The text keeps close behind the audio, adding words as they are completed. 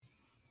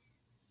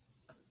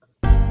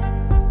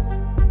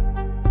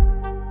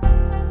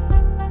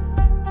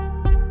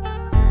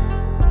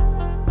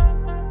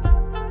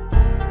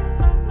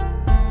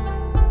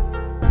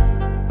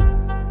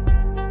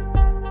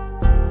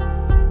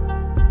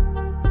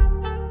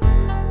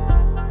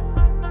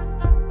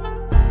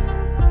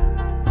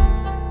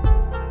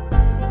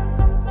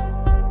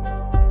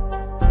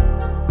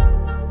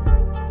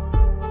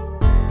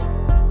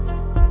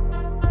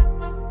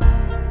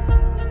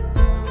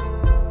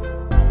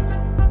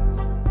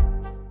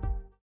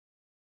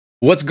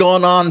What's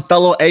going on,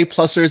 fellow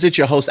A-plusers? It's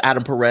your host,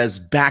 Adam Perez,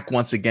 back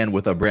once again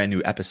with a brand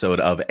new episode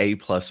of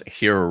A-Plus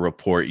Hero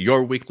Report,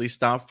 your weekly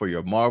stop for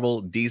your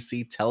Marvel,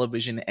 DC,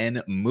 television,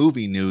 and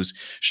movie news,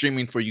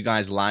 streaming for you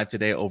guys live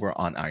today over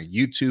on our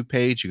YouTube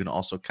page. You can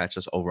also catch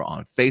us over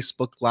on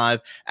Facebook Live,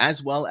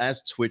 as well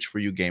as Twitch for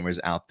you gamers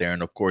out there.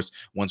 And of course,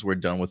 once we're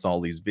done with all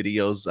these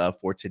videos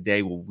for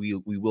today, we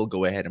will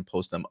go ahead and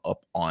post them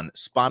up on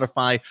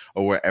Spotify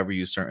or wherever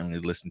you certainly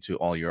listen to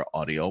all your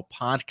audio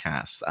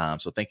podcasts.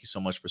 So thank you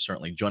so much for certainly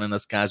joining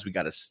us, guys. We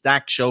got a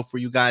stacked show for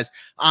you guys.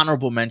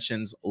 Honorable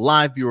mentions,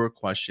 live viewer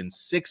questions,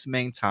 6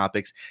 main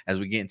topics as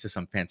we get into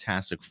some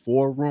Fantastic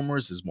Four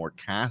rumors as more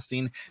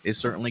casting is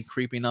certainly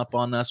creeping up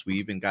on us. We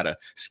even got a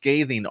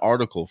scathing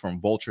article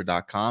from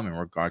vulture.com in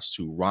regards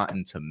to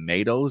Rotten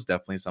Tomatoes.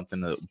 Definitely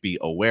something to be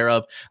aware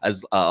of,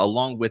 as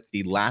along with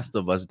The Last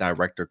of Us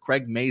director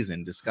Craig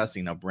Mazin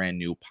discussing a brand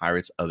new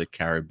Pirates of the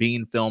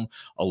Caribbean film,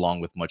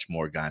 along with much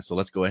more, guys. So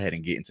let's go ahead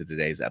and get into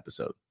today's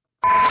episode.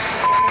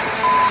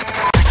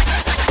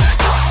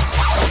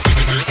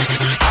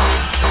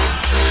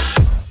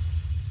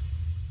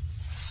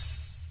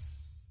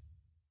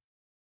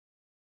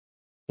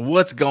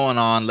 What's going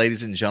on,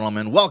 ladies and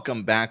gentlemen?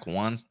 Welcome back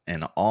once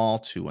and all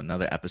to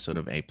another episode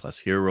of A-Plus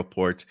Hero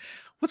Report.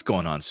 What's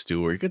going on,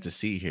 Stuart? Good to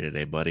see you here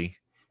today, buddy.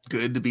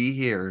 Good to be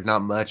here.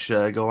 Not much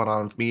going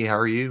on with me. How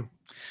are you?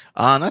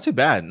 Not too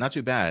bad. Not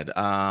too bad.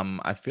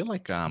 I feel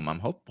like I'm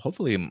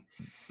hopefully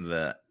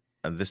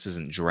this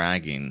isn't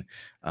dragging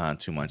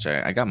too much.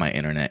 I got my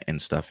internet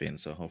and stuff in,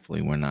 so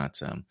hopefully we're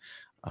not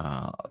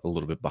a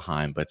little bit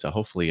behind, but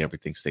hopefully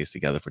everything stays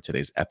together for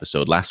today's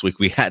episode. Last week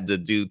we had to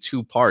do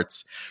 2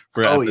 parts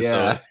for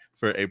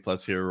for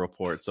A-Plus Hero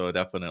Report, so it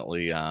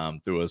definitely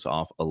threw us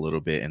off a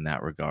little bit in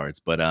that regards.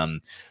 But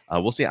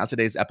we'll see how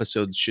today's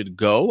episode should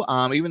go.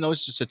 Even though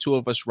it's just the 2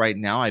 of us right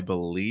now, I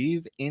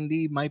believe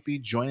Indy might be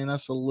joining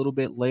us a little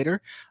bit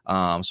later.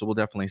 So we'll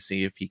definitely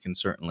see if he can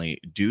certainly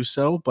do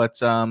so. But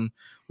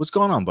what's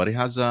going on, buddy?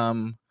 How's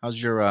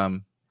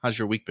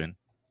your week been?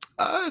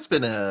 It's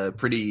been a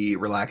pretty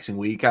relaxing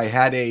week. I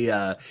had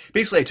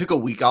basically I took a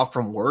week off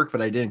from work, but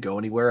I didn't go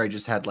anywhere. I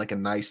just had like a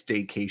nice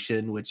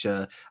staycation, which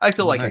I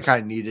feel like nice. I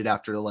kind of needed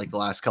after like the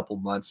last couple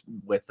months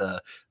with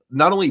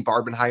not only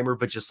Barbenheimer,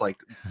 but just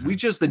like we've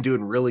just been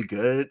doing really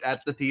good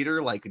at the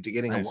theater, like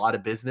getting nice. A lot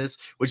of business,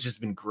 which has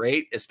been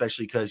great,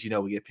 especially because,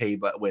 we get paid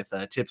but with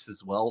tips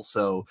as well.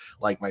 So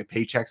like my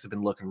paychecks have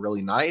been looking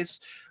really nice,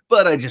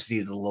 but I just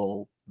needed a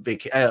little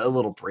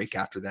break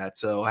after that.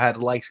 So I had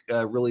like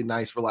a really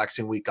nice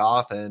relaxing week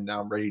off, and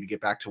now I'm ready to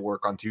get back to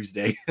work on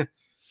Tuesday.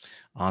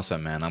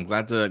 Awesome, man. I'm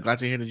glad to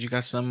hear that you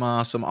got some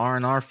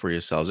R&R for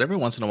yourselves. Every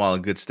once in a while, a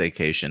good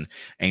staycation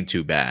ain't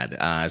too bad.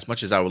 As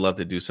much as I would love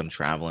to do some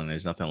traveling,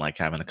 there's nothing like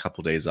having a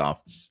couple days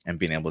off and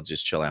being able to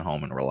just chill at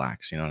home and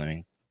relax. You know what I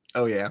mean?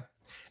 Oh yeah.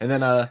 And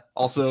then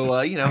also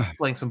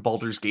playing some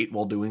Baldur's Gate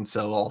while doing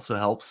so also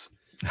helps.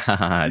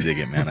 I dig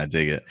it, man. I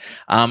dig it.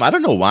 I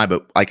don't know why,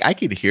 but like I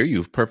could hear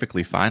you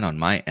perfectly fine on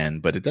my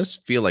end, but it does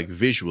feel like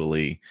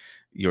visually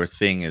your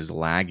thing is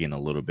lagging a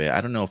little bit. I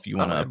don't know if you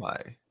want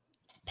to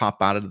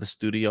pop out of the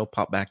studio,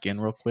 pop back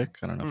in real quick.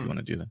 I don't know if you want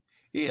to do that.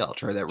 Yeah, I'll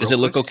try that. Does it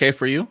look okay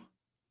for you?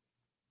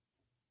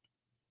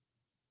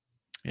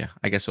 Yeah,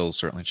 I guess I'll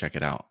certainly check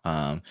it out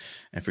and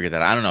figure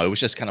that out. I don't know. It was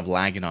just kind of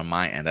lagging on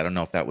my end. I don't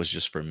know if that was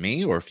just for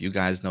me or if you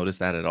guys noticed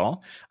that at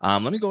all.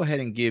 Let me go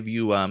ahead and give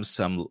you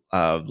some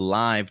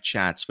live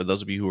chats. For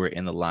those of you who are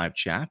in the live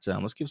chat,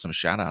 let's give some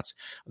shout outs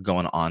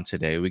going on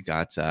today. We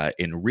got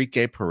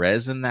Enrique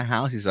Perez in the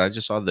house. He said, I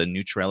just saw the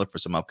new trailer for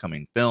some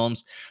upcoming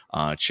films.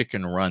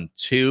 Chicken Run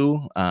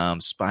 2,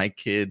 Spy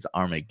Kids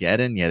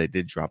Armageddon. Yeah, they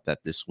did drop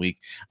that this week.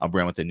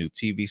 Brand with a new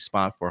TV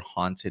spot for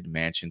Haunted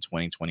Mansion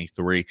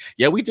 2023.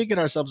 Yeah, we did get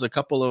ourselves a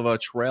couple of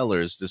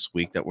trailers this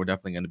week that we're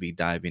definitely going to be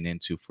diving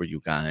into for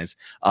you guys.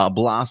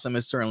 Blossom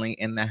is certainly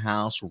in the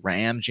house.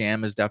 Ram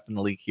Jam is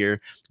definitely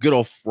here. Good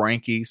old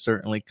Frankie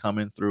certainly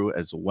coming through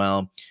as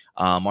well.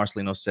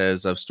 Marcelino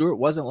says Stuart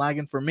wasn't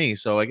lagging for me,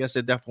 so I guess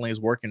it definitely is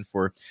working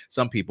for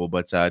some people,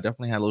 but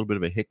definitely had a little bit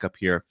of a hiccup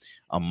here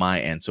on my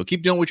end. So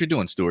keep doing what you're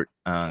doing, Stuart.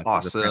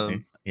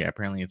 Awesome.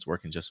 Apparently it's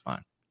working just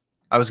fine.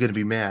 I was going to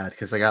be mad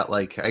because I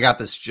got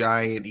this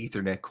giant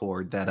Ethernet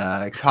cord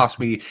that cost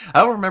me. I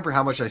don't remember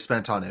how much I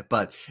spent on it,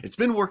 but it's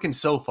been working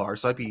so far.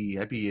 So I'd be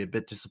a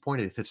bit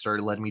disappointed if it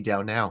started letting me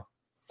down now.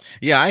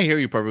 Yeah, I hear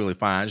you perfectly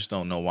fine. I just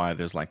don't know why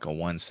there's like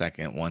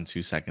a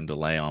 2 second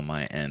delay on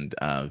my end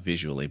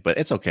visually, but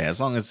it's okay.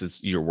 As long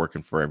as you're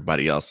working for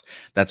everybody else,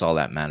 that's all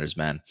that matters,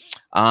 man.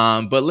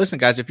 But listen,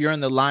 guys, if you're in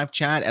the live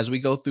chat, as we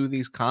go through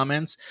these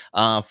comments,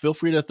 feel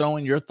free to throw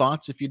in your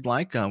thoughts if you'd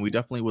like. We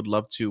definitely would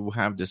love to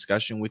have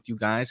discussion with you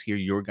guys, hear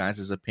your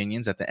guys'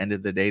 opinions. At the end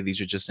of the day,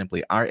 these are just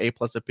simply our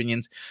A-plus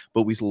opinions,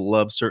 but we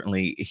love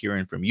certainly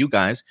hearing from you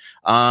guys.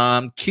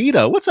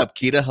 Kita, what's up,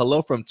 Kita?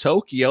 Hello from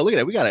Tokyo. Look at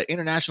that. We got an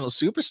international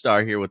superstar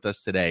here with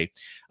us today.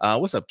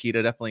 What's up,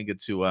 Kita? Definitely good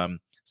to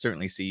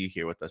certainly see you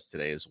here with us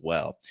today as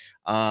well.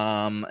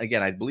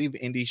 Again, I believe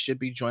Indy should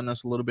be joining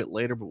us a little bit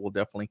later, but we'll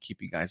definitely keep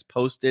you guys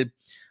posted.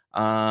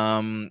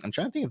 I'm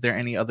trying to think if there are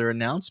any other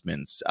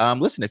announcements.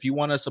 Listen, if you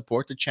want to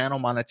support the channel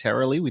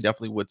monetarily, we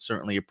definitely would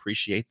certainly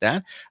appreciate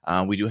that.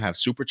 We do have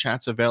super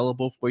chats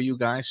available for you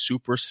guys,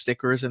 super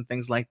stickers and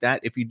things like that.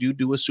 If you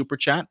do a super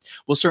chat,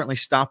 we'll certainly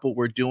stop what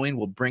we're doing.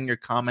 We'll bring your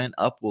comment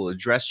up. We'll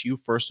address you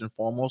first and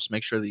foremost.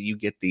 Make sure that you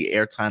get the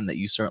airtime that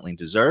you certainly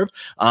deserve.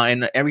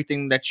 And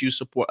everything that you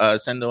support,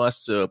 send to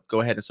us to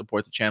go ahead and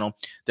support the channel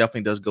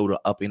definitely does go to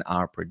upping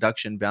our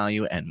production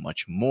value and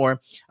much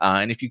more.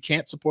 And if you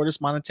can't support us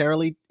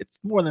monetarily, it's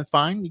more than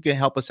fine. You can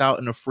help us out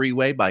in a free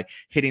way by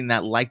hitting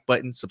that like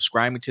button,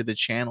 subscribing to the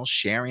channel,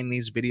 sharing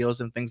these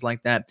videos and things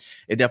like that.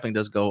 It definitely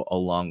does go a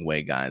long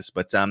way, guys.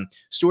 But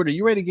Stuart, are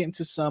you ready to get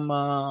into some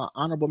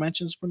honorable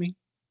mentions for me?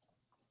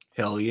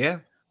 Hell yeah.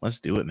 Let's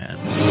do it, man.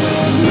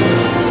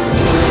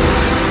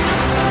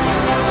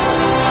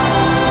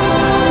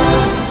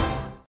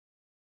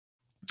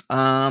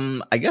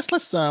 I guess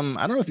let's I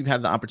don't know if you've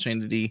had the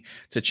opportunity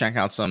to check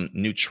out some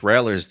new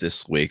trailers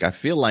this week. I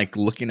feel like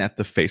looking at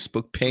the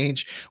Facebook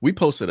page, we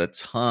posted a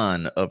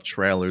ton of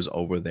trailers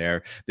over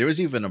there. There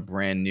was even a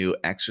brand new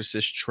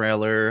Exorcist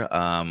trailer.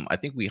 I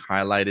think we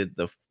highlighted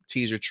the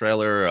teaser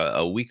trailer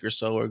a week or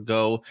so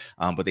ago,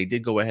 but they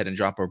did go ahead and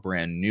drop a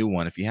brand new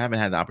one. If you haven't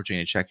had the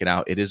opportunity to check it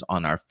out, it is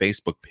on our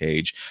Facebook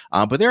page.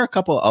 But there are a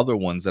couple other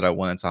ones that I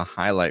wanted to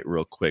highlight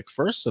real quick.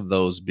 First of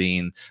those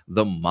being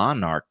the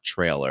Monarch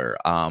trailer.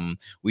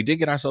 We did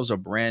get ourselves a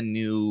brand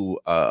new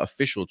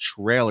official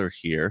trailer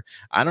here.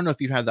 I don't know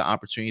if you've had the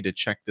opportunity to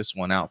check this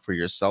one out for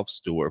yourself,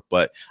 Stuart,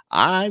 but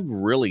I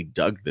really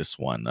dug this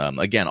one.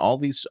 Again, all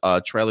these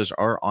trailers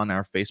are on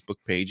our Facebook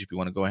page if you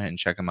want to go ahead and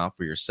check them out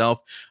for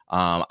yourself.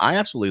 I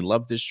absolutely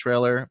love this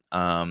trailer.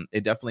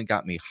 It definitely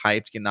got me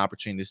hyped, getting an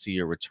opportunity to see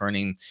a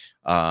returning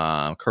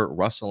Kurt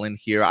Russell in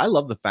here. I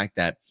love the fact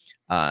that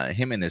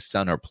him and his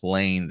son are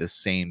playing the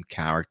same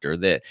character,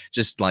 that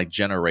just like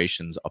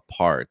generations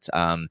apart.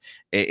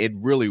 It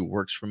really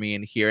works for me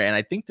in here. And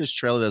I think this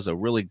trailer does a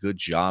really good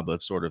job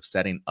of sort of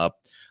setting up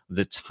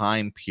the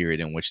time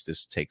period in which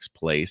this takes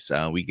place.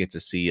 We get to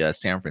see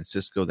San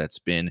Francisco that's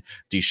been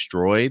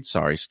destroyed.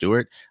 Sorry,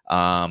 Stuart.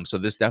 So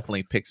this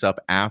definitely picks up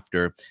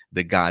after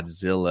the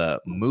Godzilla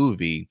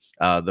movie,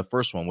 the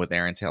first one with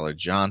Aaron Taylor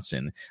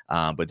Johnson,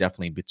 but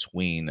definitely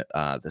between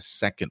the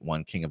second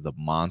one, King of the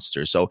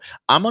Monsters. So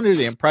I'm under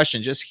the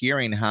impression, just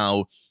hearing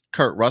how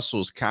Kurt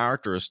Russell's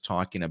character is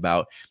talking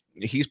about,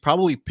 he's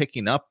probably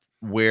picking up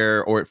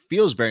where, or it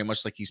feels very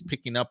much like he's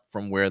picking up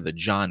from where the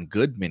John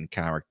Goodman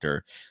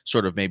character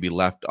sort of maybe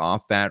left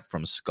off at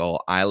from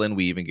Skull Island.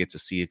 We even get to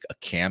see a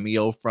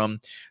cameo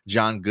from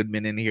John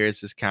Goodman in here as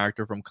his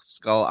character from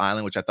Skull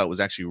Island, which I thought was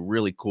actually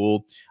really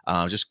cool.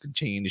 Just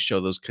continuing to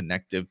show those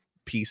connective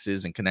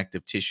pieces and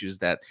connective tissues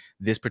that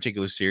this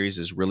particular series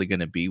is really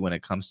going to be when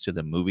it comes to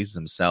the movies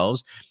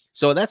themselves.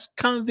 So that's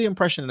kind of the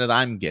impression that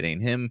I'm getting,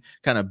 him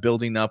kind of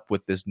building up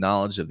with this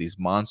knowledge of these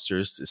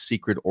monsters, this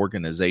secret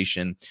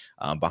organization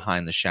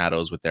behind the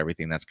shadows with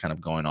everything that's kind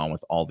of going on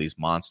with all these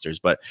monsters.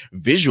 But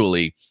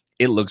visually,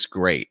 it looks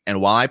great.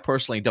 And while I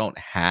personally don't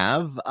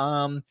have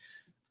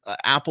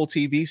Apple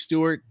TV,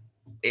 Stuart,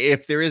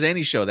 if there is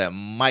any show that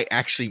might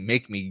actually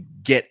make me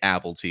get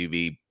Apple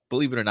TV,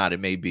 believe it or not, it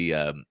may be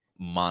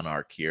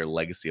Monarch here,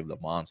 Legacy of the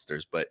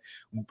Monsters. But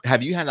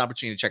have you had the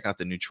opportunity to check out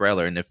the new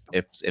trailer? And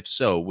if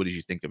so, what did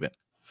you think of it?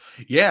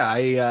 Yeah,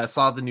 I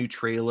saw the new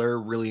trailer,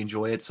 really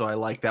enjoy it. So I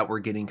like that we're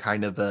getting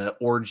kind of a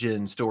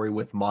origin story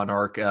with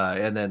Monarch,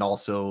 and then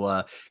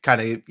also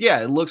kind of,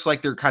 yeah, it looks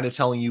like they're kind of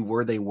telling you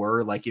where they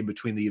were, like in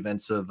between the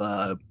events of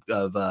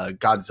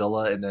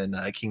Godzilla and then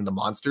King of the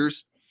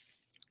Monsters.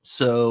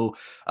 So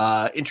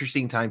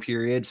interesting time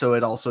period. So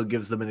it also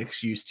gives them an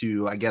excuse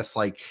to, I guess,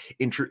 like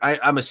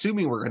I'm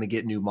assuming we're going to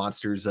get new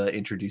monsters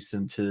introduced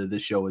into the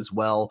show as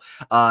well.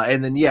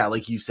 And then yeah,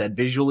 like you said,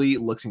 visually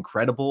it looks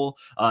incredible,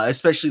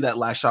 especially that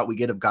last shot we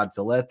get of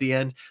Godzilla at the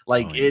end.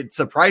 Like it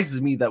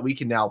surprises me that we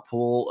can now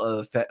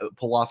pull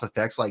off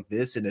effects like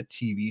this in a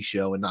TV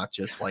show and not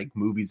just like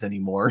movies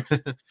anymore.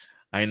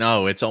 I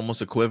know, it's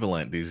almost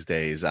equivalent these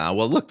days.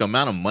 Well, look, the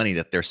amount of money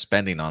that they're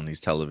spending on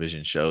these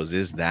television shows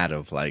is that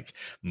of like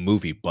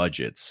movie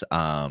budgets.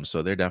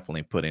 So they're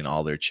definitely putting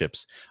all their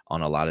chips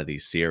on a lot of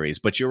these series.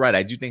 But you're right,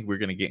 I do think we're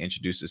going to get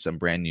introduced to some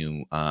brand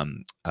new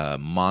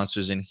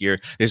monsters in here.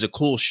 There's a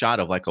cool shot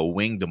of like a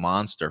winged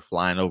monster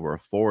flying over a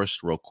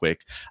forest real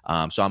quick.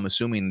 So I'm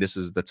assuming this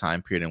is the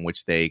time period in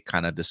which they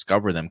kind of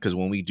discover them, because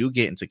when we do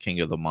get into King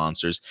of the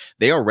Monsters,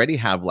 they already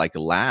have like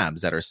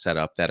labs that are set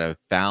up that have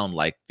found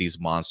like these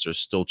monsters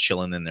still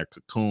chilling in their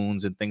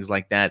cocoons and things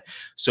like that.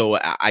 So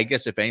I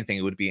guess if anything,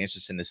 it would be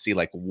interesting to see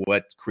like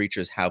what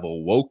creatures have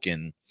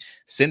awoken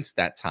since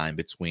that time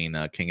between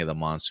King of the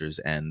Monsters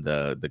and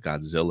the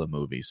Godzilla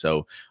movie.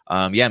 So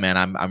yeah, man,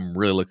 I'm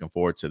really looking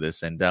forward to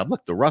this. And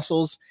look, the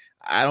Russells,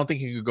 I don't think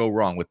you could go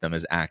wrong with them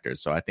as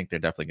actors. So I think they're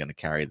definitely going to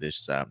carry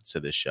this to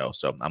this show.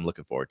 So I'm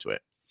looking forward to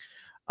it.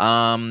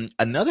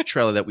 Another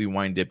trailer that we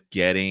wind up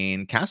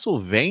getting,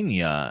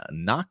 Castlevania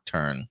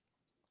Nocturne.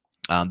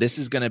 This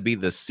is going to be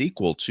the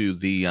sequel to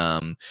the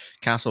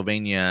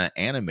Castlevania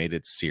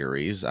animated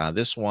series.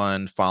 This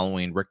one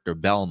following Richter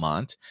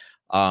Belmont.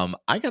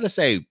 I gotta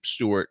say,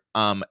 Stuart,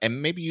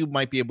 and maybe you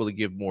might be able to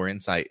give more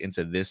insight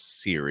into this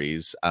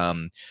series.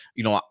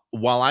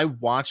 While I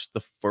watched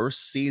the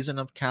first season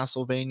of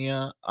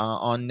Castlevania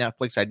on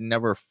Netflix, I'd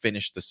never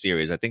finished the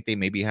series. I think they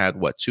maybe had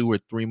what, 2 or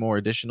 3 more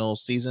additional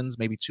seasons,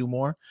 maybe 2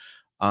 more.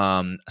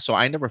 So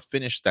I never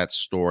finished that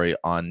story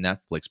on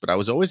Netflix, but I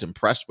was always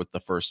impressed with the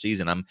first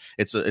season.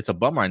 It's a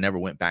bummer I never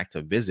went back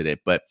to visit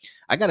it, but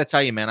I gotta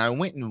tell you, man, I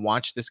went and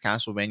watched this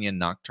Castlevania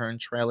Nocturne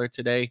trailer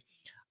today.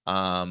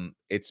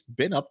 It's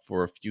been up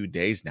for a few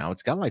days now.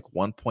 It's got like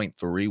 1.3,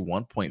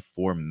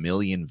 1.4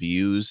 million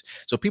views.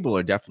 So people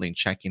are definitely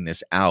checking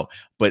this out.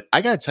 But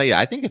I gotta tell you,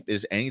 I think if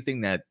there's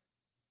anything that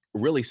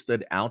really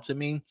stood out to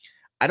me,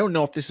 I don't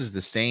know if this is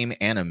the same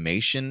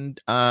animation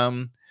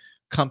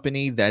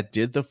company that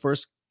did the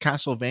first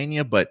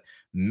Castlevania, but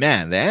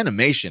man, the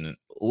animation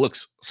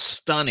looks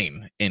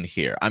stunning in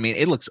here. I mean,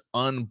 it looks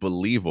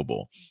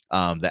unbelievable.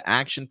 The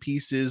action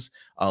pieces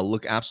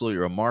look absolutely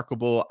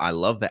remarkable. I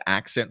love the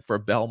accent for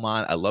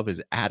Belmont. I love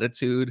his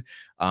attitude.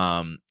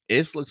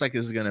 It looks like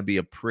this is going to be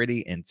a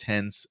pretty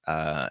intense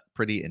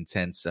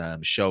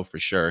show for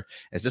sure.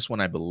 As this one,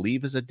 I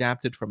believe, is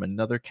adapted from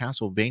another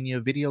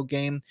Castlevania video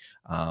game,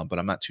 but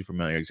I'm not too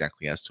familiar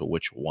exactly as to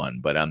which one.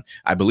 But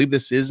I believe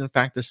this is, in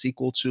fact, a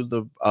sequel to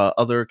the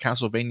other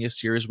Castlevania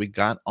series we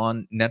got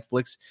on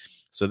Netflix.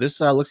 So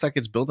this looks like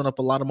it's building up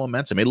a lot of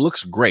momentum. It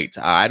looks great.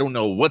 I don't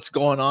know what's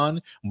going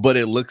on, but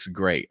it looks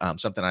great.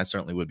 Something I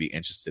certainly would be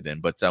interested in.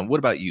 But what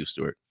about you,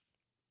 Stuart?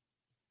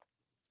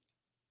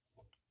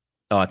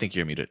 Oh, I think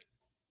you're muted.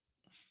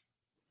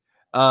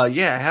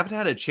 Yeah, I haven't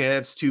had a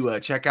chance to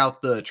check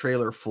out the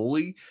trailer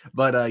fully,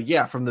 but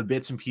yeah, from the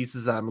bits and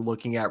pieces that I'm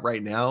looking at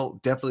right now,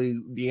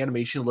 definitely the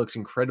animation looks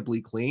incredibly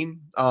clean.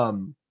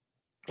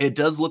 It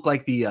does look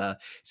like the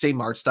same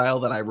art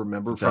style that I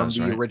remember It from does,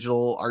 the right?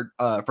 original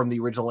art from the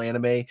original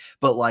anime,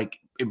 but like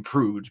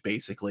improved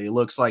basically. It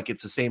looks like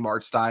it's the same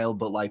art style,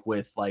 but like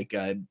with like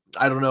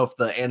I don't know if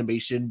the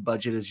animation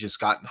budget has just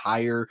gotten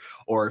higher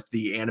or if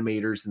the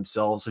animators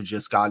themselves have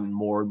just gotten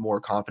more and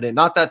more confident.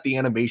 Not that the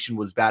animation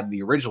was bad in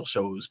the original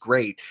show, it was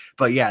great,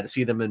 but yeah, to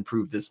see them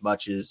improve this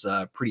much is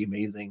pretty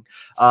amazing.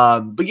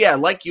 But yeah,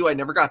 like you, I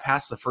never got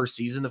past the first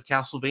season of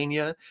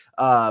Castlevania,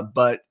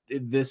 but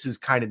this is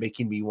kind of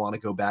making me want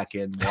to go back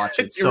and watch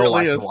it It so I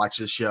really can is. watch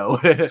this show.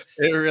 It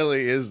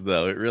really is,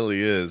 though. It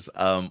really is.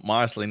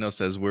 Marcelino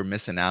says we're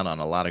missing out on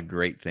a lot of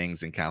great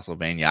things in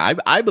Castlevania.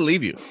 I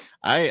believe you.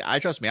 I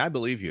trust me. I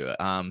believe you.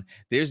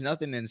 There's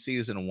nothing in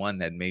season one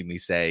that made me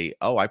say,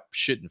 "Oh, I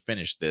shouldn't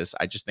finish this."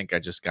 I just think I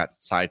just got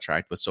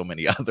sidetracked with so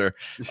many other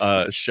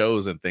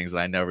shows and things that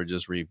I never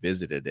just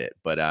revisited it.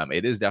 But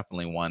it is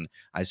definitely one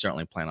I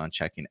certainly plan on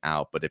checking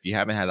out. But if you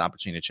haven't had the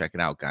opportunity to check it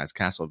out, guys,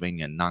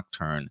 Castlevania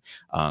Nocturne,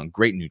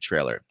 great new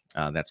trailer.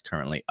 That's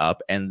currently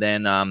up. And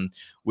then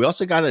we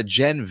also got a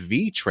Gen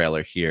V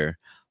trailer here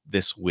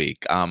this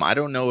week. I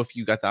don't know if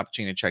you got the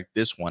opportunity to check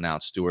this one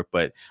out, Stuart,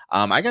 but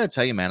I got to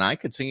tell you, man, I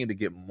continue to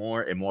get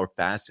more and more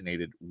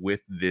fascinated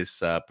with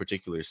this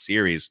particular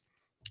series.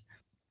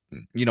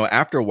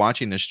 After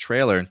watching this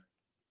trailer,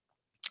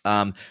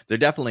 there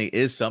definitely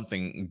is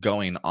something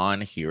going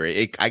on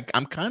here.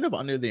 I'm kind of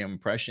under the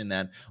impression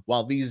that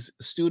while these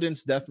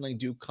students definitely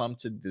do come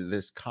to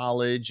this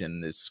college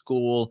and this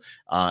school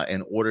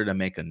in order to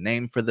make a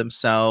name for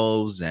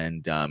themselves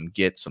and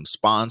get some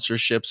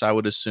sponsorships, I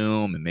would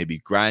assume, and maybe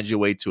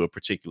graduate to a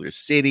particular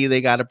city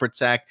they got to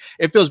protect.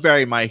 It feels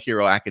very My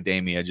Hero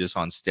Academia, just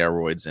on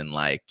steroids and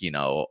like,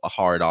 a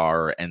hard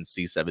R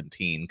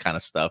NC-17 kind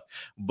of stuff.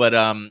 But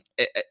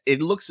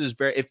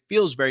it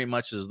feels very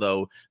much as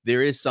though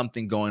there is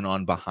something going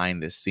on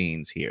behind the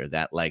scenes here,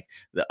 that like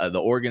the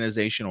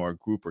organization or a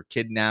group are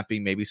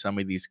kidnapping maybe some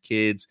of these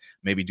kids,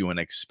 maybe doing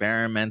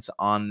experiments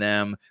on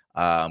them.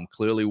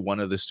 Clearly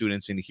one of the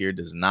students in here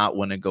does not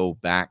want to go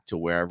back to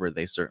wherever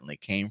they certainly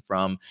came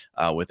from,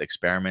 with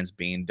experiments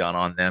being done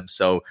on them.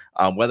 So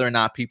whether or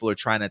not people are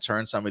trying to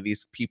turn some of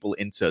these people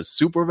into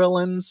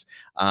supervillains,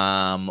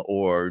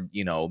 or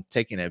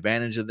taking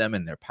advantage of them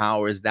and their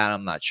powers, that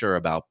I'm not sure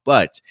about.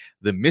 But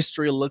the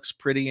mystery looks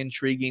pretty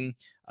intriguing.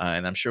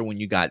 And I'm sure when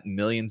you got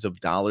millions of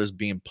dollars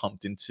being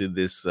pumped into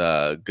this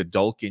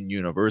Godolkin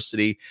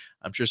University,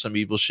 I'm sure some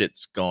evil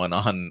shit's going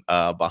on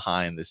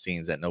behind the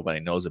scenes that nobody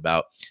knows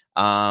about.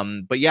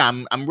 But yeah,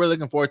 I'm really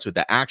looking forward to it.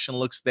 The action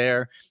looks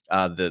there.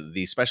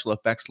 The special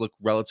effects look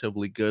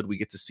relatively good. We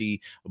get to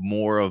see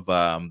more of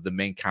the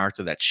main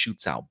character that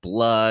shoots out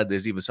blood.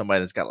 There's even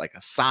somebody that's got like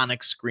a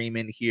sonic scream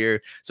in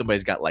here.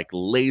 Somebody's got like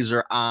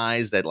laser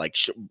eyes that like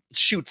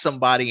shoot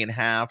somebody in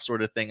half,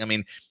 sort of thing. I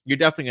mean, you're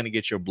definitely going to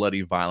get your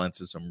bloody violence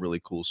and some really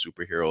cool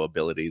superhero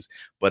abilities.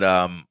 But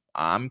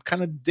I'm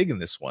kind of digging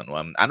this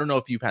one. I don't know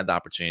if you've had the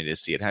opportunity to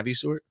see it. Have you,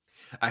 Stuart?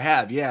 I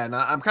have, yeah, and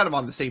I'm kind of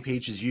on the same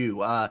page as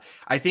you. I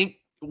think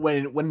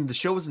when the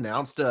show was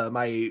announced,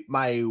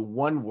 my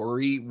one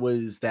worry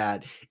was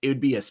that it would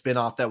be a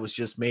spinoff that was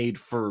just made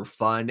for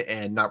fun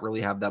and not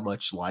really have that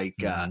much like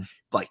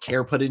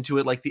care put into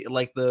it, like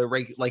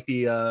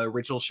the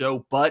original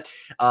show. But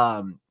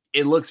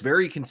it looks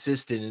very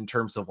consistent in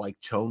terms of like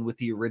tone with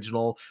the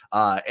original.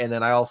 And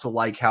then I also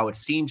like how it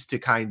seems to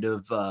kind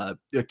of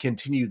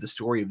continue the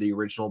story of the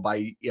original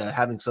by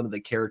having some of the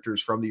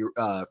characters from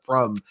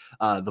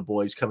the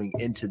boys coming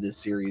into this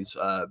series.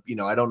 I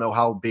don't know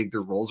how big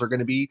their roles are going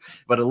to be,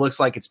 but it looks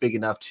like it's big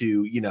enough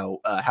to,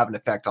 have an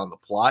effect on the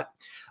plot.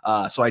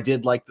 So I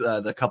did like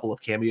the couple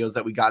of cameos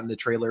that we got in the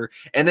trailer.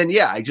 And then,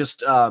 yeah, I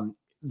just,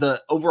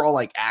 the overall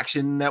like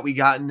action that we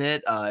got in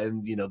it,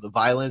 and the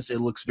violence, it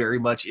looks very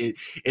much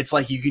it's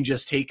like you can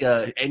just take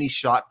any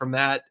shot from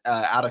that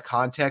out of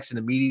context, and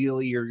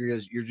immediately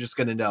you're just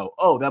gonna know,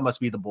 oh, that must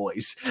be the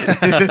boys.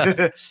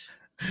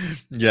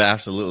 Yeah,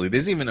 absolutely.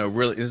 There's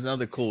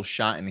another cool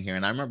shot in here,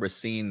 and I remember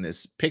seeing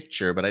this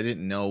picture, but I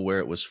didn't know where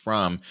it was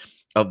from,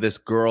 of this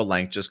girl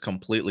like just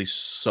completely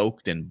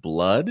soaked in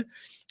blood.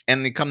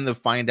 And they come to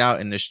find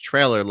out in this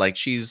trailer, like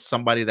she's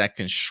somebody that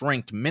can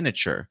shrink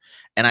miniature.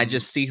 And I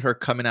just see her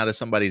coming out of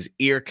somebody's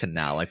ear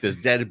canal, like this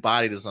dead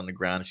body that's on the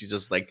ground. She's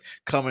just like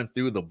coming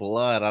through the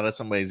blood out of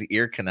somebody's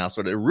ear canal.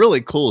 Sort of a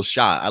really cool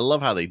shot. I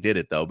love how they did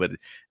it though. But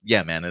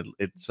yeah, man,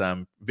 it's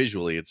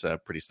visually, it's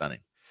pretty stunning.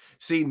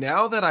 See,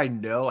 now that I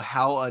know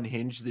how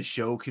unhinged the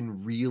show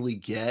can really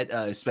get,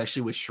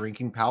 especially with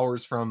shrinking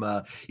powers from,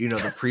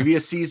 the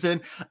previous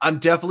season, I'm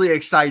definitely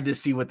excited to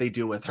see what they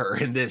do with her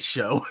in this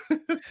show.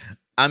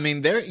 I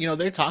mean,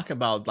 they're talking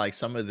about like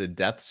some of the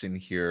deaths in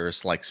here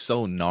is like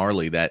so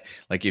gnarly that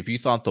like if you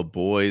thought the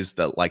boys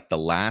that like the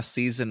last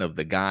season of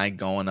the guy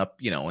going up,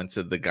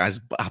 into the guy's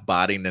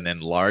body and then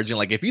enlarging,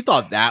 like if you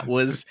thought that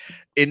was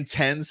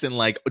intense and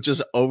like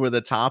just over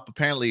the top,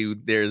 apparently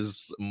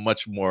there's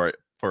much more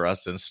for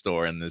us in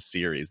store in this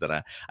series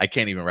that I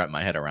can't even wrap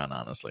my head around,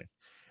 honestly.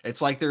 It's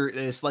like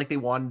they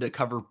wanted to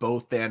cover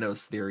both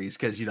Thanos theories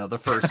because the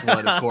first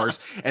one, of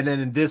course, and then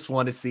in this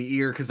one it's the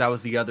ear because that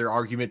was the other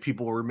argument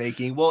people were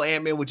making. Well,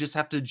 Ant-Man would just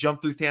have to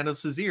jump through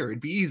Thanos's ear;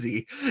 it'd be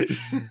easy.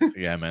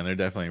 Yeah, man, they're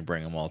definitely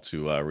bringing them all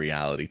to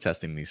reality,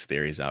 testing these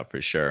theories out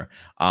for sure.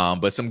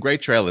 But some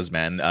great trailers,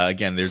 man.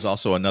 Again, there's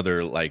also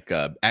another like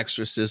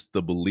Exorcist,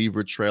 the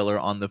Believer trailer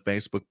on the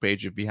Facebook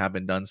page if you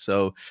haven't done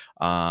so.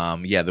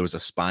 Yeah, there was a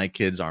Spy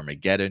Kids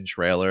Armageddon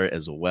trailer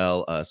as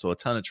well. So a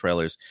ton of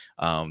trailers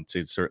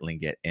to certainly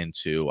get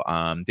into.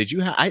 Did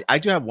you I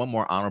do have one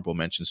more honorable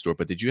mention, Stuart,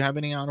 but did you have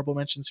any honorable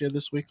mentions here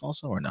this week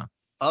also or not?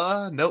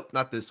 Nope,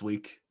 not this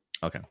week.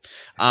 Okay.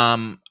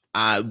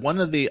 One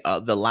of the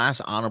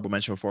last honorable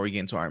mention before we get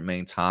into our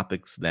main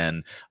topics,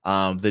 then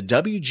the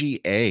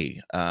WGA,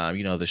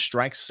 the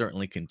strikes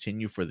certainly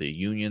continue for the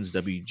unions,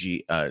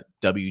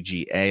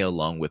 WGA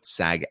along with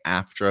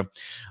SAG-AFTRA.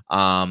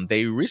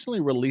 They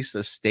recently released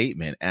a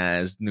statement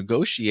as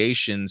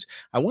negotiations,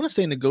 I want to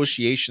say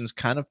negotiations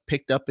kind of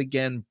picked up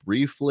again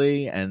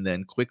briefly and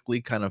then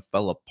quickly kind of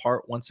fell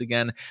apart once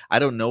again. I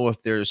don't know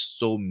if they're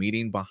still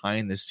meeting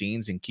behind the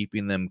scenes and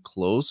keeping them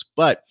close,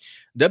 but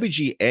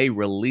WGA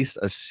released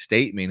a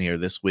statement here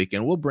this week,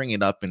 and we'll bring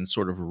it up and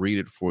sort of read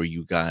it for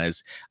you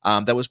guys.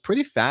 That was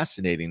pretty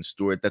fascinating,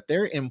 Stuart, that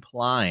they're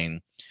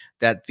implying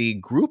that the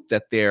group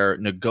that they're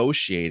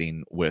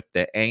negotiating with,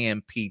 the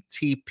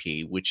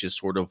AMPTP, which is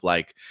sort of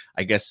like,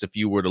 I guess if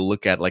you were to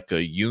look at like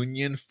a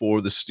union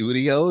for the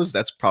studios,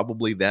 that's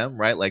probably them,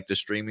 right? Like the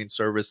streaming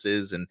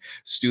services and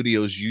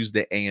studios use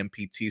the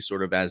AMPT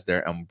sort of as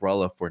their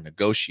umbrella for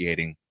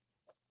negotiating.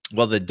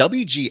 Well, the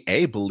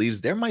WGA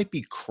believes there might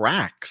be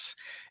cracks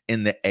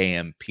in the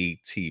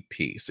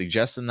AMPTP,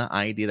 suggesting the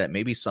idea that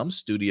maybe some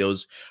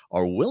studios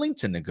are willing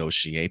to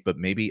negotiate, but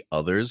maybe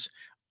others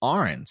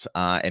aren't.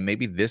 And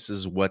maybe this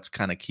is what's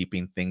kind of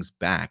keeping things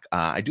back.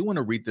 I do want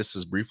to read this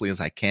as briefly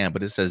as I can,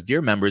 but it says,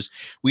 "Dear members,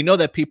 we know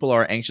that people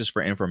are anxious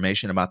for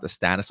information about the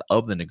status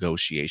of the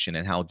negotiation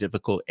and how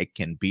difficult it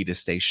can be to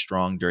stay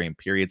strong during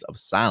periods of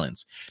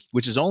silence,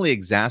 which is only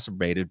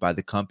exacerbated by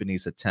the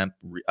company's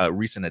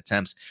recent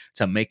attempts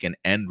to make an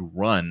end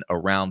run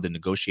around the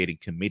negotiating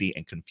committee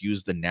and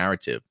confuse the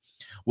narrative.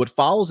 What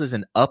follows is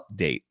an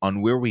update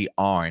on where we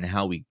are and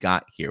how we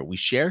got here. We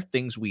share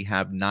things we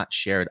have not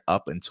shared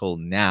up until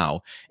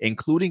now,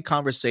 including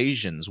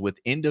conversations with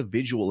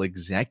individual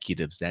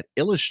executives that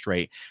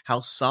illustrate how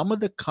some of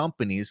the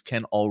companies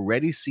can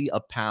already see a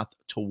path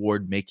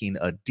toward making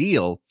a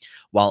deal,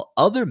 while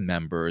other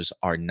members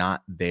are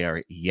not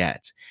there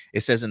yet."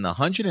 It says in the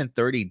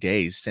 130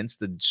 days since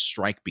the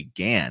strike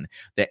began,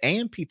 the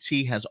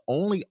AMPT has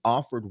only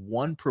offered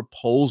one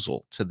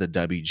proposal to the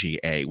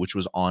WGA, which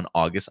was on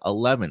August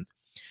 11th.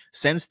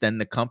 Since then,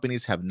 the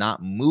companies have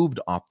not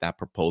moved off that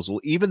proposal,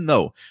 even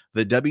though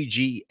the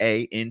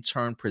WGA in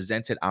turn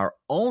presented our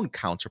own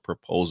counter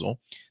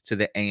proposal to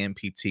the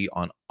AMPT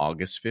on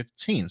August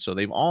 15th. So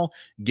they've all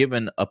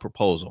given a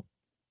proposal.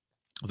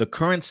 The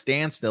current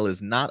standstill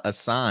is not a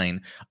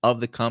sign of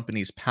the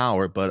company's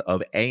power, but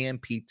of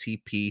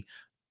AMPTP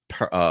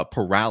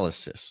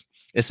paralysis.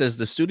 It says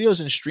the studios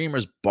and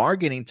streamers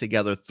bargaining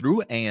together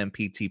through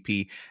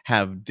AMPTP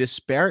have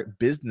disparate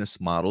business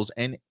models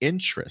and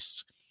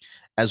interests,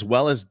 as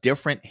well as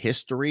different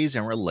histories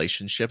and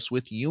relationships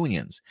with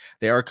unions.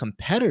 They are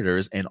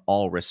competitors in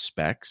all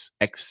respects,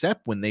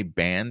 except when they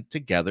band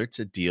together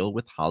to deal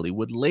with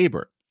Hollywood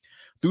labor.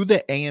 Through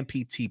the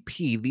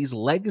AMPTP, these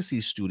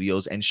legacy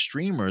studios and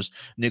streamers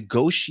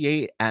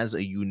negotiate as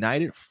a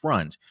united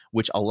front,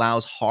 which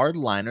allows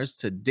hardliners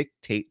to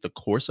dictate the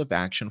course of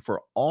action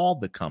for all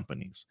the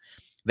companies.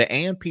 The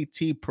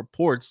AMPT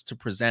purports to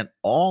present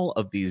all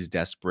of these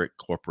desperate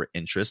corporate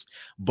interests,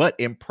 but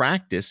in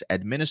practice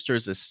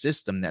administers a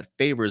system that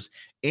favors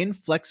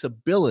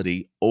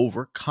inflexibility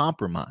over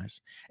compromise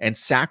and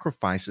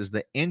sacrifices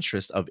the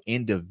interest of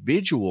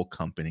individual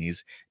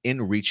companies in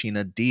reaching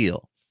a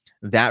deal.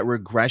 That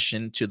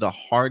regression to the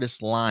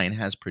hardest line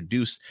has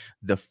produced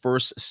the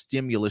first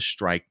stimulus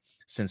strike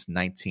since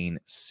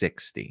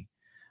 1960.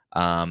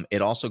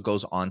 It also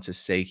goes on to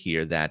say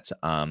here that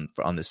on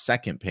the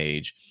second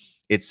page,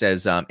 it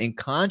says, in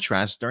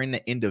contrast, during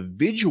the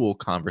individual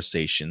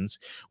conversations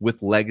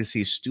with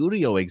legacy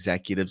studio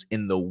executives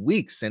in the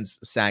weeks since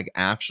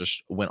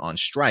SAG-AFTRA went on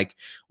strike,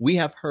 we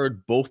have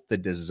heard both the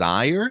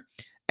desire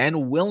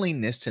and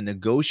willingness to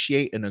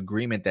negotiate an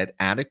agreement that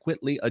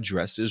adequately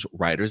addresses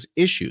writers'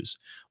 issues.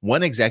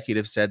 One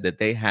executive said that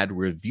they had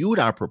reviewed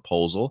our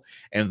proposal,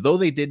 and though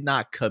they did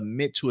not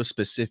commit to a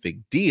specific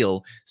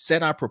deal,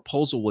 said our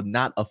proposal would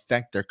not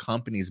affect their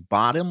company's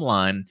bottom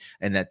line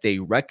and that they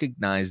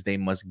recognize they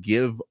must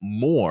give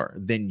more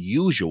than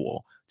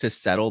usual to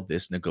settle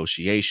this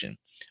negotiation.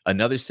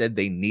 Another said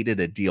they needed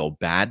a deal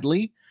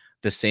badly.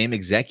 The same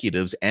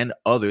executives and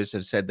others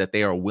have said that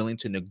they are willing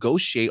to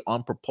negotiate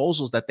on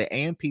proposals that the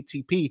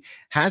AMPTP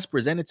has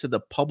presented to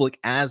the public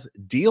as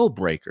deal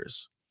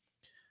breakers.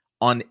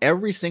 On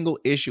every single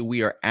issue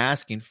we are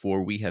asking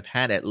for, we have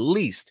had at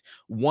least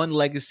one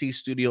legacy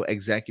studio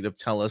executive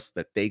tell us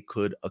that they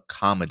could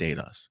accommodate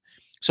us.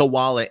 So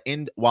while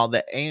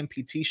the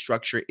AMPT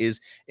structure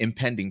is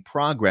impending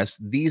progress,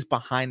 these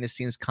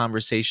behind-the-scenes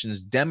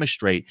conversations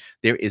demonstrate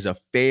there is a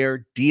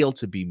fair deal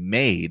to be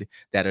made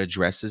that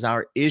addresses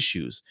our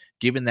issues.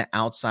 Given the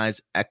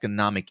outsized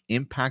economic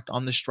impact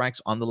on the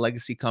strikes on the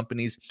legacy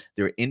companies,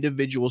 their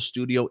individual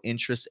studio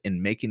interest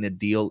in making a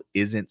deal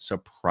isn't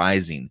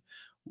surprising.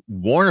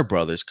 Warner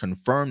Brothers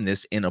confirmed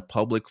this in a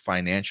public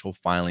financial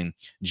filing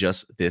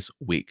just this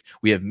week.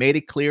 We have made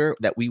it clear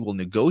that we will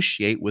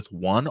negotiate with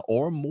one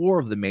or more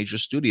of the major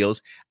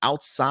studios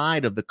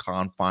outside of the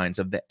confines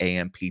of the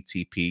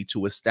AMPTP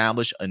to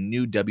establish a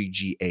new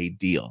WGA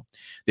deal.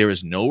 There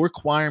is no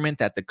requirement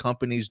that the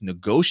companies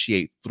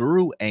negotiate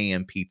through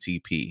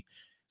AMPTP.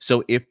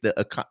 So if the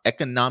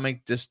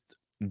economic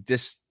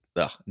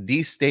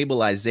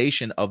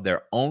destabilization of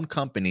their own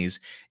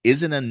companies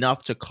isn't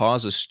enough to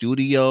cause a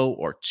studio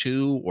or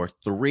two or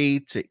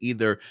three to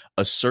either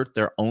assert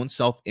their own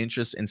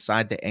self-interest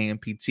inside the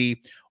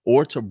AMPT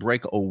or to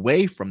break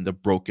away from the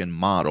broken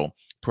model,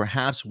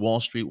 perhaps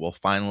Wall Street will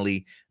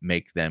finally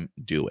make them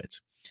do it.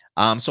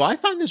 So I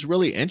find this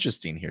really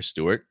interesting here,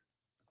 Stuart.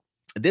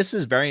 This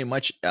is very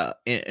much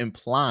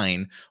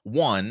implying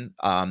one,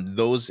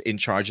 those in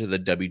charge of the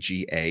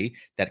WGA,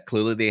 that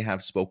clearly they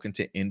have spoken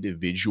to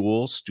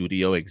individual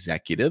studio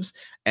executives,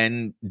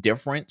 and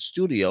different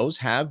studios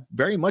have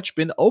very much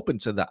been open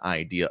to the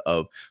idea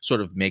of sort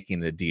of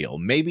making a deal.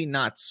 Maybe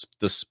not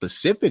the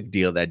specific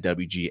deal that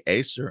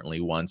WGA certainly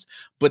wants,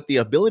 but the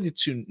ability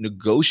to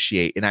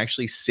negotiate and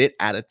actually sit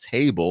at a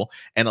table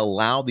and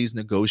allow these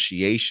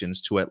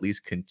negotiations to at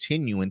least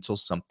continue until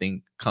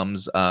something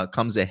comes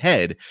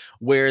ahead.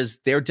 Whereas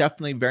they're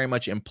definitely very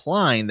much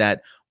implying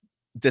that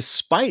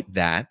despite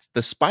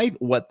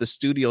what the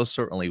studios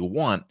certainly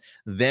want,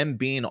 them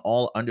being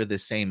all under the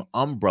same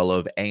umbrella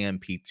of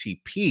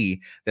AMPTP,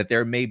 that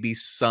there may be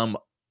some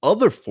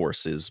other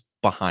forces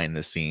behind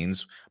the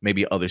scenes,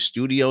 maybe other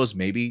studios,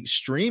 maybe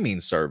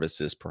streaming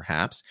services,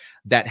 perhaps,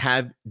 that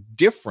have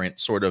different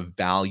sort of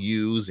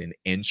values and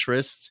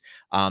interests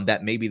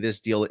that maybe this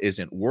deal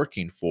isn't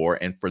working for.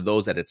 And for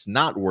those that it's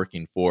not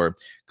working for,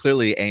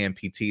 clearly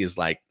AMPT is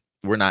like,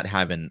 we're not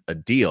having a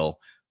deal,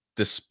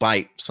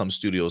 despite some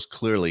studios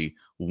clearly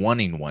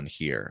wanting one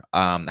here.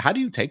 How do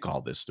you take all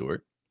this,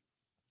 Stuart?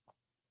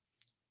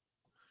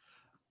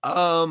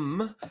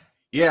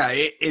 Yeah,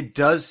 it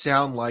does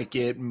sound like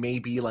it may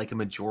be like a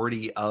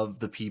majority of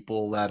the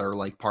people that are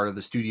like part of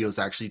the studios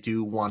actually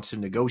do want to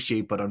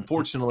negotiate, but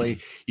unfortunately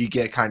you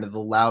get kind of the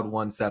loud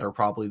ones that are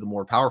probably the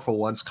more powerful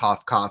ones,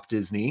 cough cough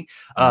Disney,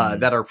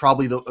 that are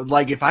probably the,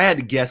 like, if I had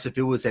to guess, if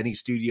it was any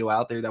studio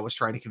out there that was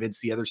trying to convince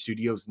the other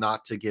studios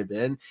not to give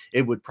in,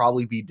 it would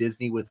probably be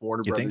Disney, with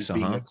Warner Brothers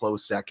being a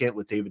close second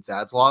with David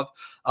Zaslav.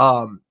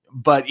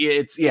 But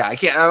it's, yeah, I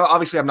can't,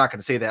 obviously I'm not going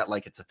to say that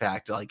like it's a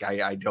fact, like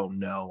I don't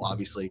know,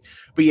 obviously,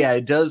 but yeah,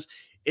 it does.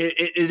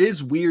 It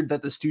is weird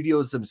that the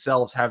studios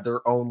themselves have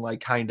their own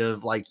like kind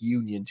of like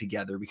union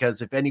together,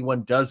 because if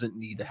anyone doesn't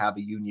need to have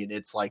a union,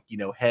 it's like, you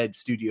know, head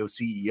studio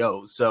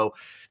CEOs. So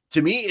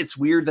to me, it's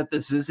weird that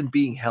this isn't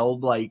being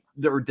held like,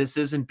 or this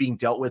isn't being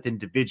dealt with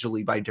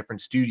individually by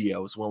different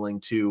studios willing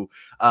to,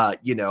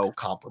 you know,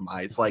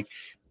 compromise. Like,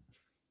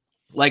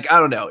 Like, I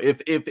don't know,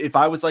 if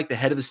I was like the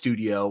head of the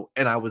studio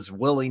and I was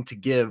willing to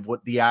give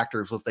what the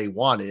actors what they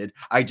wanted,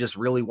 I just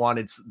really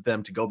wanted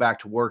them to go back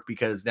to work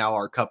because now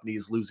our company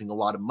is losing a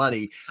lot of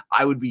money.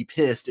 I would be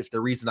pissed if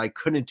the reason I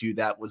couldn't do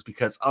that was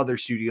because other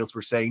studios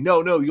were saying,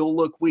 no, you'll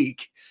look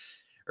weak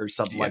or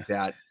something Yeah. like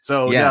that.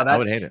 So Yeah, no, I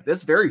would hate it.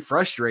 that's very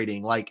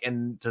frustrating. Like,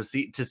 and to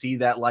see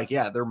that, like,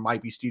 yeah, there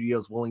might be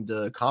studios willing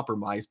to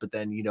compromise, but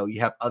then, you know, you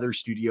have other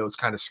studios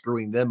kind of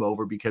screwing them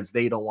over because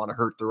they don't want to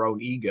hurt their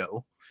own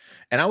ego.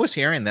 And I was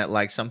hearing that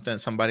like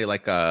somebody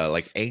like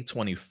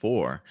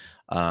A24,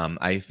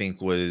 I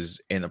think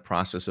was in the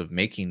process of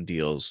making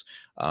deals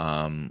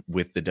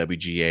with the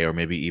WGA or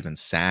maybe even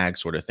SAG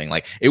sort of thing.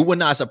 Like it would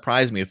not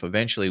surprise me if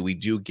eventually we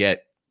do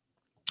get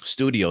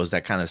studios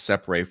that kind of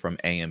separate from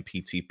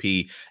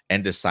AMPTP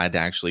and decide to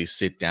actually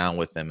sit down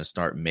with them and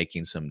start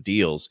making some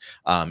deals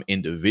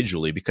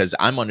individually, because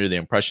I'm under the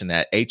impression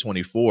that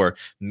A24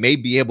 may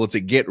be able to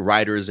get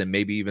writers and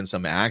maybe even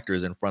some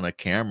actors in front of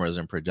cameras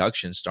and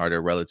production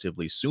started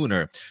relatively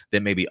sooner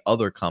than maybe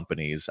other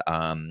companies,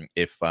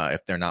 if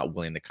they're not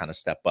willing to kind of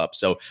step up.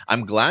 So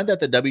I'm glad that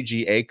the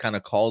WGA kind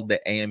of called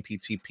the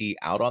AMPTP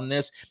out on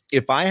this.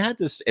 If I had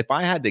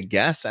to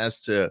guess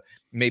as to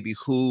maybe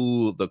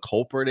who the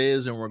culprit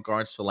is in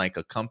regards to like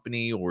a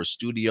company or a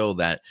studio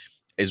that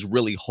is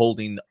really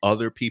holding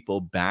other people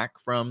back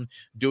from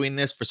doing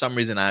this, for some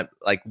reason, I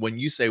like when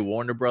you say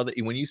Warner Brothers,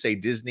 when you say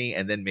Disney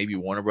and then maybe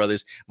Warner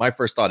Brothers, my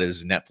first thought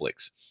is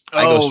Netflix.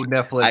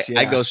 Netflix,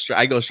 yeah.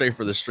 I go straight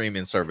for the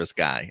streaming service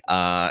guy.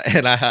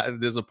 And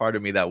there's a part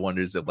of me that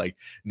wonders if like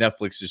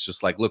Netflix is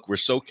just like, look, we're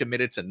so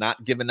committed to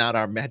not giving out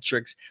our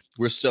metrics.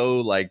 We're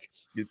so like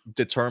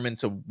determined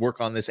to work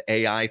on this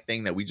AI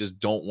thing that we just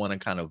don't want to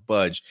kind of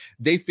budge.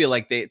 They feel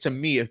like to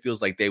me, it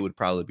feels like they would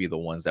probably be the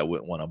ones that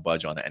wouldn't want to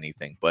budge on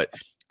anything. But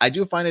I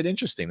do find it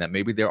interesting that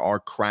maybe there are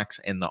cracks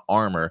in the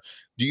armor.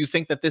 Do you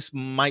think that this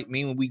might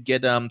mean we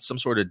get some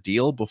sort of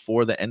deal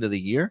before the end of the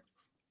year?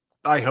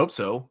 I hope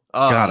so.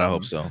 God, I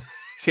hope so.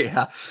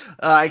 Yeah,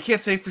 I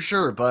can't say for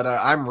sure, but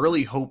I'm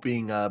really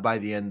hoping by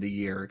the end of the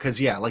year,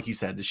 because yeah, like you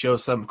said, the show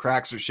some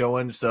cracks are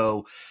showing.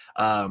 So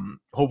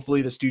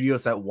hopefully the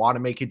studios that want to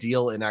make a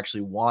deal and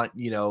actually want,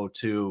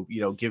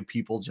 to give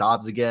people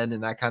jobs again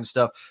and that kind of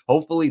stuff,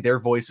 hopefully their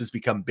voices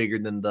become bigger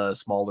than the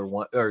smaller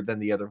one or than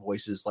the other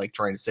voices, like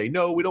trying to say,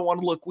 no, we don't want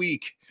to look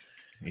weak.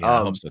 Yeah, I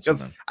hope so too,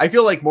 man. I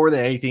feel like more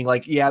than anything,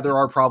 like, yeah, there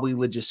are probably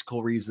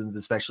logistical reasons,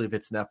 especially if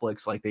it's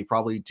Netflix. Like, they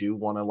probably do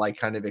want to like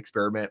kind of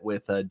experiment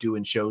with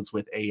doing shows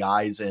with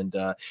AIs, and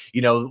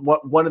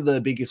one of the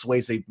biggest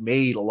ways they've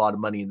made a lot of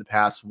money in the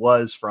past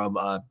was from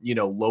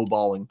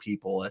lowballing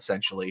people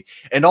essentially,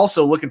 and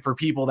also looking for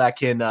people that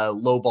can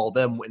lowball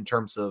them in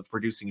terms of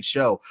producing a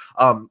show.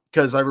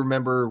 Because I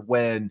remember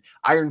when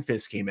Iron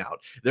Fist came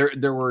out,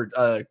 there were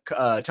a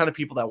ton of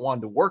people that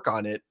wanted to work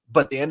on it,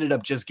 but they ended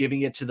up just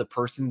giving it to the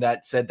person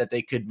that said that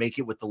they could make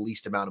it with the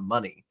least amount of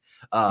money.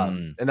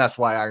 And that's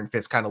why Iron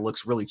Fist kind of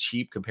looks really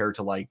cheap compared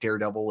to like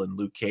Daredevil and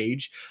Luke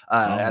Cage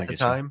at the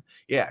time.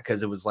 Yeah,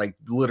 because it was like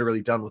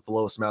literally done with the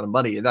lowest amount of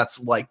money. And that's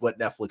like what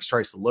Netflix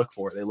tries to look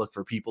for. They look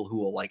for people who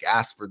will like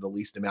ask for the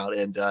least amount,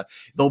 and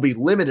they'll be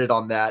limited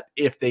on that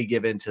if they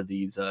give into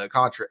these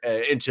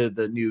into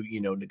the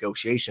new,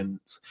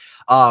 negotiations.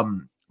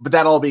 But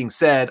that all being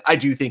said, I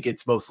do think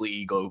it's mostly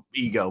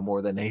ego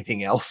more than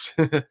anything else.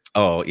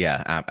 Oh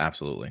yeah,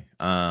 absolutely.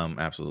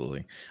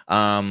 Absolutely.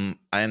 And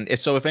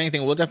so if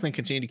anything, we'll definitely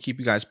continue to keep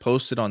you guys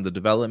posted on the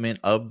development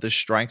of the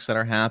strikes that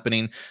are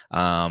happening.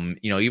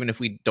 Even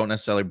if we don't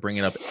necessarily bring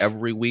it up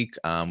every week,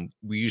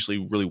 we usually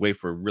really wait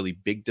for really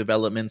big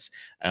developments.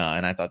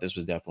 And I thought this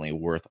was definitely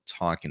worth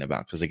talking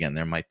about because again,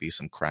 there might be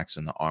some cracks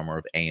in the armor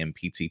of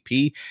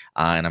AMPTP.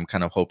 And I'm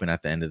kind of hoping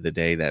at the end of the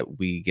day that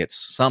we get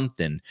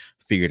something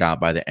figured out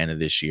by the end of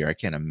this year. I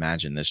can't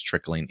imagine this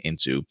trickling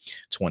into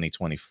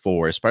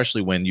 2024,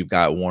 especially when you've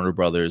got Warner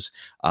Brothers,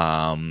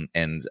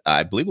 and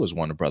I believe it was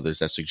Warner Brothers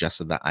that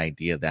suggested the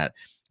idea that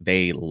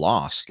they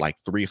lost like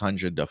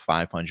 $300 to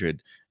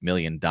 $500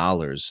 million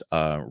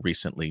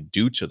recently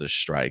due to the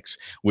strikes,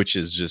 which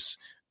is just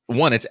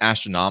one, it's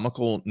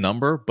astronomical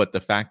number, but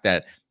the fact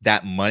that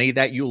that money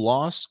that you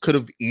lost could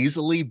have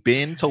easily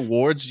been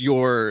towards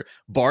your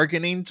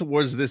bargaining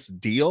towards this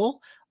deal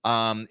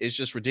is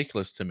just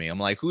ridiculous to me. I'm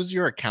like, who's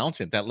your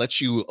accountant that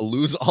lets you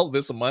lose all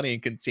this money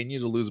and continue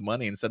to lose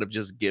money instead of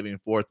just giving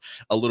forth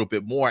a little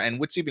bit more? And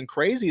what's even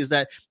crazy is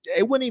that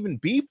it wouldn't even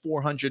be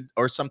 400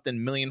 or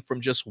something million from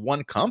just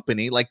one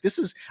company. Like this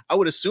is, I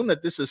would assume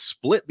that this is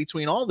split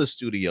between all the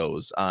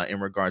studios in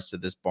regards to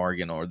this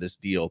bargain or this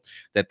deal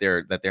that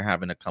they're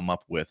having to come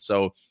up with.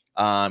 So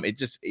it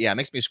just, it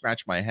makes me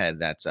scratch my head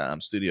that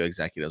studio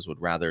executives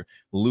would rather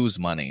lose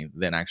money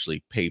than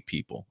actually pay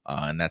people.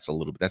 And that's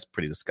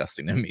pretty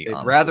disgusting to me.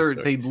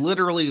 They'd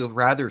literally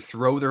rather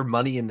throw their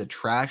money in the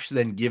trash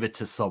than give it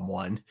to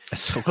someone.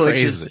 That's so crazy.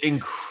 Which is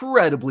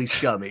incredibly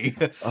scummy.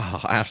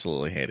 Oh, I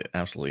absolutely hate it.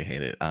 Absolutely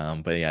hate it.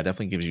 But yeah, it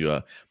definitely gives you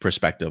a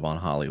perspective on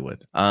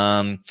Hollywood.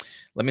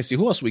 Let me see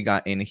who else we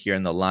got in here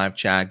in the live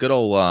chat. Good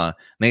old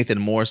Nathan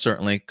Moore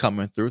certainly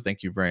coming through.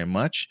 Thank you very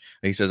much.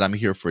 He says, I'm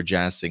here for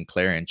Jazz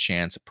Sinclair and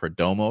Chance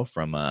Perdomo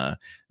from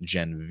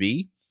Gen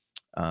V.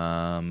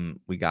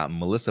 We got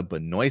Melissa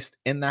Benoist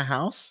in the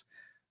house.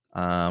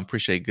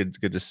 Appreciate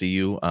good to see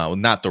you.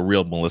 Not the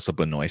real Melissa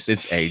Benoist.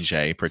 It's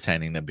AJ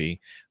pretending to be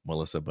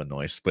Melissa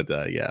Benoist. But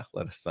yeah,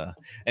 let us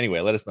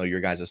know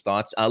your guys'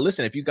 thoughts.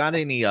 Listen, if you got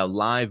any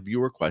live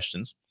viewer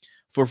questions,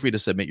 feel free to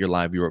submit your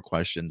live viewer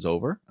questions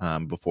over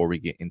before we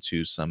get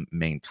into some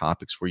main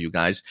topics for you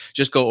guys.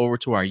 Just go over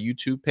to our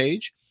YouTube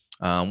page.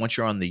 Once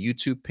you're on the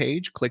YouTube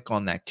page, click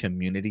on that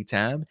community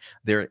tab.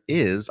 There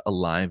is a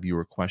live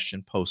viewer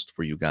question post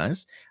for you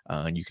guys.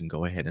 And you can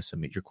go ahead and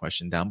submit your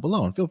question down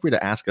below. And feel free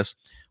to ask us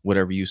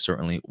whatever you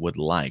certainly would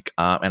like.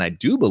 And I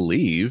do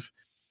believe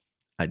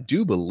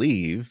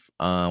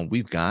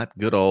we've got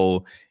good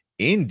old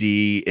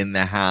Indy in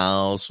the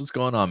house. What's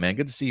going on, man?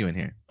 Good to see you in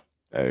here.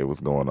 Hey,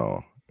 what's going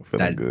on?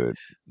 Feeling good.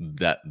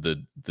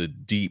 The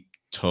deep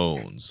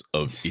tones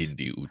of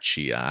Indy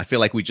Uchiha. I feel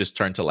like we just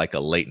turned to like a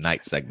late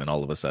night segment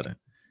all of a sudden.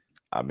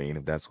 I mean,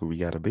 if that's where we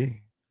gotta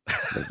be,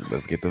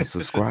 let's get them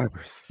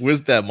subscribers.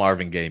 Where's that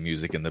Marvin Gaye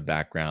music in the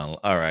background?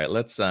 All right,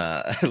 let's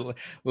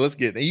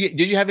get.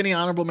 Did you have any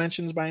honorable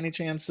mentions by any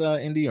chance,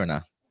 Indy, or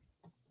not?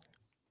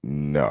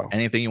 No.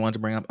 Anything you want to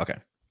bring up? Okay.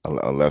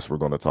 Unless we're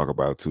going to talk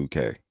about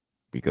 2K,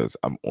 because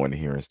I'm on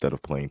here instead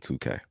of playing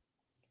 2K.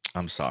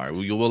 I'm sorry.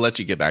 We'll let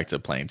you get back to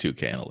playing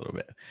 2K in a little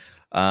bit.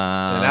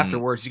 And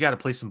afterwards, you got to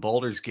play some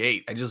Baldur's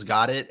Gate. I just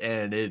got it,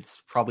 and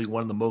it's probably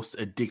one of the most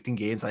addicting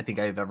games I think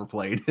I've ever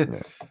played.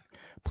 Yeah.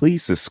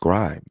 Please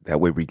subscribe. That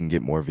way we can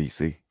get more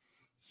VC.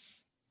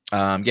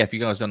 Yeah, if you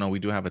guys don't know, we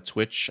do have a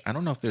Twitch. I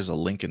don't know if there's a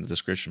link in the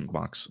description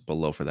box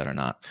below for that or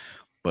not,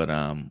 but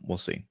we'll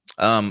see.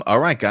 All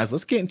right, guys,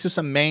 let's get into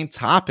some main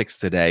topics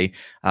today.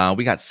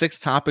 We got 6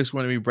 topics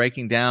we're going to be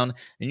breaking down,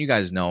 and you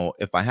guys know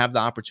if I have the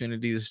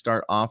opportunity to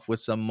start off with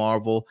some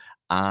Marvel,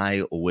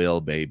 I will,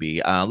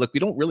 baby. Look,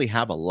 we don't really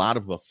have a lot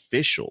of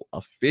official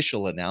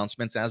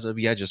announcements as of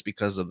yet, just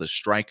because of the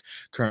strike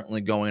currently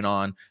going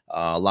on.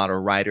 A lot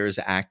of writers,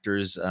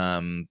 actors,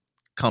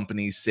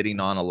 companies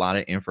sitting on a lot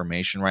of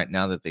information right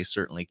now that they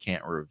certainly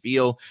can't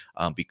reveal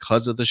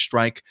because of the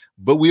strike.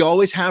 But we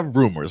always have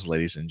rumors,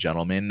 ladies and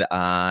gentlemen,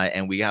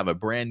 and we have a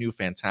brand new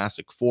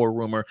Fantastic Four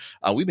rumor.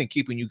 We've been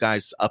keeping you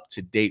guys up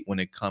to date when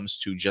it comes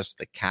to just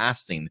the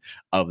casting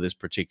of this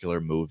particular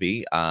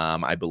movie.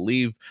 I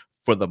believe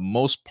for the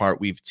most part,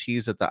 we've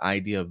teased at the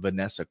idea of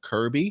Vanessa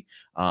Kirby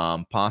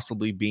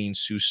possibly being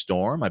Sue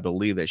Storm. I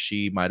believe that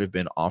she might have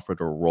been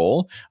offered a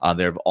role.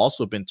 There have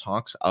also been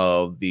talks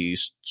of the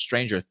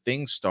Stranger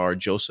Things star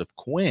Joseph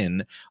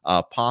Quinn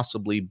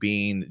possibly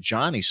being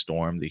Johnny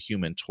Storm, the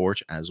Human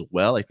Torch, as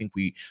well. I think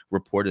we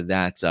reported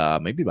that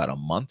maybe about a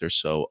month or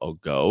so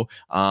ago,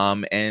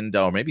 and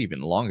or maybe even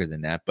longer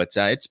than that. But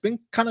it's been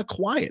kind of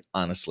quiet,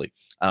 honestly,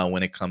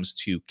 when it comes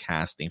to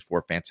casting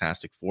for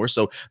Fantastic Four.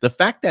 So the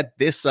fact that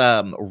this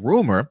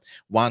rumor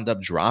wound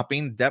up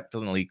dropping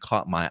definitely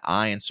caught my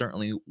eye, and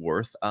certainly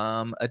worth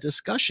a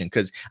discussion,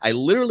 because I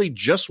literally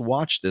just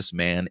watched this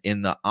man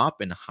in the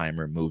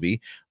Oppenheimer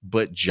movie,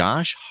 but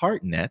Josh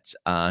Hartnett,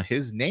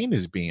 his name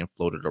is being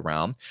floated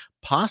around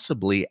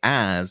possibly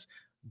as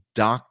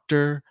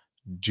Dr.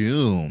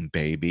 Doom,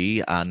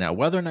 baby. Now,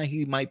 whether or not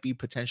he might be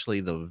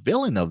potentially the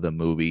villain of the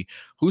movie,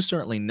 who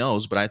certainly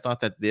knows, but I thought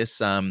that this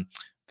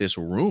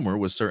rumor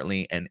was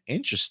certainly an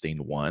interesting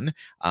one.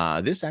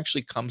 This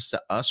actually comes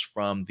to us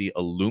from the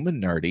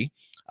Illuminati.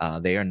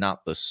 They are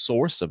not the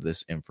source of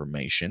this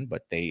information,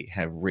 but they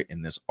have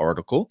written this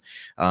article.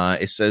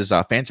 It says,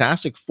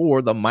 Fantastic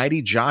Four, the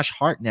mighty Josh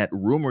Hartnett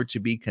rumored to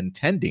be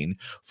contending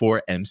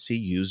for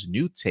MCU's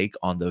new take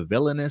on the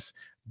villainous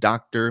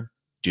Dr.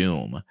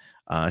 Doom.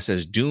 It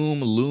says,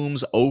 Doom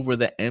looms over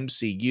the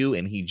MCU,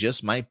 and he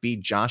just might be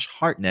Josh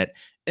Hartnett,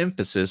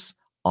 emphasis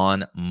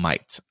on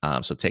might.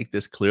 So take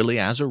this clearly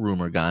as a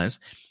rumor, guys.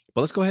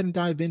 But let's go ahead and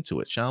dive into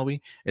it, shall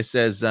we? It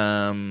says,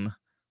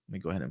 let me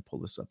go ahead and pull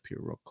this up here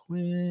real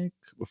quick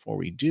before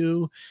we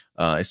do.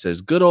 It says,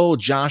 good old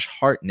Josh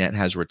Hartnett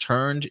has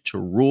returned to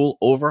rule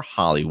over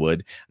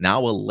Hollywood.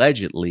 Now,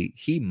 allegedly,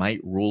 he might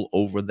rule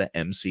over the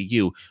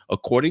MCU.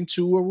 According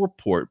to a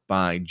report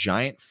by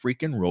Giant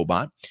Freaking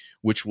Robot,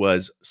 which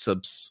was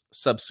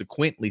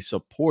subsequently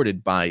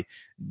supported by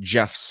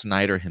Jeff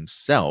Snyder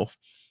himself,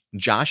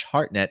 Josh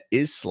Hartnett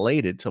is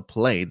slated to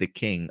play the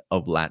King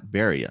of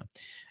Latveria.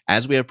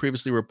 As we have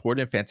previously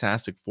reported in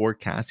Fantastic Four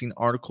casting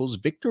articles,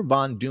 Victor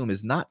Von Doom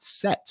is not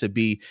set to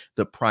be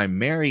the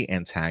primary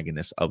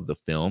antagonist of the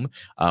film,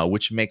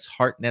 which makes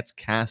Hartnett's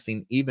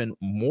casting even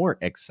more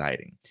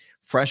exciting.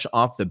 Fresh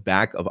off the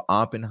back of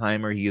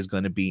Oppenheimer, he is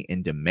going to be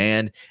in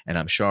demand, and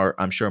I'm sure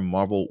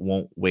Marvel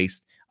won't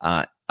waste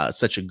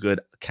such a good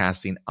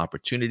casting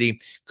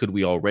opportunity. Could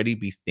we already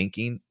be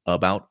thinking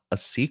about a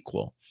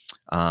sequel?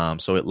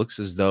 So it looks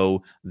as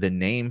though the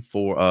name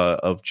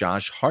of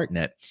Josh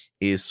Hartnett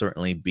is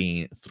certainly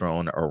being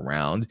thrown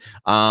around.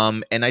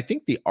 And I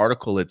think the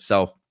article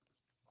itself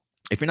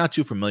if you're not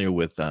too familiar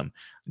with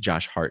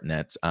Josh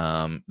Hartnett,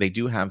 they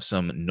do have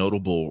some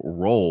notable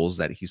roles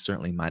that he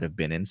certainly might have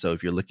been in. So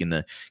if you're looking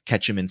to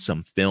catch him in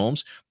some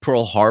films,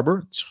 Pearl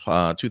Harbor,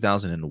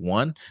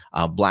 2001,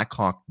 Black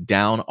Hawk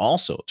Down,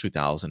 also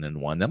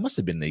 2001. That must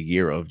have been the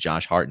year of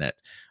Josh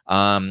Hartnett.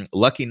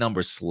 Lucky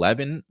Number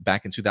 11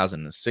 back in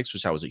 2006,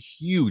 which I was a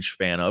huge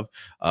fan of.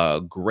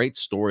 Great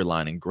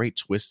storyline and great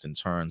twists and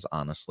turns,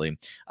 honestly.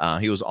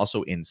 He was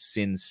also in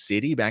Sin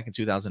City back in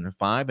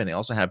 2005, and they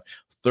also have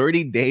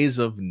 30 Days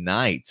of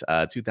Night,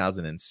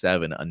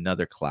 2007,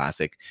 another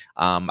classic.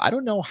 I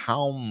don't know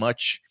how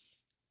much.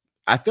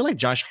 I feel like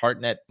Josh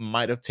Hartnett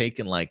might have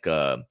taken like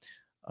a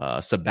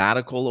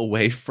sabbatical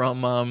away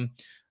from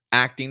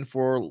acting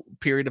for a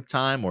period of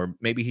time, or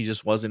maybe he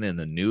just wasn't in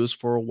the news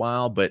for a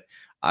while. But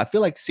I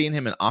feel like seeing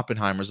him in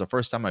Oppenheimer is the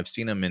first time I've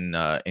seen him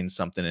in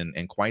something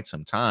in quite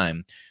some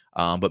time.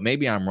 But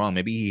maybe I'm wrong.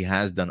 Maybe he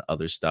has done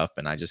other stuff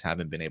and I just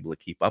haven't been able to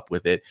keep up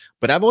with it.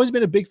 But I've always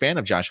been a big fan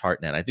of Josh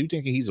Hartnett. I do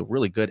think he's a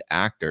really good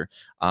actor.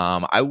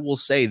 I will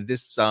say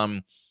this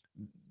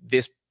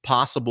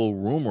possible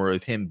rumor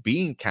of him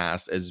being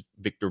cast as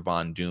Victor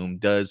Von Doom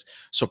does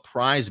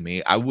surprise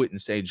me. I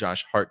wouldn't say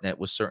Josh Hartnett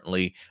was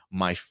certainly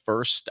my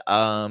first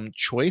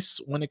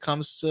choice when it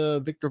comes to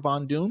Victor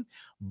Von Doom,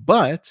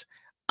 but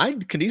I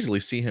could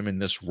easily see him in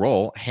this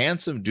role.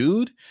 Handsome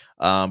dude,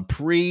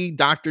 pre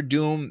Doctor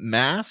Doom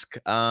mask,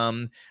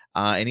 and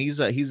he's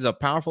a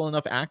powerful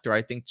enough actor,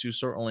 I think, to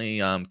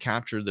certainly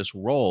capture this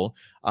role.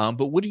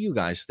 But what do you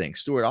guys think,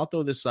 Stuart? I'll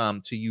throw this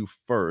to you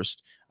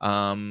first.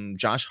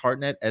 Josh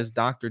Hartnett as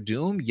Doctor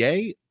Doom,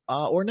 yay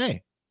or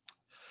nay?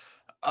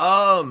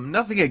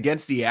 Nothing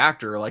against the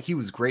actor. Like, he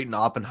was great in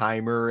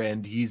Oppenheimer,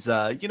 and he's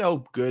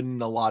good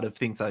in a lot of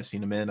things I've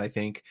seen him in. I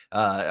think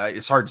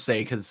it's hard to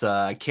say because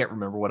I can't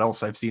remember what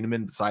else I've seen him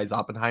in besides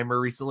Oppenheimer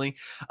recently.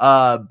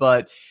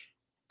 But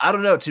I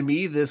don't know. To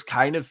me, this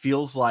kind of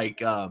feels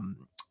like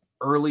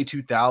early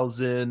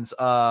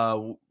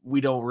 2000s. We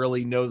don't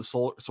really know the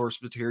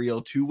source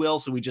material too well,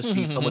 so we just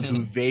need someone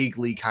who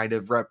vaguely kind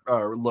of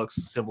looks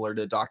similar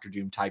to Doctor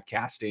Doom type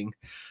casting.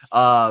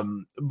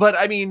 But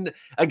I mean,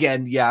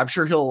 again, yeah, I'm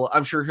sure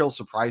he'll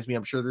surprise me.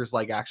 I'm sure there's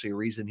like actually a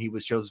reason he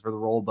was chosen for the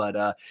role,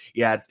 but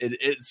yeah,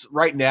 it's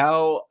right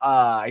now.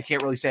 I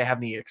can't really say I have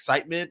any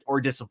excitement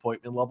or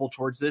disappointment level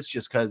towards this,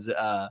 just because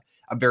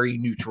I'm very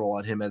neutral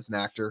on him as an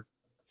actor.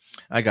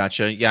 I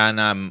gotcha. Yeah,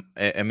 and I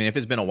mean, if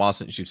it's been a while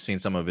since you've seen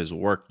some of his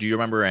work, do you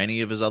remember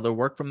any of his other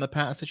work from the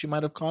past that you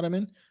might have caught him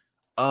in?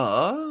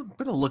 I'm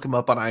gonna look him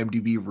up on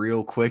IMDb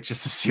real quick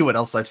just to see what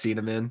else I've seen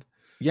him in.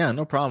 Yeah,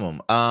 no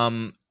problem.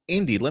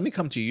 Indy, let me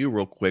come to you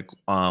real quick.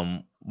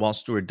 While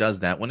Stuart does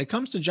that, when it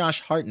comes to Josh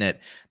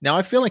Hartnett, now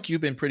I feel like you've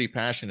been pretty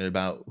passionate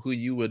about who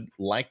you would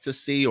like to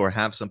see or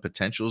have some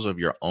potentials of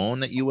your own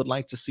that you would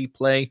like to see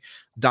play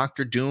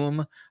Doctor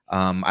Doom.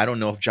 I don't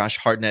know if Josh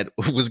Hartnett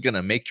was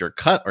gonna make your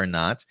cut or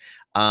not.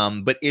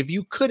 But if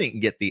you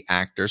couldn't get the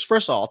actors,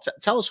 first of all,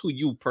 tell us who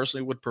you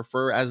personally would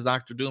prefer as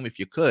Doctor Doom if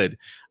you could.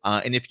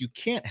 And if you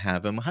can't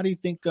have him, how do you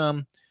think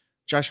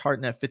Josh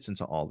Hartnett fits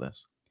into all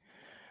this?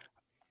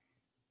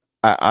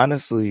 I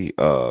honestly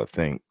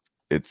think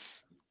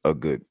it's a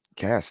good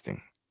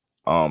casting.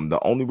 The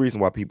only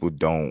reason why people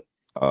don't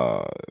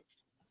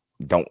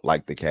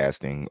like the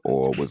casting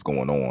or what's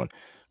going on,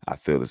 I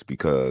feel, is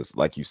because,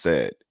 like you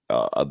said,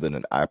 other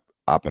than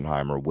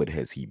Oppenheimer, what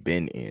has he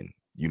been in?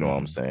 You know what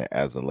I'm saying?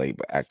 As a late,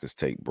 but actors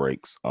take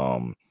breaks.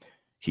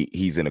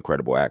 He's an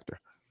incredible actor.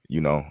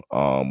 You know,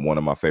 one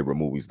of my favorite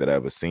movies that I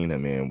ever seen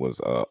him in was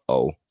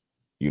O.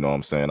 You know what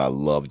I'm saying? I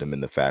loved him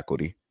in The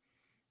Faculty.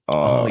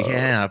 Oh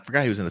yeah, I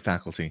forgot he was in The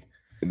Faculty.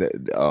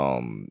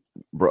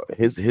 Bro,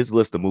 his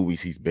list of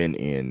movies he's been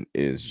in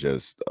is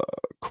just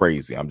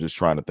crazy. I'm just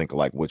trying to think of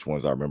like which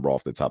ones I remember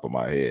off the top of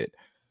my head,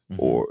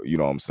 or you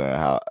know what I'm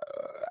saying,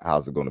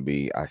 how's it going to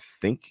be? I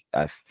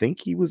think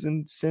he was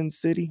in Sin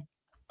City.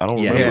 I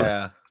don't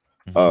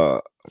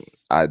remember.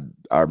 I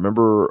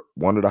remember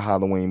one of the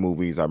Halloween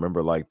movies. I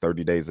remember like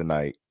 30 Days a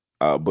Night.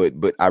 But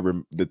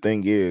the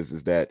thing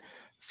is that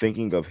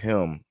thinking of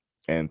him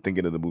and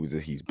thinking of the movies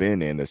that he's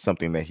been in, there's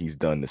something that he's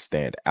done to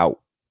stand out,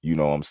 you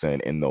know what I'm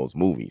saying, in those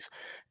movies.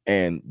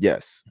 And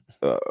yes,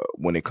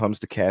 when it comes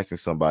to casting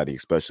somebody,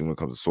 especially when it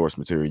comes to source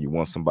material, you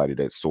want somebody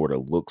that sort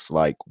of looks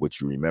like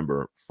what you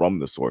remember from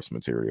the source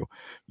material.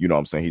 You know what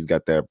I'm saying? He's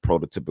got that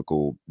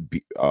prototypical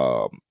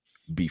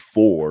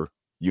before,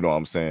 you know what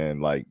I'm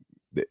saying? Like,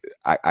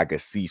 I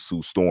could see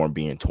Sue Storm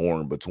being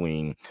torn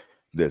between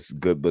this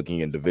good-looking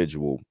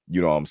individual,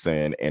 you know what I'm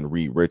saying, and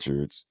Reed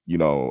Richards, you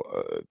know,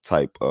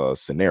 type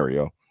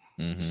scenario.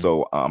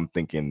 So I'm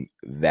thinking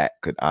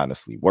that could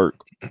honestly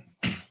work.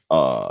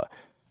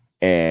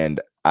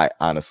 And I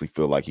honestly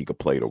feel like he could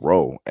play the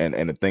role.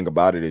 And the thing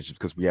about it is just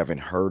because we haven't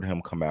heard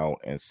him come out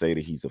and say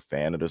that he's a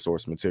fan of the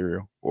source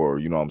material, or,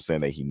 you know what I'm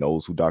saying, that he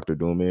knows who Dr.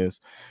 Doom is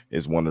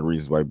one of the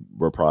reasons why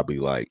we're probably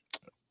like,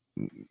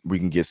 we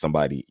can get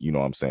somebody, you know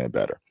what I'm saying,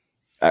 better.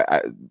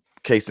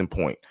 Case in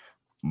point,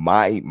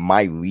 my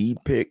lead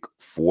pick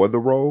for the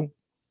role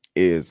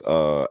is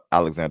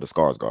Alexander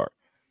Skarsgård.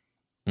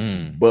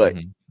 But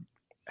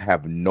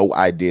have no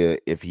idea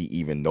if he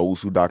even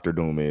knows who Dr.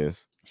 Doom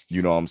is,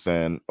 you know what I'm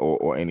saying,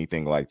 or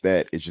anything like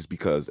that. It's just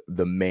because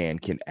the man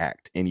can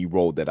act. Any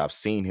role that I've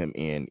seen him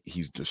in,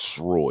 he's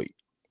destroyed.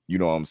 You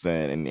know what I'm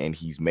saying? And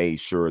he's made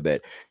sure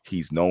that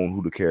he's known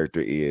who the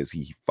character is.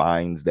 He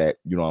finds that,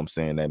 you know what I'm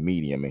saying, that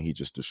medium, and he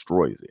just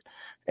destroys it.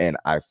 And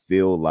I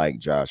feel like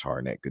Josh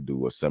Hartnett could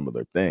do a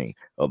similar thing.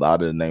 A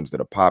lot of the names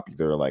that are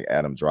popular, like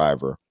Adam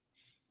Driver,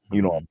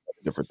 you know,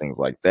 different things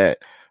like that.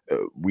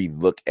 We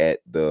look at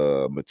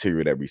the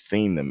material that we've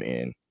seen them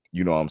in,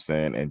 you know what I'm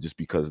saying? And just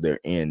because they're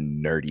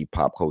in nerdy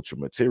pop culture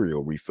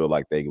material, we feel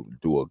like they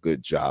do a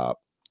good job,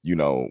 you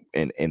know,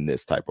 in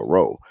this type of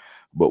role.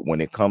 But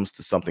when it comes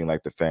to something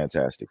like the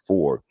Fantastic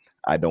Four,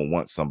 I don't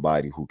want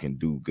somebody who can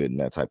do good in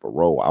that type of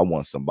role. I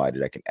want somebody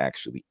that can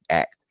actually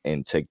act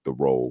and take the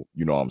role,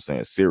 you know what I'm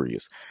saying,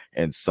 serious.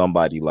 And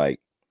somebody like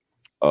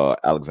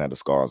Alexander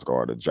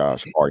Skarsgård or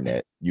Josh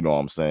Hartnett, you know what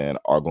I'm saying,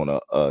 are going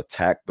to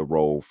attack the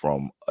role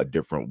from a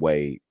different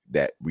way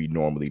that we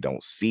normally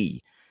don't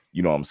see,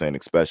 you know what I'm saying,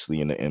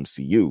 especially in the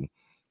MCU,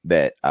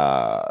 that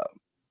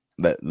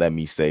let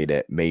me say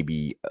that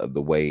maybe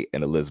the way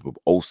an Elizabeth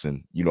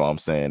Olsen, you know what I'm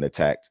saying,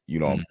 attacked, you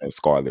know what I'm saying,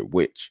 Scarlet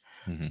Witch.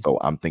 So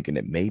I'm thinking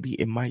that maybe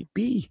it might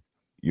be,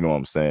 you know what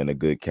I'm saying, a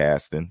good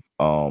casting,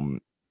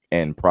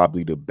 and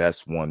probably the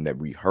best one that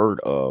we heard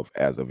of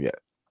as of yet.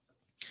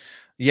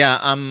 Yeah,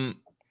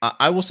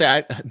 I will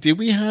say, did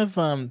we have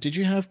did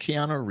you have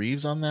Keanu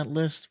Reeves on that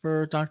list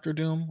for Doctor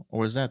Doom,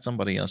 or is that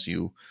somebody else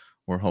you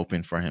were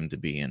hoping for him to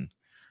be in?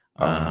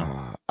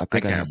 I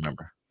think can't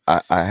remember.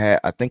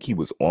 I think he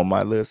was on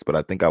my list, but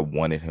I think I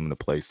wanted him to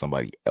play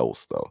somebody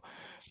else though.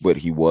 But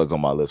he was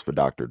on my list for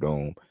Doctor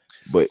Doom.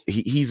 But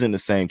he's in the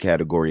same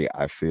category,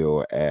 I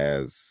feel,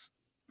 as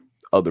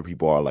other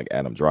people are, like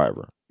Adam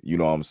Driver. You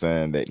know what I'm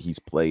saying? That he's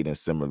played in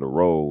similar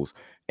roles,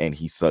 and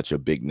he's such a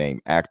big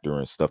name actor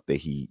and stuff that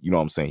he, you know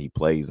what I'm saying, he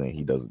plays and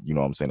he does, you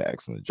know what I'm saying, an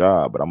excellent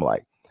job. But I'm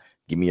like,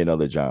 give me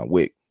another John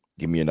Wick,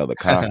 give me another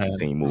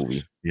Constantine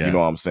movie. Yeah. You know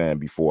what I'm saying?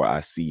 Before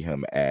I see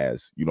him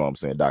as, you know what I'm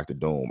saying, Dr.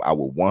 Doom. I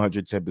would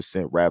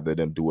 110% rather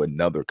them do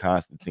another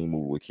Constantine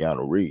movie with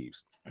Keanu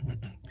Reeves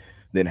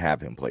than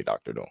have him play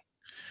Dr. Doom.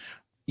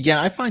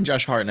 Yeah, I find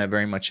Josh Hartnett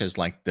very much as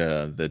like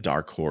the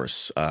dark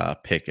horse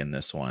pick in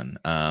this one.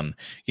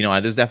 You know,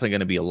 there's definitely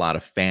going to be a lot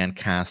of fan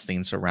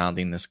casting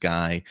surrounding this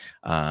guy,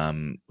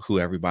 who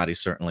everybody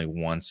certainly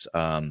wants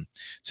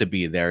to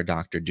be their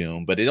Doctor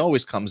Doom. But it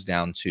always comes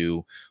down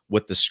to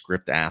what the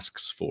script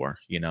asks for,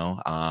 you know,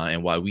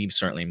 and while we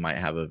certainly might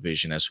have a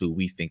vision as who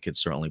we think could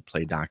certainly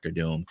play Doctor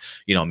Doom,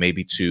 you know,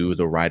 maybe to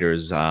the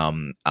writers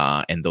and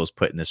those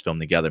putting this film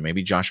together,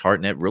 maybe Josh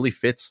Hartnett really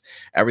fits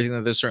everything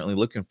that they're certainly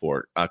looking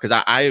for. Because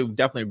I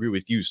definitely agree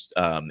with you,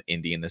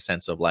 Indy, in the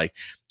sense of like,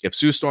 if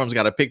Sue Storm's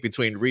got to pick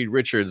between Reed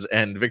Richards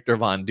and Victor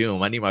Von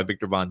Doom, I need my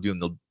Victor Von Doom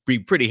to be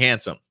pretty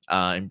handsome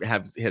and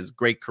has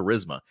great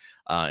charisma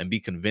and be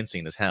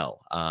convincing as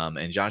hell.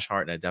 And Josh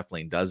Hartnett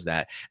definitely does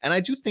that. And I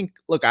do think,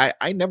 look,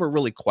 I never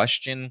really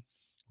question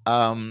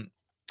the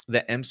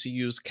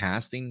MCU's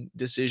casting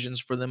decisions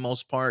for the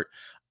most part.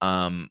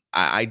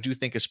 I do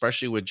think,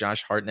 especially with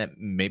Josh Hartnett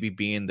maybe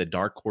being the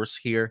dark horse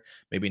here,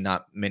 maybe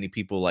not many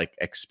people like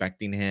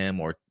expecting him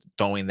or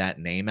throwing that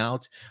name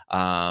out.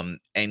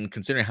 And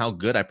considering how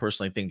good I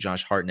personally think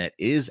Josh Hartnett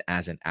is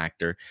as an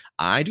actor,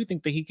 I do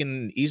think that he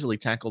can easily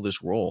tackle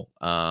this role.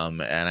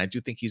 And I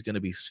do think he's going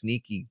to be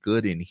sneaky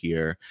good in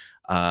here.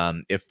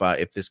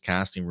 If this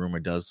casting rumor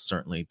does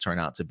certainly turn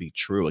out to be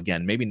true.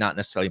 Again, maybe not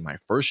necessarily my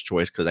first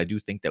choice, because I do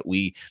think that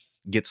we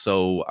get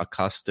so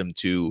accustomed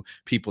to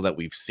people that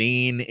we've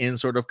seen in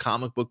sort of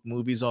comic book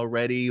movies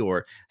already,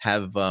 or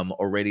have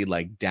already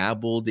like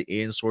dabbled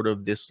in sort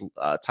of this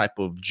type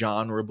of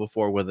genre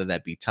before, whether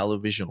that be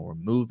television or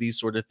movies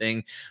sort of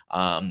thing.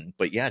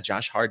 But yeah,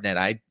 Josh Hartnett,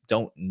 I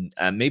don't,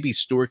 maybe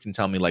Stuart can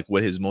tell me like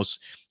what his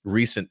most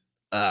recent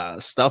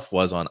stuff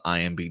was on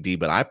IMDb,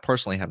 but I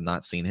personally have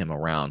not seen him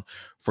around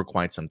for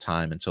quite some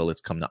time until it's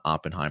come to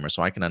Oppenheimer.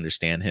 So I can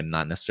understand him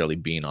not necessarily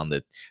being on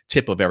the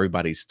tip of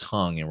everybody's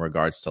tongue in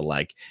regards to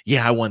like,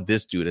 yeah, I want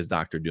this dude as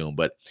Dr. Doom.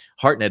 But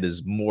Hartnett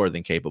is more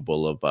than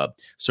capable of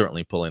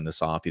certainly pulling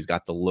this off. He's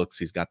got the looks,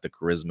 he's got the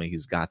charisma,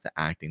 he's got the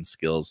acting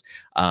skills.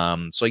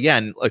 So yeah,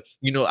 and like,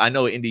 you know, I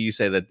know, Indy, you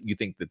say that you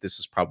think that this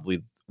is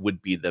probably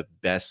would be the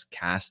best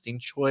casting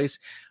choice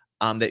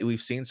that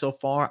we've seen so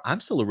far.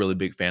 I'm still a really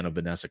big fan of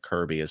Vanessa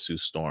Kirby as Sue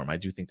Storm. I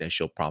do think that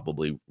she'll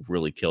probably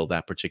really kill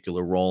that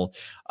particular role.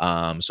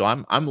 So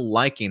I'm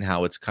liking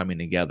how it's coming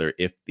together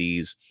if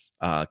these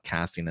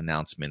casting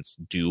announcements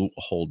do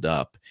hold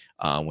up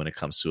when it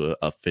comes to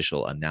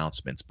official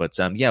announcements. But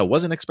yeah,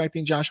 wasn't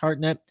expecting Josh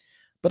Hartnett,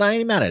 but I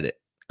ain't mad at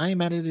it. I ain't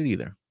mad at it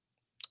either.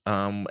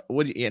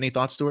 Any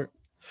thoughts, Stuart?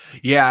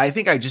 Yeah, I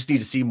think I just need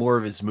to see more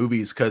of his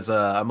movies because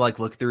I'm like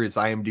looking through his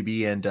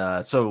IMDb, and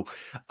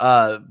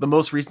the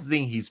most recent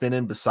thing he's been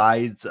in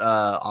besides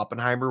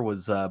Oppenheimer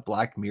was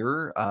Black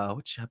Mirror.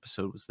 Which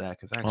episode was that?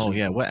 Because I Oh actually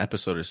yeah, don't. what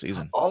episode or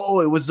season?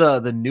 Oh, it was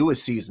the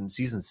newest season,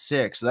 season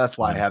 6. So that's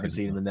Oh, why I I haven't haven't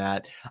seen seen him it. in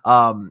that.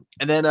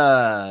 And then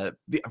I'm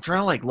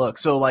trying to like look.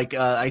 So like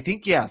I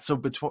think yeah. So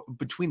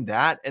between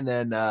that and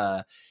then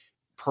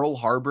Pearl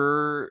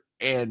Harbor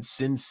and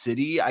Sin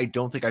City, I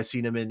don't think I've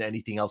seen him in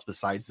anything else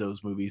besides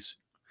those movies.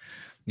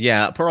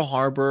 Yeah, Pearl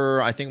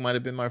Harbor, I think might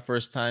have been my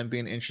first time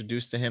being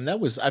introduced to him.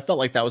 I felt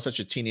like that was such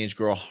a teenage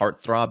girl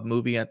heartthrob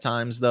movie at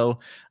times, though,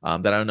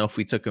 that I don't know if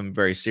we took him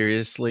very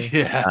seriously.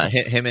 Yeah.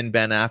 Him and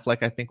Ben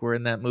Affleck, I think, were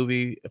in that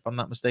movie, if I'm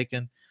not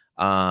mistaken.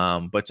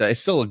 But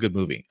it's still a good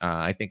movie.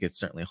 I think it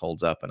certainly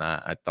holds up, and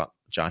I thought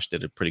Josh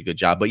did a pretty good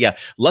job. But yeah,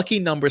 Lucky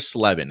Number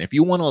 11. If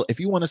you want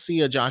to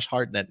see a Josh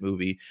Hartnett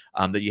movie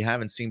that you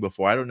haven't seen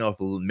before, I don't know if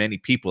many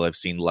people have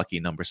seen Lucky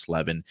Number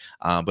 11,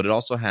 but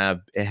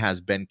it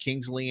has Ben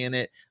Kingsley in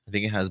it. I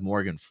think it has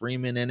Morgan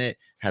Freeman in it.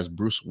 Has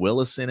Bruce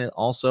Willis in it.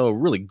 Also, a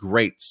really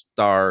great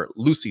star.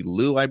 Lucy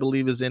Liu, I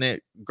believe, is in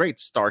it. Great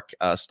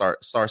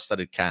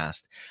star-studded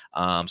cast.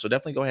 So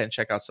definitely go ahead and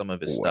check out some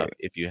of his stuff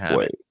if you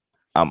haven't.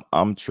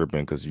 I'm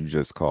tripping because you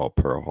just called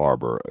Pearl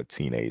Harbor a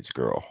teenage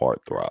girl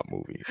heartthrob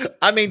movie.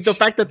 I mean, the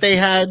fact that they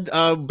had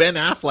Ben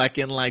Affleck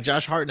and like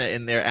Josh Hartnett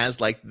in there as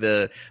like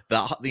the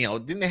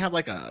didn't they have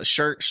like a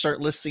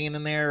shirtless scene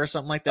in there or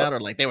something like that, or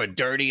like they were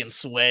dirty and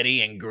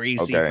sweaty and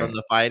greasy from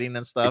the fighting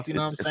and stuff. You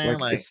know what I'm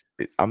saying?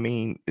 I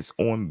mean, it's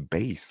on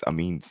base. I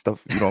mean,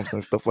 stuff. You know what I'm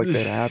saying? Stuff like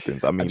that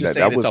happens. I mean, I'm just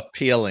saying it's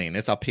appealing.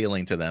 It's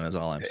appealing to them, is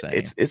all I'm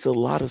saying. It's a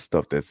lot of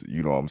stuff that's,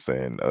 you know what I'm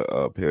saying,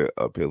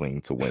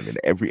 appealing to women.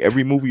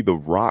 Every movie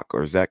The Rock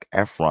or Zac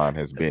Efron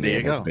has been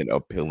in has been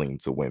appealing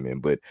to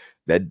women, but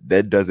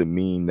that doesn't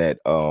mean that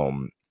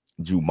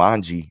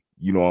Jumanji,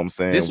 you know what I'm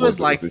saying, this was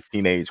like a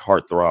teenage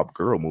heartthrob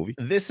girl movie.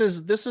 This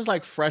is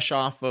like fresh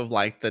off of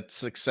like the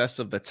success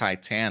of the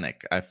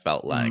Titanic. I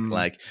felt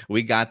like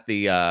we got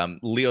the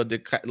Leonardo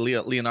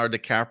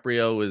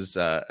DiCaprio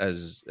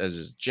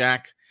as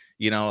Jack,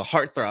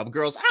 heartthrob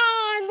girls.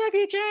 I love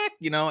you, Jack.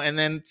 And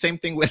then same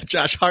thing with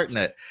Josh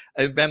Hartnett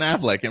and Ben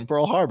Affleck in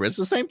Pearl Harbor. It's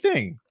the same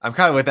thing. I'm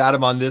kind of with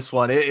Adam on this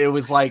one. It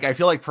was like, I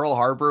feel like Pearl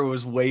Harbor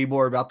was way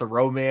more about the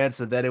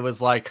romance, and then it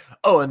was like,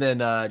 and then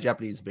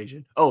Japanese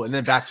invasion. And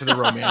then back to the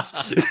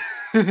romance.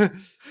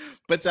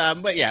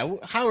 But yeah,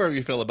 however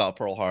you feel about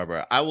Pearl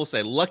Harbor, I will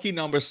say Lucky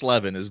Number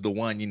 11 is the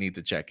one you need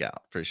to check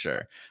out for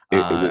sure.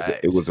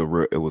 It was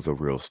a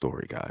real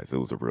story, guys. It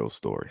was a real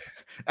story.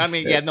 I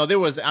mean,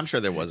 I'm sure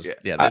there was.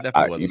 Yeah, there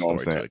definitely was a story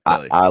to it.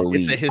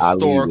 It's a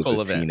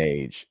historical event.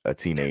 A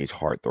teenage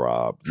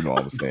heartthrob. You know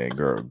what I'm saying?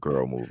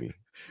 Girl movie.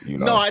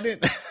 No, I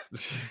didn't.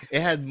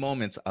 It had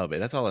moments of it.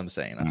 That's all I'm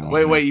saying.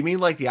 Wait, you mean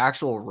like the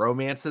actual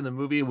romance in the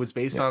movie was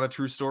based on a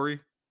true story?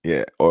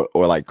 Yeah, or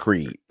like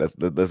Creed.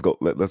 Let's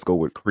go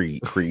with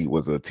Creed. Creed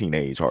was a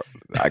teenage heart.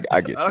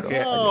 I get you.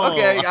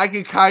 Okay, I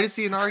can kind of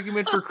see an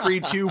argument for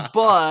Creed too,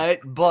 but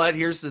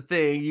here's the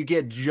thing: you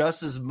get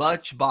just as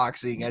much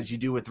boxing as you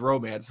do with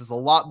romance. It's a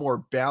lot more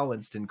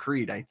balanced in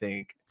Creed, I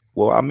think.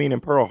 Well, I mean, in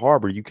Pearl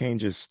Harbor, you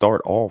can't just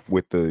start off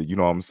with the, you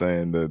know what I'm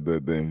saying,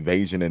 the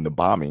invasion and the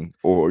bombing,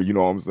 or you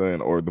know what I'm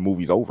saying, or the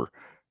movie's over.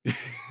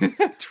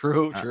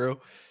 True.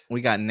 We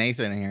got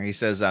Nathan here. He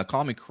says,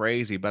 call me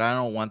crazy, but I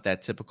don't want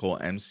that typical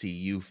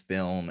MCU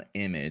film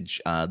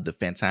image. The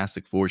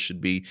Fantastic Four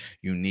should be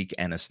unique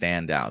and a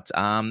standout.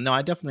 No,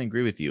 I definitely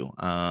agree with you.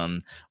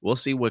 We'll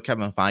see what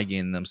Kevin Feige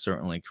and them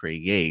certainly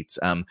creates.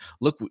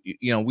 Look,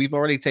 we've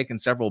already taken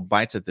several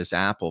bites at this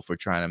apple for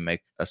trying to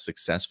make a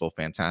successful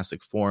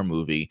Fantastic Four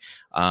movie.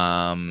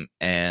 I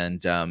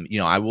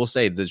will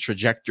say the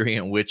trajectory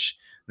in which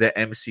the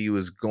MCU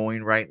is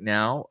going right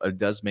now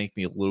does make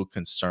me a little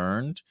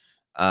concerned.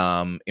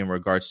 In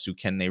regards to,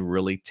 can they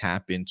really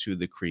tap into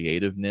the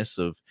creativeness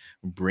of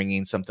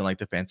bringing something like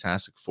the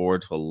Fantastic Four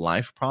to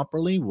life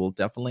properly? We'll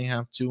definitely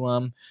have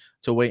to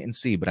wait and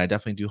see, but I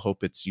definitely do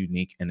hope it's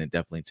unique and it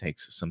definitely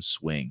takes some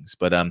swings.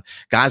 But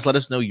guys, let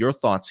us know your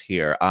thoughts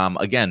here.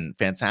 Again,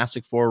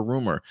 Fantastic Four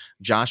rumor,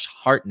 Josh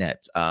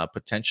Hartnett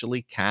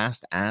potentially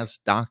cast as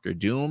Dr.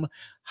 Doom.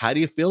 How do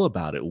you feel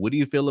about it? What do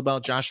you feel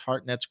about Josh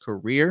Hartnett's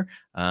career?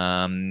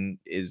 Who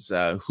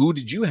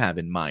did you have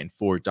in mind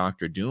for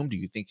Dr. Doom? Do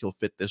you think he'll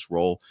fit this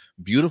role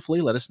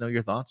beautifully? Let us know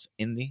your thoughts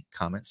in the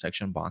comment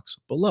section box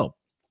below.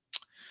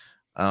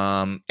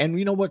 And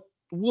you know what?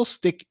 We'll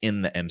stick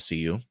in the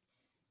MCU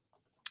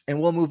and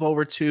we'll move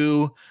over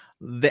to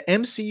the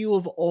MCU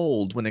of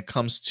old when it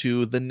comes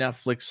to the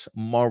Netflix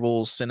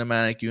Marvel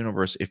Cinematic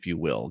Universe, if you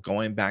will,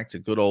 going back to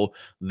good old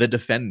The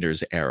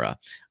Defenders era.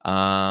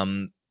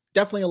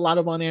 Definitely a lot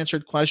of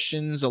unanswered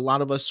questions. A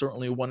lot of us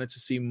certainly wanted to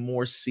see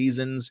more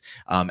seasons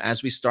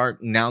as we start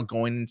now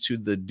going into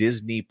the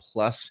Disney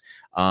Plus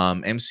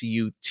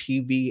MCU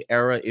TV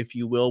era, if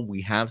you will.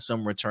 We have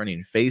some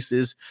returning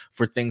faces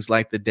for things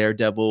like the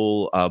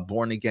Daredevil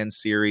Born Again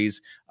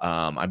series.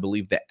 I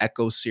believe the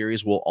Echo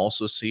series will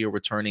also see a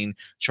returning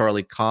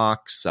Charlie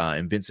Cox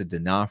and Vincent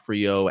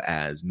D'Onofrio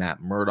as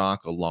Matt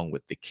Murdock, along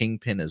with the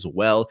Kingpin as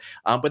well.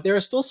 But there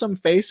are still some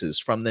faces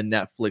from the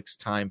Netflix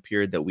time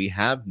period that we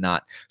have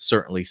not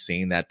certainly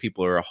seen, that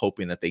people are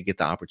hoping that they get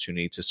the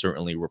opportunity to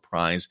certainly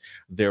reprise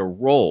their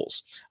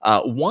roles.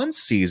 One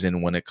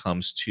season when it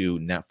comes to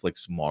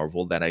Netflix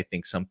Marvel that I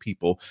think some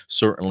people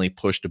certainly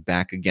pushed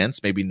back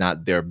against, maybe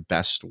not their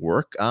best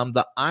work,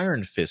 the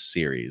Iron Fist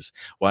series.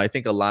 Well, I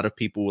think a lot of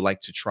people would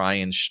like to try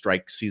and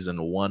strike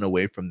season 1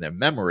 away from their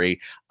memory.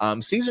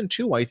 Season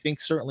 2, I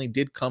think, certainly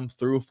did come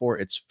through for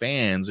its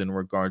fans in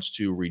regards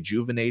to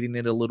rejuvenating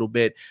it a little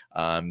bit,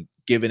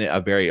 giving it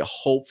a very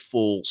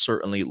hopeful,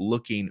 certainly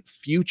looking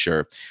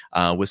future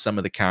with some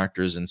of the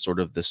characters and sort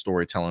of the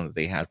storytelling that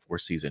they had for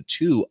season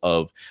 2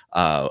 of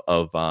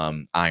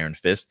Iron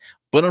Fist.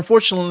 But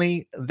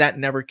unfortunately, that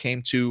never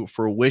came to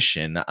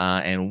fruition.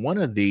 And one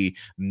of the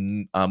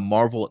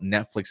Marvel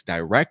Netflix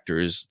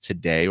directors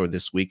today or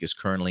this week is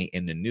currently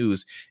in the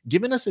news,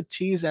 giving us a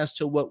tease as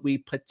to what we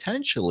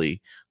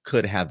potentially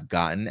could have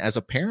gotten, as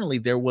apparently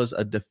there was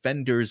a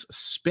Defenders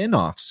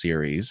spin-off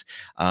series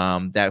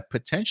that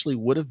potentially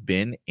would have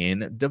been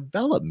in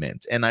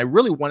development. And I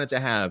really wanted to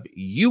have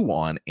you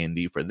on,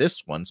 Indy, for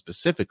this one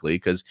specifically,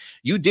 because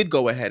you did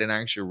go ahead and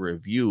actually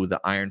review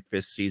the Iron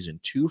Fist season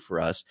 2 for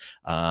us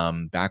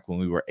back when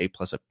we were A+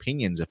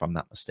 Opinions, if I'm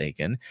not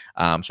mistaken.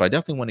 So I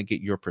definitely want to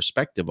get your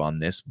perspective on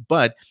this.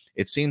 But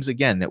it seems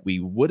again that we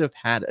would have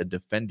had a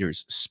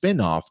Defenders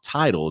spin-off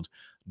titled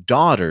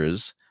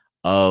Daughters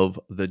of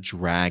the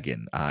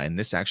Dragon. And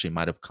this actually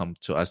might have come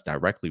to us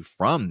directly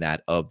from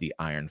that of the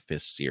Iron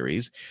Fist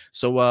series.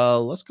 So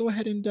let's go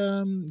ahead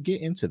and get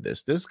into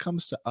this. This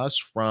comes to us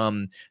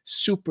from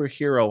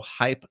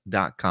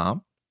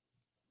superherohype.com.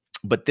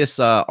 But this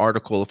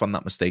article, if I'm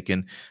not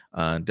mistaken,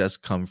 does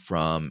come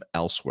from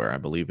elsewhere. I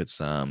believe it's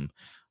the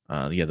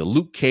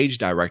Luke Cage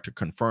director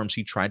confirms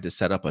he tried to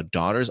set up a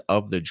Daughters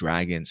of the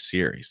Dragon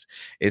series.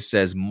 It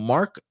says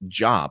Mark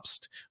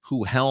Jobst,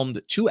 who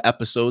helmed 2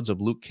 episodes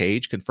of Luke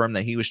Cage, confirmed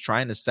that he was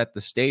trying to set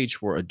the stage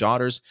for a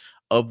Daughters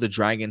of the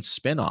Dragon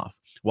spinoff.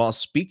 While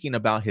speaking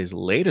about his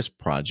latest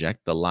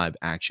project, the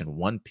live-action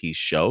One Piece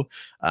show,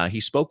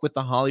 he spoke with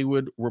The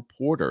Hollywood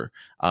Reporter.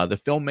 The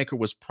filmmaker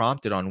was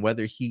prompted on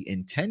whether he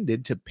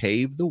intended to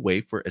pave the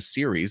way for a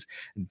series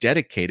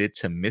dedicated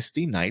to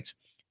Misty Knight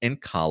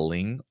and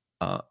Colleen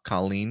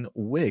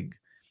Wig.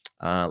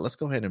 Let's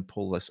go ahead and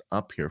pull this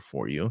up here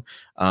for you.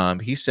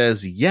 He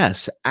says,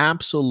 yes,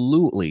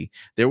 absolutely.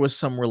 There was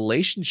some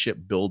relationship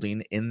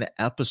building in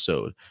the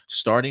episode,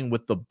 starting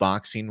with the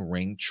boxing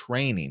ring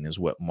training, is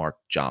what Mark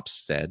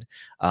Jobst said.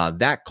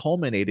 That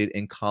culminated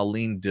in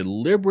Colleen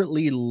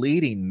deliberately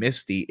leading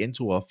Misty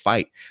into a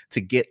fight to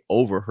get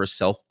over her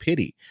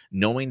self-pity,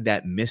 knowing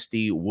that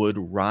Misty would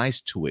rise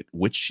to it,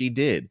 which she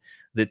did.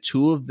 The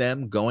two of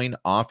them going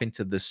off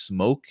into the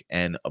smoke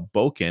and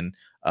Boca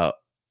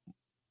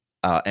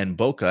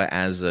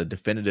as a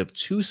definitive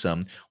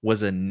twosome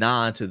was a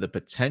nod to the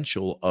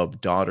potential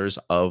of Daughters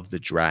of the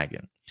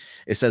Dragon.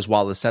 It says,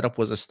 while the setup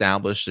was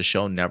established, the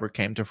show never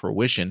came to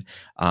fruition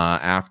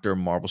after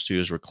Marvel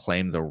Studios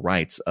reclaimed the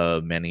rights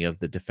of many of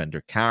the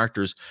Defender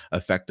characters,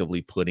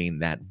 effectively putting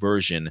that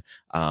version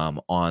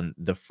on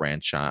the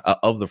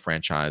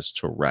franchise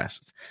to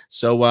rest.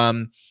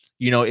 So,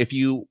 if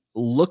you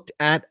looked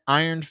at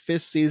Iron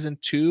Fist season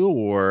 2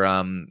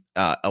 or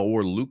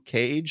Luke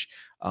Cage,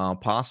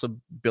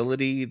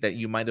 possibility that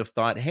you might have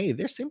thought, hey,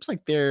 there seems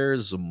like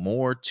there's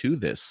more to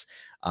this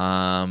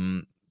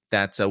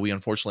that we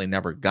unfortunately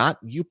never got,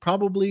 you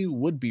probably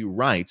would be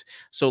right.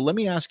 So let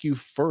me ask you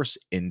first,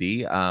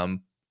 Indy,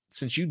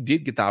 since you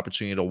did get the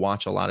opportunity to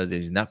watch a lot of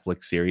these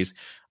Netflix series,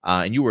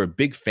 and you were a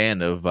big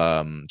fan of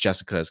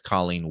Jessica as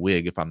Colleen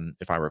Wig,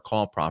 if I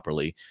recall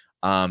properly,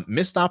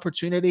 missed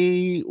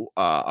opportunity?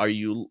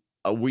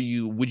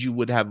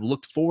 Would have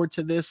looked forward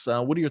to this?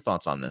 What are your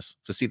thoughts on this,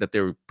 to see that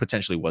there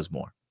potentially was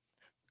more?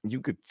 You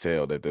could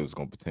tell that there was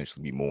going to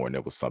potentially be more, and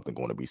there was something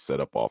going to be set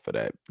up off of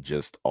that,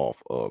 just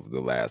off of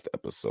the last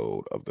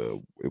episode of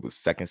it was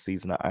second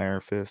season of Iron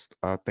Fist,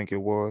 I think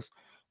it was.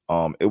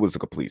 It was a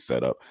complete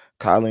setup.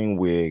 Colleen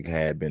Wig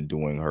had been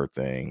doing her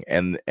thing,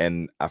 and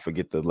I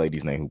forget the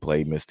lady's name who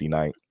played Misty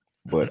Knight,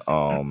 but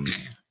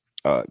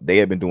they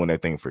had been doing their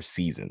thing for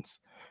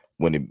seasons.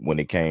 When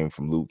it came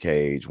from Luke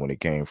Cage, when it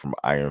came from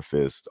Iron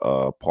Fist,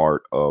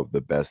 part of the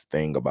best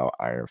thing about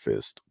Iron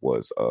Fist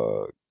was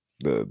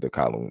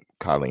the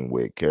Colleen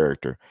Wig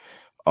character.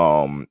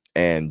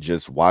 And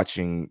just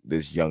watching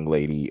this young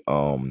lady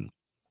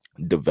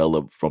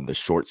develop from the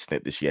short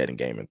stint that she had in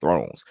Game of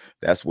Thrones.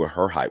 That's where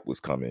her hype was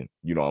coming,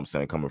 you know what I'm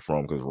saying, coming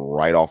from, because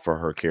right off of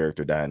her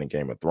character dying in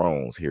Game of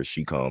Thrones, here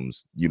she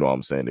comes, you know what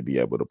I'm saying, to be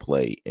able to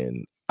play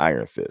in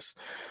Iron Fist.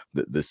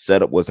 The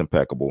setup was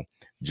impeccable,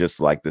 just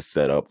like the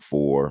setup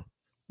for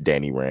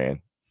Danny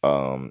Rand.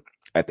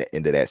 at the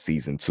end of that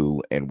season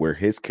 2 and where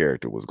his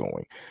character was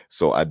going.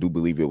 So I do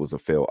believe it was a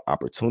failed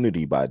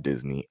opportunity by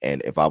Disney.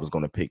 And if I was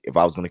going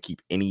to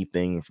keep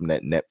anything from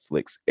that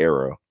Netflix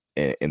era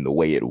in the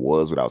way it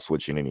was without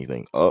switching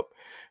anything up,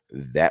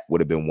 that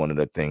would have been one of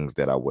the things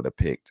that I would have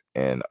picked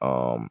and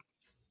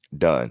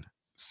done.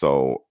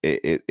 So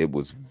it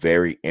was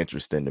very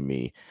interesting to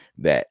me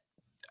that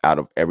out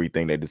of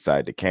everything they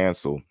decided to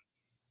cancel,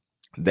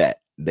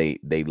 that they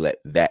let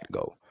that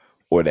go,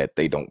 or that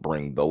they don't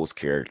bring those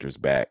characters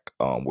back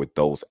with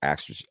those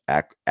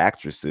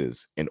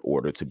actresses in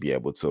order to be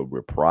able to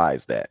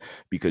reprise that,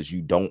 because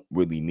you don't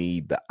really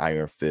need the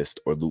Iron Fist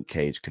or Luke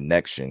Cage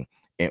connection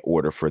in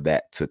order for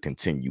that to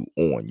continue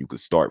on. You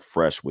could start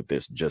fresh with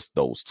just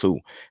those two.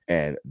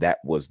 And that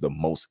was the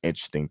most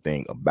interesting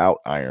thing about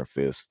Iron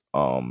Fist,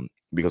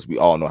 because we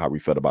all know how we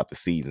felt about the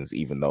seasons,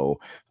 even though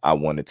I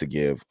wanted to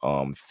give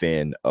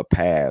Finn a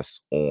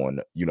pass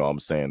on,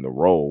 the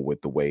role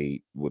with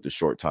the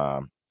short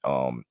time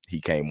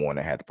he came on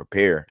and had to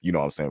prepare,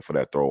 for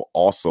that role.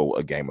 Also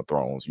a Game of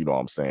Thrones,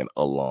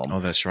 alum. Oh,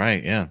 that's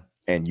right. Yeah.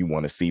 And you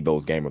want to see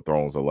those Game of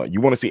Thrones alum.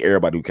 You want to see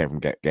everybody who came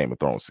from Game of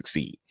Thrones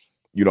succeed.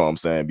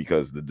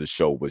 Because the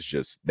show was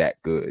just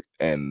that good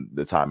and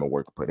the time and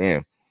work put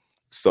in.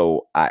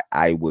 So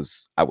I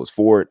was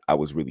for it. I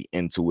was really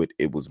into it.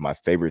 It was my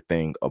favorite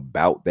thing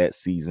about that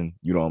season.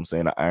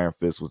 The Iron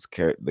Fist was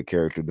the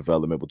character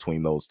development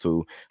between those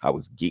two. I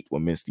was geeked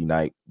when Misty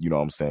Knight,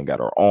 got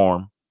her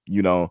arm.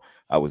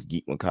 I was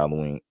geeked when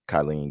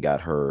Colleen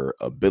got her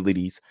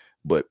abilities.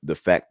 But the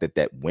fact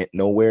that went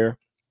nowhere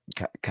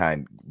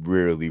kind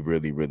really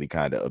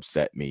kind of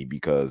upset me,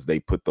 because they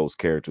put those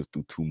characters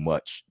through too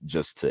much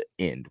just to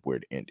end where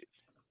it ended.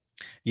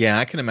 Yeah,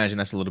 I can imagine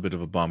that's a little bit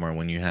of a bummer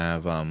when you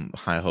have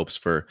high hopes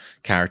for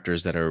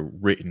characters that are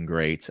written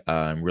great,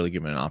 and really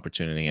given an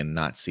opportunity and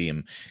not see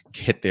them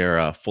hit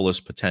their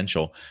fullest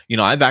potential.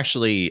 I've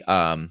actually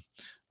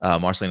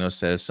Marcelino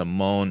says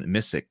Simone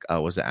Missick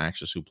was the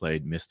actress who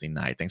played Misty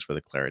Knight. Thanks for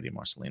the clarity,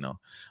 Marcelino.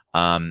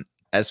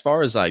 As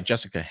far as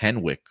Jessica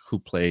Henwick, who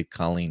played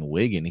Colleen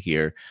Wiggin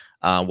here,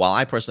 while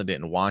I personally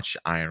didn't watch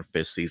Iron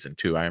Fist season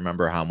 2, I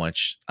remember how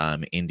much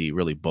Indy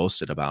really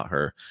boasted about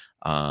her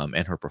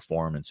and her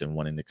performance and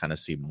wanting to kind of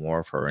see more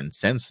of her. And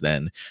since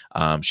then,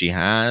 she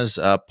has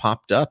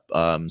popped up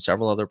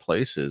several other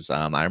places.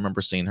 I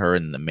remember seeing her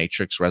in The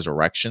Matrix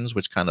Resurrections,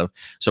 which kind of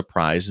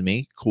surprised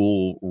me.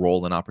 Cool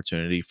role and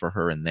opportunity for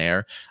her in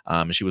there.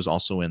 She was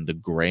also in The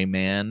Gray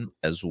Man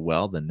as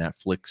well, the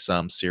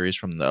Netflix series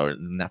from the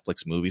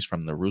Netflix movies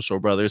from the Russo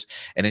brothers.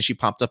 And then she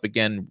popped up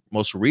again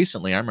most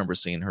recently. I remember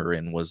seeing her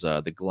in was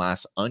the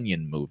Glass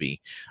Onion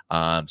movie.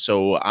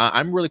 So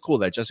I'm really cool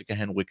that Jessica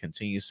Henwick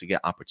continues to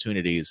get opportunities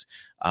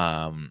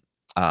to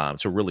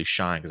really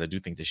shine, because I do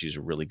think that she's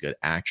a really good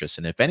actress.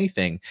 And if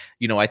anything,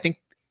 I think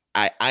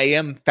I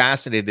am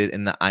fascinated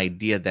in the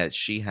idea that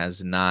she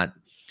has not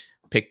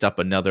picked up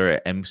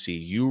another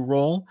MCU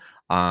role,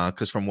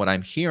 because from what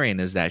I'm hearing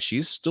is that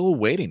she's still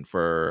waiting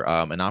for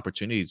an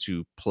opportunity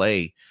to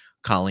play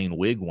Colleen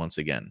Wigg once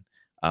again.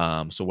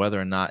 So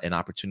whether or not an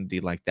opportunity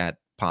like that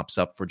pops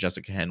up for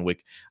Jessica Henwick,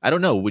 I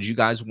don't know. Would you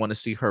guys want to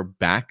see her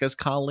back as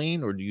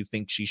Colleen, or do you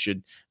think she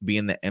should be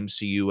in the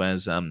MCU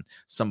as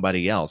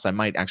somebody else? I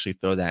might actually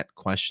throw that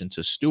question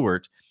to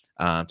Stuart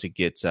to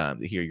get to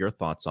hear your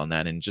thoughts on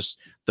that, and just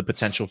the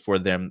potential for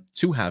them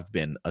to have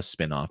been a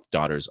spinoff,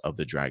 Daughters of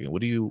the Dragon.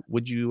 Would you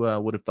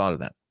would have thought of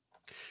that?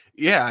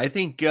 Yeah, I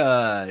think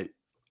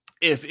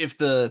if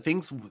the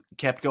things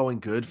kept going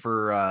good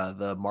for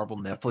the Marvel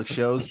Netflix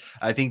shows,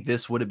 I think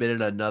this would have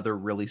been another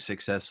really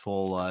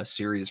successful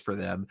series for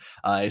them.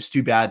 It's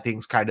too bad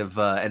things kind of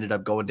ended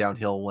up going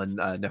downhill when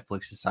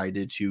Netflix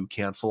decided to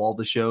cancel all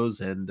the shows,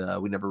 and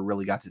we never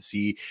really got to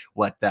see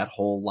what that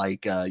whole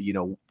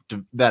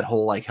that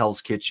whole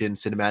Hell's Kitchen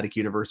cinematic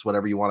universe,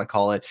 whatever you want to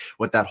call it,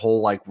 what that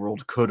whole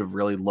world could have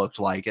really looked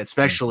like,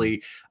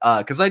 especially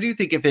because I do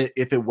think if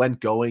it went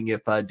going,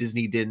 if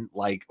Disney didn't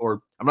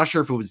or I'm not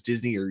sure if it was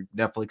Disney or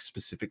Netflix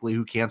specifically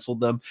who canceled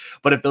them,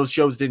 but if those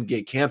shows didn't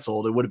get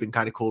canceled, it would have been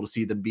kind of cool to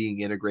see them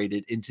being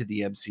integrated into the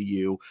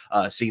MCU,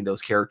 seeing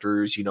those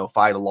characters,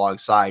 fight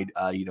alongside,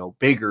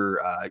 bigger,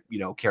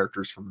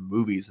 characters from the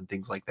movies and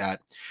things like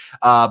that.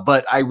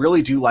 But I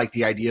really do like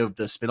the idea of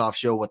the spinoff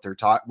show, what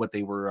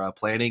they were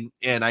planning.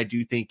 And I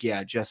do think,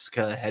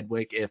 Jessica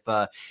Henwick,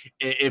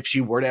 if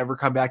she were to ever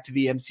come back to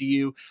the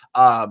MCU,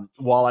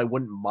 while I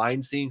wouldn't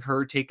mind seeing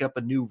her take up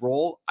a new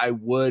role, I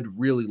would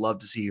really love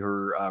to see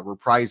her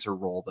reprise her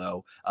role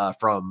though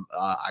from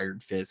Iron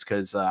Fist,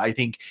 because I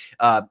think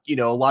a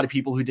lot of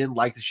people who didn't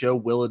like the show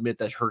will admit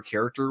that her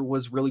character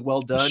was really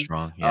well done.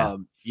 Strong,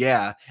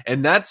 yeah.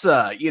 And that's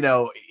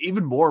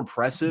even more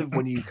impressive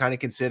when you kind of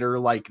consider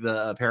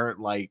the apparent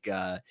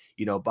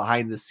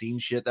behind the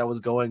scenes shit that was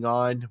going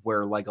on,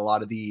 where a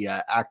lot of the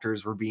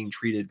actors were being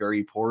treated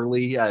very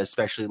poorly,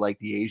 especially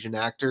the Asian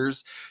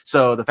actors.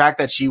 So the fact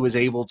that she was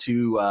able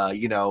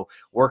to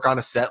work on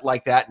a set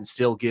like that and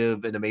still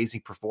give an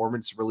amazing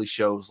performance really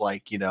shows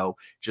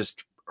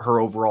just her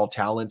overall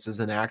talents as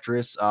an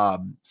actress.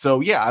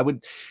 So yeah, I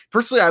would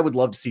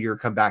love to see her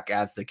come back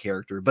as the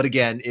character. But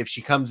again, if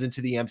she comes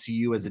into the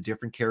MCU as a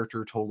different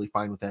character, totally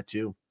fine with that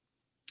too.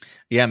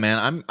 Yeah,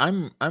 man,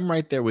 I'm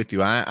right there with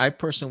you. I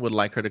personally would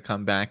like her to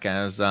come back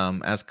as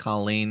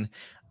Colleen.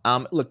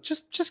 Look,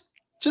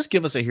 just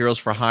give us a Heroes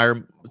for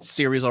Hire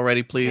series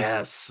already, please.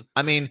 Yes.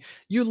 I mean,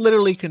 you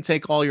literally can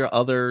take all your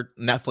other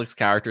Netflix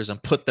characters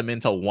and put them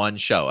into one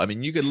show. I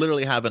mean, you could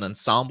literally have an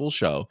ensemble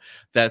show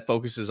that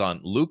focuses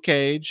on Luke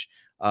Cage.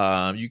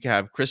 You can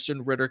have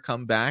Kristen Ritter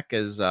come back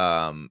as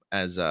damn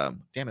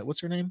it,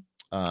 what's her name?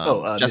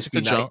 Jessica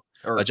Jones.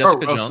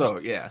 Jessica Jones. So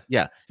yeah.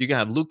 Yeah, you can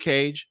have Luke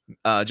Cage,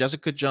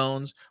 Jessica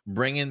Jones,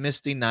 bring in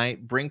Misty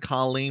Knight, bring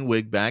Colleen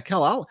Wig back.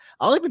 Hell,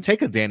 I'll even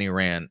take a Danny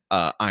Rand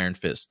Iron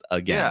Fist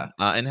again,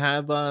 and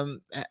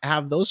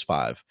have those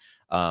five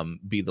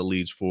be the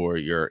leads for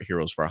your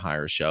Heroes for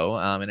Hire show,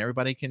 and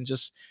everybody can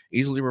just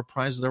easily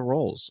reprise their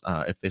roles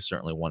if they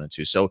certainly wanted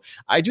to. So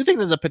I do think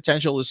that the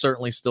potential is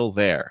certainly still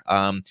there.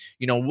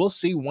 We'll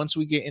see once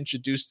we get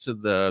introduced to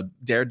the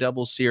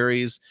Daredevil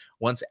series.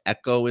 Once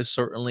Echo is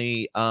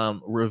certainly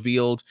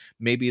revealed,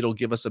 maybe it'll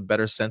give us a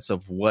better sense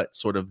of what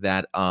sort of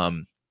that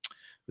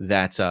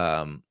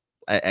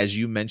as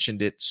you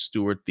mentioned it,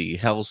 Stuart, the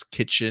Hell's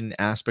Kitchen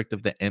aspect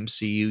of the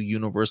MCU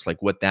universe,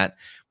 like what that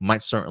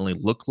might certainly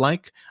look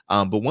like.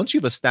 But once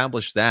you've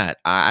established that,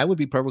 I would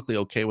be perfectly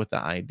okay with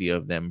the idea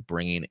of them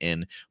bringing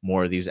in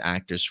more of these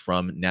actors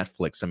from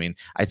Netflix. I mean,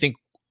 I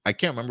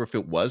can't remember if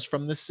it was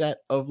from the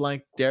set of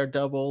like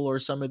Daredevil or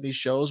some of these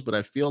shows, but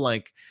I feel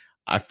like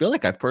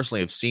I've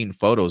personally have seen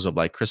photos of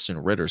like Kristen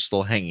Ritter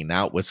still hanging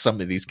out with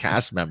some of these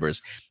cast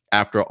members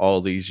after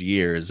all these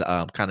years,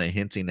 kind of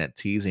hinting at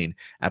teasing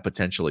at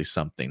potentially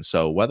something.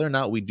 So whether or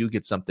not we do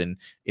get something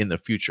in the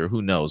future,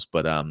 who knows?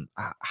 But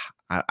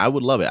I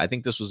would love it. I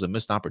think this was a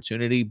missed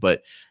opportunity.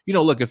 But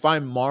look, if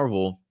I'm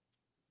Marvel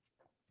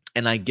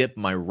and I get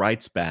my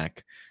rights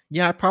back,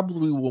 yeah, I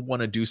probably will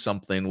want to do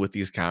something with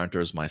these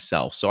characters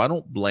myself. So I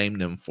don't blame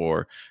them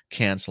for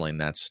canceling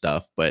that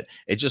stuff, but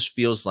it just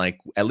feels like,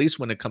 at least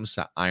when it comes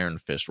to Iron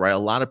Fist, right? A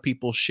lot of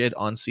people shit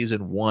on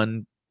season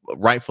 1,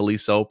 rightfully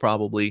so,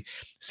 probably.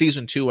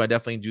 Season 2, I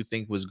definitely do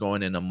think was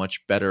going in a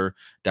much better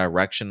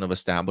direction of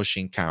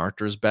establishing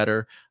characters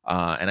better.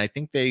 And I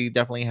think they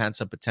definitely had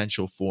some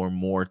potential for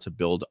more to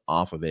build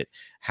off of it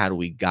had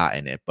we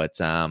gotten it. But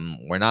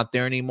we're not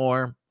there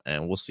anymore.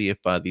 And we'll see if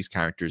these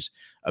characters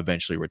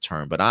eventually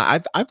return. But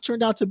I've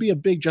turned out to be a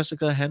big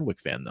Jessica Henwick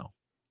fan, though.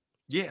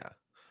 Yeah.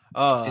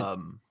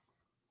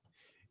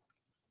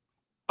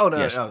 Oh no,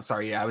 Yes. no,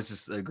 sorry. Yeah, I was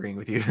just agreeing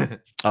with you.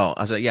 Oh,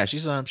 I was like, yeah,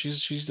 she's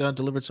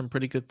delivered some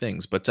pretty good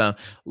things. But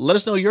let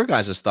us know your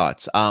guys'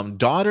 thoughts.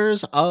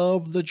 Daughters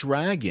of the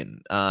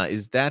Dragon.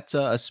 Is that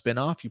a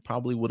spinoff you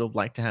probably would have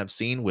liked to have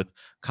seen with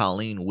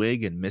Colleen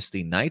Wig and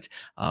Misty Knight?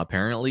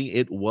 Apparently,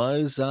 it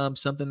was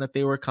something that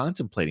they were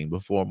contemplating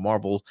before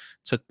Marvel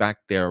took back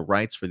their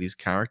rights for these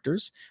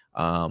characters.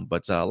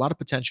 But a lot of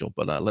potential.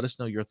 But let us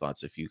know your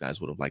thoughts if you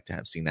guys would have liked to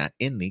have seen that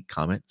in the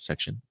comment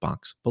section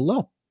box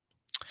below.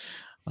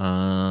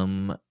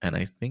 And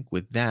I think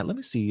with that, let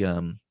me see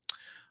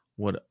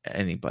what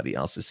anybody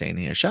else is saying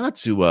here. Shout out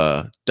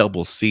to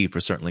Double C for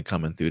certainly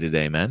coming through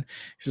today, man.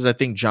 He says, I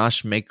think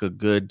Josh make a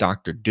good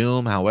Dr.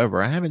 Doom.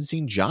 However, I haven't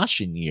seen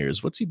Josh in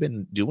years. What's he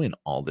been doing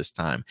all this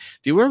time?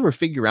 Do you ever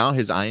figure out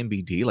his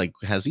IMBD? Like,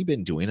 has he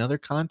been doing other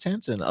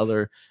content and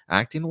other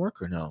acting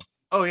work or no?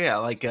 Oh yeah,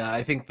 like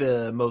I think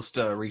the most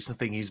recent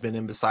thing he's been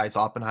in besides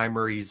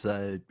Oppenheimer, he's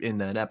in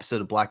an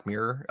episode of Black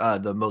Mirror,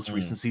 the most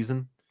recent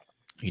season.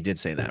 He did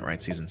say that,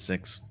 right? Season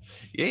 6.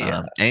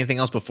 Yeah. Anything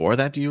else before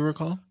that? Do you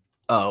recall?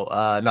 Oh,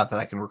 not that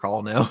I can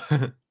recall now.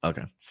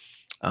 Okay.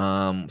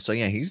 So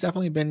yeah, he's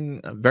definitely been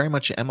very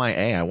much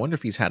MIA. I wonder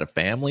if he's had a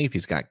family, if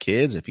he's got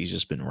kids, if he's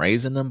just been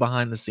raising them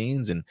behind the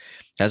scenes and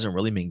hasn't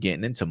really been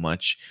getting into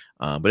much.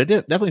 But it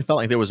definitely felt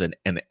like there was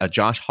a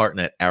Josh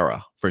Hartnett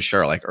era for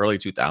sure, like early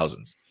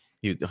 2000s.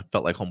 He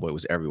felt like Homeboy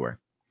was everywhere.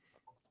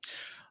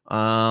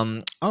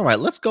 All right,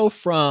 let's go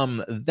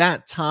from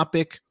that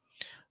topic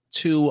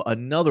to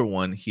another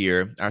one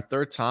here. Our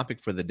third topic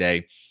for the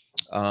day.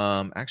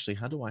 Actually,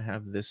 how do I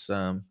have this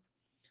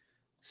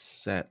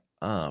set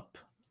up?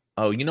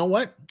 Oh, you know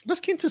what? Let's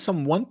get into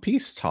some One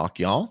Piece talk,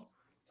 y'all.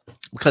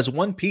 Because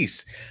One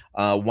Piece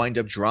wind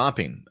up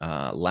dropping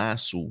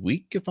last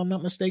week, if I'm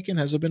not mistaken.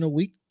 Has it been a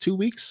week, 2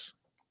 weeks?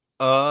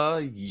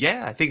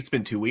 Yeah, I think it's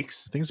been 2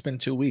 weeks. I think it's been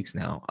 2 weeks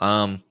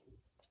now.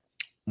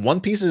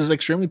 One Piece is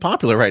extremely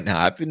popular right now.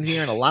 I've been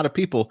hearing a lot of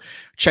people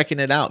checking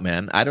it out,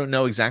 man. I don't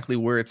know exactly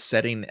where it's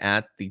setting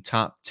at the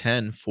top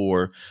 10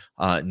 for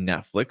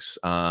Netflix,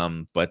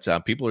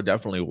 but people are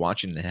definitely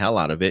watching the hell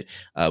out of it.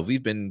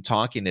 We've been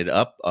talking it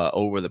up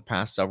over the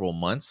past several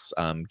months,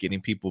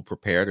 getting people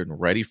prepared and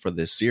ready for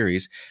this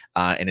series,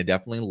 and it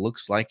definitely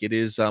looks like it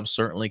is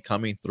certainly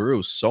coming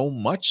through, so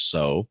much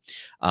so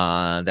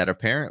that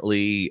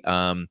apparently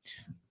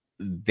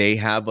they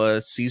have a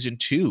season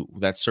 2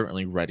 that's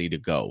certainly ready to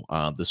go.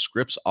 The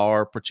scripts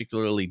are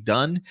particularly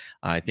done.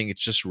 I think it's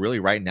just really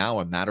right now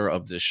a matter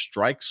of the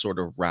strike sort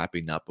of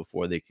wrapping up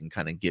before they can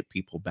kind of get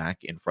people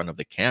back in front of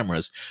the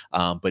cameras.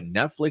 But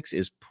Netflix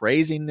is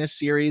praising this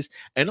series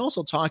and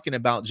also talking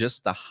about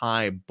just the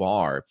high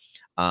bar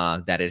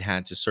that it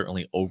had to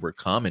certainly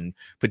overcome, and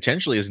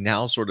potentially is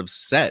now sort of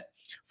set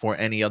for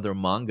any other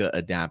manga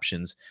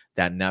adaptions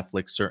that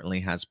Netflix certainly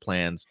has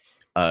plans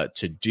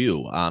to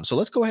do. So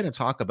let's go ahead and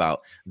talk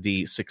about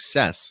the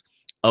success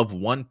of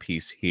One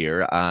Piece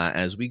here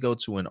as we go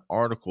to an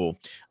article.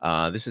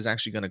 This is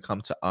actually going to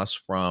come to us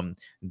from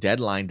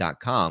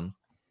deadline.com.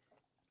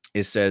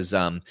 It says,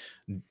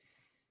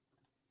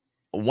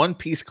 One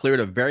Piece cleared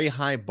a very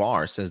high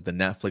bar, says the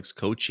Netflix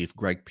co-chief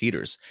Greg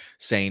Peters,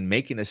 saying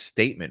making a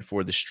statement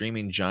for the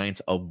streaming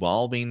giant's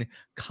evolving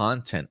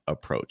content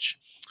approach.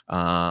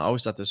 I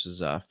always thought this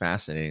was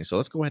fascinating. So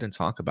let's go ahead and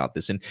talk about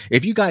this. And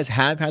if you guys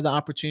have had the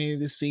opportunity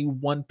to see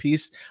One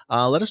Piece,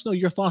 let us know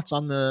your thoughts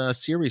on the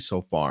series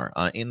so far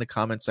in the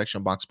comment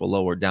section box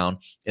below or down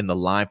in the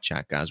live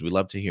chat, guys. We'd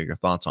love to hear your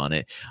thoughts on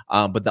it.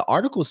 But the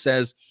article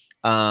says,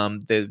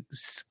 the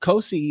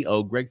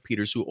co-CEO Greg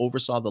Peters, who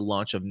oversaw the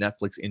launch of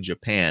Netflix in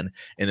Japan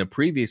in a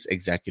previous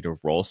executive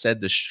role, said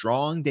the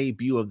strong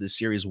debut of the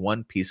series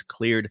One Piece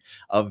cleared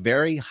a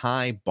very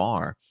high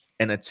bar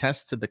and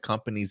attests to the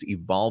company's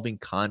evolving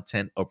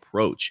content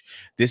approach.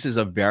 This is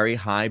a very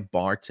high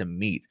bar to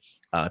meet.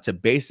 To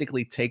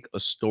basically take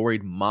a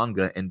storied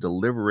manga and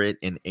deliver it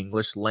in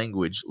English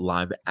language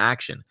live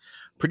action.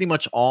 Pretty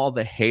much all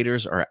the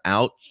haters are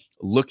out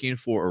looking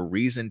for a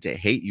reason to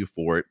hate you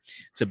for it.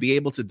 To be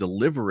able to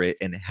deliver it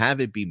and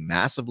have it be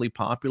massively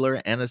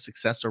popular and a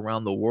success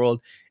around the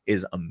world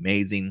is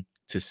amazing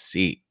to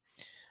see.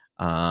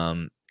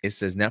 It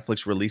says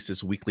Netflix released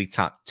its weekly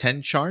top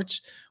 10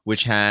 charts,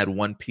 which had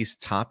One Piece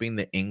topping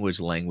the English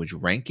language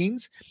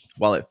rankings.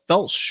 While it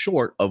fell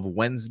short of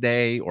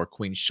Wednesday or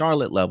Queen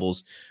Charlotte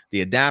levels,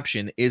 the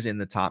adaptation is in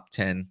the top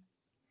 10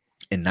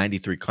 in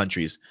 93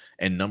 countries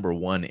and number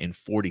 1 in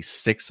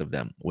 46 of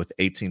them, with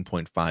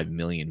 18.5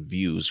 million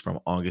views from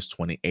August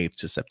 28th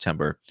to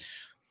September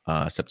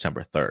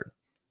 3rd.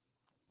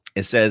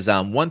 It says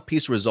One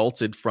Piece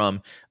resulted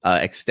from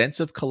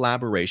extensive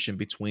collaboration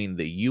between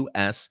the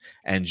U.S.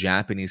 and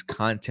Japanese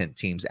content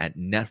teams at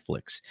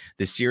Netflix.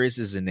 The series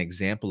is an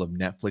example of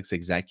Netflix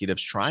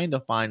executives trying to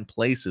find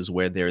places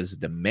where there is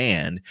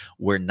demand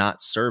we're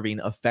not serving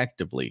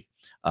effectively.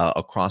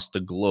 Across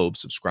the globe,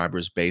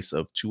 subscribers base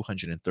of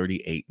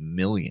 238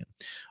 million.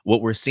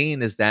 What we're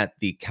seeing is that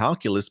the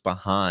calculus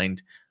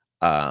behind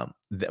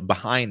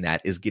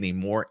that is getting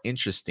more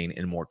interesting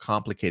and more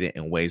complicated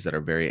in ways that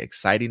are very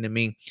exciting to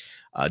me.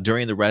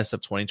 During the rest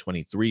of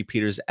 2023,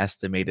 Peters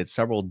estimated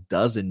several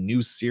dozen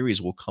new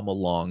series will come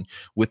along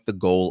with the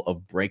goal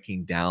of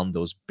breaking down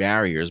those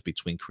barriers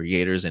between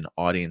creators and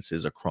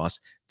audiences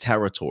across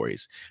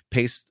territories.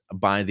 Paced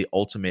by the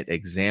ultimate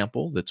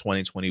example, the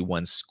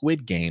 2021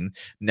 Squid Game,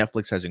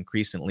 Netflix has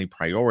increasingly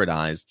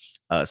prioritized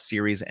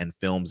series and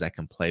films that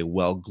can play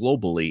well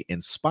globally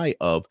in spite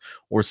of,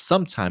 or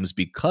sometimes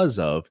because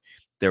of,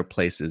 their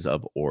places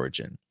of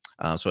origin.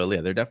 So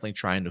yeah, they're definitely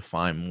trying to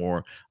find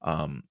more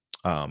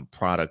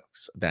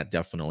products that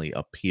definitely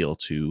appeal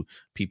to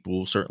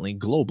people, certainly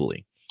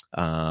globally.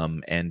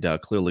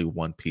 And clearly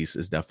One Piece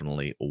is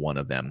definitely one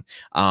of them.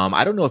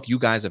 I don't know if you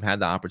guys have had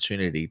the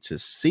opportunity to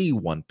see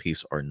One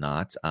Piece or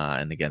not.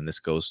 And again,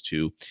 this goes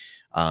to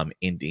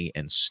Indy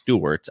and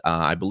Stuart.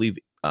 I believe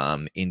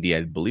Indy,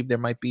 I believe there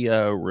might be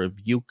a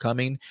review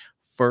coming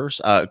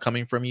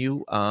from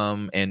you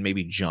and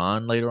maybe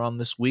John later on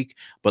this week.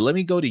 But let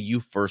me go to you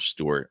first,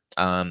 Stuart.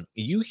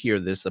 You hear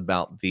this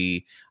about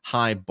the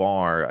high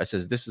bar. I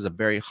says this is a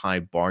very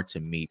high bar to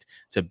meet,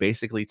 to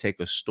basically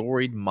take a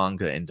storied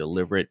manga and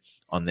deliver it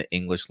on the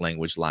English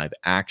language live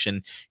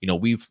action. You know,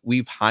 we've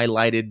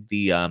highlighted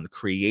the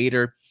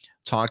creator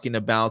talking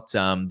about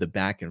the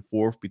back and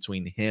forth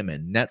between him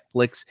and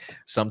Netflix,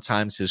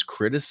 sometimes his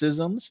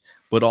criticisms,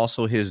 but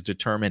also his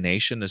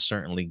determination to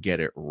certainly get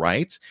it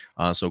right.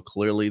 So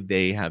clearly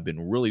they have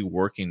been really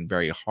working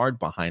very hard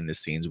behind the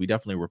scenes. We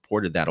definitely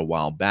reported that a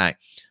while back.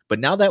 But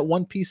now that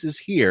One Piece is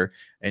here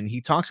and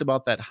he talks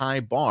about that high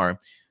bar,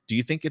 do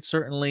you think it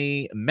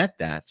certainly met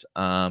that?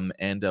 And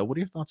what are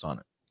your thoughts on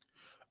it?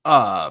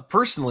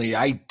 Personally,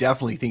 I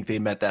definitely think they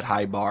met that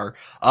high bar.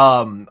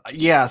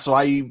 Yeah, so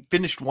I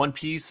finished One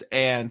Piece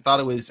and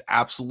thought it was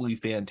absolutely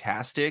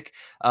fantastic.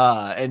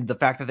 And the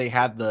fact that they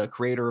had the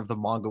creator of the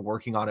manga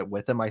working on it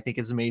with them, I think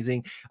is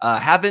amazing.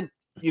 Haven't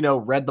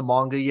read the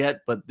manga yet,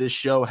 but this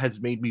show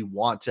has made me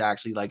want to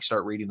actually like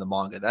start reading the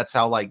manga. That's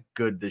how like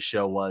good this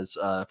show was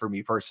for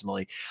me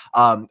personally.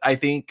 I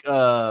think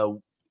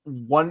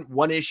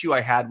one issue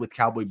I had with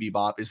Cowboy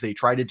Bebop is they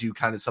try to do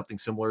kind of something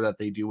similar that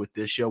they do with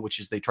this show, which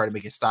is they try to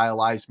make it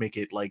stylized, make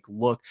it like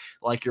look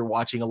like you're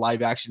watching a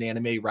live action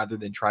anime rather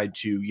than try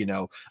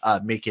to,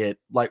 make it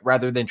like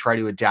rather than try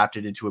to adapt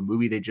it into a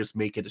movie, they just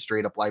make it a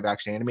straight up live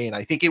action anime. And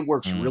I think it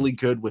works really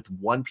good with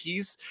One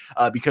Piece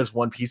because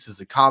One Piece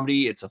is a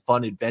comedy, it's a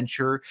fun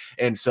adventure,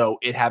 and so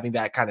it having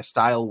that kind of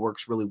style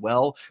works really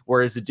well.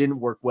 Whereas it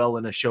didn't work well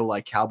in a show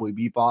like Cowboy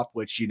Bebop,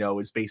 which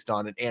is based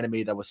on an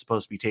anime that was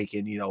supposed to be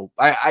taken,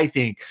 I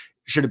think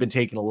should have been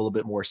taken a little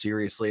bit more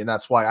seriously. And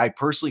that's why I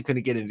personally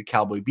couldn't get into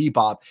Cowboy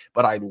Bebop,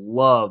 but I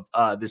love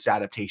this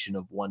adaptation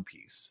of One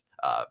Piece.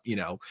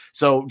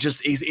 So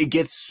just it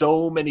gets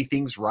so many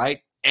things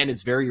right. And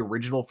it's very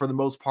original for the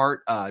most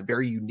part,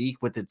 very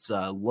unique with its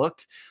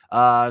look.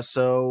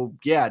 So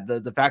yeah,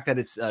 the fact that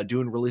it's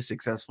doing really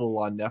successful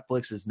on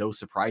Netflix is no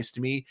surprise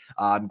to me.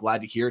 I'm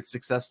glad to hear it's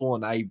successful,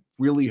 and I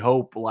really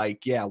hope,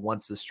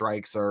 once the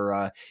strikes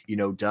are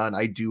done,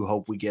 I do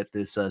hope we get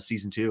this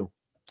season 2.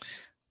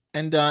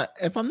 And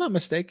if I'm not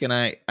mistaken,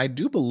 I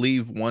do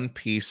believe One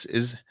Piece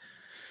is.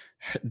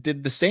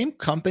 Did the same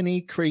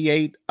company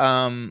create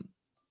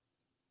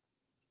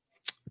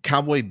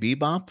Cowboy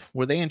Bebop?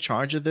 Were they in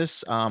charge of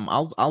this?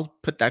 I'll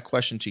put that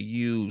question to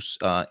you,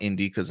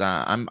 Indy, because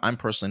I'm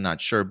personally not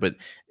sure. But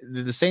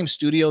did the same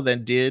studio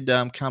that did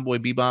Cowboy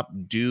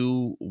Bebop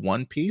do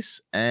One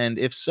Piece? And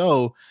if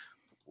so,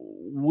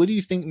 what do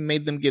you think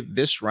made them get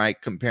this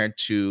right compared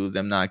to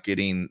them not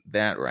getting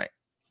that right?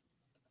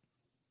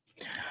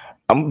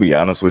 I'm gonna be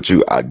honest with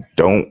you. I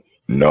don't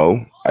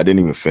know. I didn't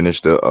even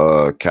finish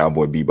the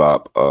Cowboy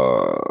Bebop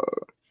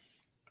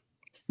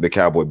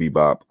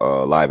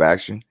live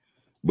action,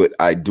 but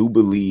I do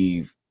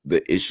believe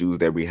the issues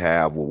that we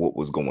have with what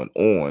was going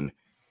on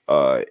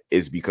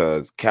is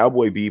because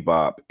Cowboy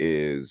Bebop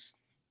is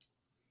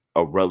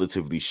a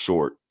relatively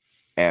short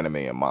anime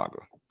and manga.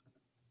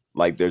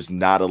 Like there's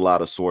not a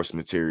lot of source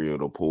material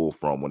to pull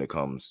from when it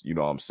comes,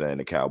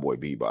 to Cowboy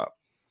Bebop.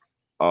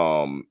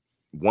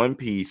 One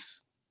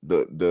Piece,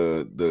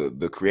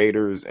 the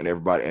creators and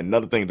everybody, and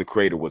another thing, the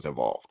creator was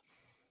involved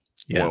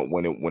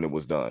when it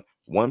was done.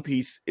 One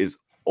Piece is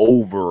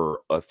over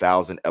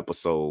 1,000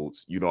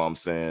 episodes,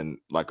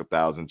 like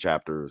 1,000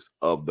 chapters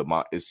of the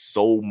it's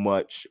so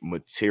much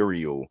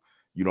material,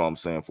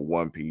 for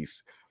One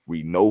Piece.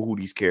 We know who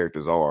these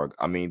characters are.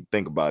 I mean,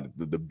 think about it.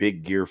 The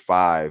Big Gear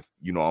 5,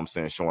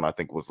 showing, I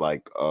think it was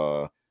like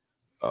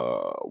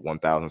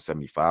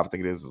 1,075, I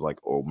think it is like,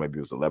 or maybe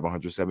it was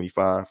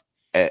 1,175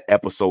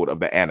 episode of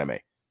the anime.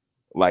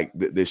 Like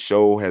the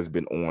show has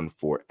been on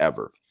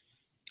forever.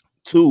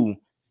 2,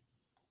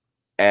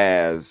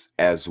 as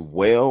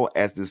well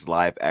as this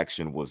live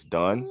action was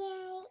done,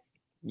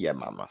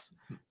 mamas,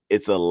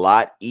 it's a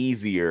lot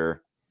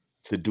easier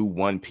to do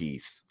One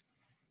Piece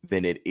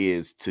than it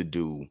is to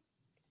do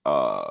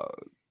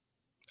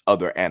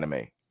other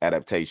anime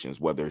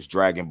adaptations, whether it's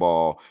Dragon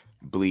Ball,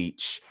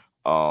 Bleach,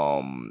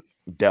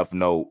 Death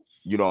Note.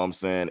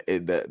 Those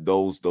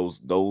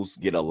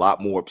get a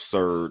lot more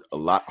absurd, a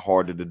lot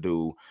harder to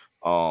do.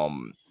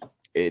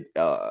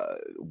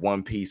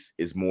 One Piece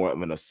is more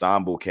of an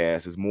ensemble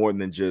cast. It's more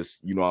than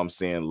just,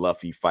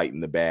 Luffy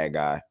fighting the bad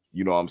guy.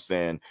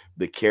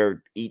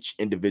 Each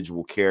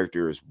individual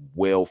character is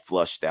well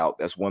flushed out.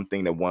 That's one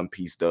thing that One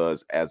Piece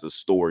does as a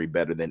story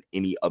better than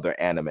any other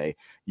anime.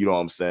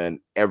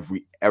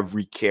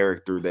 Every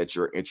character that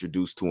you're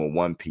introduced to in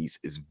One Piece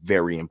is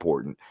very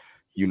important,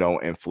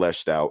 and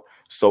fleshed out.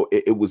 So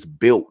it was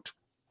built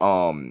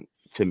to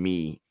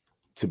me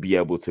to be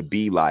able to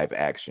be live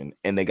action,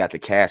 and they got the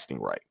casting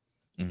right.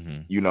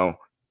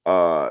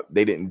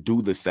 They didn't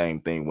do the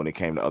same thing when it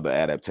came to other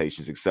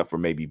adaptations, except for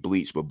maybe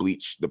Bleach. But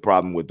Bleach, the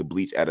problem with the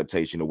Bleach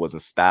adaptation, it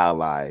wasn't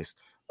stylized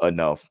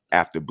enough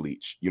after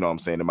Bleach.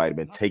 It might have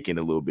been taken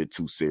a little bit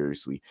too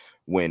seriously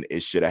when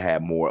it should have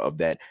had more of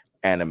that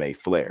anime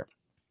flair.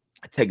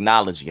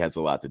 Technology has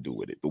a lot to do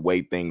with it. The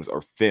way things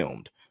are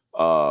filmed.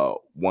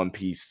 One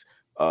Piece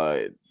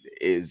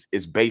is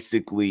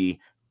basically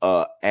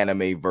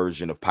anime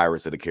version of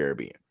Pirates of the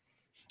Caribbean.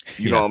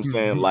 What I'm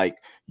saying? Like,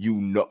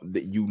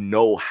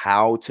 that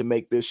how to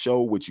make this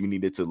show what you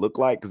need it to look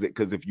like,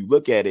 because if you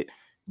look at it,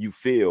 you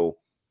feel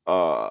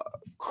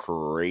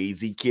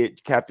crazy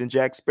kid Captain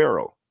Jack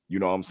Sparrow.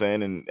 What I'm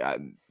saying?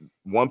 And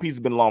One Piece has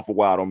been along for a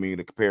while. I don't mean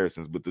the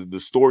comparisons, but the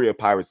story of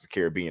Pirates of the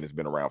Caribbean has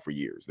been around for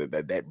years.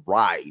 That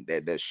ride,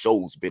 that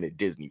show's been at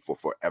Disney for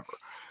forever.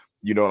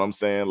 You know what I'm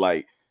saying?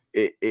 Like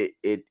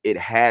it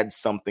had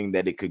something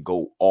that it could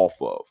go off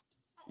of,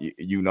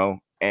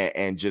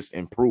 and just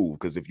improve.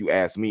 Because if you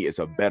ask me, it's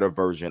a better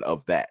version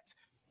of that.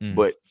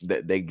 But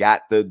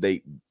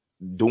they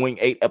doing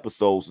 8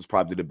 episodes is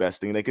probably the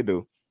best thing they could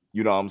do.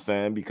 You know what I'm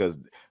saying? Because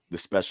the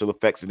special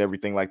effects and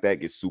everything like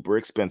that gets super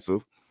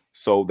expensive.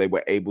 So they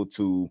were able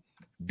to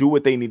do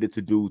what they needed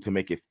to do to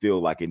make it feel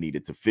like it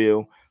needed to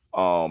feel.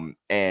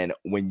 And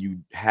when you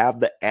have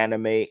the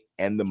anime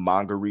and the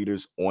manga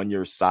readers on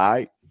your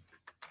side,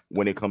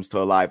 when it comes to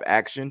a live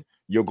action,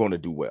 you're going to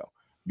do well,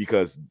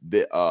 because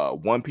the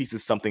One Piece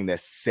is something that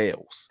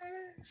sells.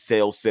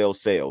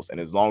 sales. And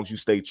as long as you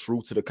stay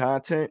true to the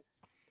content,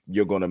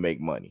 you're going to make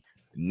money.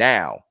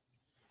 Now,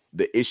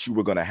 the issue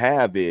we're going to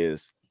have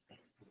is,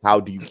 how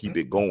do you keep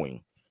it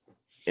going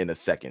in a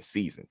second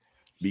season?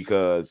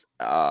 Because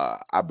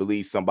I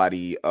believe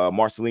somebody,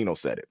 Marcelino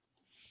said it.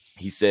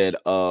 He said,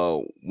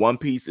 One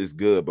Piece is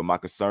good, but my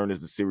concern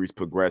is the series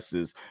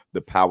progresses,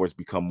 the powers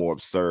become more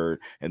absurd,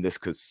 and this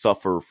could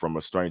suffer from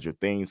a Stranger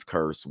Things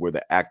curse where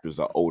the actors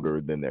are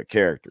older than their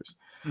characters.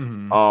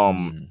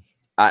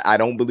 I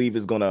don't believe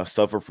it's going to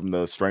suffer from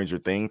the Stranger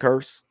Thing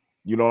curse.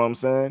 You know what I'm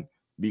saying?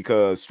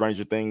 Because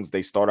Stranger Things,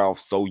 they start off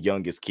so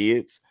young as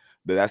kids.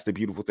 That's the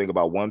beautiful thing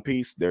about One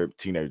Piece. They're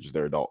teenagers,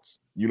 they're adults.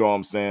 You know what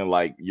I'm saying?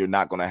 Like, you're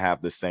not going to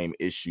have the same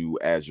issue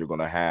as you're going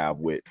to have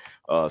with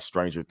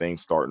Stranger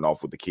Things starting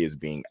off with the kids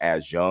being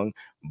as young.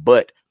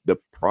 But the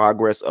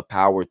progress of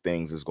Power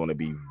Things is going to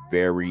be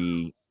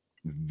very,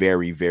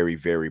 very, very,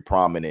 very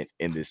prominent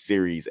in this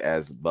series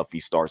as Luffy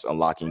starts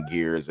unlocking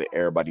gears and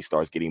everybody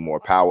starts getting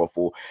more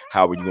powerful.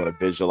 How are you going to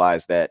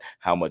visualize that?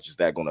 How much is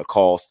that going to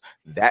cost?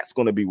 That's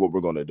going to be what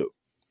we're going to do.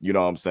 You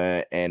know what I'm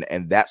saying?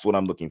 And that's what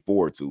I'm looking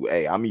forward to.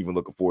 Hey, I'm even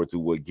looking forward to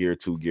what Gear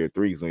 2, Gear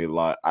 3 is going to be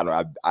like.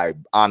 I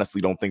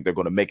honestly don't think they're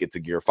going to make it to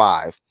Gear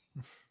 5.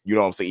 You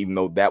know what I'm saying? Even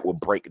though that will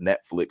break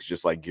Netflix,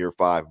 just like Gear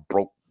 5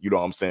 broke, you know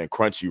what I'm saying,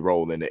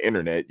 Crunchyroll and the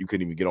internet. You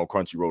couldn't even get on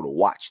Crunchyroll to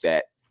watch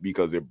that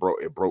because it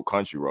broke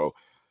Crunchyroll.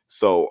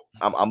 So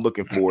I'm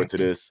looking forward to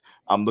this.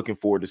 I'm looking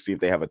forward to see if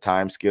they have a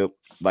time skip.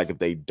 Like, if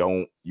they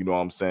don't, you know what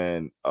I'm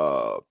saying,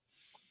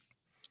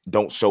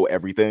 don't show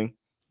everything.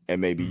 And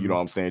maybe, you know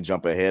what I'm saying,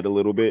 jump ahead a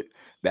little bit.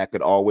 That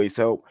could always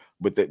help.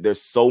 But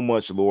there's so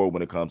much lore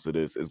when it comes to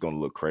this. It's going to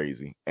look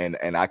crazy. And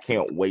I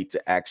can't wait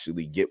to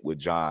actually get with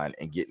John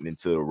and getting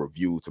into a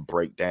review to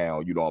break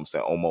down, you know what I'm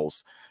saying,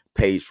 almost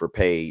page for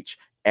page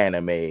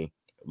anime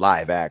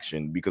live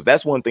action. Because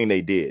that's one thing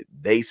they did.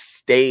 They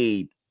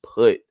stayed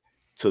put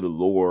to the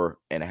lore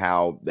and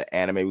how the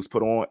anime was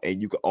put on,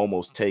 and you could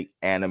almost take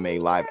anime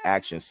live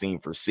action scene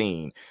for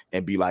scene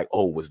and be like,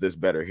 oh, was this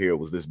better here?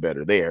 Was this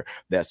better there?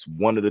 That's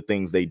one of the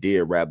things they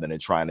did, rather than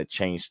trying to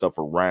change stuff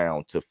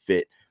around to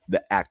fit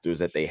the actors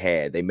that they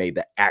had. They made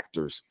the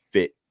actors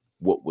fit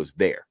what was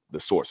there, the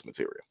source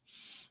material.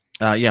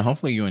 Yeah,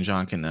 hopefully you and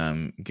John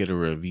can get a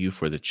review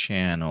for the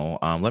channel.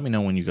 Let me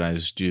know when you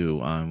guys do.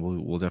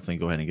 We'll definitely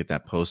go ahead and get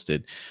that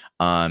posted.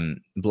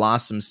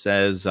 Blossom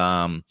says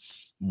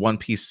One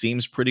Piece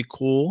seems pretty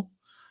cool.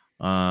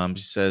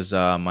 She says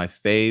my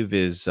fave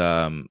is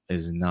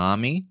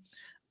Nami.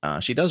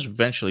 She does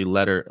eventually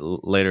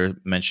later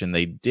mention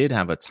they did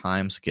have a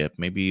time skip.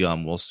 Maybe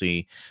we'll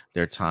see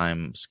their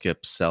time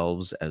skip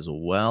selves as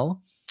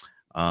well.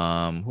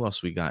 Who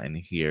else we got in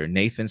here?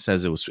 Nathan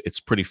says it's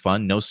pretty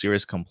fun. No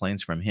serious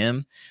complaints from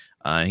him.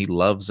 He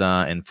loves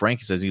and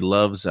Frankie says he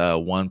loves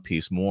One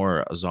Piece.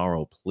 More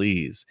Zoro,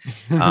 please.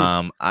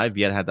 I've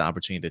yet had the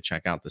opportunity to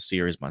check out the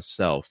series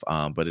myself,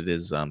 but it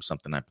is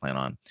something I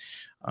plan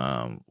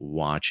on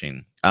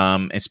watching.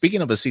 And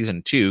speaking of a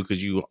season 2,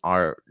 because you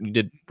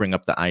did bring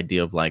up the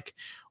idea of like,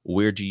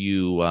 where do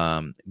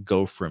you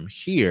go from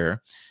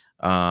here?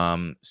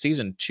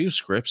 Season 2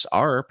 scripts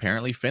are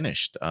apparently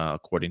finished,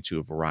 according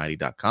to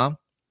Variety.com.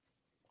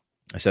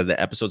 I said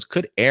the episodes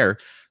could air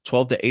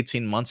 12 to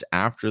 18 months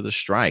after the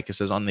strike. It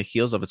says on the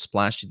heels of its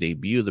splashy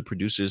debut, the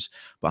producers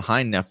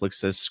behind Netflix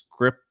says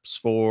scripts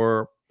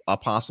for a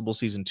possible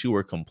season 2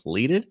 were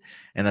completed,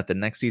 and that the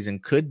next season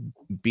could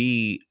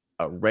be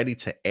ready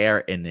to air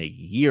in a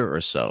year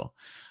or so.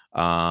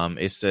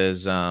 It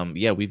says,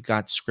 yeah, we've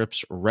got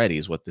scripts ready,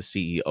 is what the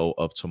CEO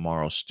of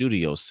Tomorrow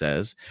Studios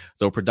says.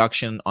 Though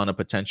production on a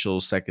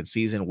potential second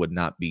season would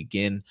not be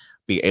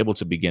able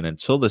to begin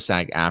until the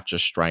SAG-AFTRA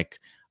strike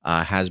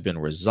has been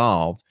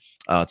resolved.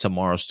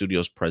 Tomorrow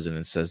Studios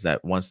president says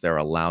that once they're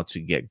allowed to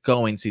get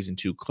going, season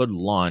 2 could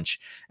launch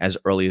as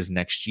early as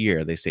next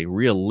year. They say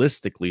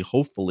realistically,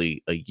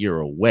 hopefully a year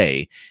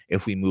away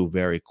if we move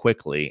very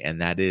quickly,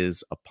 and that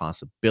is a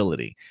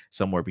possibility,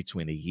 somewhere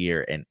between a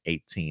year and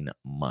 18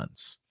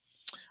 months.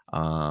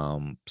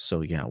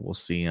 So yeah, we'll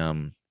see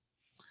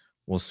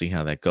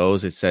how that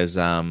goes. It says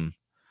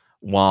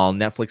while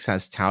Netflix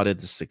has touted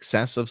the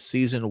success of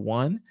season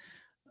 1,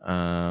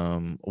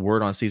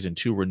 word on season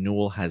 2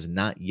 renewal has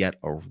not yet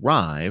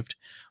arrived,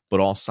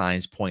 but all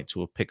signs point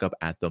to a pickup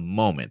at the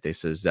moment. They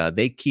says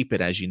they keep it,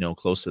 as you know,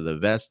 close to the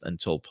vest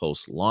until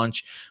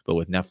post-launch, but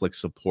with Netflix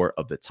support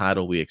of the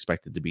title, we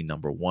expect it to be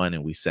number 1,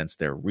 and we sense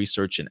their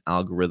research and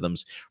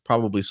algorithms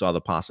probably saw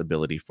the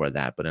possibility for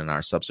that. But in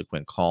our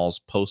subsequent calls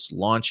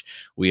post-launch,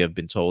 we have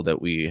been told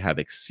that we have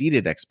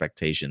exceeded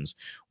expectations,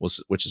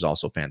 which is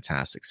also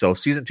fantastic. So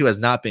season 2 has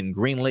not been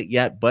greenlit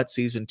yet, but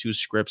season 2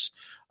 scripts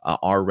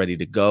are ready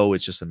to go.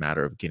 It's just a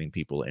matter of getting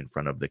people in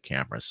front of the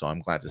camera. So I'm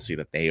glad to see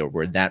that they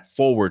were that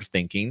forward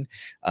thinking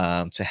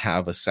to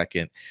have a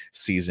second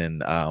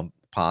season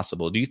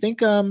possible. Do you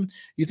think a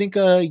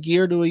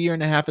year to a year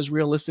and a half is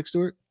realistic,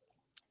 Stuart?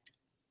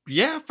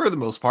 Yeah, for the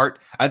most part.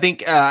 I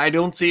think I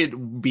don't see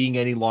it being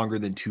any longer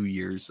than 2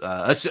 years.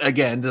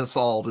 Again, this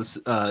all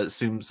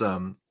assumes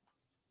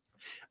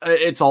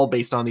It's all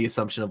based on the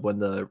assumption of when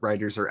the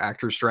writers or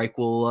actors strike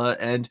will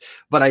end.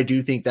 But I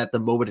do think that the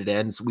moment it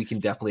ends, we can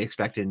definitely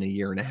expect it in a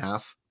year and a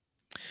half.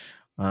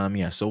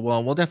 Yeah, so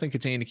we'll definitely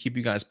continue to keep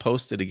you guys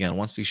posted again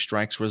once these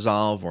strikes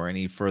resolve or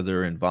any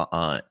further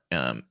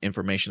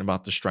information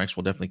about the strikes.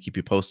 We'll definitely keep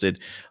you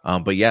posted.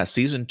 But yeah,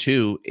 season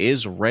 2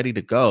 is ready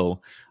to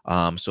go.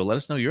 So let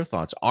us know your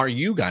thoughts. Are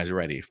you guys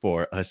ready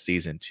for a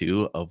season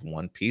 2 of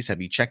One Piece?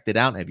 Have you checked it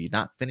out? Have you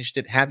not finished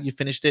it? Have you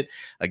finished it?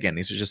 Again,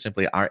 these are just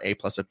simply our A+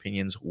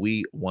 opinions.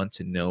 We want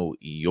to know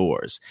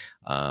yours.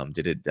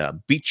 Did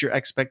it beat your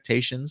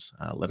expectations?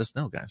 Let us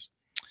know, guys.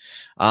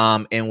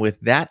 And with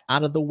that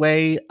out of the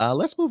way,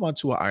 let's move on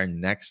to our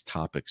next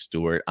topic,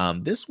 Stuart.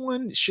 This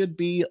one should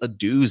be a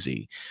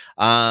doozy.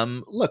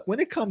 Look,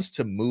 when it comes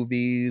to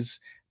movies,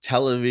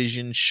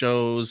 television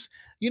shows,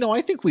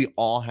 I think we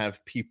all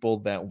have people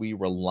that we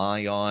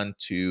rely on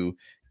to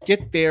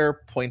get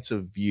their points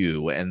of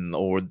view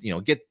or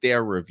get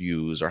their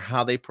reviews or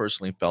how they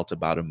personally felt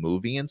about a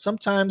movie. And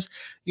sometimes,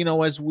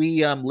 as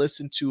we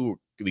listen to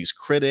these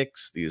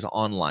critics, these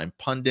online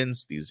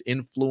pundits, these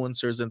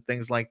influencers and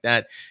things like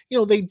that,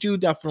 they do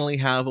definitely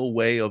have a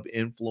way of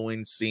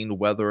influencing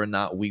whether or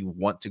not we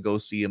want to go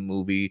see a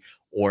movie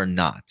or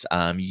not.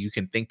 You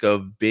can think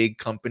of big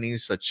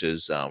companies such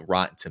as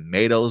Rotten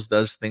Tomatoes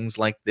does things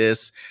like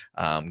this,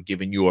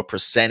 giving you a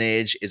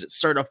percentage. Is it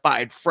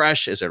certified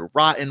fresh? Is it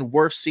rotten,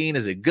 worth seeing?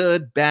 Is it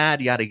good,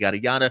 bad, yada, yada,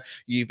 yada.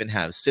 You even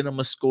have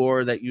Cinema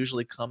Score that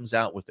usually comes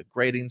out with a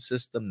grading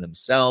system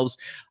themselves.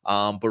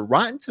 But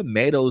Rotten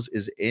Tomatoes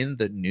is in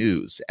the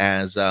news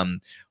as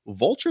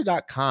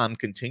Vulture.com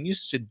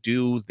continues to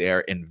do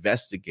their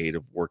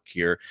investigative work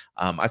here.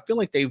 I feel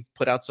like they've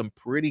put out some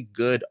pretty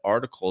good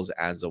articles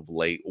as of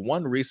late.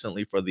 One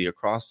recently for the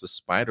Across the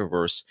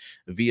Spider-Verse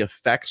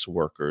VFX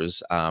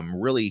workers,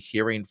 really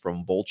hearing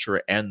from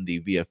Vulture and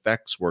the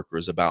VFX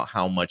workers about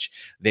how much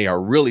they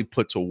are really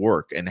put to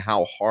work and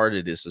how hard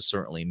it is to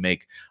certainly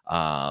make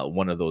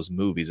one of those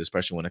movies,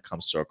 especially when it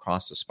comes to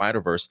Across the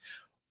Spider-Verse.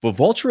 But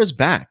Vulture is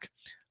back,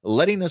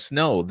 letting us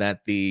know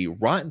that the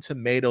Rotten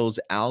Tomatoes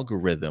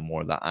algorithm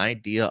or the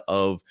idea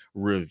of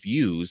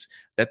reviews,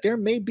 that there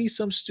may be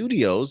some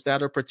studios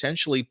that are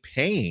potentially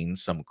paying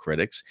some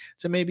critics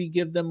to maybe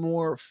give them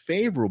more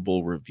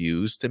favorable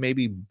reviews to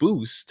maybe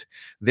boost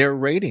their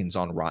ratings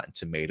on Rotten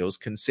Tomatoes,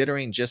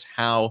 considering just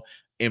how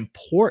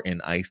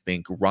important I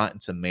think Rotten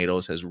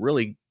Tomatoes has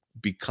really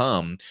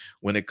become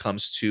when it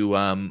comes to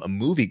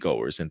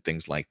moviegoers and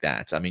things like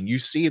that. I mean, you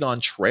see it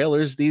on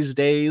trailers these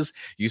days.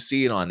 You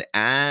see it on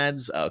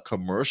ads,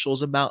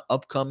 commercials about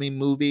upcoming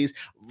movies,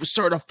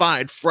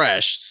 certified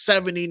fresh,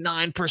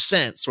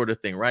 79% sort of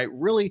thing, right?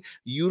 Really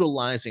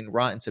utilizing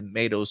Rotten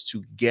Tomatoes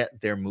to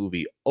get their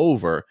movie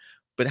over.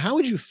 But how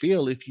would you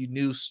feel if you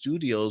knew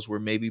studios were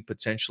maybe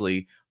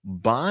potentially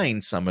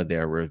buying some of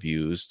their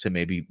reviews to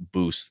maybe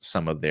boost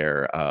some of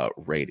their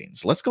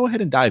ratings? Let's go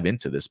ahead and dive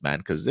into this, man,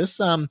 because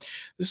this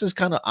is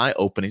kind of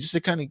eye-opening, just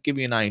to kind of give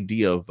you an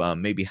idea of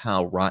maybe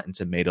how Rotten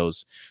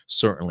Tomatoes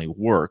certainly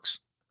works.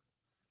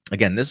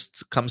 Again, this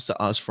comes to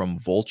us from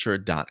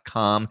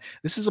vulture.com.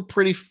 This is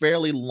a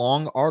fairly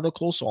long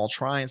article, so I'll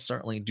try and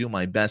certainly do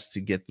my best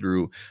to get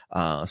through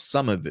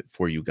some of it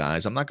for you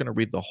guys. I'm not going to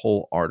read the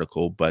whole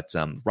article, but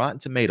Rotten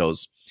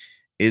Tomatoes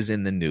is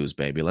in the news,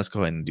 baby. Let's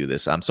go ahead and do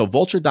this. So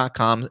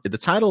vulture.com, the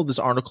title of this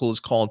article is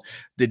called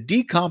The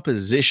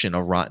Decomposition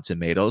of Rotten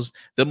Tomatoes.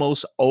 The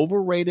most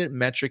overrated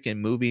metric in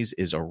movies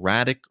is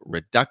erratic,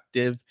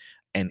 reductive,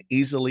 and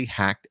easily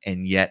hacked,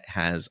 and yet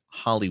has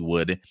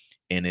Hollywood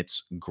in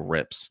its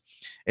grips.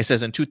 It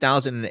says in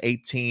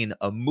 2018,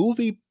 a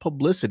movie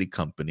publicity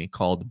company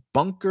called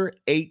Bunker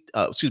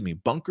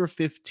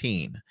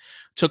 15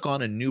 took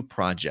on a new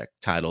project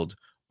titled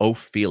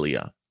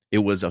Ophelia. It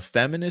was a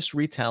feminist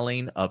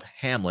retelling of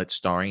Hamlet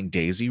starring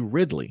Daisy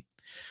Ridley.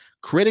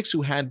 Critics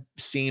who had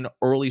seen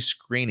early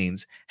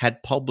screenings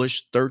had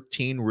published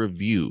 13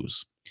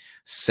 reviews,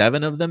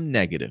 7 of them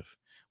negative,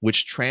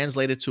 which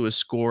translated to a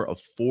score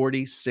of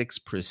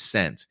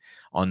 46%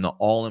 on the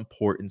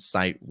all-important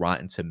site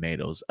Rotten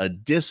Tomatoes, a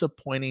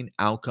disappointing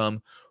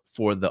outcome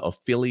for the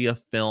Ophelia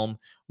film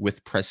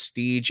with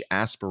prestige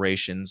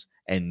aspirations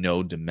and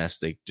no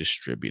domestic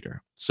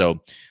distributor.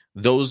 So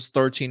those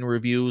 13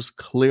 reviews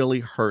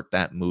clearly hurt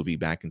that movie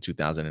back in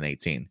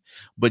 2018.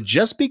 But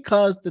just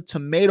because the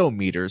tomato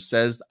meter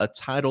says a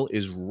title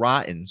is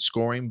rotten,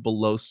 scoring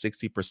below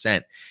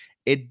 60%,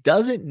 it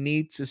doesn't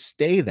need to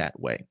stay that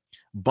way.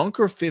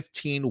 Bunker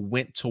 15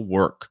 went to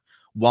work.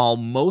 While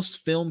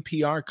most film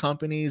PR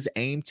companies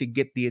aim to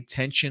get the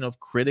attention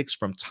of critics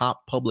from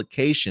top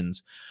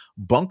publications,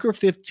 Bunker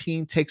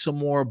 15 takes a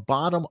more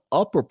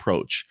bottom-up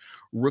approach,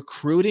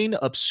 recruiting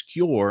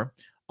obscure,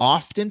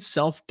 often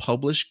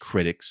self-published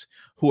critics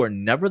who are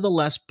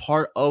nevertheless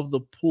part of the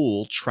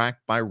pool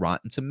tracked by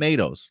Rotten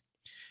Tomatoes.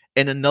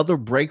 In another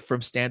break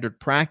from standard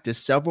practice,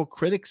 several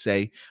critics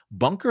say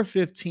Bunker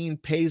 15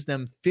 pays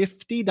them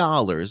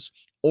 $50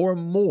 or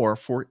more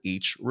for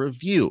each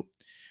review.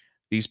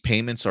 These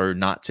payments are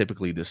not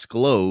typically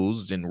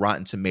disclosed, and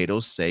Rotten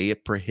Tomatoes say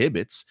it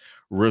prohibits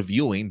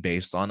reviewing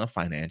based on a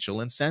financial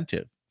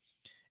incentive.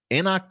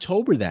 In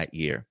October that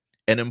year,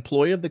 an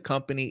employee of the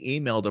company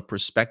emailed a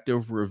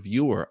prospective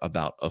reviewer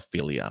about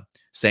Ophelia,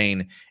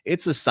 saying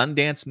it's a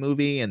Sundance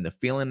movie, and the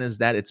feeling is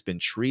that it's been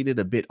treated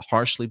a bit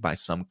harshly by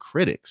some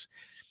critics.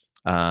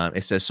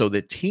 It says, so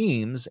the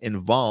teams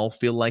involved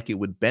feel like it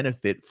would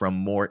benefit from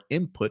more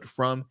input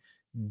from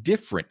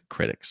different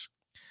critics.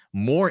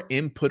 More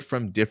input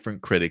from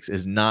different critics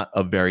is not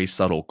a very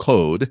subtle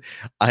code.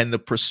 And the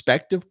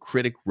prospective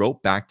critic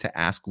wrote back to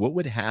ask what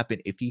would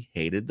happen if he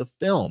hated the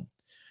film.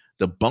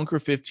 The Bunker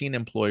 15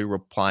 employee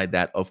replied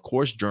that, of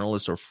course,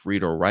 journalists are free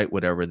to write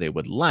whatever they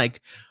would like,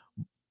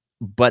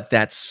 but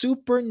that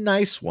super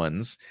nice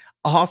ones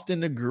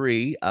often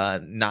agreed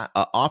not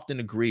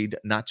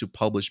to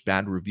publish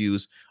bad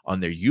reviews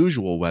on their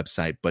usual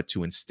website, but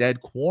to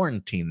instead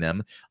quarantine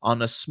them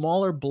on a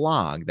smaller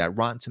blog that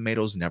Rotten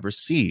Tomatoes never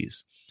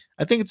sees.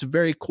 I think it's a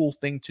very cool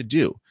thing to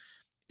do.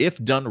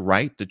 If done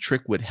right, the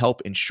trick would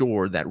help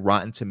ensure that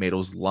Rotten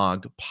Tomatoes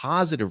logged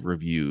positive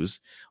reviews,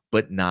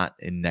 but not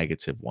in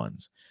negative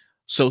ones.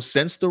 So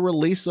since the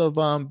release of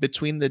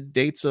between the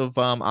dates of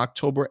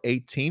October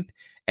 18th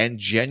and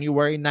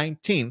January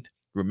 19th,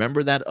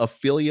 remember that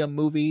Ophelia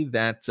movie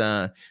that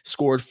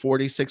scored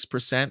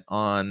 46%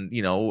 on,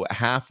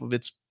 half of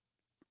its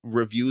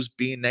reviews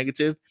being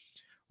negative?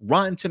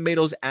 Rotten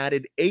Tomatoes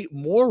added 8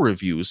 more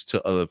reviews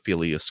to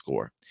Ophelia's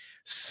score.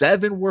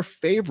 7 were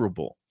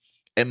favorable,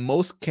 and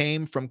most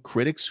came from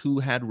critics who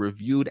had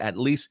reviewed at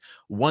least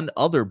one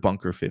other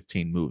Bunker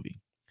 15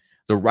 movie.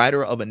 The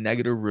writer of a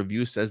negative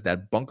review says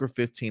that Bunker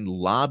 15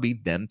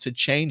 lobbied them to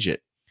change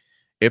it.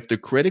 If the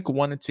critic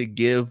wanted to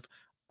give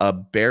a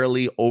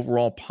barely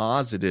overall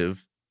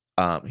positive,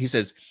 he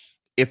says,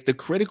 if the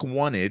critic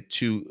wanted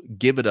to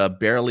give it a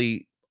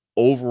barely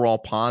overall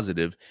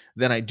positive,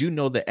 then I do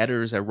know the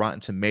editors at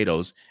Rotten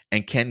Tomatoes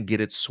and can get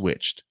it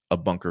switched, a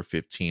Bunker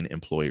 15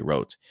 employee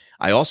wrote.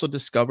 I also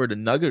discovered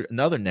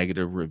another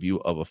negative review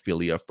of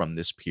Ophelia from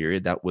this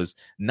period that was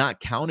not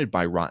counted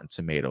by Rotten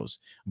Tomatoes,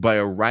 by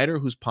a writer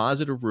whose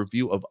positive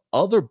review of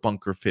other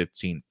Bunker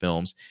 15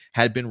 films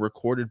had been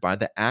recorded by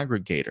the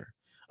aggregator.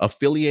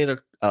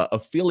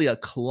 Ophelia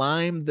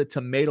climbed the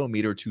tomato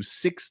meter to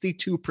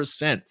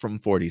 62% from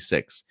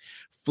 46,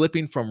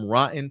 flipping from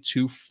rotten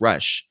to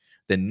fresh.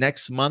 The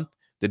next month,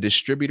 the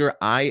distributor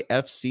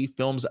IFC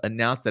Films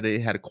announced that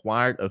it had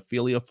acquired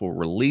Ophelia for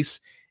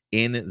release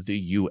in the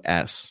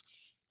US.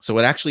 So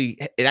it actually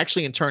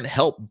in turn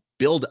helped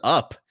build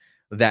up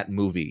that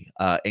movie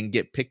and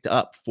get picked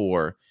up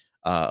for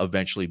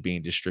eventually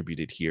being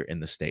distributed here in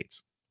the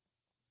States.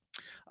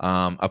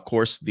 Of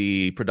course,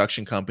 the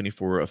production company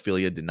for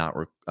Ophelia did not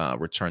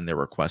return their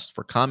request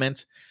for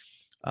comment.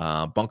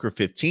 Bunker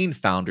 15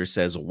 founder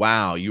says,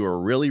 wow, you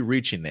are really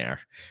reaching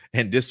there,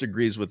 and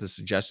disagrees with the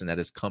suggestion that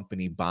his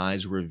company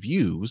buys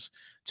reviews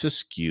to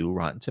skew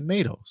Rotten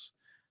Tomatoes.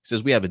 He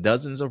says, we have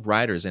dozens of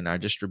writers in our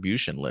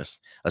distribution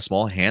list. A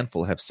small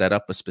handful have set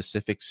up a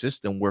specific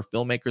system where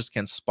filmmakers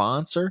can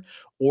sponsor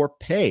or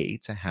pay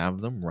to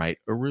have them write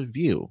a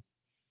review.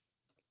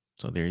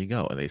 So there you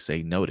go. They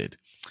say noted.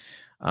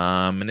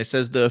 And it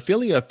says the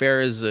Ophelia affair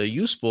is a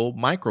useful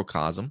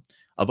microcosm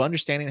of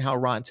understanding how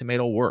Rotten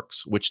Tomato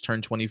works, which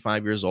turned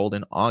 25 years old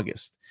in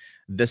August.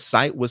 The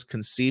site was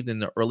conceived in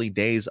the early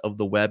days of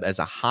the web as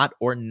a hot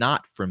or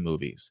not for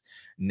movies.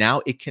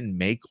 Now it can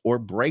make or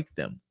break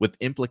them, with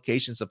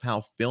implications of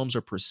how films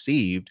are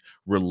perceived,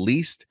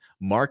 released,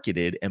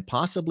 marketed, and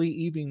possibly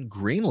even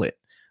greenlit.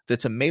 The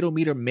tomato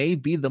meter may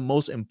be the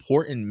most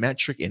important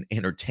metric in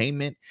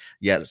entertainment,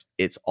 yet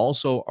it's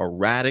also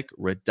erratic,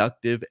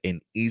 reductive,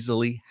 and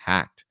easily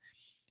hacked.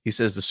 He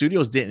says the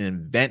studios didn't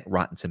invent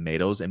Rotten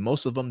Tomatoes, and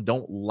most of them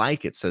don't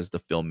like it, says the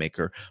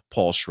filmmaker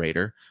Paul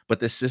Schrader. But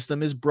the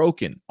system is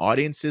broken.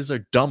 Audiences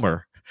are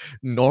dumber.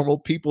 Normal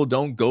people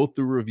don't go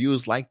through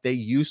reviews like they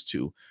used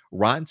to.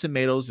 Rotten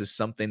Tomatoes is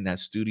something that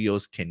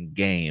studios can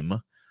game,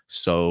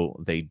 so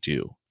they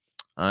do.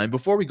 And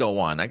before we go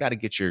on, I got to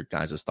get your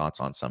guys' thoughts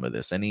on some of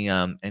this.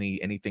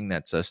 Anything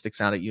that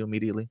sticks out at you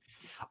immediately?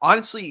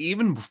 Honestly,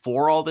 even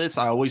before all this,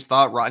 I always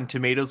thought Rotten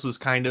Tomatoes was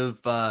kind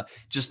of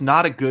just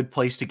not a good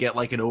place to get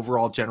like an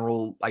overall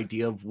general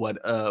idea of what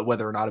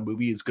whether or not a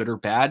movie is good or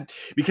bad.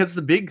 Because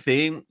the big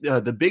thing,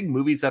 the big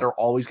movies that are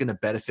always going to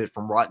benefit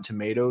from Rotten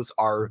Tomatoes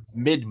are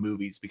mid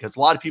movies, because a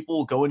lot of people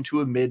will go into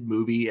a mid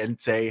movie and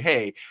say,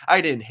 "Hey,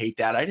 I didn't hate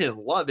that, I didn't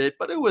love it,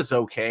 but it was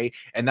okay,"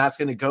 and that's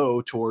going to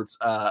go towards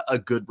a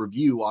good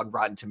review on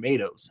Rotten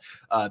Tomatoes,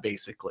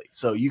 basically.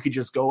 So you could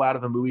just go out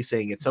of a movie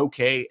saying it's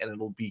okay, and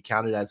it'll be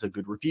counted as a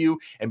good review.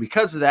 And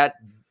because of that,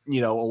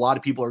 a lot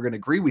of people are going to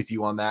agree with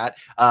you on that.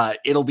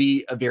 It'll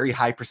be a very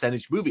high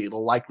percentage movie.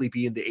 It'll likely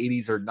be in the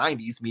 80s or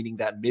 90s, meaning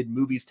that mid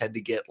movies tend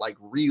to get like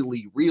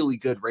really, really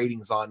good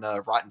ratings on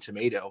Rotten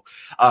Tomato.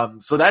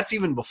 So that's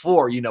even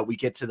before, we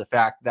get to the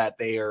fact that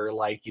they are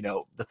like,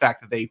 the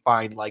fact that they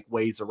find like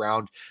ways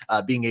around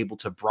being able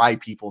to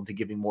bribe people into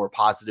giving more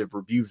positive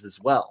reviews as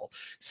well.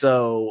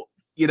 So,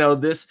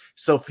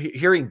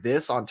 hearing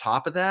this on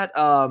top of that,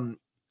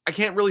 I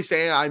can't really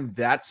say I'm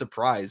that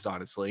surprised,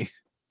 honestly.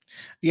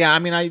 Yeah, I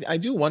mean, I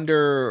do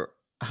wonder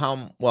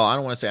well, I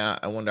don't want to say,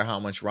 I wonder how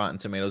much Rotten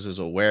Tomatoes is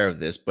aware of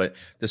this, but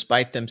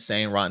despite them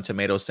saying, Rotten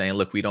Tomatoes saying,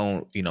 look, we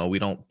don't, we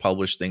don't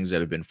publish things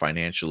that have been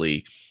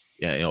financially,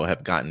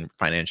 have gotten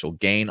financial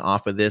gain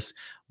off of this.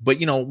 But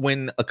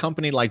when a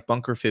company like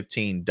Bunker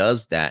 15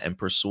 does that and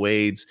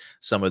persuades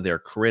some of their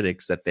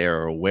critics that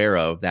they're aware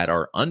of that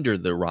are under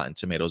the Rotten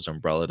Tomatoes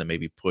umbrella to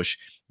maybe push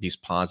these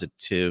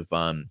positive,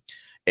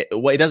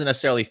 it doesn't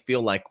necessarily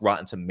feel like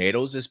Rotten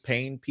Tomatoes is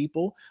paying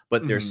people,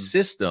 but their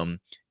system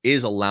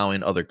is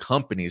allowing other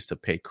companies to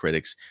pay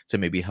critics to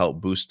maybe help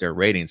boost their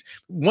ratings.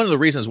 One of the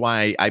reasons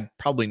why I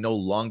probably no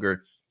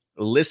longer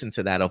listen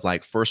to that of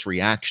like first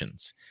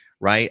reactions,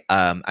 right?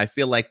 I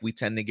feel like we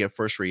tend to get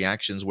first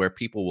reactions where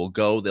people will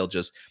go, they'll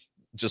just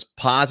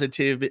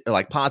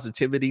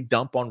positivity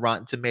dump on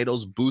Rotten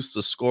Tomatoes, boost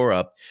the score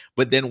up.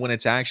 But then when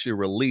it's actually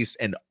released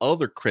and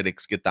other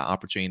critics get the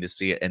opportunity to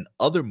see it and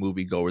other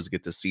moviegoers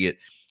get to see it,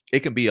 it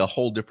can be a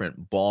whole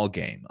different ball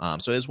game.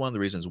 So it's one of the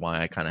reasons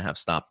why I kind of have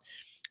stopped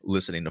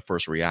listening to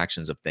first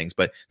reactions of things.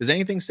 But does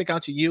anything stick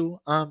out to you,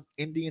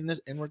 Indy,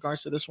 in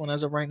regards to this one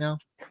as of right now?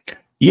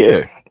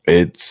 Yeah,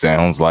 it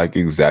sounds like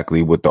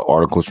exactly what the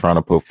article's trying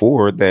to put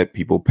forward, that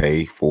people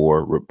pay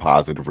for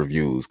positive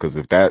reviews. Because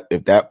if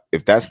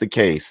that's the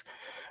case,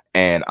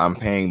 and I'm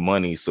paying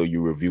money so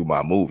you review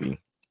my movie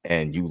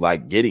and you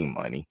like getting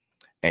money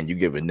and you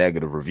give a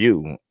negative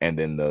review, and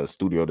then the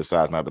studio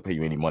decides not to pay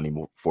you any money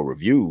for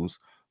reviews,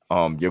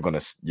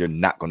 you're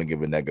not gonna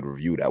give a negative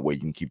review. That way you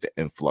can keep the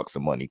influx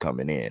of money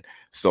coming in.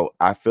 So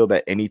I feel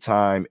that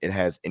anytime it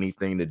has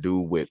anything to do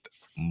with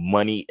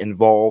money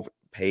involved,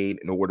 paid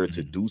in order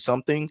to do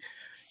something,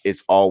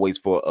 it's always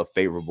for a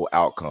favorable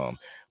outcome.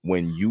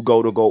 When you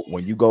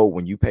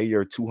pay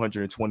your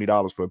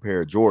 $220 for a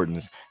pair of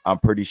Jordans, I'm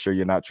pretty sure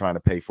you're not trying to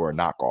pay for a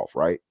knockoff,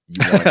 right?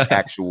 You want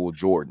actual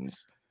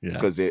Jordans.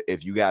 Because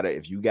if you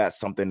got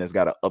something that's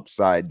got an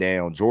upside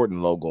down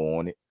Jordan logo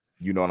on it,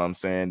 you know what I'm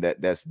saying?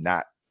 That's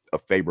not a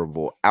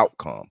favorable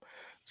outcome.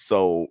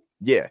 So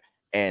yeah,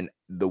 and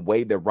the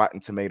way that Rotten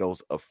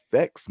Tomatoes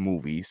affects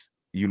movies,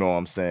 you know what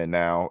I'm saying,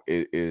 now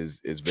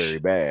is very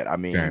bad. I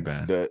mean, very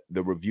bad.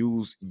 The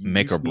reviews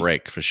make or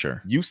break for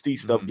sure. You see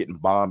stuff getting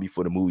bombed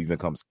before the movie even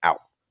comes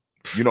out.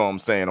 You know what I'm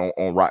saying,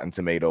 on Rotten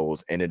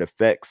Tomatoes, and it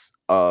affects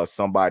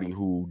somebody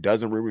who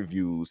doesn't read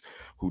reviews,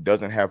 who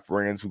doesn't have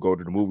friends who go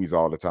to the movies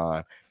all the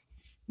time.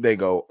 They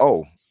go,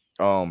 oh,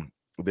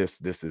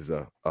 this is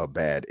a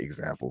bad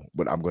example,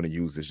 but I'm going to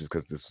use this just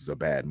because this was a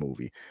bad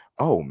movie.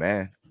 Oh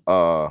man,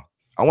 I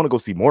want to go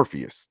see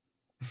Morpheus.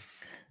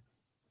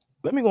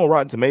 Let me go on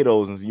Rotten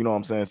Tomatoes and, you know what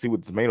I'm saying, see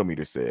what the tomato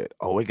meter said.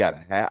 Oh, it got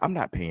a half. I'm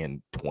not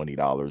paying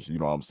 $20, you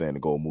know what I'm saying, to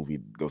go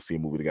see a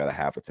movie that got a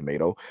half a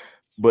tomato.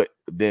 But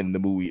then the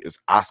movie is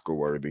Oscar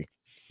worthy.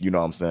 You know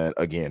what I'm saying?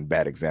 Again,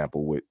 bad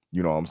example with,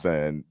 you know what I'm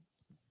saying,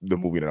 the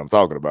movie that I'm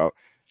talking about.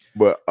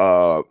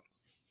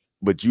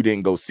 But you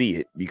didn't go see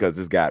it because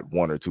it's got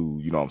 1 or 2,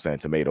 you know what I'm saying,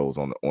 tomatoes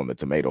on the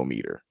tomato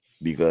meter,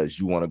 because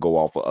you want to go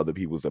off of other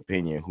people's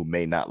opinion who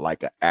may not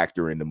like an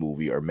actor in the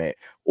movie,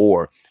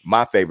 or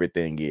my favorite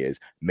thing is,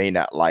 may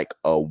not like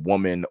a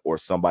woman or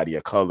somebody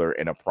of color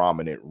in a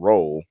prominent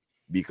role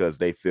because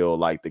they feel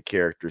like the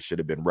character should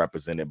have been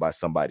represented by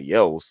somebody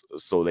else.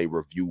 So they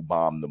review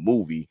bomb the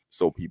movie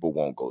so people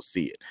won't go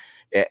see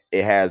it.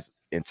 It has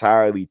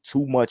entirely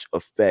too much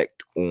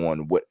effect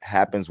on what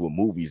happens with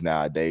movies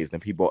nowadays than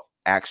people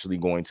actually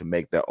going to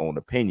make their own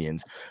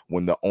opinions,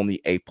 when the only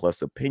A+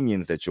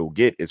 opinions that you'll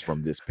get is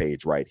from this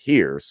page right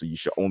here. So you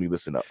should only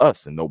listen to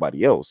us and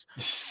nobody else.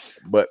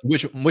 But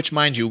which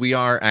mind you, we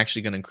are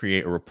actually going to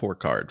create a report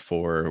card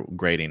for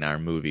grading our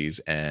movies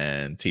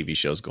and TV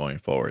shows going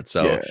forward.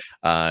 So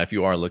if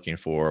you are looking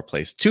for a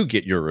place to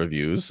get your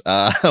reviews,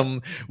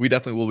 we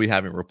definitely will be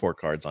having report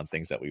cards on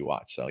things that we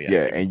watch. So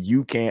and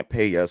you can't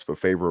pay us for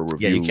favorable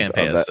reviews. You can't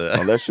pay us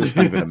unless you're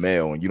Stephen the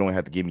Mail, and you don't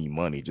have to give me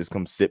money. Just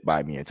come sit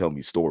by me and tell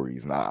me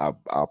stories, and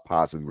I'll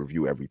positively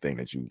review everything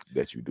that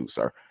you do,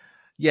 sir.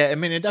 Yeah, I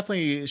mean, it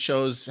definitely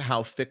shows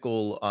how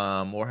fickle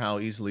or how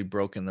easily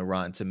broken the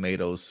Rotten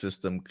Tomatoes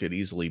system could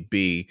easily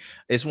be.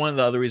 It's one of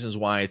the other reasons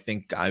why I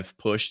think I've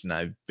pushed and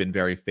I've been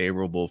very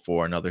favorable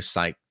for another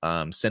site,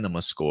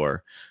 Cinema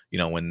Score.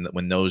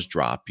 When those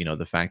drop,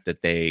 the fact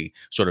that they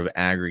sort of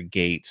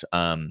aggregate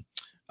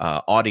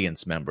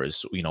audience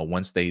members,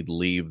 once they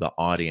leave the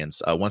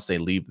audience, once they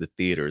leave the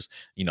theaters,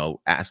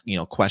 ask,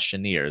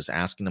 questionnaires,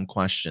 asking them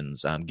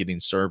questions, getting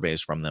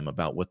surveys from them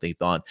about what they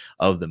thought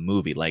of the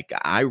movie. Like,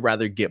 I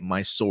rather get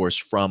my source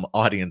from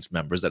audience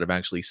members that have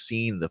actually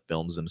seen the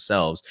films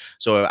themselves.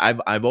 So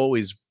I've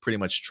always pretty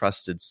much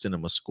trusted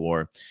Cinema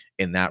Score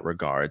in that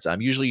regards.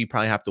 Usually you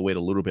probably have to wait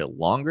a little bit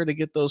longer to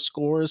get those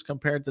scores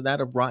compared to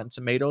that of Rotten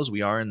Tomatoes.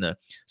 We are in the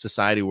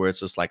society where it's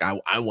just like,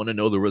 I want to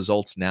know the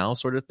results now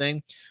sort of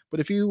thing. But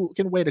if you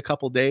can wait a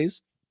couple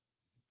days,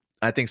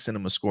 I think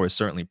Cinema Score is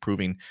certainly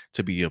proving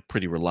to be a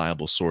pretty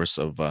reliable source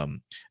of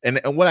and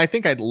what I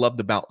think I loved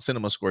about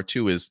Cinema Score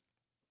too is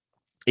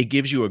it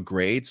gives you a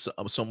grade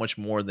so much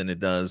more than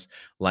it does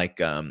like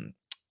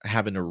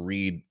having to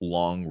read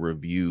long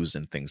reviews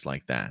and things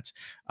like that.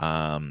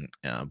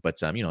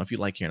 But if you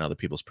like hearing other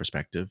people's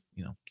perspective,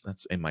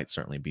 it might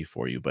certainly be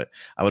for you. But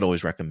I would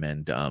always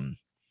recommend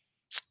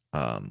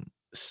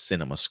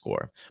Cinema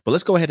Score. But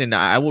let's go ahead and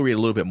I will read a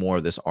little bit more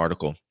of this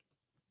article.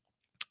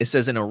 It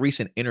says, in a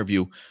recent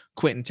interview,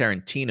 Quentin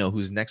Tarantino,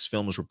 whose next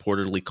film was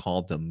reportedly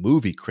called The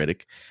Movie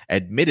Critic,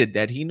 admitted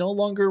that he no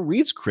longer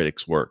reads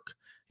critics' work.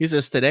 He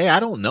says, today, I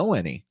don't know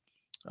any.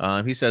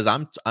 He says,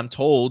 I'm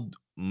told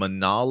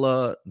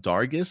Manala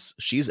Dargis,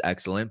 she's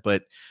excellent,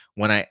 but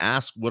when I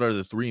ask what are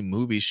the 3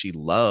 movies she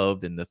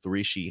loved and the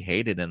 3 she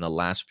hated in the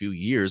last few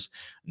years,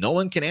 no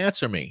one can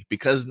answer me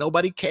because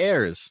nobody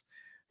cares.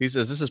 He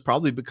says, this is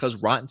probably because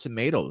Rotten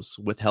Tomatoes,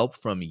 with help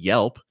from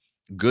Yelp,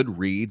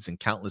 Goodreads, and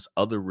countless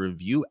other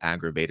review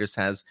aggregators,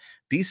 has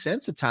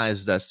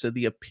desensitized us to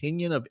the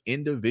opinion of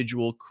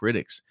individual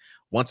critics.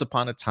 Once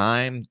upon a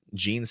time,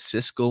 Gene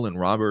Siskel and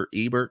Roger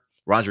Ebert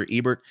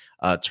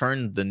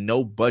turned the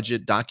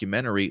no-budget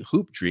documentary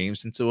Hoop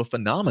Dreams into a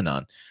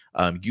phenomenon,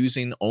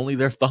 using only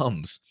their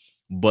thumbs.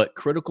 But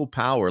critical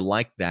power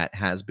like that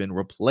has been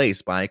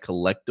replaced by a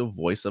collective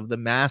voice of the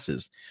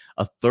masses.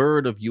 A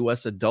third of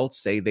U.S. adults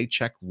say they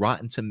check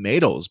Rotten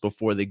Tomatoes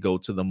before they go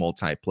to the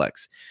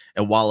multiplex.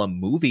 And while a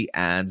movie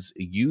ads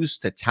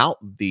used to tout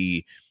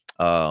the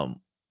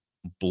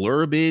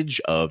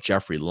blurbage of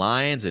Jeffrey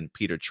Lyons and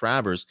Peter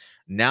Travers,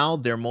 now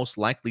they're most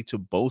likely to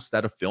boast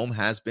that a film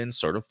has been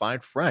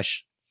certified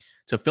fresh.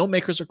 To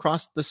filmmakers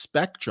across the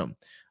spectrum,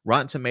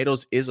 Rotten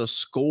Tomatoes is a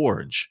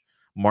scourge.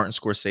 Martin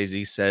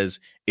Scorsese says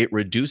it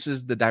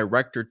reduces the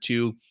director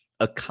to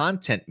a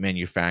content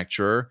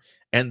manufacturer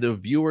and the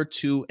viewer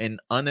to an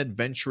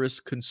unadventurous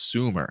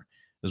consumer,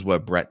 is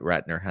what Brett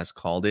Ratner has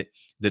called it,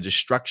 the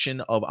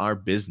destruction of our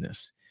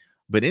business.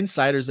 But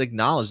insiders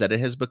acknowledge that it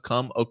has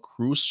become a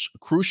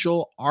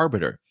crucial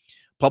arbiter.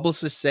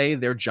 Publicists say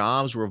their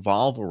jobs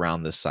revolve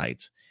around the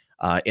site.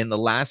 In the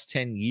last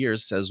 10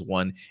 years, says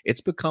one, it's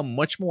become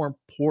much more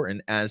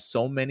important as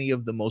so many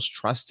of the most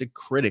trusted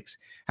critics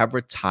have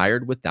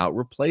retired without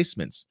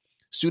replacements.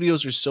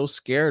 Studios are so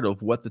scared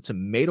of what the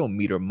tomato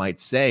meter might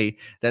say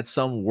that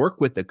some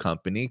work with a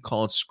company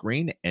called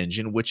Screen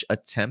Engine, which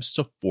attempts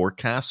to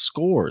forecast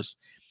scores.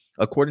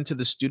 According to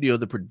the studio,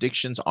 the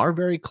predictions are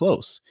very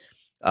close,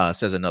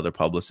 says another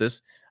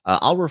publicist.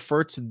 I'll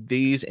refer to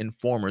these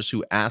informers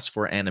who ask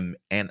for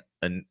anonymity.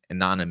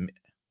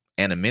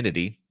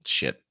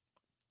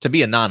 To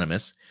be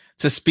anonymous,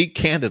 to speak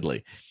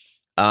candidly.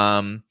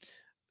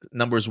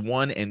 Numbers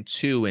 1 and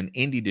 2, an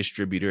indie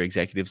distributor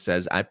executive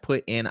says, I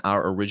put in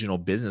our original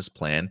business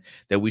plan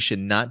that we should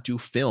not do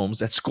films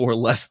that score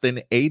less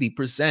than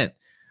 80%.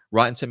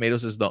 Rotten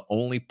Tomatoes is the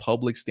only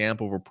public stamp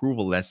of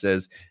approval that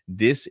says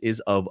this is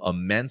of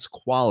immense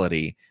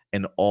quality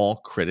and all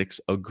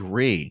critics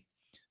agree.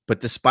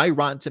 But despite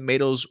Rotten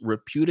Tomatoes'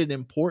 reputed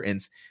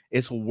importance,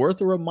 it's worth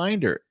a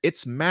reminder,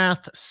 its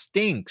math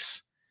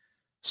stinks.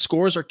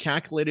 Scores are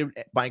calculated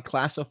by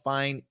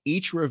classifying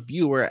each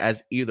reviewer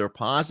as either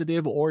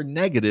positive or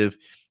negative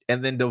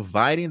and then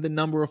dividing the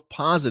number of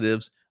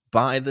positives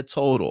by the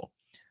total.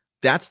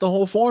 That's the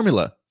whole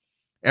formula.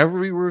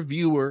 Every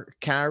reviewer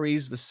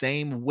carries the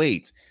same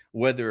weight,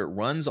 whether it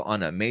runs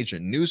on a major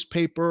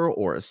newspaper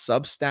or a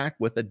Substack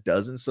with a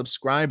dozen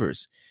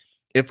subscribers.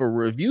 If a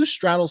review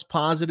straddles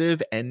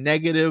positive and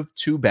negative,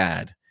 too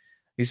bad.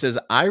 He says,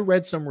 I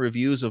read some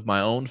reviews of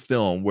my own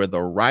film where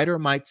the writer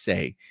might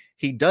say,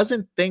 he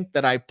doesn't think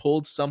that I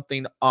pulled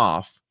something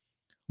off,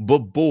 but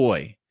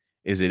boy,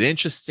 is it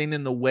interesting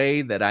in the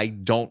way that I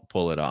don't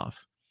pull it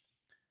off.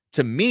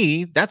 To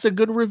me, that's a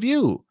good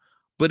review,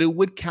 but it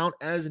would count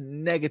as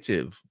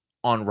negative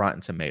on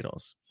Rotten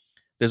Tomatoes.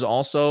 There's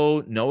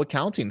also no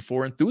accounting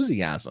for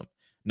enthusiasm,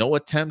 no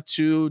attempt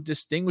to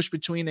distinguish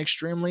between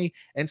extremely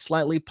and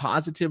slightly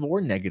positive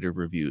or negative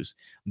reviews.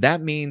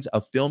 That means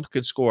a film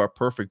could score a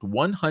perfect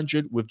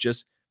 100 with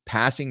just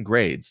passing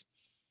grades.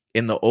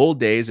 In the old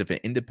days, if an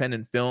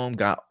independent film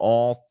got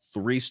all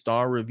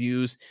 3-star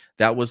reviews,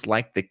 that was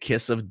like the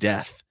kiss of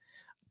death.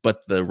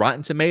 But the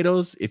Rotten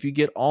Tomatoes, if you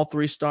get all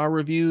 3-star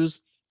reviews,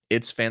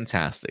 it's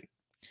fantastic.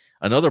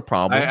 Another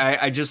problem.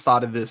 I just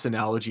thought of this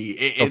analogy.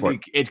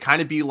 It'd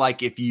kind of be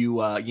like if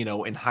you,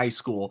 in high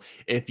school,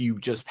 if you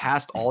just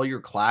passed all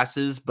your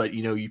classes, but,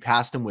 you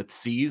passed them with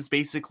C's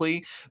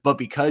basically. But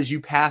because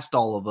you passed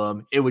all of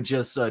them, it would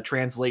just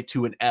translate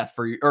to an F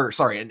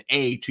an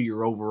A to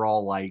your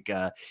overall,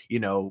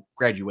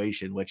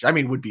 graduation, which I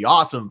mean would be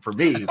awesome for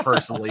me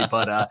personally.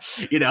 But,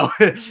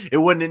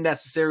 it wouldn't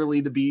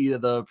necessarily to be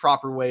the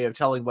proper way of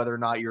telling whether or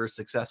not you're a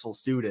successful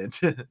student.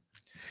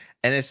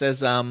 And it says,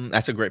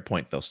 that's a great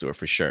point, though, Stuart,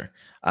 for sure.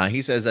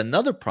 He says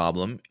another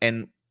problem,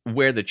 and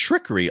where the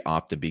trickery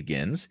often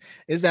begins,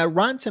 is that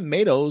Rotten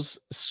Tomatoes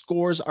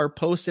scores are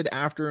posted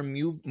after a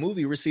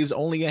movie receives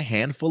only a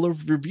handful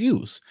of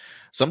reviews,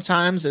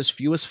 sometimes as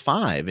few as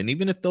 5. And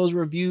even if those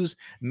reviews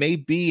may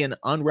be an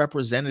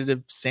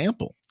unrepresentative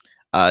sample.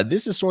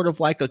 This is sort of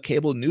like a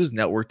cable news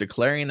network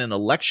declaring an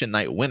election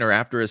night winner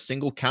after a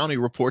single county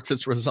reports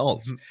its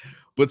results.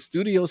 but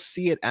studios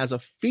see it as a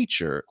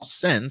feature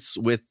since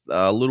with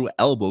a little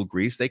elbow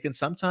grease, they can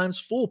sometimes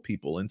fool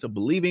people into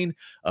believing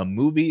a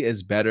movie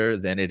is better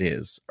than it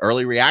is.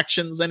 Early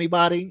reactions,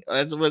 anybody?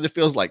 That's what it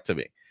feels like to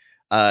me.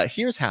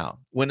 Here's how.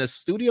 When a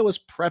studio is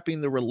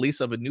prepping the release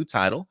of a new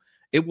title,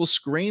 it will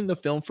screen the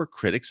film for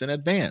critics in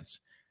advance.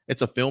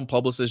 It's a film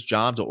publicist's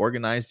job to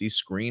organize these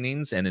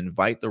screenings and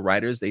invite the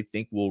writers they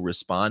think will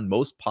respond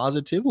most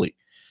positively.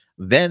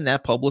 Then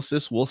that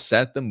publicist will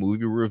set the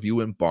movie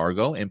review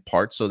embargo in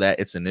part so that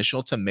its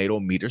initial tomato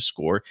meter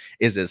score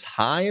is as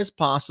high as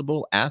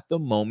possible at the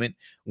moment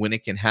when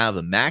it can have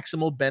a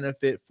maximal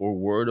benefit for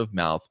word of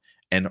mouth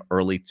and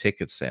early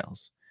ticket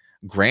sales.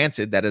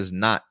 Granted, that is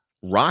not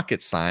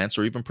rocket science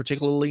or even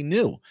particularly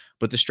new,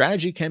 but the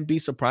strategy can be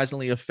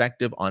surprisingly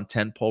effective on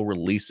tentpole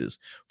releases,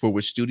 for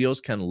which studios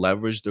can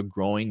leverage the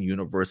growing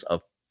universe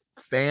of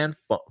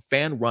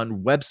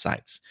fan-run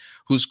websites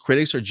whose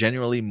critics are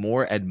generally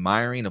more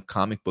admiring of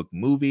comic book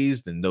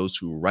movies than those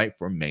who write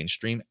for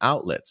mainstream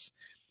outlets.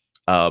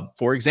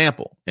 For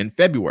example, in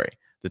February,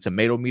 the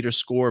tomato meter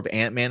score of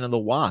Ant-Man and the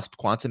Wasp: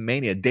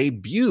 Quantumania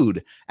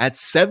debuted at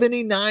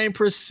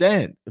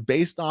 79%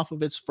 based off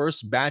of its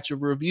first batch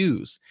of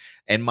reviews.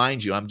 And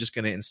mind you, I'm just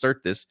going to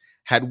insert this.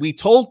 Had we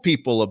told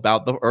people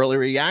about the early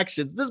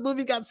reactions, this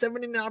movie got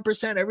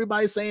 79%.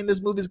 Everybody's saying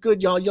this movie's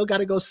good, y'all. Y'all got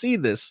to go see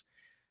this.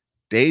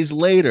 Days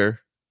later,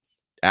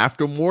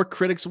 after more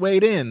critics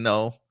weighed in,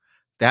 though,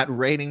 that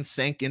rating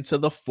sank into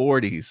the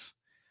 40s.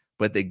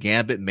 But the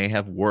gambit may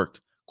have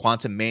worked.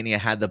 Quantumania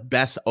had the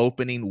best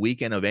opening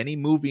weekend of any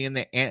movie in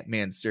the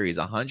Ant-Man series,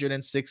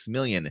 106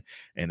 million.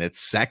 And its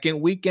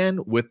second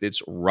weekend, with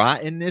its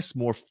rottenness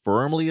more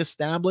firmly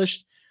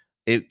established,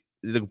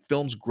 the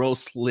film's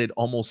gross slid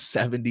almost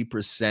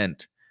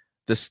 70%,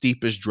 the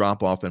steepest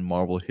drop-off in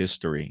Marvel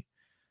history.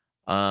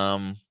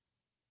 So,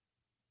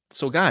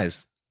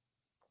 guys,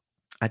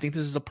 I think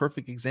this is a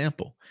perfect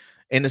example.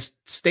 In the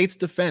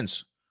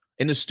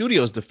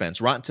studio's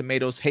defense, Rotten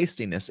Tomatoes'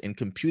 hastiness in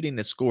computing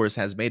its scores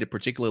has made it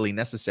particularly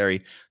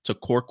necessary to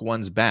cork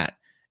one's bat.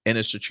 In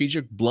a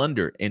strategic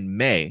blunder in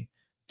May,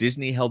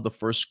 Disney held the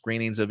first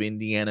screenings of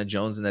Indiana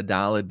Jones and the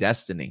Dial of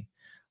Destiny,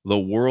 the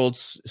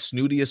world's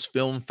snootiest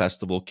film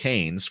festival,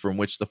 Cannes, from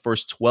which the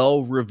first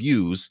 12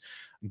 reviews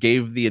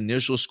gave the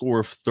initial score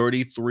of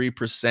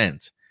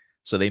 33%.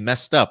 So they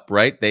messed up,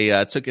 right?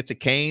 They took it to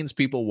Cannes.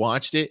 People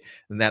watched it.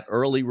 And that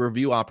early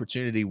review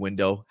opportunity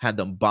window had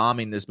them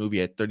bombing this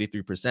movie at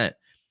 33%.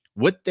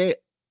 What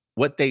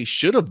they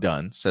should have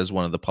done, says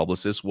one of the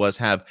publicists, was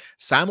have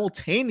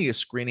simultaneous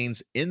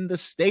screenings in the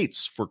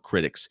States for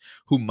critics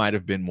who might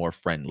have been more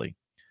friendly.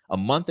 A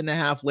month and a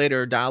half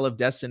later, Dial of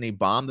Destiny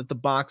bombed at the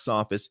box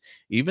office,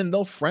 even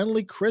though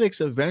friendly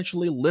critics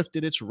eventually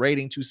lifted its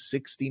rating to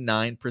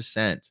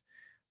 69%.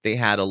 They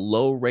had a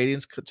low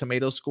ratings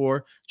tomato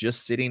score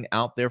just sitting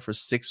out there for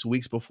 6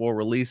 weeks before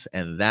release,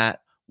 and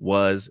that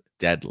was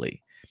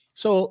deadly.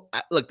 So,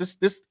 look,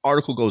 this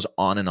article goes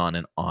on and on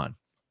and on.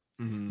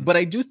 Mm-hmm. But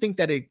I do think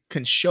that it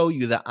can show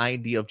you the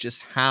idea of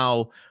just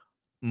how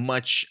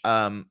much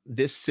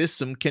this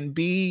system can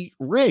be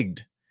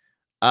rigged.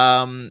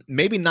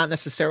 Maybe not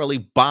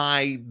necessarily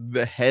by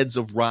the heads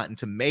of Rotten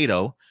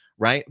Tomato,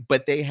 right?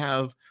 But they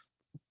have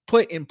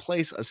put in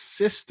place a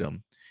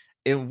system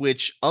in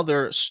which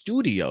other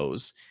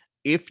studios,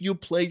 if you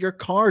play your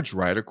cards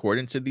right,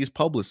 according to these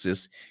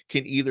publicists,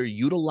 can either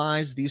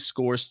utilize these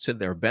scores to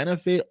their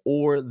benefit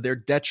or their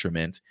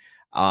detriment,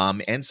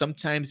 and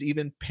sometimes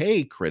even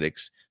pay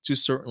critics to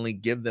certainly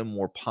give them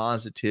more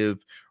positive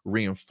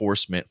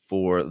reinforcement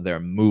for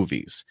their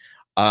movies.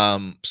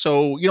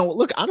 So,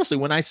 look, honestly,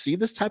 when I see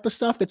this type of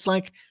stuff, it's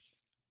like,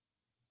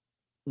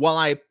 while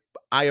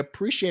I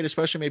appreciate,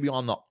 especially maybe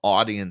on the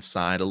audience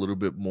side, a little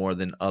bit more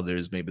than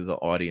others, maybe the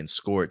audience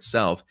score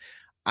itself,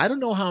 I don't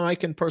know how I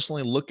can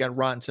personally look at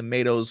Rotten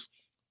Tomatoes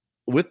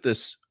with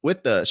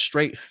a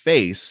straight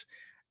face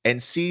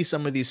and see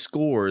some of these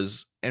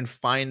scores and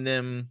find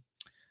them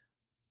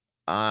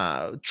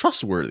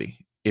trustworthy,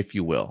 if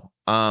you will.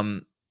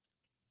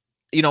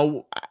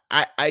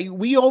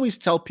 We always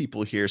tell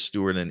people here,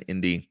 Stuart and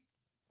Indy,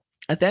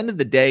 at the end of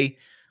the day,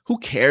 who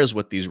cares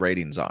what these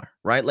ratings are,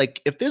 right?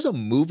 Like, if there's a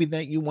movie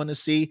that you want to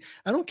see,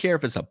 I don't care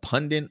if it's a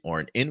pundit or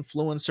an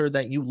influencer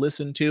that you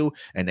listen to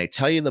and they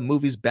tell you the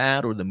movie's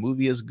bad or the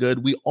movie is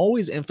good. We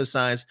always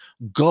emphasize,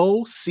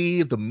 go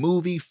see the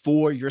movie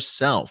for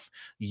yourself.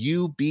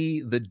 You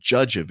be the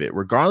judge of it,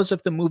 regardless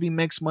if the movie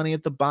makes money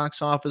at the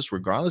box office,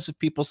 regardless if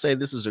people say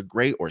this is a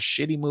great or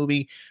shitty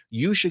movie,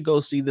 you should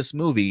go see this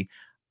movie.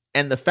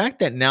 And the fact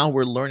that now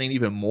we're learning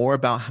even more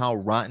about how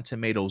Rotten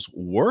Tomatoes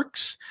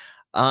works,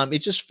 it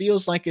just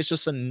feels like it's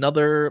just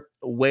another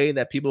way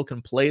that people can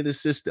play the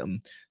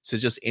system to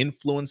just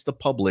influence the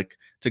public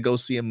to go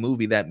see a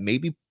movie that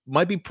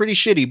might be pretty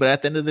shitty, but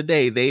at the end of the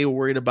day, they are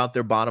worried about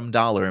their bottom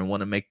dollar and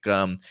want to make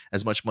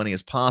as much money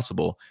as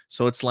possible.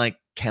 So it's like,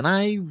 can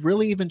I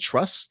really even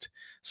trust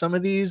some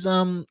of these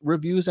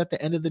reviews at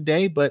the end of the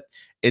day, but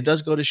it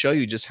does go to show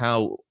you just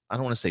how, I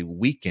don't want to say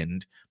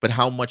weakened, but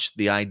how much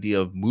the idea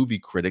of movie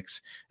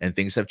critics and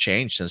things have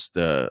changed since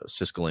the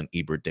Siskel and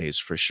Ebert days,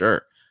 for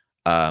sure.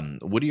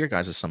 What are your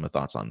guys' some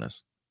thoughts on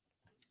this?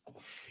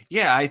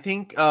 Yeah, I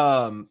think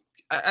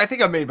I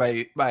think I've made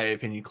my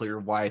opinion clear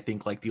why I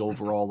think like the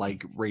overall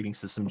like rating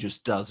system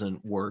just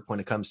doesn't work when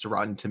it comes to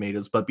Rotten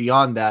Tomatoes. But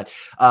beyond that,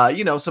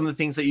 some of the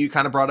things that you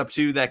kind of brought up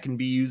too that can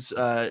be used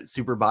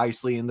super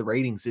biasly in the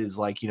ratings is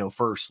like,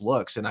 first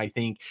looks. And I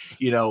think,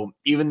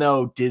 even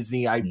though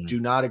Disney, I do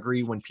not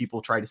agree when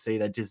people try to say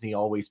that Disney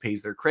always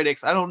pays their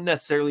critics. I don't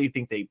necessarily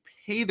think they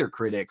pay their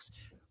critics,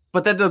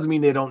 but that doesn't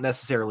mean they don't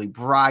necessarily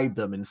bribe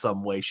them in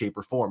some way, shape,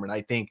 or form. And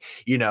I think,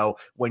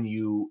 when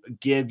you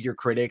give your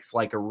critics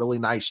like a really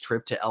nice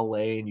trip to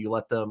LA and you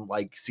let them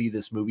like see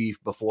this movie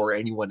before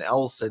anyone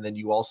else, and then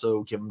you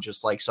also give them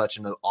just like such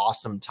an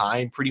awesome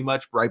time pretty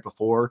much right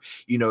before,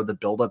 the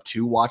build up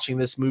to watching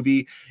this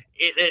movie,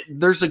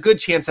 there's a good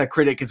chance that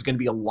critic is going to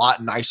be a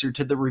lot nicer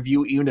to the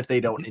review, even if they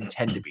don't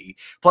intend to be.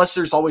 Plus,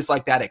 there's always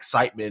like that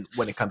excitement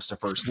when it comes to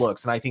first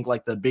looks. And I think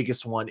like the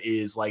biggest one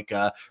is like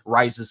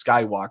Rise of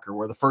Skywalker,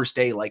 where the first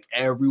day, like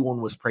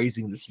everyone was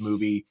praising this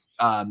movie.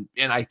 And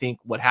I think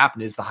what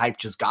happened is the hype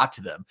just got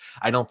to them.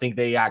 I don't think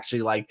they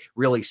actually like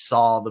really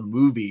saw the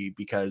movie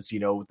because,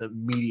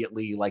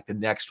 immediately like the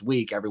next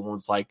week,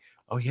 everyone's like,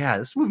 oh yeah,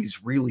 this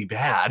movie's really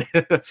bad.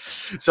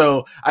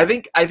 So I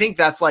think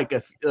that's like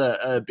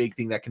a big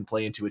thing that can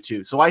play into it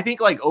too. So I think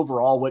like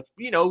overall what,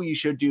 you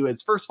should do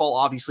is, first of all,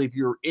 obviously, if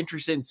you're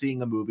interested in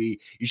seeing a movie,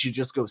 you should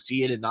just go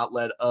see it and not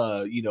let,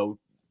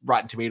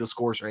 Rotten Tomato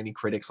scores or any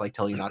critics like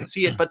tell you not to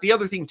see it. But the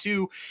other thing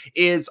too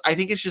is I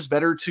think it's just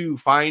better to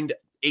find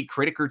a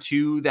critic or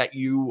two that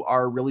you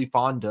are really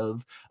fond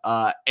of,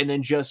 and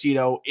then just,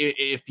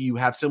 if you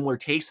have similar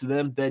tastes to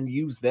them, then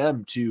use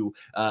them to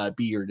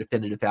be your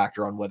definitive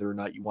factor on whether or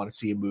not you want to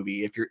see a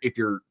movie. If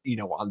you're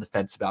on the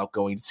fence about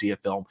going to see a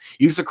film,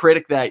 use a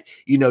critic that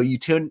you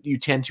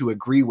tend to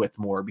agree with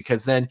more,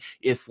 because then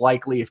it's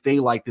likely if they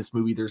like this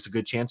movie, there's a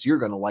good chance you're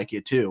going to like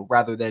it too,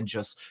 rather than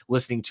just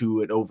listening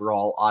to an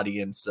overall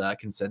audience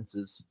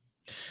consensus.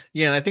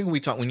 Yeah, and I think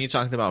when you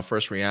talked about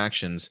first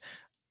reactions,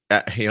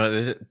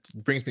 this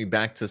brings me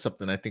back to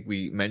something I think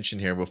we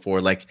mentioned here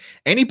before. Like,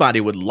 anybody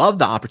would love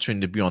the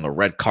opportunity to be on the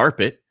red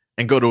carpet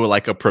and go to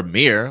like a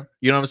premiere.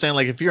 You know what I'm saying?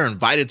 Like, if you're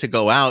invited to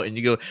go out and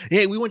you go,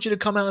 hey, we want you to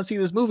come out and see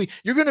this movie,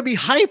 you're going to be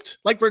hyped.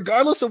 Like,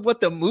 regardless of what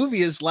the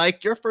movie is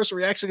like, your first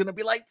reaction is going to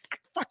be like,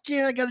 fuck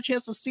yeah, I got a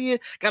chance to see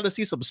it. Got to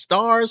see some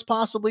stars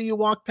possibly you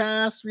walk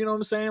past. You know what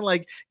I'm saying?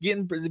 Like,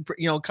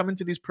 coming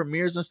to these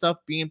premieres and stuff,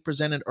 being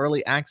presented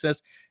early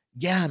access.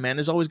 Yeah, man,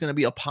 there's always going to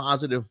be a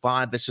positive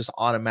vibe that's just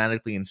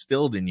automatically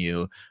instilled in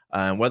you.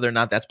 Whether or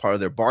not that's part of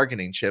their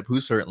bargaining chip, who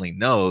certainly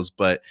knows?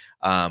 But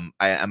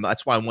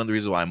that's why one of the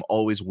reasons why I'm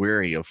always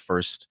wary of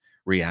first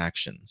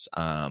reactions,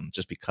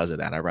 just because of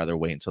that. I'd rather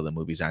wait until the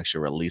movie's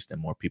actually released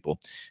and more people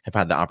have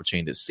had the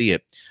opportunity to see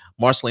it.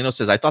 Marcelino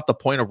says, I thought the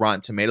point of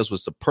Rotten Tomatoes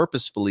was to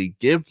purposefully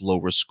give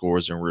lower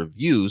scores and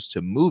reviews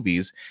to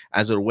movies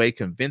as a way to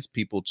convince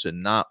people to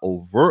not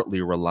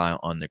overtly rely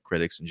on the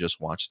critics and just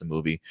watch the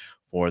movie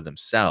for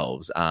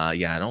themselves.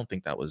 Yeah, I don't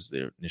think that was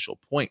the initial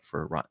point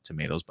for Rotten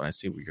Tomatoes, but I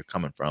see where you're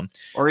coming from.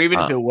 Or even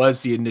if it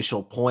was the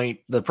initial point,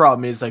 the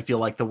problem is I feel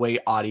like the way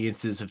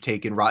audiences have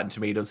taken Rotten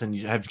Tomatoes and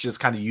have just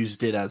kind of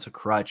used it as a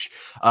crutch.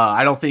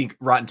 I don't think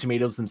Rotten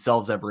Tomatoes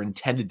themselves ever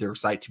intended their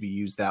site to be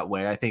used that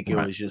way. I think it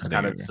was just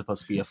kind of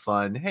supposed to be a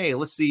fun, hey,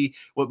 let's see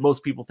what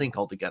most people think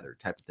altogether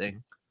type of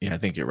thing. Yeah, I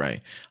think you're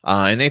right.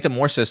 And Nathan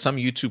Moore says some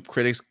YouTube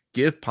critics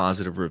give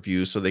positive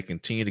reviews so they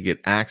continue to get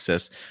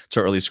access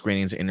to early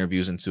screenings,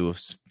 interviews, and to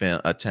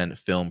attend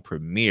film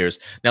premieres.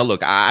 Now,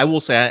 look, I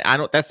will say I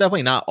don't. That's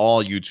definitely not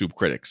all YouTube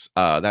critics.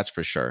 That's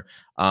for sure.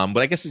 But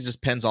I guess it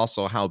just depends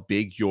also how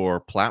big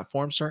your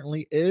platform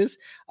certainly is.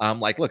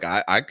 Look,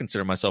 I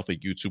consider myself a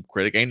YouTube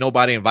critic. Ain't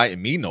nobody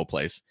inviting me no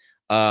place.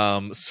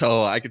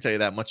 So I can tell you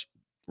that much.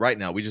 Right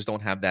now, we just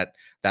don't have that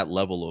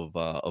level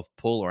of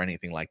pull or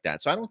anything like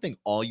that. So I don't think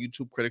all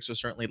YouTube critics are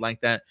certainly like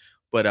that,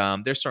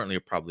 but there's certainly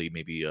probably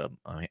maybe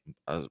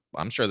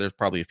I'm sure there's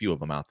probably a few of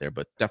them out there,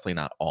 but definitely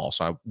not all.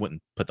 So I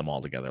wouldn't put them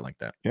all together like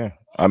that. Yeah,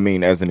 I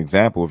mean, as an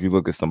example, if you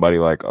look at somebody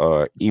like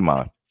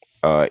Iman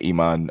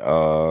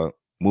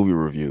movie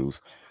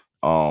reviews,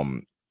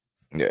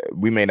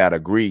 we may not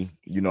agree.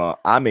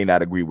 I may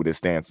not agree with his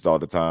stances all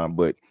the time,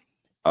 but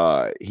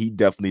he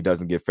definitely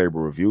doesn't get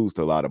favorable reviews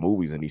to a lot of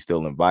movies, and he's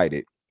still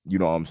invited. You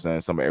know what I'm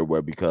saying? Some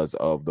everywhere because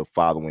of the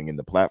following and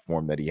the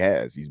platform that he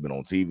has. He's been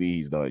on TV.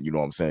 He's done,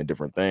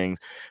 different things.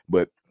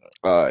 But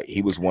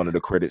he was one of the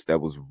critics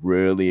that was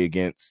really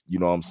against,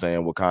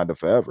 Wakanda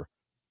Forever.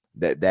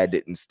 That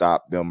didn't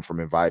stop them from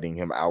inviting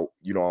him out,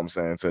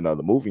 to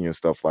another movie and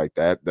stuff like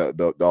that.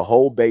 The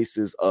whole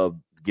basis of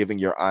giving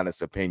your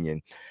honest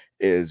opinion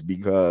is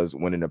because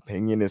when an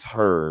opinion is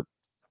heard,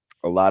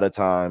 a lot of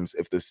times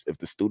if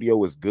the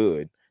studio is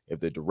good,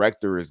 if the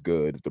director is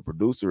good, if the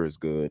producer is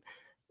good,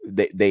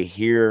 they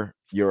hear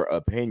your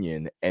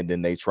opinion and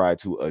then they try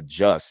to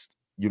adjust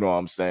you know what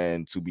I'm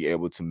saying, to be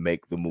able to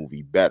make the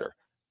movie better.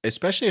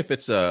 Especially if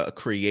it's a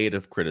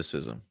creative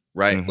criticism,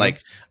 right? Mm-hmm.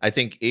 Like, I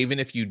think even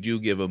if you do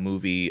give a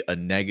movie a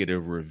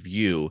negative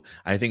review,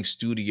 I think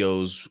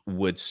studios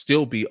would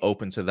still be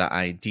open to the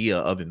idea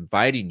of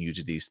inviting you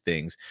to these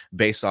things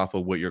based off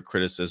of what your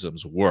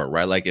criticisms were,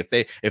 right? Like, if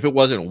it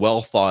wasn't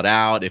well thought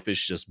out, if it's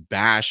just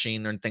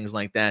bashing and things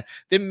like that,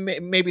 then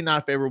maybe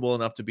not favorable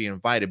enough to be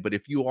invited. But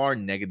if you are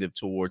negative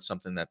towards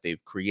something that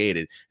they've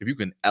created, if you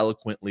can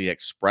eloquently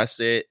express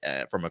it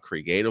from a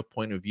creative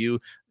point of view,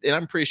 and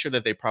I'm pretty sure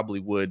that they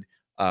probably would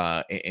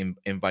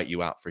invite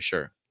you out for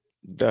sure.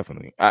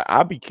 Definitely.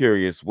 I'd be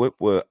curious what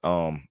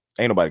ain't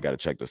nobody got to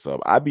check this up.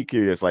 I'd be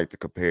curious like to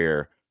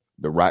compare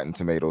the Rotten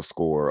Tomato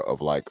score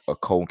of like a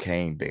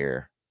Cocaine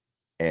Bear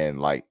and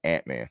like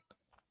Ant-Man.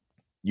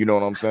 You know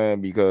what I'm saying?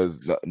 Because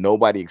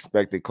nobody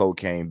expected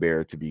Cocaine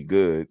Bear to be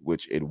good,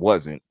 which it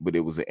wasn't, but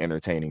it was an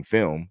entertaining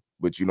film.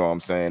 But you know what I'm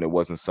saying? It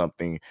wasn't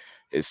something,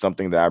 it's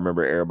something that I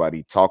remember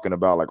everybody talking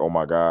about, like, oh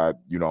my God,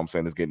 you know what I'm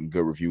saying? It's getting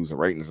good reviews and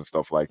ratings and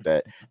stuff like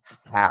that.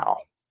 How?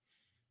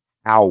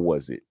 How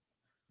was it?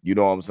 You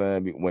know what I'm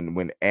saying?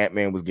 When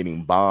Ant-Man was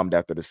getting bombed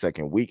after the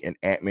second week, and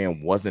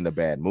Ant-Man wasn't a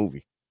bad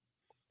movie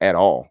at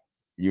all.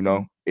 You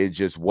know, it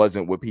just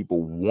wasn't what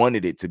people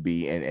wanted it to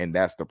be, and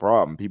that's the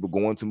problem. People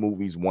going to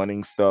movies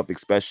wanting stuff,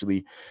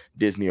 especially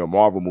Disney or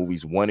Marvel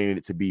movies, wanting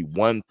it to be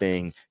one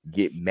thing,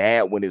 get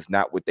mad when it's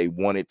not what they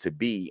want it to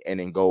be, and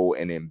then go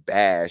and then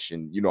bash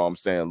and, you know what I'm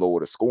saying, lower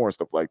the score and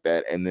stuff like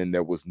that. And then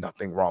there was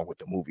nothing wrong with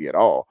the movie at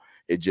all.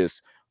 It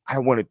just, I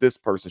wanted this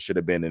person should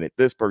have been in it.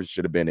 This person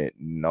should have been in it.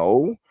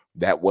 No,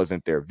 that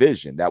wasn't their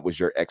vision. That was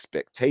your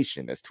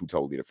expectation. That's two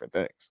totally different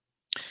things.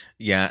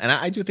 Yeah, and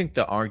I do think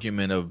the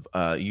argument of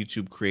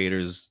YouTube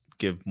creators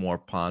give more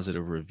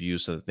positive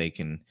reviews so that they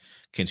can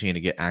continue to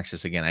get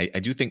access again. I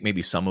do think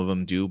maybe some of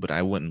them do, but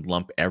I wouldn't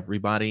lump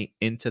everybody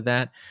into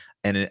that.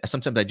 And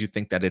sometimes I do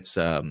think that it's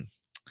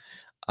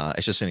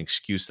just an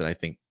excuse that I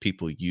think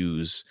people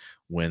use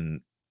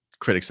when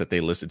critics that they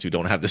listen to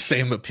don't have the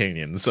same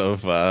opinions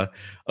of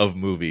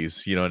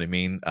movies. You know what I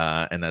mean?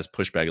 And as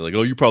pushback, like,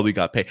 oh, you probably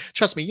got paid.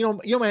 Trust me, you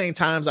know how many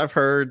times I've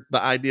heard the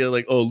idea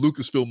like, oh,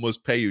 Lucasfilm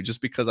must pay you,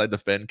 just because I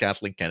defend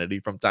Kathleen Kennedy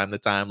from time to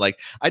time.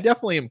 Like, I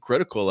definitely am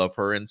critical of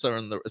her in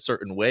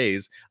certain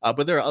ways,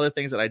 but there are other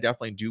things that I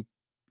definitely do,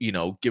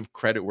 give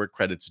credit where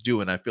credit's due.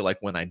 And I feel like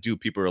when I do,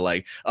 people are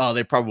like, oh,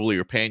 they probably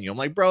are paying you. I'm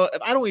like, bro,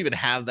 I don't even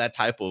have that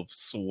type of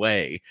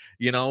sway,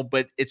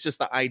 but it's just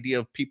the idea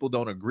of people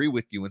don't agree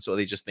with you. And so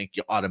they just think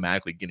you're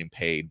automatically getting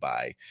paid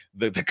by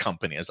the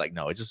company. It's like,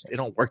 no, it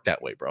don't work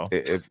that way, bro.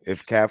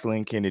 If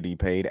Kathleen Kennedy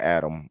paid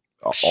Adam,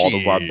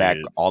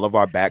 all of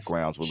our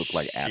backgrounds would look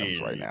like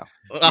Adam's right now.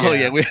 Oh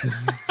yeah.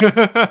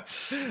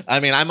 I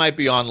mean, I might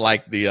be on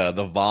like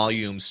the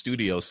volume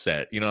studio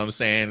set. You know what I'm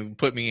saying?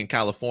 Put me in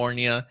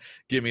California,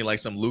 give me like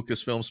some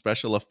Lucasfilm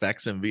special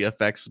effects and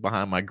VFX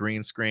behind my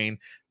green screen.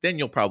 Then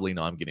you'll probably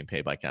know I'm getting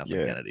paid by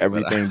Kathleen Kennedy.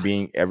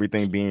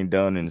 Everything being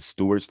done in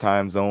Stewart's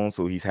time zone,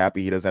 so he's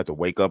happy he doesn't have to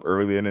wake up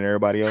earlier than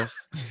everybody else.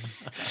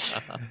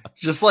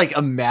 Just like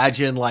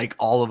imagine like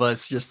all of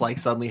us just like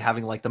suddenly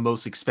having like the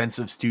most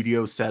expensive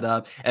studio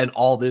setup, and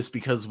all this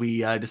because we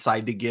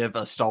decided to give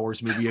a Star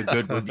Wars movie a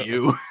good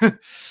review. And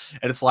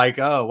it's like,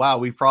 oh wow,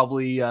 we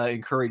probably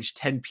encouraged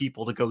 10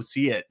 people to go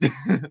see it.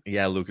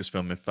 Yeah,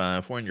 Lucasfilm,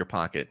 if we're in your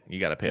pocket, you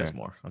got to pay us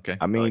more. Okay.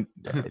 I mean,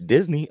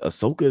 Disney,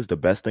 Ahsoka is the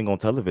best thing on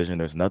television.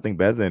 There's nothing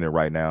better than it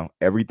right now.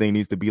 Everything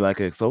needs to be like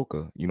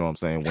Ahsoka. You know what I'm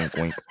saying? Wink,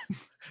 wink.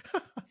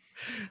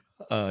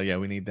 Yeah,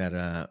 we need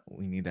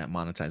that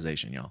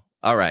monetization, y'all.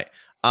 All right.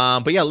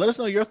 But yeah, let us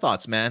know your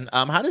thoughts, man.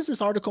 How does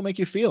this article make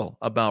you feel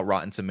about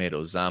Rotten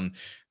Tomatoes?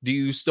 Do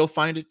you still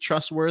find it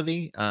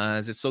trustworthy?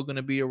 Is it still going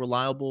to be a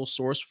reliable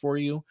source for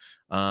you?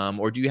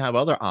 Or do you have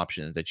other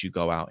options that you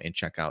go out and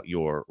check out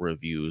your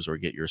reviews or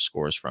get your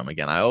scores from?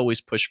 Again, I always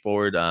push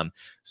forward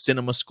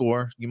Cinema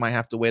Score. You might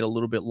have to wait a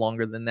little bit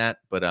longer than that,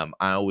 but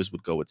I always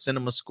would go with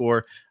Cinema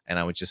Score, and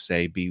I would just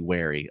say be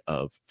wary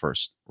of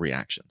first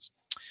reactions.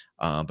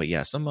 But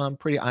yeah, some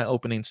pretty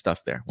eye-opening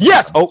stuff there.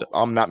 Yes. Oh,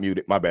 I'm not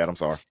muted. My bad. I'm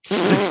sorry.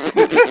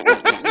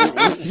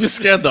 You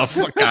scared the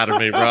fuck out of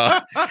me, bro.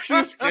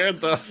 You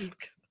scared the.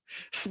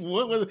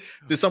 What was?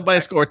 Did somebody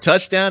score a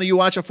touchdown? Are you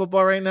watching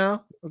football right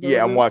now?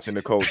 Yeah, I'm watching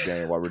the Colts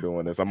game while we're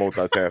doing this. I'm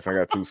multitasking. I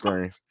got two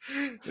screens.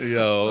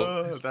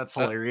 Yo, that's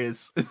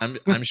hilarious.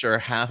 I'm sure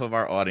half of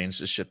our audience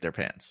just shit their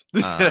pants.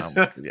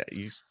 Yeah,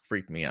 you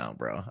freaked me out,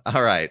 bro.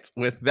 All right,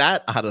 with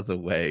that out of the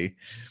way,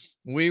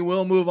 we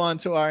will move on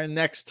to our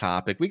next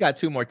topic. We got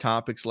two more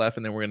topics left,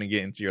 and then we're going to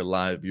get into your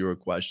live viewer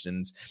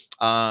questions.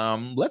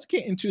 Let's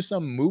get into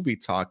some movie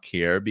talk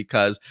here,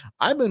 because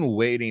I've been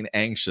waiting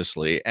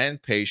anxiously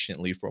and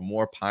patiently for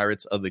more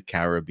Pirates of the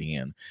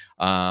Caribbean.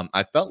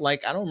 I felt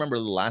like, I don't remember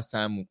the last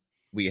time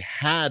we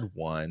had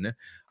one,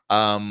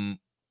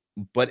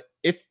 but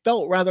it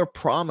felt rather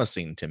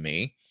promising to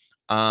me.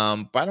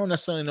 But I don't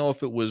necessarily know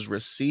if it was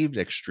received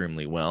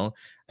extremely well.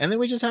 And then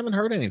we just haven't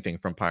heard anything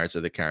from Pirates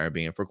of the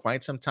Caribbean for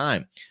quite some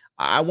time.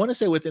 I want to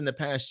say within the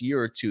past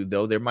year or two,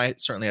 though, there might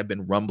certainly have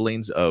been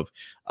rumblings of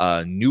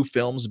new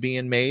films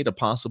being made, a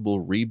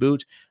possible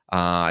reboot.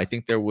 I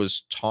think there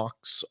was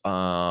talks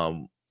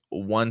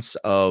once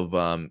of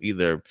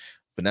either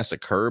Vanessa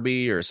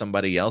Kirby or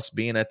somebody else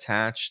being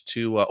attached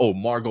to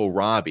Margot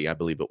Robbie, I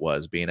believe it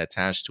was, being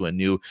attached to a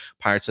new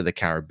Pirates of the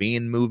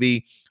Caribbean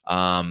movie.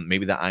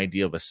 Maybe the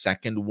idea of a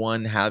second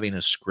one, having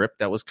a script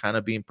that was kind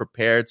of being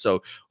prepared.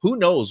 So who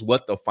knows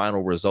what the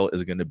final result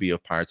is going to be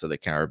of Pirates of the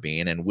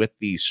Caribbean. And with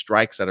these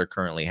strikes that are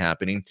currently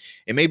happening,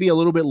 it may be a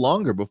little bit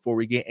longer before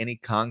we get any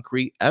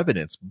concrete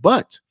evidence.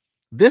 But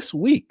this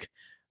week,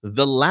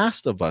 The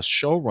Last of Us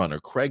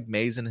showrunner Craig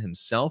Mazin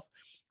himself,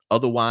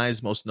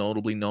 otherwise most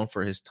notably known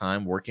for his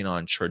time working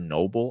on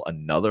Chernobyl,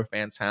 another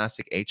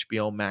fantastic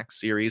HBO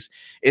Max series,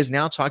 is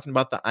now talking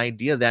about the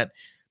idea that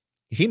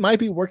he might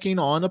be working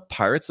on a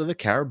Pirates of the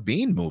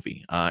Caribbean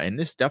movie. And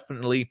this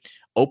definitely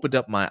opened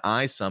up my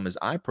eyes some, as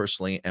I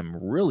personally am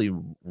really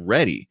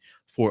ready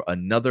for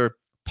another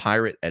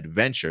pirate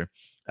adventure.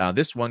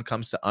 This one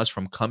comes to us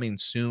from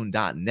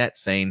comingsoon.net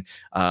saying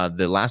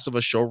The Last of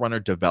Us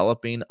showrunner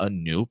developing a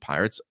new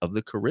Pirates of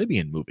the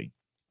Caribbean movie.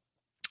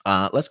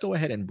 Let's go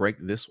ahead and break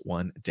this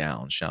one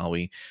down, shall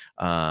we?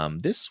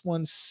 This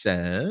one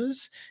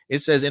says,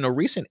 in a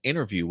recent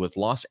interview with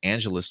Los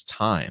Angeles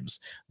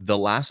Times, The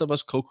Last of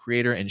Us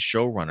co-creator and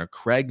showrunner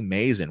Craig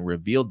Mazin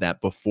revealed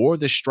that before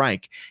the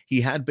strike,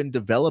 he had been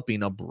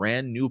developing a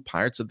brand new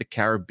Pirates of the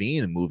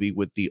Caribbean movie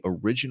with the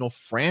original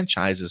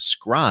franchise's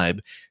scribe,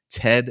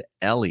 Ted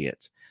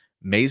Elliott.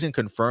 Mazin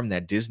confirmed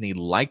that Disney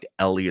liked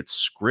Elliott's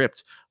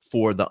script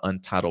for the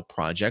Untitled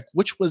project,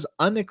 which was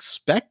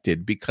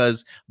unexpected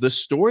because the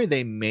story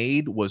they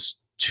made was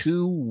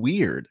too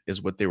weird,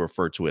 is what they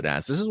refer to it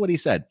as. This is what he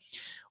said.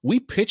 We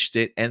pitched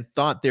it and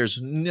thought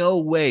there's no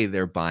way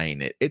they're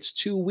buying it. It's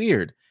too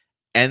weird.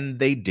 And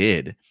they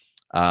did,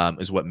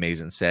 is what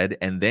Mazin said.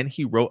 And then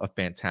he wrote a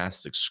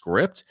fantastic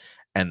script,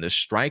 and the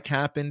strike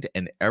happened,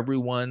 and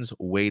everyone's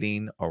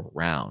waiting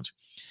around.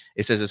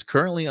 It says it's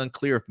currently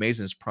unclear if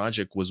Mazin's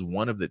project was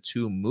one of the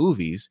two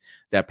movies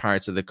that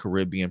Pirates of the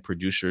Caribbean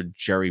producer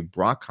Jerry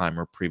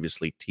Bruckheimer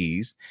previously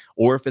teased,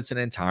 or if it's an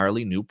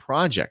entirely new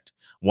project.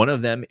 One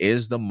of them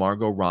is the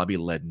Margot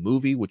Robbie-led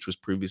movie, which was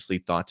previously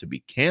thought to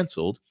be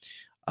canceled.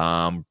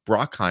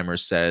 Bruckheimer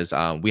says,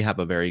 we have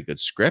a very good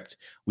script.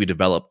 We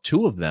developed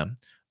two of them,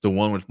 the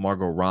one with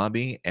Margot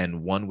Robbie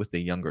and one with the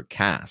younger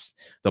cast.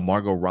 The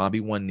Margot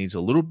Robbie one needs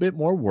a little bit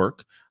more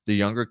work. The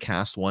younger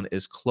cast one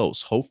is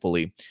close.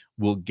 Hopefully,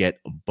 we'll get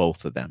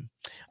both of them.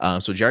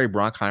 So Jerry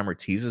Bruckheimer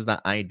teases the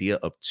idea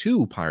of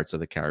two Pirates of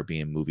the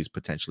Caribbean movies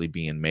potentially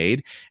being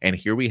made. And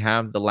here we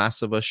have The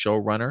Last of Us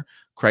showrunner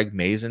Craig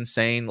Mazin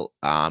saying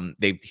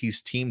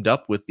he's teamed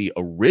up with the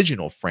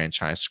original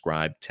franchise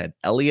scribe, Ted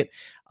Elliott,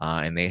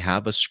 and they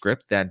have a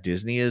script that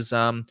Disney is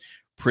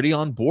pretty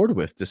on board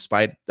with,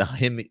 despite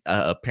him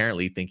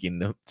apparently thinking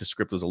the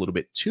script was a little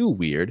bit too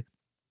weird.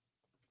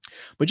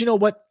 But you know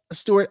what,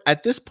 Stuart?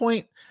 At this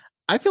point,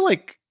 I feel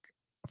like,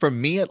 for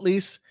me at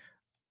least,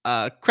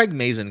 Craig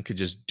Mazin could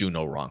just do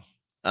no wrong.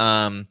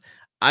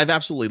 I've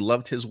absolutely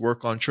loved his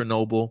work on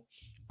Chernobyl.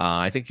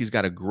 I think he's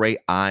got a great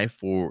eye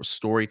for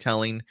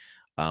storytelling.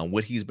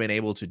 What he's been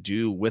able to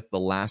do with The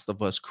Last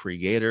of Us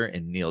creator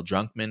and Neil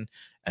Druckmann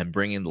and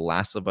bringing The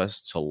Last of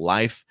Us to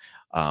life.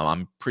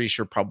 I'm pretty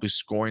sure probably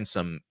scoring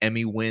some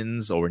Emmy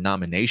wins or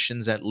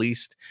nominations at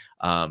least.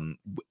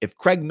 If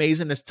Craig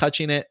Mazin is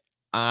touching it,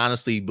 I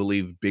honestly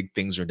believe big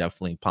things are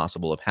definitely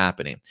possible of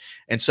happening.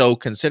 And so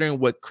considering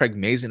what Craig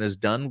Mazin has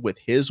done with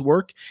his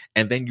work,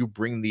 and then you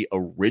bring the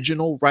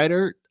original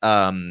writer,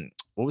 what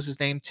was his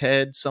name?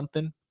 Ted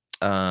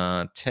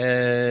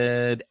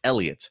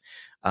Elliott,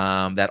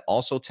 that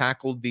also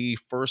tackled the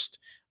first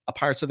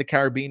Pirates of the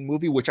Caribbean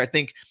movie, which I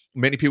think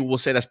many people will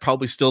say that's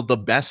probably still the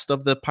best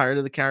of the Pirates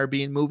of the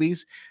Caribbean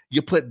movies.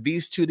 You put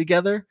these two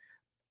together,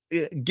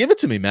 give it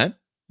to me, man.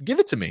 Give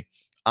it to me.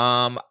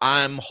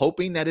 I'm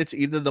hoping that it's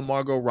either the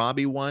Margot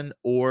Robbie one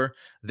or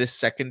this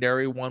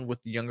secondary one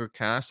with the younger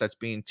cast that's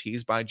being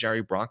teased by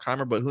Jerry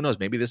Bruckheimer. But who knows?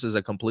 Maybe this is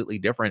a completely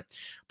different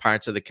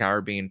Pirates of the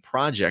Caribbean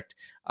project.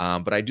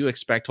 But I do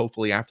expect,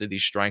 hopefully, after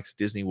these strikes,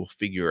 Disney will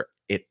figure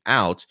it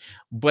out.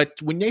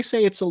 But when they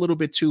say it's a little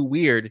bit too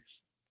weird,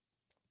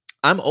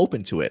 I'm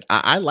open to it.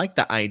 I like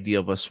the idea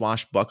of a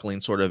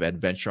swashbuckling sort of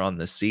adventure on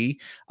the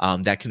sea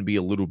that can be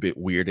a little bit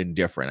weird and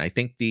different. I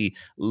think the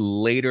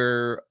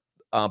later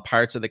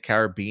Pirates of the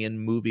Caribbean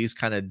movies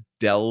kind of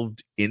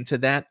delved into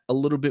that a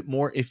little bit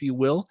more, if you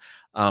will.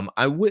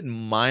 I wouldn't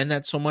mind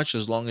that so much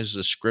as long as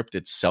the script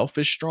itself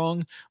is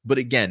strong. But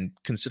again,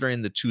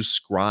 considering the two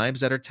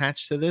scribes that are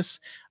attached to this,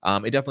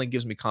 it definitely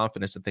gives me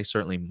confidence that they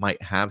certainly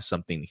might have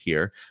something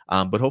here.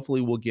 But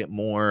hopefully we'll get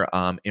more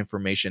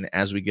information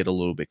as we get a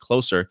little bit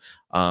closer.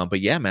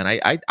 But yeah, man,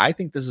 I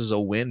think this is a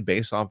win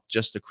based off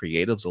just the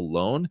creatives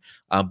alone.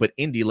 But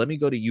Indy, let me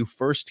go to you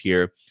first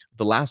here.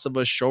 The Last of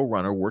Us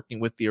showrunner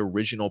working with the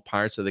original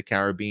Pirates of the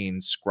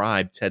Caribbean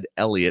scribe, Ted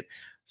Elliott,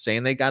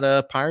 saying they got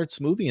a Pirates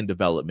movie in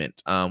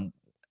development.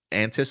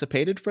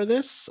 Anticipated for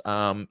this?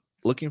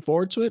 Looking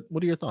forward to it?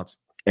 What are your thoughts?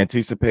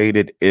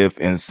 Anticipated if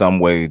in some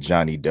way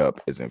Johnny Depp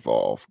is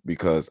involved,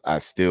 because I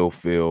still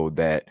feel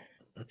that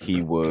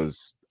he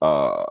was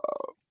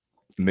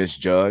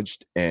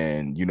misjudged,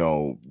 and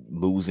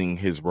losing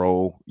his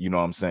role,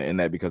 I'm saying, in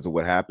that, because of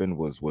what happened,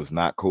 was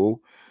not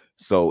cool.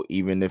 So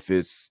even if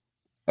it's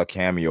a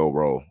cameo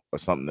role or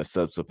something that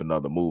sets up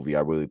another movie,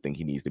 I really think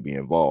he needs to be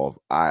involved.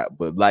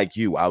 But like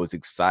you, I was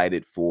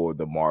excited for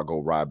the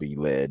Margot Robbie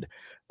led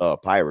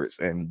Pirates,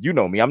 and you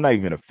know me, I'm not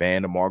even a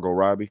fan of Margot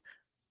Robbie,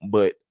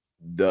 but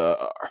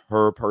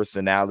her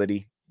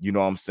personality, what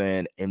I'm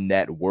saying, in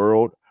that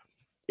world,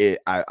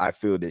 I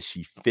feel that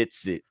she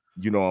fits it,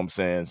 what I'm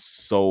saying,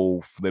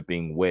 so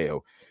flipping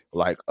well.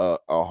 Like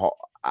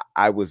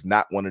I was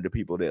not one of the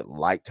people that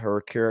liked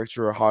her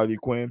character of Harley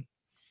Quinn,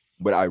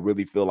 but I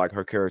really feel like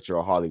her character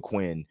of Harley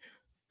Quinn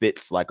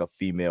fits like a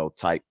female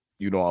type,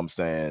 what I'm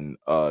saying,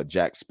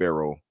 Jack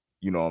Sparrow,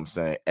 what I'm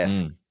saying,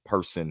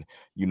 person,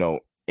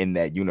 in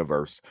that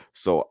universe.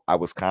 So I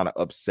was kind of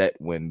upset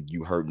when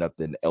you heard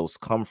nothing else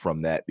come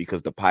from that,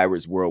 because the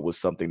Pirates world was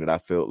something that I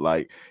felt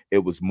like it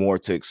was more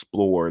to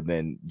explore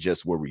than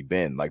just where we've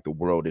been. Like, the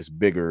world is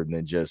bigger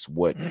than just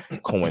what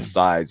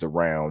coincides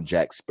around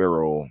Jack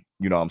Sparrow,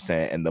 what I'm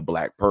saying, and the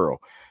Black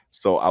Pearl.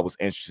 So I was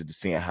interested to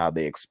seeing how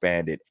they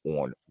expanded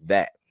on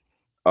that.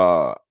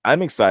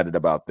 I'm excited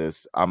about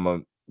this.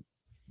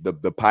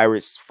 The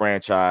Pirates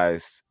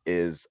franchise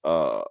is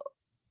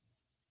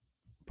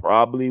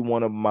probably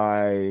one of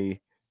my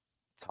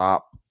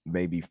top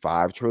maybe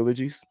 5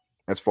 trilogies,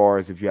 as far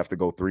as if you have to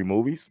go 3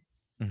 movies.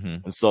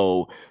 And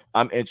so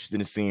I'm interested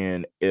in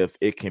seeing if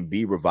it can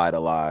be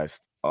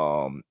revitalized,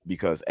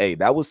 because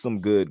that was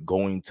some good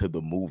going to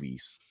the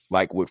movies,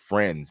 like with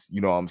friends,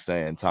 what I'm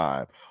saying,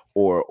 time,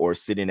 or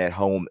sitting at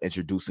home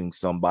introducing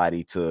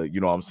somebody to,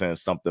 what I'm saying,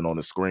 something on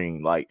the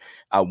screen. Like,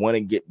 I want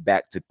to get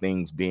back to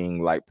things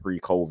being like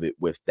pre-COVID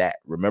with that.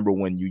 Remember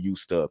when you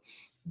used to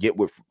get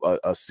with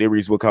a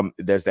series would come,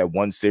 there's that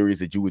one series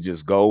that you would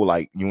just go,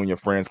 like, you and your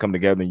friends come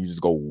together and you just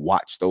go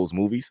watch those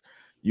movies.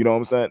 You know what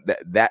I'm saying?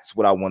 That's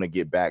what I want to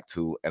get back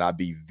to, and I'd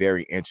be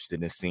very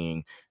interested in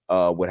seeing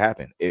what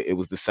happened. It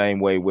was the same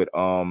way with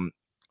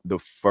the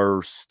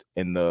first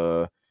in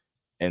the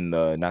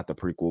not the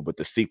prequel, but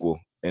the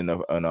sequel in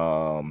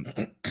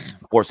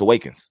Force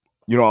Awakens.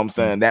 You know what I'm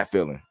saying? That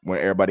feeling when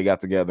everybody got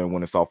together and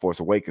when it saw Force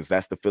Awakens,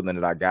 that's the feeling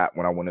that I got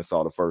when I went and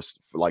saw the first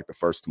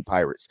 2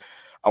 Pirates.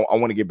 I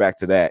want to get back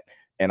to that.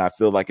 And I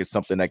feel like it's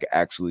something that could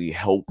actually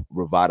help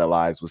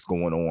revitalize what's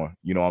going on,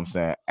 you know what I'm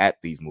saying, at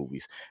these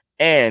movies.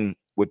 And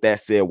with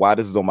that said, while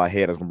this is on my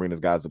head, I was gonna bring this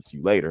guys up to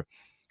you later.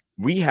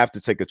 We have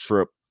to take a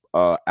trip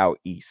out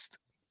east,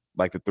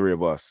 like the 3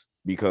 of us,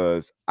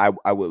 because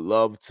I would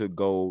love to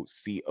go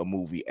see a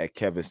movie at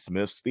Kevin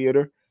Smith's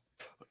theater.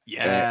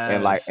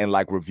 Yes. And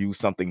like review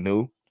something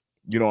new.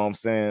 You know what I'm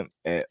saying?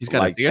 And He's got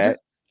like a theater? that.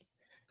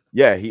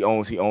 Yeah, he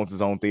owns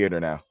his own theater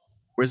now.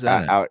 Where's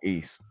that out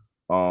east?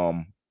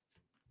 In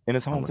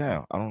his I'll look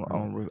hometown. it- I don't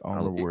remember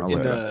where I'll it's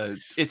look at.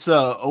 It's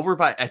over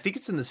by, I think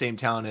it's in the same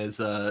town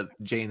as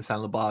Jay and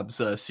Silent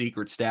Bob's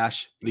Secret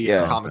Stash, the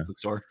comic book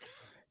store.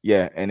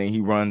 Yeah, and then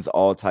he runs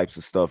all types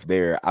of stuff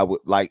there. I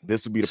would like,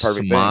 this would be the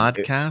perfect Smod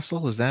thing.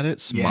 Castle, is that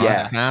it?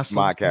 Yeah. Castle.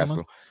 Smod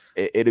Castle.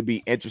 It'd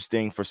be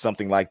interesting for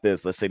something like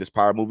this. Let's say this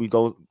Pirate movie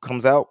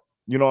comes out,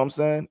 you know what I'm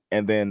saying?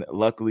 And then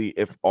luckily,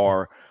 if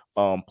our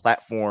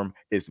platform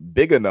is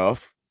big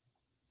enough,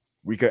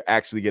 we could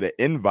actually get an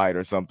invite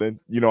or something,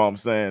 you know what I'm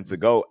saying, to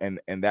go,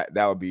 and that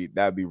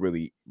would be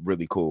really,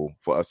 really cool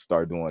for us to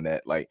start doing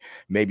that. Like,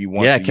 maybe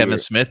once a Kevin year.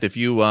 Smith, if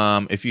you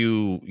send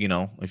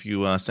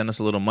us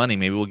a little money,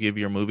 maybe we'll give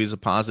your movies a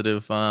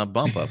positive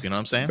bump up, you know what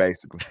I'm saying?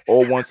 Basically.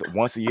 Or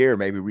once a year,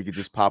 maybe we could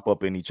just pop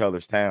up in each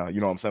other's town, you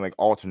know what I'm saying, like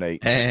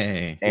alternate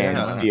and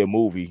see a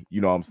movie,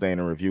 you know what I'm saying,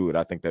 and review it.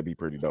 I think that'd be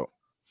pretty dope.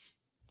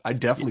 I'd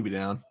definitely be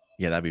down.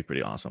 Yeah, that'd be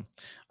pretty awesome.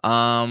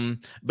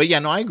 But yeah,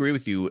 no, I agree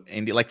with you.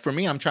 And like, for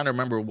me, I'm trying to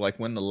remember like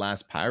when the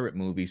last pirate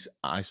movies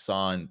I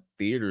saw in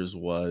theaters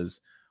was,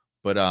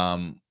 but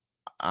I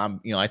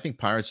think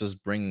Pirates does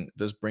bring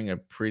a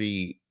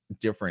pretty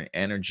different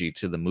energy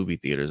to the movie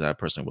theaters I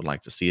personally would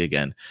like to see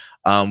again.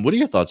 What are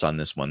your thoughts on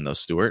this one though,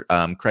 Stuart?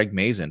 Craig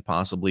Mazin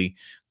possibly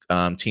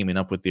teaming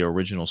up with the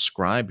original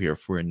scribe here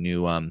for a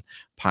new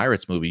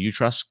Pirates movie. You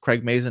trust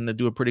Craig Mazin to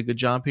do a pretty good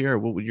job here? Or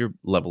what would your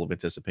level of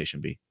anticipation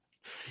be?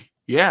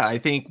 Yeah, I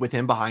think with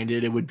him behind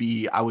it,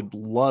 I would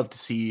love to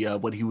see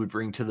what he would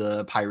bring to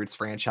the Pirates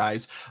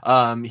franchise.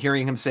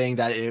 Hearing him saying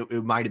that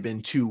it might have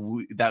been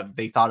that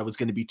they thought it was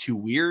going to be too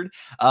weird.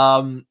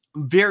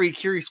 Very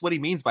curious what he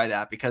means by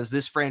that, because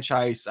this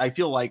franchise, I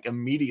feel like,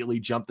 immediately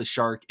jumped the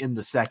shark in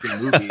the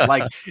second movie.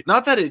 Like,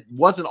 not that it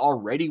wasn't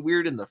already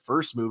weird in the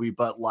first movie,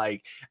 but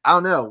like, I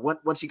don't know,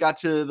 once you got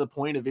to the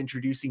point of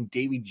introducing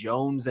Davy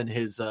Jones and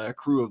his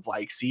crew of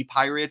like sea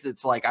pirates,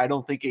 it's like, I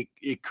don't think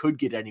it could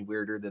get any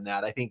weirder than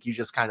that. I think you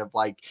just kind of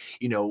like,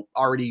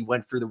 already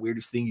went for the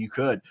weirdest thing you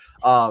could.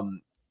 I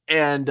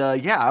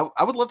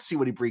would love to see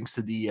what he brings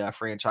to the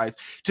franchise.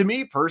 To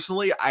me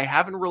personally, I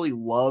haven't really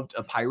loved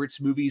a Pirates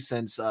movie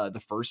since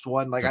the first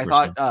one. Like, I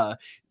thought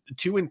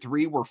 2 and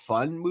 3 were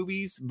fun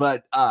movies,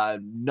 but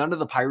none of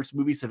the Pirates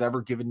movies have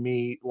ever given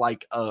me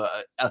like a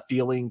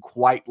feeling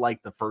quite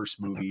like the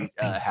first movie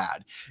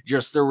had.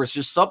 There was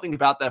just something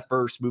about that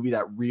first movie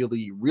that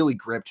really, really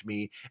gripped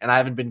me, and I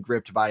haven't been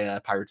gripped by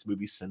a Pirates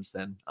movie since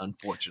then,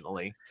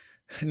 unfortunately.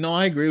 No,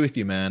 I agree with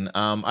you, man.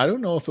 I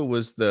don't know if it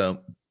was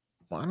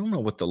I don't know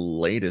what the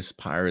latest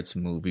Pirates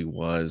movie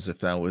was, if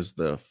that was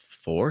the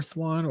fourth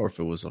one or if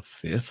it was a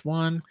fifth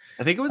one.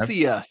 I think it was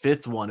the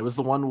fifth one. It was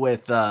the one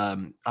with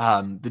the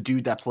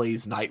dude that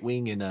plays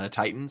Nightwing in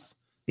Titans.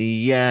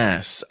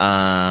 Yes.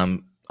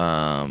 Benton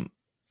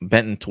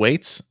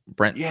Thwaites,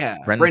 Brendan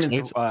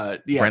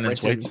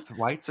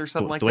Thwaites or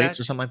something like that.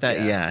 Or something like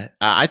that. Yeah.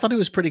 I thought he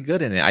was pretty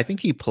good in it. I think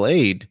he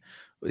played.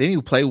 Didn't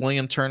he play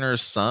William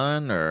Turner's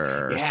son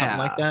or something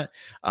like that?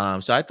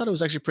 So I thought it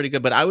was actually pretty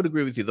good. But I would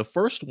agree with you. The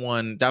first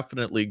one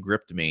definitely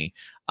gripped me.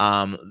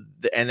 And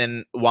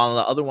then while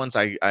the other ones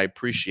I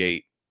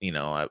appreciate,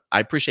 I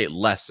appreciate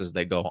less as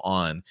they go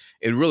on.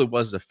 It really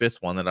was the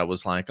fifth one that I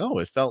was like, oh,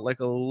 it felt like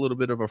a little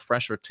bit of a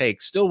fresher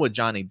take, still with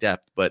Johnny Depp,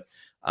 but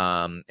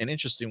an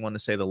interesting one to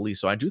say the least.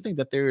 So I do think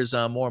that there is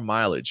more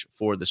mileage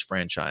for this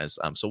franchise.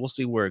 So we'll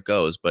see where it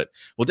goes, but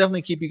we'll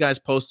definitely keep you guys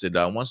posted.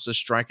 Once the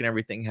strike and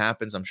everything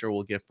happens, I'm sure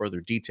we'll get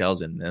further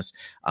details in this.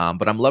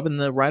 But I'm loving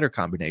the writer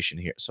combination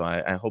here. So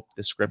I hope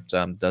the script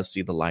does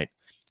see the light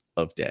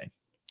of day.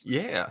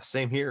 Yeah,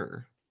 same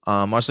here.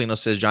 Marcelino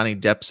says Johnny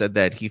Depp said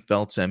that he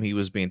felt he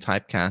was being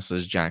typecast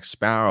as Jack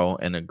Sparrow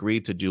and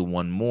agreed to do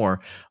one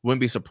more.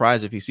 Wouldn't be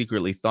surprised if he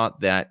secretly thought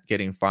that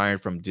getting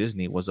fired from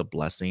Disney was a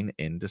blessing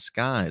in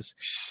disguise.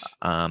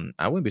 I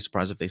wouldn't be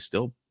surprised if they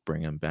still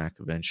bring him back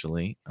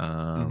eventually,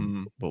 but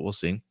we'll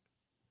see.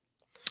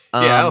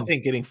 Yeah, I don't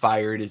think getting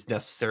fired is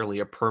necessarily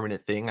a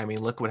permanent thing. I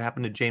mean, look what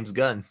happened to James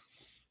Gunn.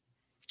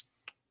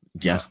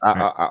 Yeah,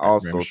 I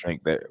also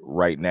think that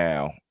right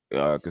now,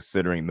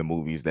 considering the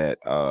movies that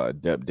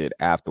Depp did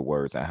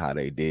afterwards and how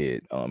they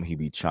did, he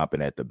be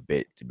chomping at the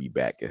bit to be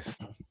back as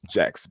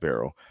Jack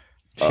Sparrow.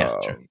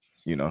 Because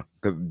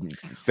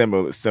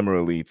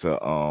similarly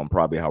to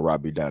probably how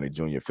Robbie Downey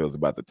Jr. feels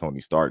about the Tony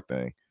Stark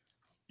thing.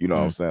 You know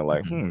what I'm saying?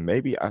 Like,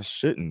 maybe I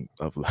shouldn't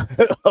have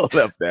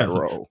left that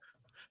role.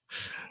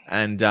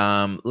 And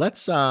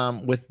let's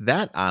with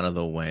that out of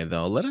the way,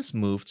 though, let us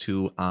move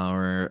to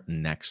our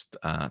next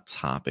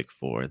topic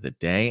for the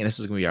day. And this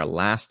is going to be our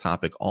last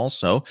topic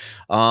also.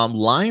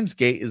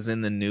 Lionsgate is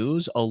in the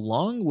news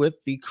along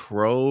with the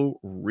Crow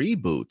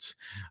reboot.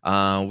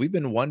 We've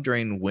been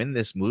wondering when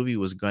this movie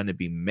was going to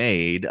be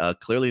made.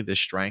 Clearly, the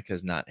strike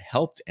has not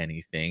helped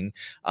anything,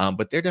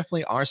 but there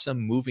definitely are some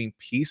moving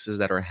pieces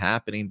that are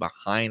happening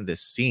behind the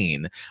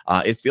scene.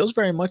 It feels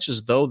very much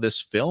as though this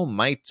film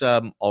might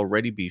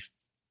already be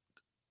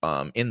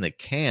in the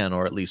can,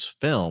 or at least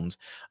filmed.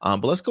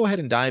 But let's go ahead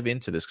and dive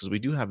into this because we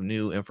do have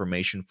new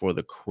information for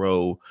the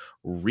Crow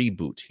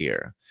reboot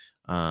here.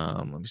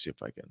 Let me see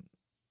if I can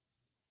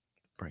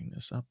bring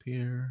this up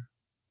here.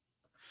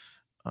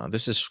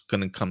 This is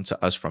going to come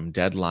to us from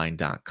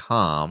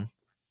Deadline.com.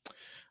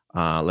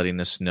 Letting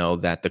us know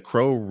that the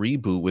Crow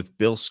reboot with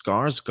Bill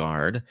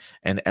Skarsgård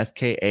and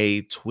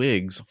FKA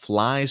Twigs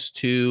flies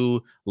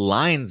to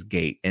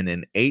Lionsgate in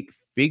an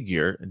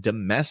 8-figure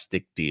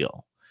domestic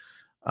deal.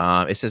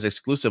 It says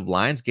exclusive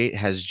Lionsgate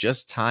has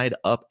just tied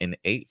up an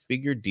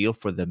 8-figure deal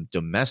for the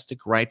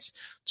domestic rights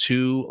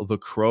to the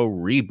Crow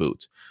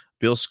reboot.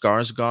 Bill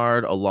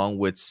Skarsgård, along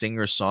with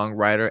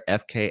singer-songwriter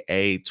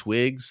FKA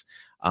Twigs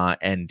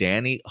and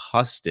Danny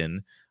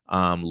Huston,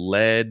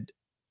 led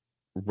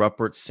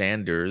Rupert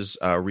Sanders'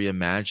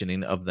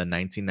 reimagining of the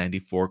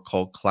 1994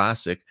 cult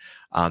classic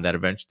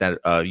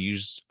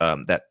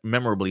that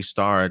memorably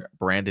starred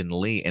Brandon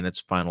Lee in its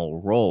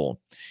final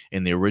role.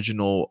 In the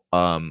original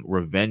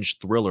revenge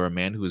thriller, a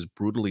man who is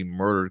brutally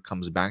murdered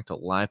comes back to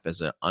life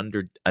as an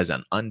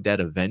undead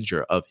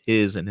avenger of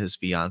his and his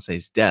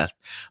fiance's death.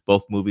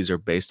 Both movies are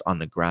based on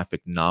the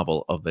graphic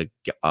novel of the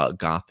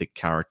gothic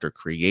character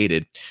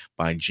created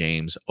by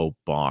James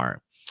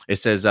O'Barr. It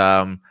says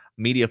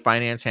Media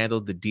Finance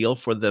handled the deal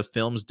for the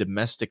film's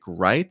domestic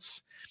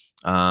rights.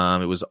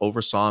 It was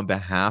oversaw on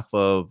behalf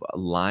of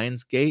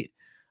Lionsgate,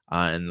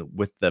 and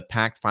with the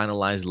pact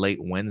finalized late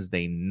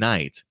Wednesday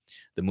night,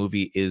 the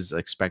movie is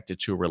expected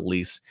to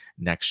release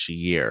next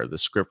year. The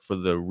script for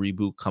the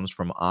reboot comes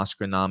from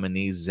Oscar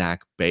nominee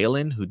Zach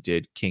Balan, who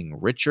did King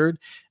Richard,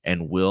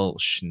 and Will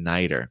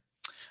Schneider.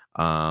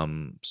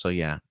 So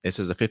yeah, this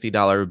is a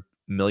 $50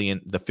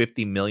 million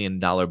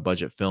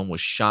budget film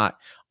was shot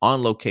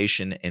on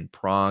location in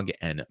Prague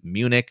and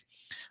Munich.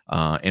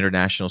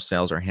 International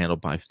sales are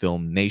handled by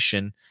Film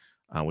Nation,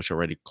 which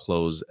already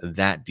closed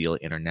that deal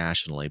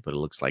internationally, but it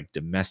looks like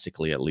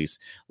domestically, at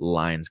least,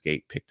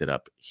 Lionsgate picked it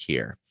up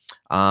here.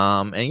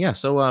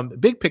 So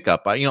big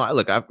pickup.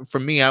 For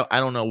me, I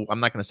don't know. I'm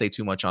not going to say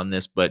too much on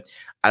this, but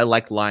I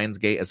like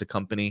Lionsgate as a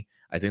company.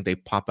 I think they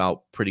pop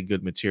out pretty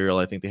good material.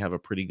 I think they have a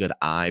pretty good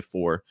eye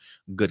for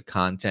good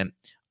content.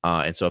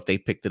 And so if they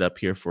picked it up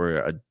here for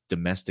a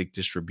domestic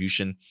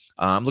distribution,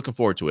 I'm looking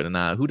forward to it. And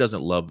who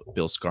doesn't love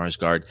Bill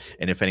Skarsgård?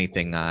 And if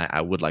anything,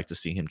 I would like to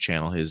see him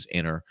channel his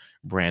inner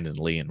Brandon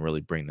Lee and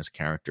really bring this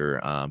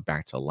character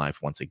back to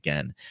life once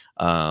again.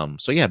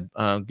 So yeah,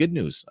 good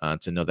news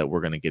to know that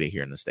we're going to get it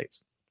here in the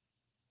States.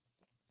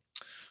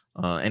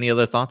 Any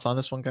other thoughts on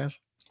this one, guys?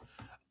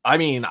 I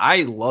mean,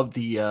 I love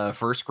the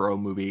first Crow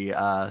movie,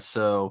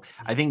 so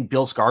I think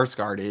Bill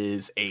Skarsgård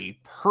is a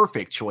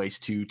perfect choice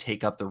to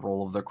take up the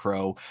role of the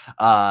Crow.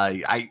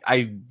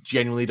 I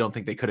genuinely don't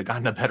think they could have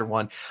gotten a better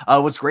one.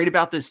 What's great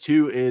about this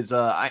too is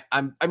I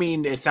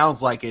mean, it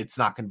sounds like it's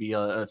not going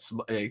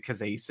to be because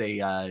they say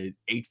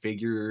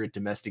 8-figure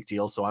domestic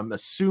deal, so I'm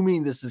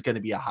assuming this is going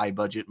to be a high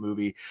budget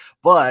movie.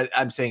 But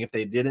I'm saying if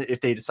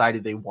they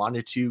decided they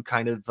wanted to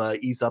kind of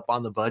ease up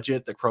on the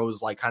budget, The Crow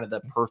is like kind of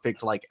the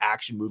perfect like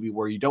action movie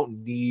where you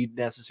don't need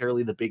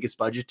necessarily the biggest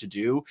budget to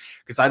do,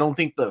 because I don't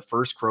think the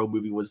first Crow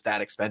movie was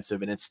that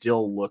expensive and it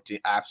still looked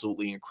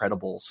absolutely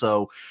incredible.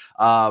 So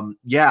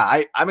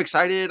yeah, I'm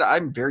excited.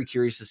 I'm very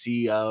curious to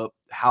see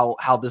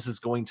how this is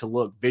going to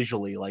look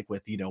visually, like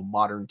with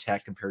modern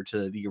tech compared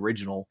to the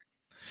original.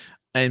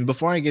 And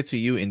before I get to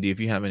you, Indy, if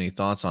you have any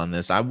thoughts on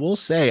this, I will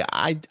say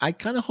I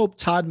kind of hope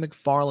Todd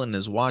McFarlane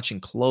is watching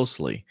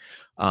closely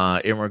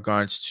in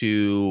regards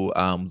to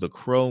the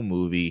Crow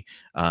movie,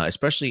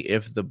 especially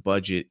if the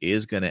budget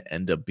is going to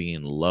end up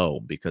being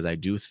low, because I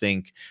do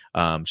think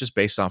just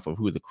based off of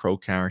who the Crow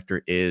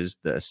character is,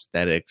 the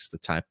aesthetics, the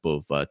type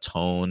of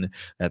tone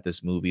that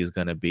this movie is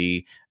going to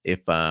be,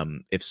 if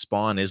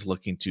Spawn is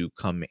looking to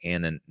come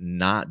in and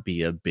not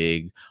be a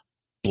big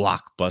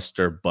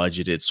blockbuster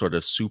budgeted sort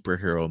of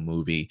superhero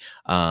movie,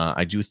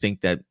 I do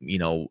think that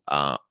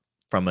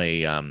from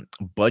a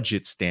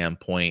budget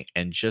standpoint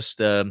and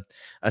just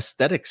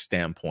aesthetic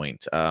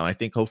standpoint, I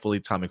think hopefully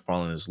Tom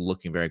McFarlane is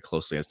looking very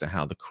closely as to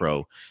how the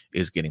Crow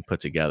is getting put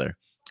together.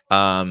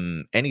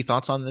 Any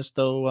thoughts on this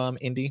though,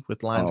 Indy, with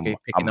Lionsgate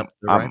picking up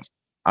the rights?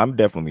 I'm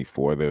definitely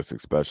for this,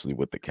 especially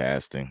with the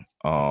casting.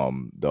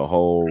 The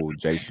whole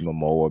Jason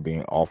Momoa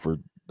being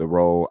offered the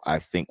role, I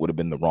think would have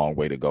been the wrong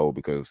way to go,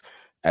 because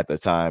at the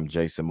time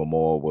Jason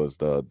Momoa was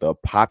the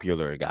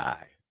popular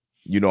guy,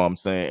 you know what I'm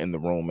saying, in the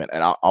room. And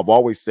I've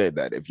always said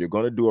that if you're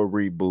going to do a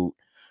reboot,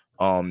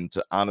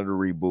 to honor the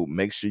reboot,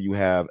 make sure you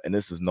have, and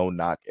this is no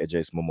knock at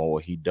Jason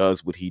Momoa, he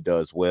does what he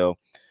does well,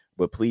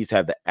 but please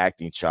have the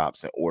acting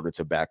chops in order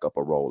to back up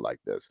a role like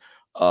this.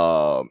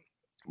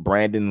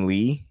 Brandon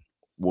Lee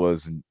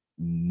was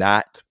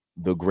not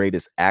the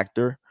greatest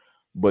actor,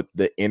 but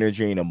the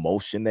energy and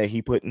emotion that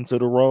he put into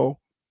the role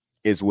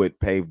is what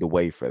paved the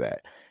way for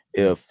that.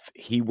 If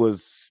he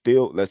was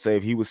still, let's say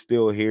if he was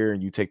still here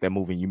and you take that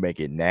movie and you make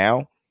it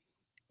now,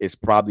 it's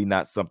probably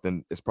not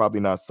something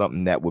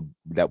that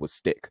would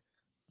stick.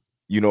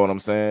 You know what I'm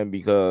saying?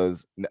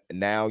 Because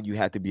now you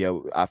have to be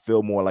able, I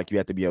feel more like you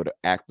have to be able to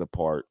act the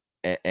part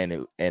and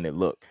it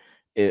look.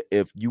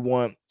 If you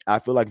want, I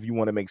feel like if you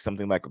want to make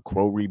something like a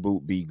Crow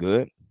reboot be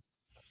good,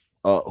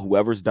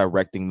 whoever's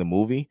directing the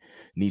movie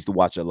needs to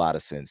watch a lot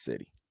of Sin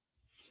City.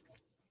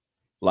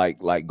 Like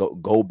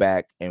go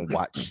back and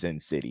watch Sin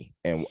City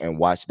and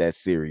watch that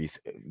series,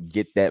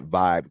 get that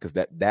vibe, because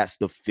that's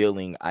the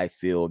feeling I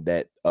feel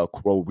that a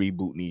Crow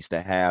reboot needs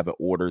to have in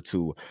order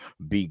to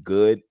be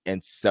good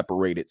and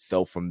separate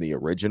itself from the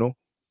original.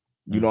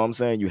 You know what I'm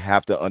saying? You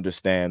have to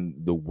understand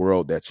the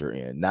world that you're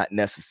in, not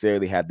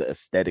necessarily have the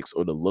aesthetics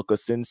or the look of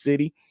Sin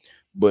City,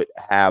 but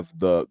have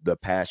the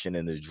passion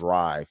and the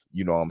drive,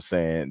 you know what I'm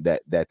saying,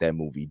 that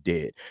movie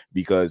did,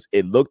 because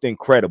it looked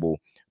incredible,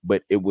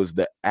 but it was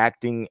the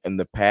acting and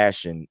the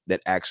passion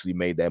that actually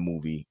made that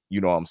movie, you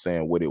know what I'm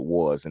saying, what it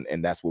was.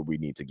 And that's what we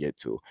need to get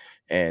to.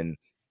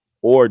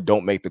 Or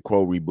don't make the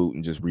Crow reboot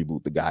and just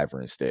reboot the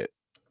Guyver instead.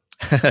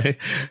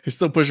 He's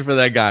still pushing for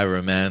that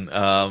Guyver, man.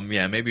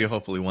 Yeah, maybe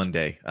hopefully one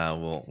day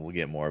we'll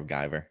get more of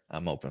Guyver.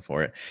 I'm open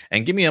for it.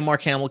 And give me a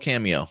Mark Hamill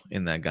cameo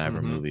in that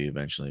Guyver movie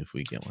eventually if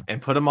we get one.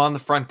 And put him on the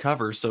front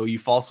cover so you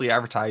falsely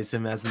advertise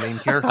him as the main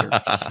character.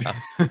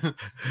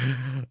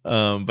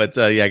 But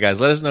yeah, guys,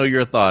 let us know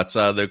your thoughts.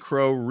 The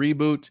Crow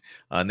reboot.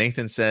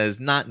 Nathan says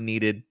not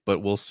needed,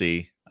 but we'll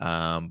see.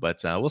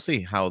 But we'll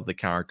see how the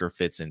character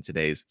fits in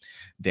today's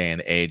day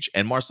and age.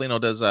 And Marcelino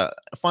does a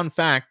fun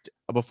fact.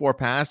 Before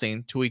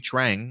passing, Tui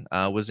Trang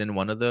was in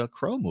one of the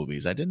Crow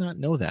movies. I did not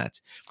know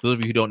that. For those of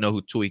you who don't know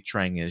who Tui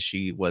Trang is,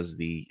 she was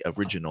the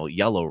original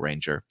Yellow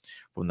Ranger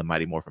from the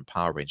Mighty Morphin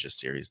Power Rangers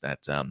series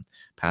that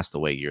passed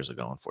away years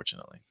ago,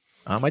 unfortunately.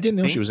 I didn't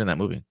know she was in that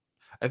movie.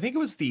 I think it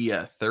was the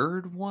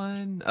third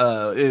one.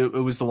 It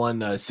was the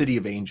one, City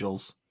of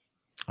Angels.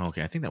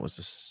 Okay, I think that was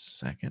the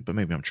second, but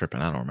maybe I'm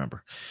tripping. I don't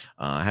remember.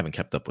 I haven't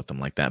kept up with them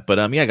like that.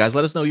 But yeah, guys,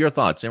 let us know your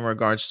thoughts in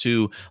regards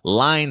to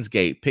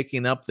Lionsgate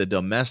picking up the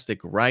domestic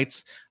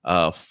rights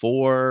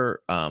for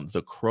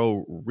the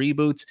Crow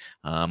reboot.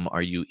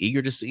 Are you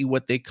eager to see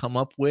what they come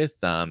up with?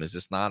 Is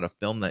this not a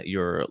film that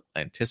you're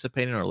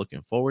anticipating or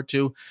looking forward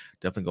to?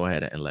 Definitely go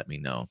ahead and let me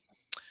know.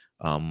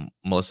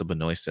 Melissa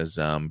Benoist says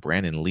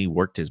Brandon Lee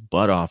worked his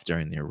butt off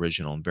during the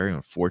original, and very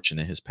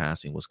unfortunate his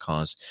passing was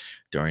caused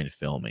during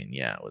filming.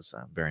 Yeah, it was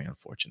very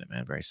unfortunate,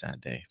 man. Very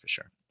sad day for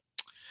sure.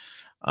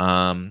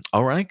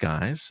 All right,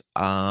 guys.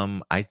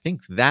 I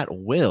think that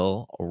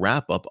will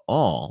wrap up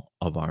all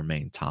of our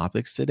main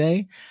topics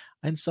today.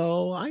 And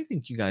so I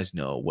think you guys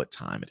know what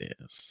time it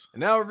is.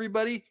 And now,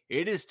 everybody,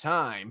 it is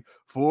time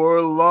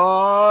for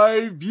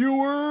live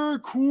viewer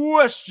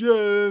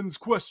questions.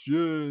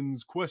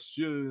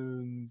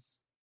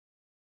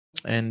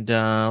 And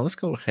let's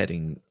go ahead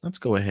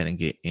and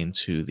get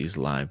into these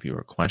live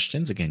viewer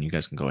questions. Again, you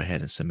guys can go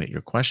ahead and submit your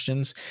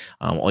questions.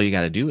 All you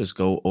got to do is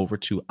go over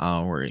to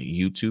our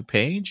YouTube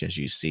page, as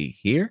you see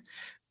here.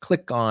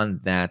 Click on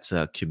that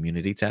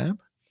community tab.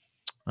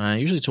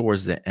 Usually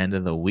towards the end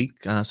of the week,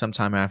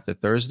 sometime after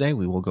Thursday,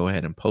 we will go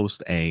ahead and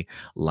post a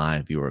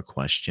live viewer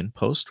question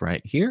post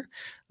right here.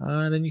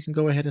 Then you can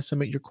go ahead and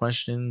submit your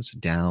questions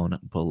down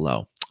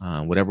below.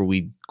 Whatever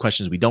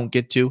questions we don't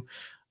get to,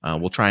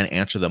 we'll try and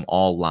answer them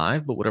all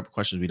live, but whatever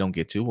questions we don't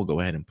get to, we'll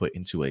go ahead and put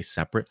into a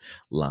separate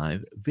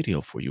live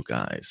video for you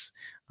guys.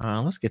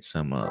 Let's get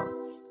some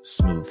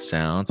smooth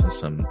sounds and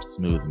some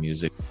smooth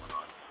music.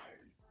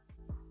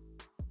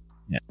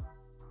 Yeah.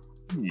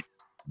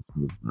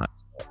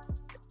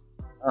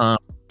 All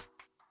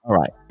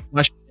right.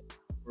 Question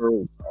for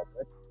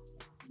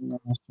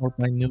sort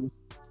my news.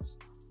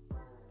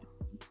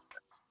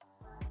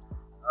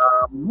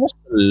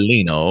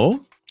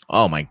 Marcelino.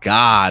 Oh my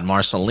God,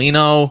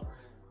 Marcelino.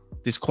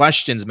 These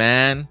questions,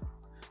 man.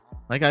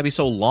 Why gotta be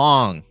so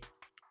long?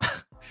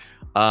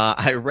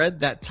 I read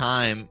that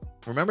time.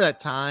 Remember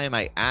that time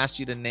I asked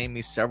you to name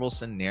me several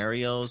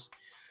scenarios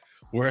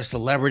where a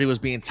celebrity was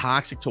being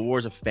toxic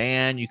towards a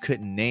fan? You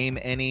couldn't name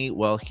any.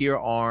 Well, here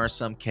are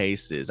some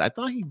cases. I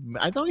thought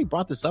he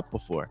brought this up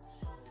before.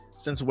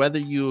 Since whether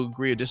you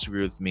agree or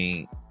disagree with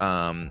me,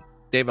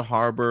 David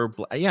Harbour.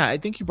 Yeah, I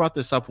think you brought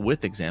this up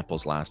with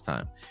examples last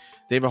time.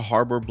 David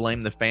Harbour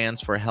blamed the fans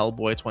for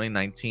Hellboy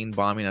 2019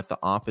 bombing at the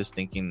office,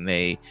 thinking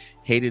they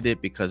hated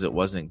it because it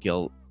wasn't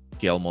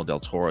Guillermo del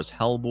Toro's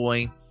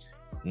Hellboy,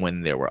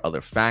 when there were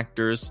other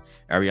factors.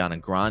 Ariana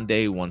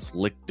Grande once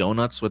licked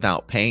donuts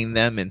without paying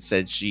them and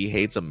said she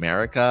hates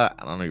America.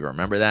 I don't know if you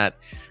remember that.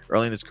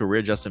 Early in his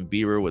career, Justin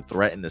Bieber would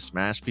threaten to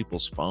smash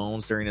people's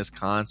phones during his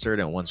concert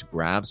and once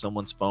grabbed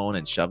someone's phone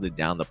and shoved it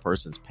down the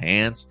person's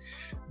pants.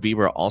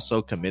 Bieber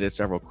also committed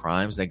several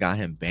crimes that got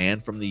him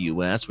banned from the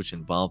U.S., which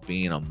involved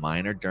being a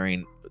minor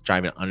during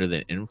driving under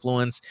the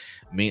influence.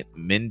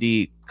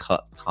 Mindy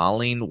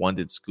Kaling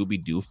wanted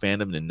Scooby-Doo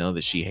fandom to know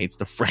that she hates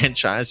the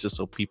franchise just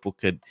so people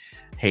could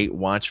hate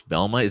watch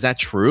Velma. Is that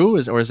true?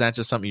 Or is that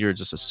just something you're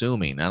just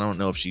assuming? I don't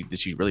know if did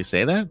she really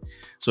say that?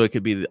 So it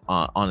could be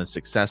on a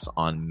success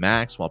on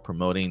Max while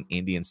promoting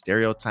Indian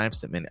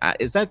stereotypes.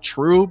 Is that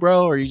true,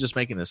 bro? Or are you just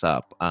making this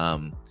up?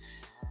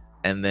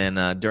 And then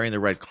during the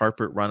red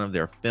carpet run of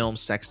their film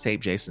Sex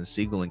Tape, Jason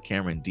Segel and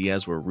Cameron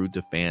Diaz were rude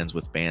to fans,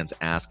 with fans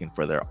asking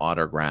for their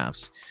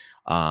autographs.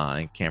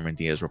 And Cameron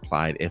Diaz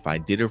replied, "If I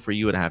did it for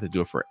you, I'd have to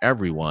do it for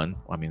everyone."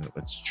 I mean,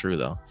 that's true,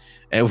 though.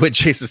 And when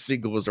Jason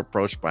Segel was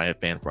approached by a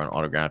fan for an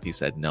autograph, he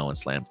said no and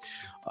slammed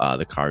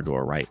the car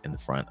door right in the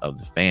front of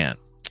the fan.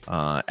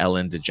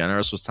 Ellen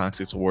DeGeneres was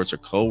toxic towards her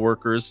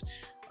co-workers.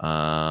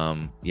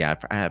 Yeah,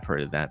 I have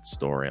heard of that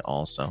story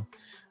also.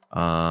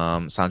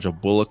 Sandra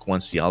Bullock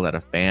once yelled at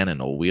a fan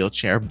in a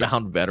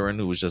wheelchair-bound veteran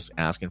who was just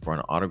asking for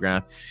an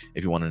autograph.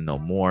 If you want to know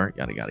more,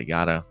 yada yada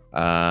yada.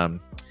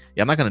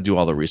 Yeah, I'm not going to do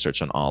all the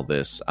research on all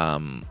this.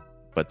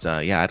 But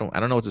yeah, I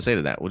don't know what to say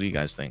to that. What do you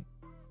guys think?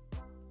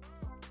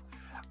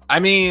 I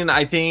mean,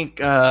 I think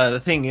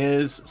the thing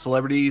is,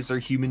 celebrities are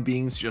human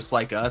beings just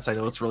like us. I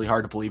know it's really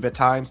hard to believe at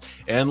times.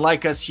 And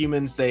like us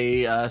humans,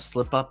 they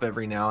slip up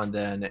every now and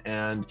then.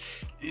 And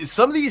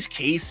some of these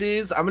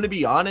cases, I'm going to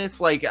be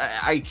honest, like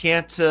I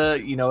can't,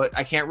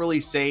 I can't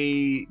really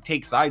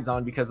take sides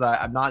on because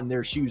I'm not in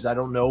their shoes. I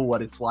don't know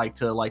what it's like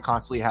to like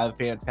constantly have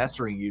fans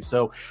pestering you.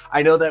 So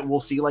I know that we'll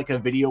see like a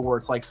video where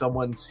it's like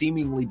someone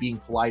seemingly being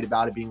polite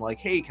about it, being like,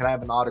 "Hey, can I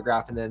have an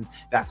autograph?" And then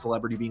that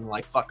celebrity being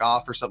like, "Fuck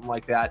off," or something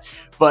like that.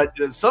 But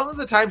some of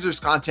the times there's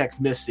context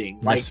missing,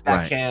 like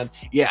that right.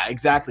 Yeah,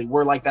 exactly.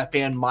 Where like that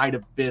fan might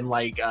have been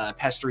like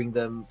pestering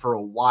them for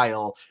a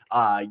while,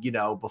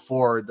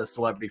 before the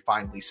celebrity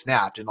finally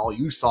snapped, and all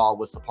you saw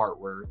was the part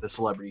where the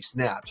celebrity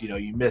snapped.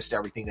 You missed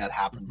everything that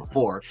happened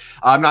before.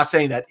 I'm not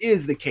saying that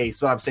is the case,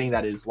 but I'm saying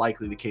that is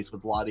likely the case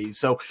with a lot of these.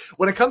 So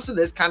when it comes to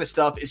this kind of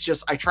stuff, it's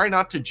just I try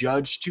not to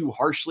judge too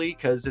harshly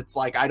because it's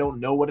like I don't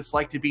know what it's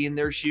like to be in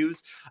their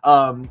shoes.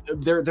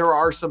 There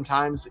are some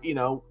times,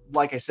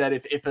 like I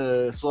said, if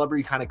a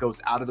celebrity kind of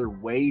goes out of their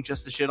way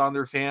just to shit on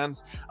their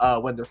fans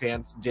when their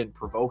fans didn't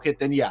provoke it,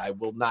 then yeah, I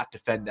will not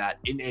defend that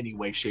in any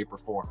way, shape, or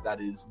form. That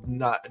is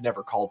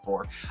never called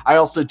for. I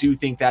also do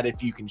think that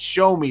if you can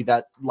show me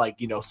that, like,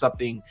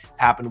 something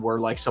happened where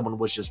like someone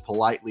was just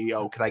politely,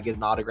 "Oh, can I get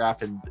an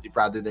autograph?" and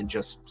rather than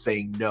just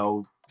saying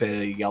no,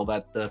 to yell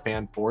at the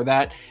fan for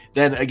that,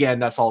 then again,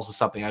 that's also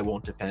something I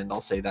won't defend.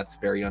 I'll say that's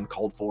very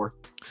uncalled for.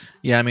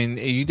 Yeah, I mean,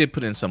 you did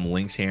put in some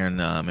links here,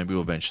 and maybe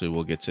eventually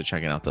we'll get to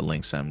checking out the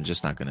links. I'm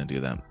just not going to do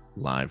that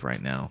live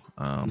right now.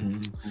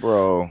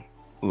 Bro,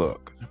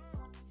 look,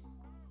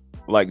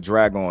 like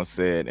Dragon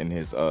said in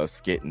his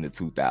skit in the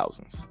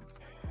 2000s,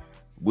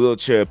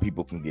 wheelchair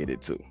people can get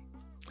it too.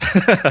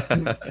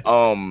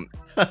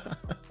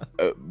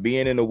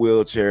 Being in a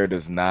wheelchair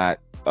does not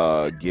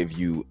give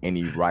you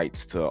any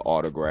rights to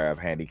autograph,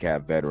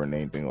 handicap, veteran,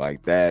 anything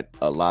like that.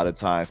 A lot of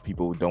times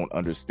people don't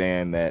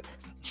understand that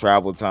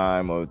travel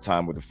time or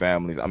time with the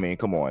families. I mean,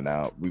 come on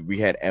now. We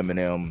had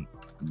Eminem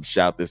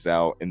shout this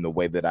out in the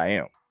way that I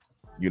am.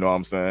 You know what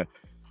I'm saying?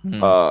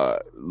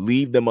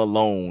 Leave them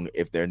alone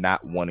if they're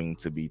not wanting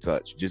to be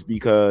touched. Just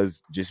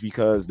because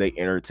they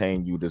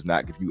entertain you does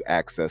not give you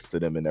access to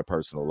them in their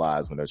personal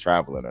lives when they're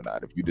traveling or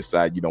not. If you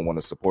decide you don't want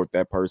to support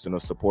that person or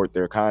support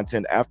their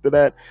content after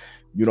that,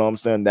 you know what I'm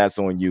saying, that's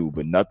on you.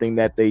 But nothing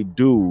that they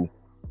do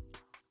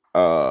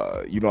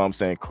you know what I'm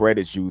saying,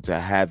 credits you to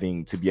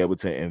having to be able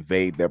to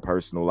invade their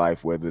personal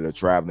life, whether they're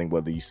traveling,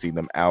 whether you see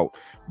them out,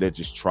 they're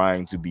just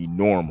trying to be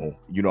normal,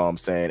 you know what I'm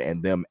saying,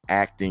 and them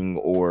acting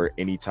or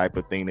any type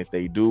of thing that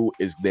they do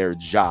is their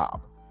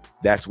job.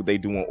 That's what they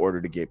do in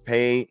order to get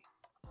paid.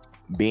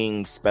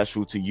 Being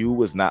special to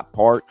you is not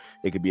part.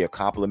 It could be a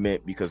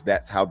compliment because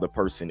that's how the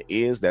person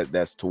is,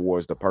 that's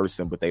towards the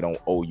person, but they don't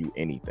owe you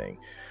anything.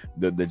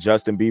 The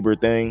Justin Bieber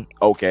thing,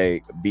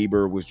 okay,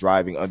 Bieber was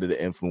driving under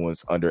the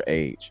influence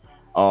underage.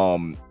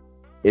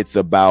 It's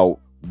about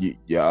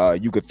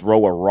you could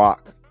throw a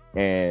rock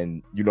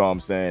and, you know what I'm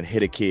saying,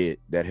 hit a kid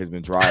that has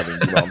been driving,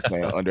 you know what I'm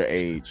saying,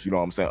 underage, you know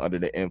what I'm saying, under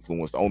the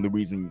influence. The only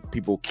reason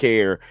people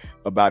care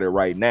about it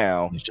right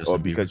now, or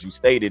because you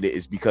stated it,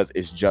 is because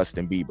it's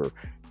Justin Bieber.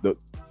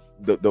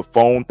 The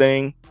phone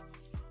thing,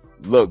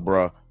 look,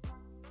 bro,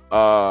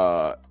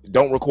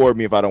 don't record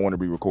me if I don't want to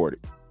be recorded.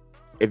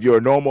 If you're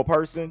a normal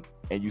person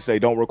and you say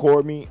don't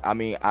record me, I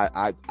mean,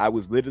 I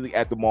was literally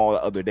at the mall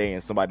the other day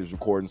and somebody was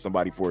recording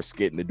somebody for a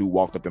skit and the dude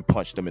walked up and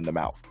punched him in the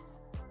mouth.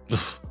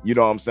 You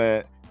know what I'm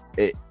saying?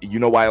 You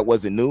know why it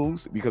wasn't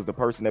news? Because the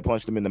person that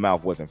punched him in the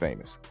mouth wasn't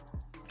famous.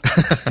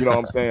 You know what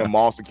I'm saying?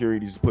 Mall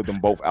security just put them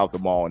both out the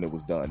mall and it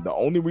was done. The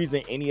only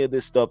reason any of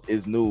this stuff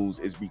is news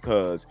is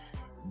because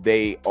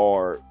they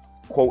are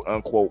quote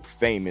unquote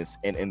famous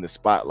and in the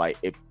spotlight.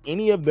 If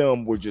any of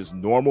them were just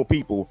normal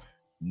people,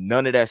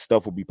 none of that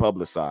stuff will be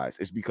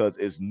publicized. It's because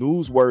it's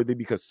newsworthy,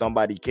 because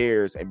somebody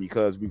cares, and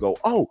because we go,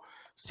 oh,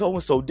 so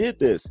and so did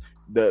this.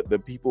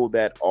 The people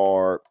that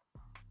are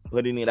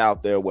putting it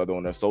out there, whether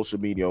on their social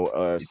media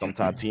or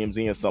sometimes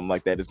TMZ and something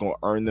like that, is going to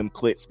earn them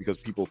clicks because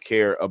people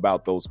care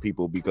about those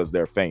people because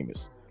they're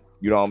famous.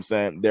 You know what I'm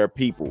saying? They're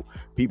people.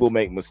 People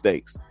make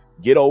mistakes.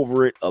 Get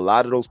over it. A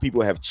lot of those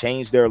people have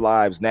changed their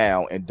lives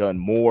now and done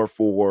more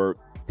for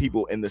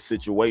people in the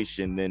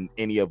situation than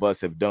any of us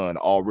have done.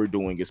 All we're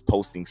doing is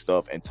posting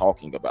stuff and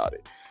talking about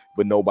it,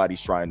 but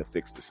nobody's trying to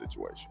fix the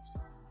situations.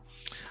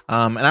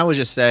 And I would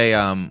just say,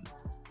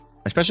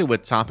 especially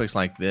with topics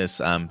like this,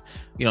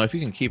 you know, if you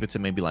can keep it to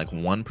maybe like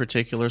one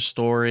particular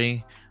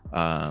story,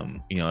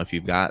 you know, if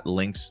you've got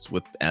links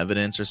with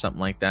evidence or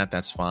something like that,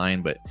 that's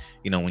fine. But,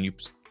 you know, when you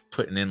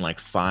putting in like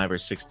 5 or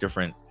 6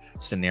 different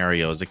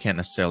scenarios, it can't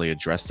necessarily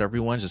address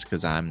everyone, just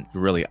because I'm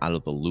really out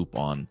of the loop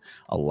on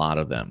a lot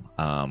of them.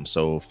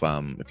 So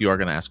if you are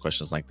going to ask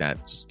questions like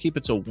that, just keep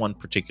it to one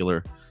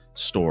particular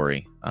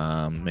story.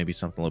 Maybe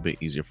something a little bit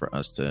easier for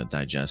us to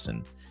digest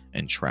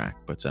and track.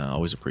 But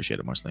always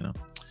appreciate it, Marcelino.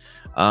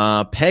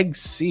 Peg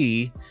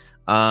C,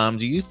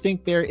 do you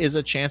think there is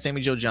a chance Amy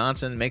Jo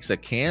Johnson makes a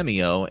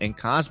cameo in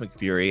Cosmic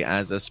Fury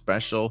as a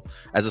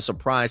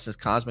surprise, since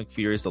Cosmic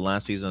Fury is the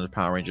last season of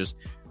Power Rangers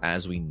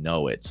as we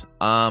know it?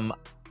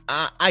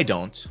 I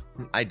don't.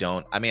 I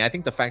mean, I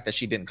think the fact that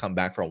she didn't come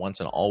back for once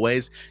and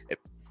always. If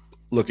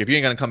you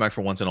ain't gonna come back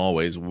for once and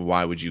always,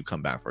 why would you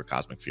come back for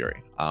Cosmic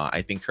Fury?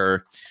 I think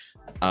her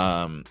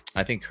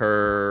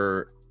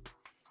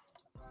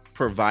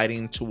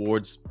providing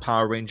towards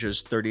Power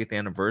Rangers 30th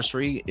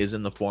anniversary is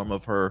in the form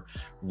of her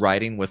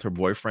writing with her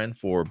boyfriend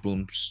for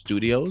Boom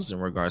Studios in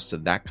regards to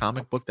that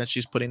comic book that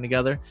she's putting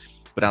together.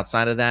 But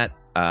outside of that,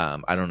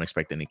 I don't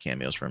expect any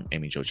cameos from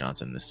Amy Jo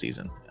Johnson this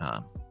season.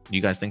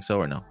 You guys think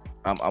so or no?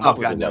 I'm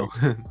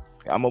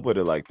gonna put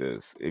it like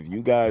this: if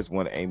you guys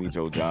want Amy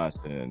Jo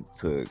Johnson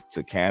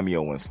to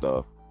cameo and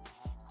stuff,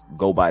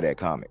 go buy that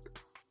comic.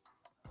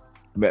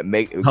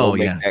 Make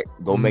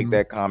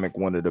that comic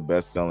one of the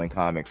best-selling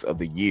comics of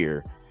the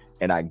year,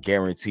 and I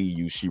guarantee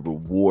you she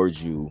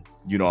rewards you.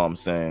 You know what I'm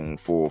saying,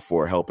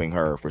 for helping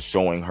her, for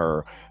showing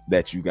her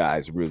that you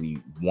guys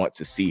really want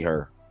to see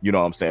her. You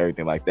know what I'm saying,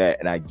 everything like that,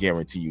 and I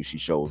guarantee you she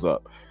shows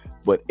up.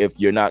 But if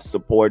you're not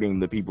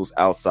supporting the people's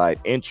outside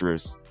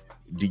interests,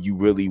 do you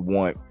really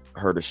want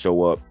her to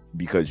show up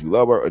because you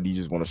love her, or do you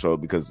just want to show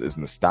up because it's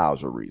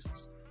nostalgia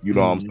reasons? You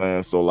know what I'm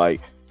saying? So like,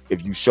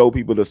 if you show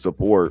people the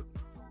support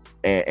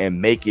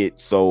and make it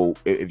so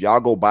if y'all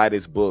go buy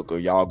this book or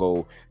y'all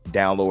go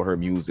download her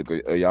music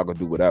or y'all go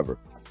do whatever,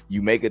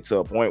 you make it to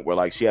a point where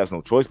like she has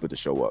no choice but to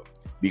show up.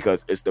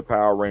 because it's the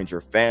Power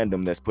Ranger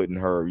fandom that's putting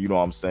her, you know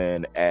what I'm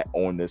saying,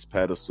 on this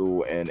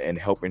pedestal and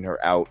helping her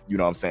out, you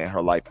know what I'm saying,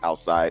 her life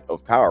outside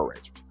of Power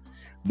Rangers.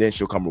 Then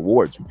she'll come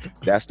reward you.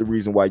 That's the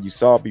reason why you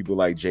saw people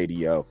like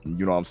JDF,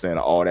 you know what I'm saying,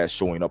 all that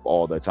showing up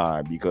all the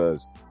time,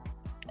 because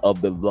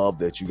of the love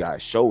that you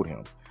guys showed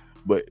him.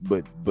 But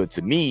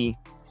to me,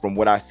 from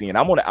what I see, and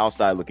I'm on the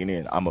outside looking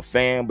in, I'm a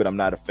fan, but I'm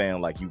not a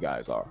fan like you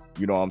guys are.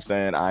 You know what I'm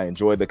saying? I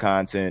enjoy the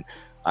content.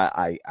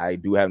 I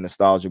do have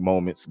nostalgic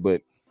moments,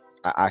 but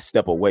I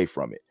step away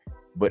from it.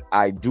 But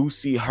I do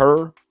see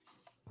her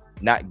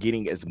not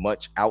getting as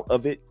much out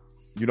of it,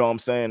 you know what I'm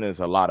saying, as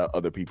a lot of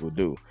other people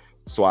do.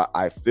 So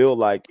I feel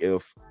like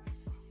if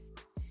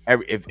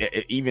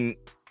even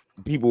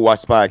people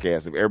watch the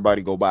podcast, if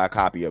everybody go buy a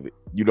copy of it,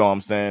 you know what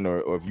I'm saying,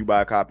 or if you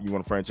buy a copy, you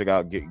want a friend check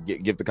out,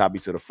 give the copy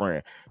to the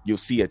friend, you'll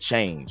see a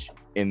change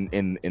in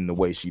the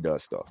way she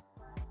does stuff.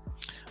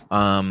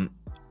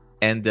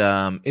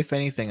 If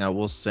anything, I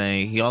will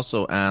say, he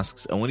also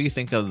asks, what do you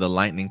think of the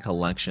Lightning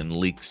Collection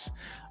leaks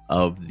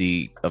of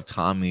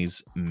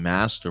Tommy's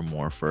Master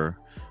Morpher?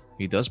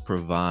 He does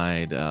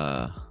provide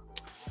a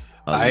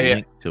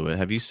link to it.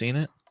 Have you seen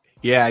it?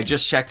 Yeah, I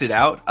just checked it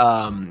out.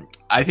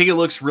 I think it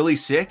looks really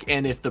sick,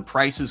 and if the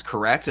price is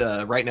correct,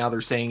 right now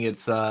they're saying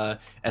it's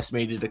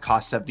estimated to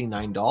cost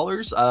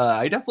 $79.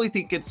 I definitely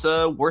think it's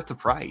worth the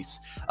price.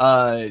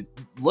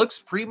 Looks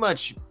pretty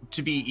much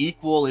to be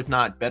equal, if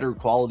not better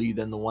quality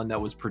than the one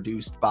that was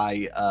produced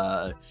by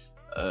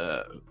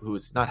who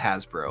is not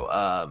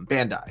Hasbro,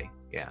 Bandai.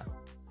 Yeah.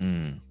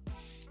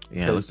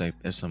 Yeah, it looks like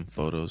there's some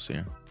photos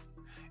here.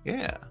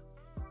 Yeah.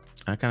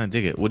 I kind of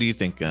dig it. What do you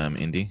think,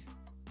 Indy?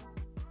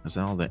 Is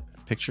that all the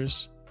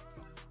pictures?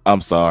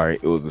 I'm sorry,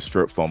 it was a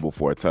strip fumble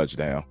for a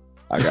touchdown.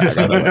 I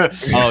got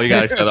Oh, you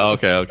guys said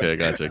okay,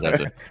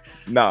 gotcha.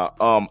 No,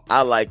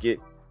 I like it.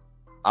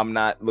 I'm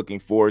not looking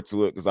forward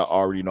to it because I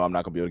already know I'm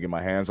not gonna be able to get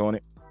my hands on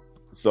it.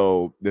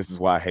 So this is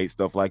why I hate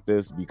stuff like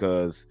this,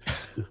 because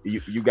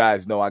you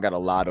guys know I got a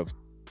lot of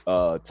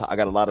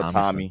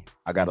Tommy,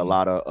 I got a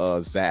lot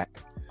of Zach,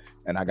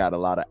 and I got a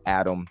lot of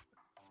Adam,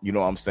 you know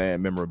what I'm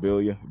saying,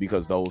 memorabilia,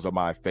 because those are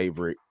my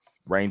favorite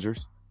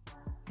Rangers.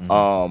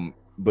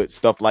 But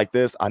stuff like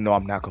this, I know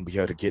I'm not gonna be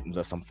able to get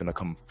unless I'm finna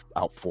come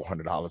out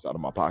 $400 out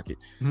of my pocket.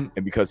 And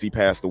because he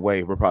passed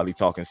away, we're probably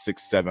talking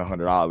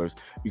 $600-700,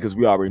 because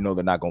we already know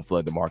they're not gonna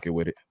flood the market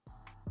with it.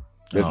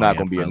 There's not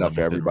gonna be enough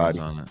for everybody.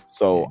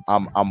 So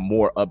I'm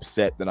more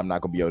upset that I'm not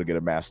gonna be able to get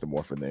a Master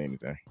Morpher than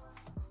anything.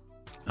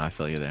 I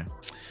feel you there.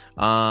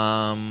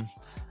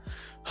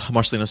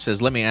 Marcelino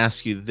says, let me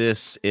ask you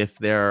this. If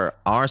there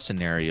are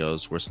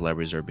scenarios where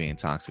celebrities are being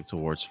toxic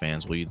towards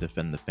fans, will you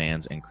defend the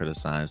fans and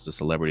criticize the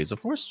celebrities?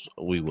 Of course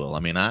we will. I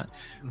mean,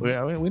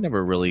 we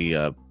never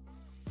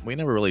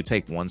really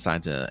take one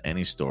side to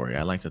any story.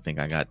 I like to think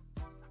I got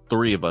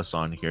 3 of us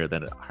on here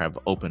that have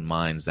open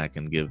minds that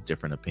can give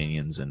different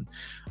opinions and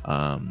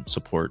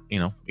support,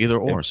 either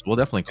or. So we'll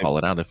definitely call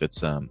it out if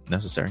it's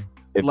necessary.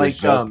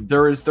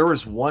 There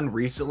was one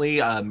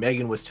recently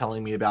Megan was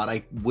telling me about.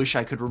 I wish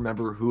I could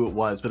remember who it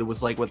was, but it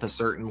was like with a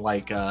certain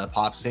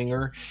pop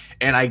singer,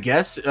 and I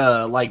guess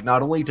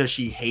not only does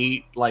she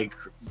hate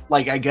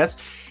I guess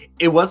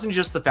it wasn't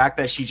just the fact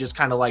that she just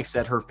kind of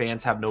said her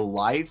fans have no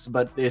lives,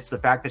 but it's the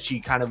fact that she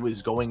kind of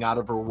was going out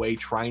of her way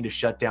trying to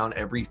shut down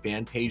every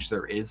fan page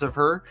there is of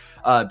her,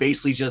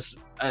 basically just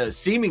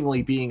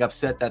seemingly being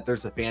upset that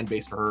there's a fan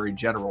base for her in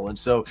general. And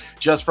so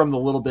just from the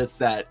little bits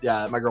that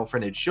my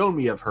girlfriend had shown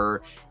me of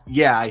her,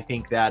 yeah, I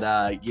think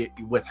that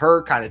with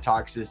her kind of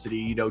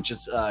toxicity,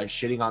 just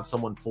shitting on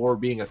someone for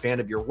being a fan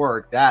of your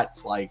work,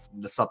 that's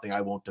something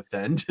I won't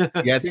defend.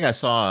 Yeah, I think I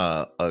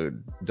saw a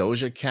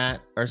Doja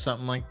Cat or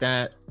something like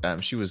that.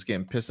 She was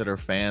getting pissed at her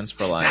fans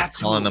for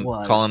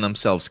calling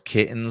themselves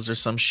kittens or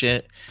some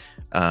shit.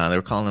 They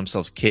were calling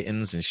themselves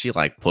kittens, and she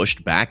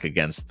pushed back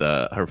against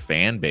her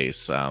fan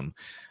base,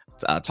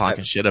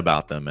 talking shit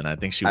about them, and I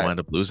think she wound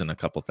up losing a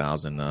couple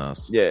thousand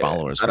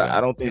followers.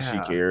 I don't think she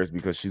cares,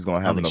 because she's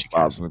gonna have enough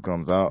followers when it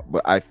comes out.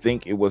 But I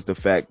think it was the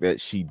fact that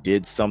she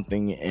did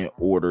something in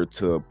order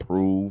to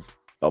prove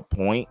a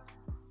point,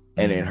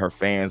 and then her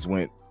fans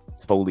went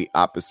totally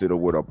opposite of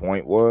what her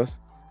point was.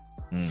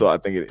 So I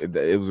think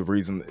it was a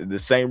reason, the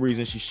same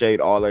reason she shaved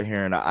all her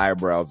hair and her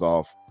eyebrows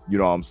off. You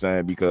know what I'm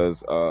saying?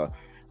 Because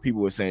people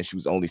were saying she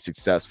was only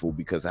successful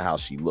because of how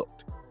she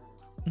looked.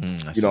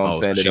 You know what I'm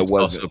saying? That it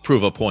wasn't to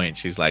prove a point.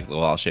 She's like,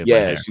 well, I'll shave my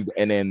hair.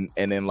 And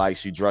then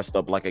she dressed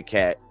up like a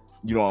cat.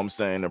 You know what I'm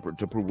saying?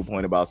 To prove a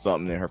point about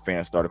something, and her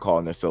fans started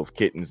calling themselves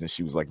kittens, and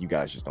she was like, you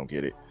guys just don't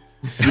get it.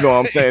 You know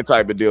what I'm saying?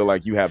 Type of deal.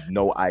 You have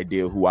no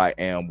idea who I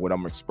am, what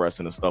I'm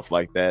expressing, and stuff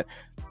like that.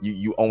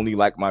 You only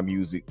like my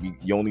music.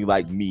 You only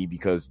like me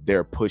because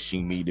they're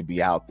pushing me to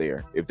be out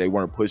there. If they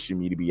weren't pushing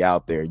me to be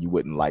out there, you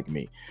wouldn't like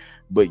me.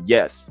 But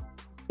yes,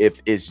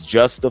 if it's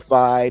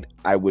justified,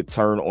 I would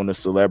turn on the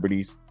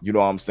celebrities, you know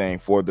what I'm saying,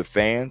 for the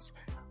fans.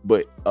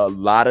 But a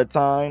lot of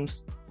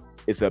times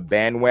it's a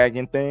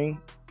bandwagon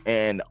thing.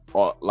 And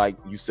like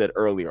you said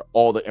earlier,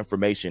 all the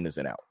information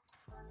isn't out.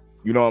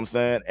 You know what I'm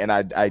saying? And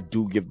I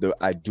do give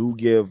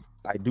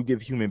I do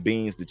give human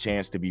beings the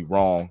chance to be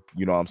wrong,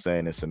 you know what I'm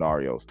saying, in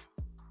scenarios,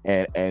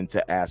 and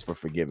to ask for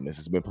forgiveness.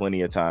 There's been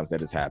plenty of times that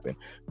has happened.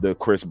 The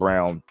Chris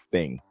Brown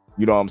thing,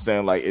 you know what I'm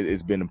saying? Like,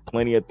 it's been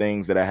plenty of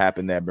things that have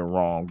happened that have been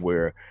wrong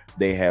where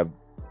they have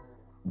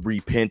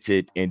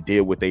repented and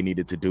did what they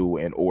needed to do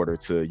in order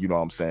to, you know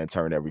what I'm saying,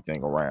 turn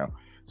everything around.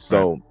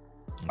 So right.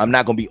 I'm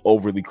not going to be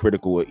overly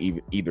critical of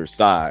either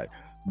side,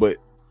 but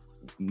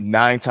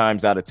 9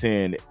 times out of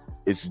 10,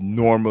 it's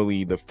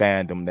normally the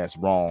fandom that's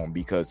wrong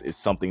because it's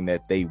something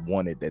that they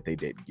wanted that they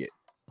didn't get.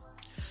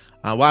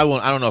 Well,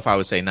 I don't know if I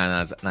would say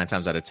nine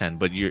times out of 10,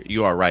 but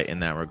you are right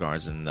in that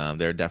regards, and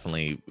they're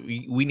definitely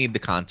we need the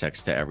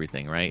context to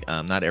everything, right?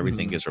 Not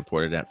everything gets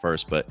reported at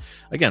first, but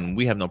again,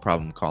 we have no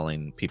problem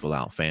calling people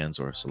out, fans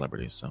or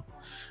celebrities. So,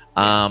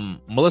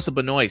 Melissa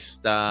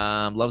Benoist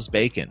loves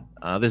bacon.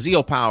 The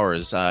Zeo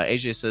powers.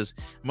 AJ says,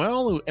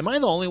 am I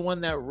the only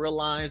one that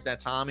realized that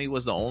Tommy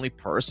was the only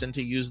person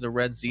to use the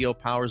red Zeo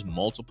powers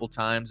multiple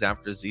times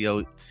after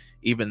Zeo?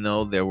 Even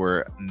though there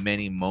were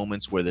many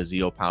moments where the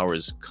Zeo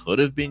powers could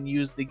have been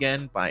used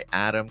again by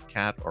Adam,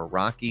 Cat, or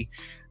Rocky,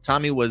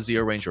 Tommy was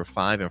Zeo Ranger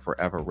 5 and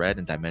Forever Red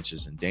in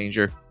Dimensions in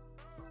Danger.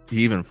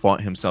 He even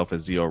fought himself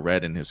as Zeo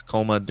Red in his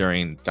coma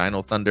during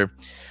Dino Thunder.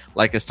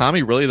 Like, is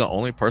Tommy really the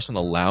only person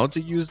allowed to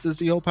use the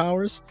Zeo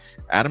powers?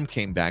 Adam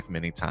came back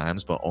many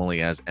times, but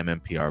only as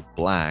MMPR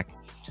Black.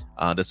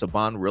 Does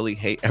Saban really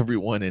hate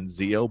everyone in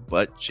Zeo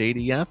but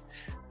JDF?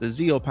 The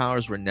Zeo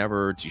powers were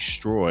never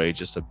destroyed,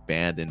 just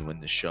abandoned when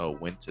the show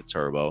went to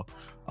Turbo.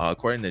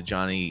 According to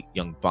Johnny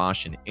Young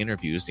Bosch in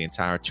interviews, the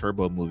entire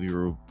Turbo movie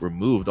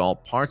removed all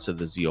parts of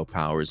the Zeo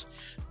powers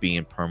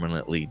being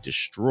permanently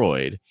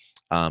destroyed.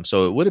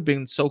 So it would have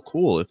been so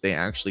cool if they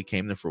actually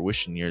came to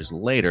fruition years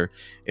later.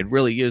 It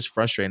really is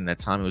frustrating that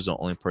Tommy was the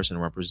only person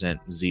to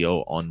represent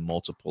Zeo on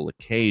multiple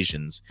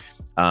occasions.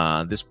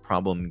 This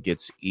problem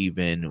gets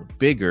even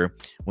bigger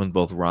when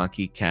both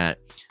Rocky, Cat,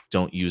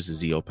 don't use the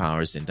Zeo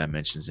powers in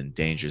Dimensions and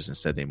Dangers.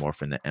 Instead, they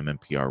morph into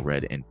MMPR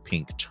Red and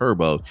Pink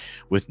Turbo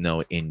with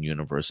no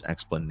in-universe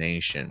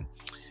explanation.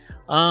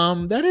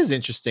 That is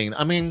interesting.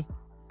 I mean,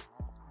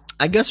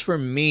 I guess for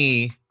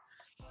me,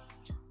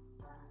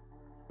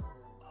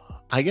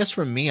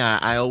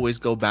 I always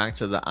go back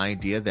to the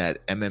idea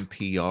that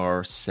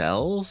MMPR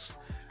sells.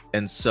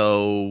 And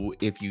so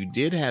if you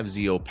did have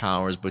Zeo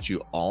powers, but you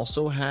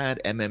also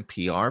had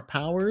MMPR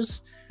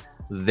powers,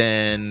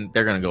 then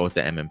they're going to go with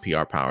the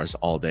MMPR powers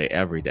all day,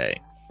 every day.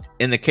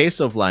 In the case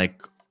of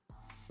like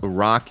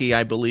Rocky,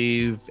 I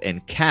believe,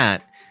 and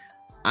Cat,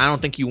 I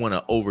don't think you want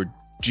to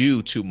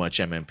overdo too much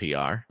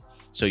MMPR.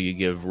 So you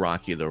give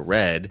Rocky the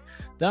red.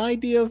 The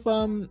idea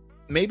of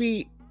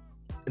maybe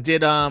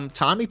did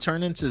Tommy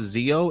turn into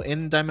Zeo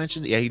in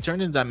Dimensions? Yeah, he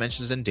turned into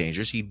Dimensions and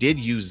Dangers. He did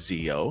use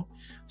Zeo.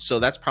 So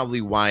that's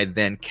probably why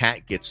then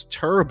Cat gets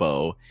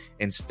Turbo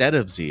instead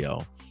of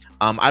Zeo.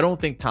 I don't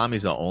think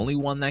Tommy's the only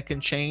one that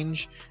can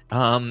change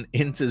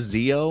into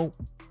Zeo,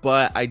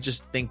 but I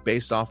just think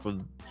based off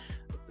of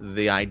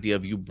the idea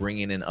of you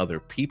bringing in other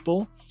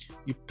people,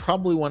 you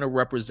probably want to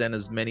represent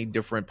as many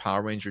different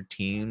Power Ranger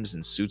teams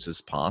and suits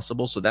as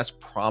possible. So that's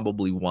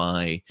probably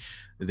why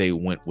they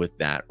went with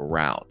that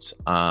route.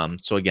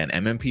 So again,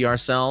 MMPR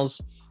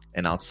sells,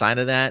 and outside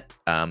of that,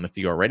 if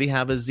you already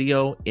have a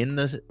Zeo in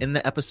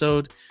the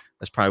episode,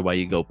 that's probably why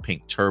you go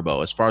Pink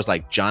Turbo. As far as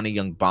like Johnny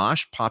Young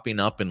Bosch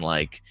popping up in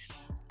like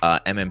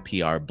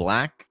MMPR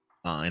Black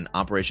in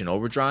Operation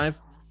Overdrive,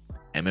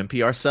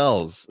 MMPR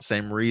sells,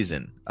 same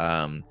reason.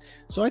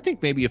 So I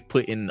think maybe if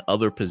put in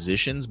other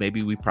positions,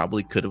 maybe we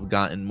probably could have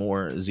gotten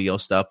more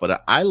Zeo stuff.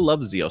 But I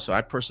love Zeo, so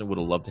I personally would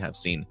have loved to have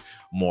seen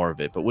more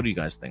of it. But what do you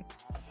guys think?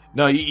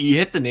 No, you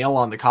hit the nail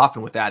on the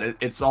coffin with that.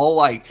 It's all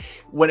like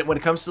when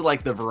it comes to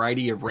like the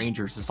variety of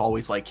Rangers, it's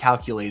always like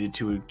calculated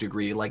to a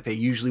degree. Like they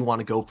usually want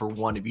to go for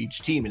one of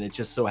each team, and it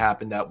just so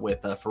happened that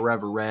with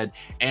Forever Red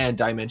and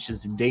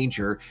Dimensions in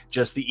Danger,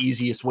 just the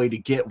easiest way to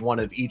get one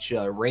of each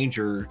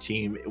Ranger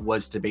team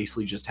was to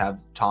basically just have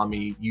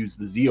Tommy use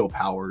the Zeo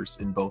powers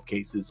in both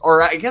cases.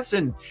 Or I guess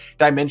in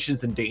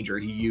Dimensions in Danger,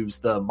 he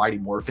used the Mighty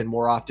Morphin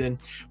more often.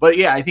 But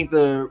yeah, I think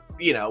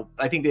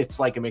I think it's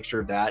like a mixture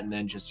of that, and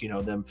then just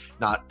them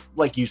not,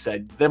 like you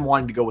said, them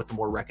wanting to go with the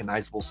more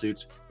recognizable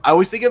suits. I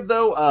always think of,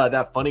 though,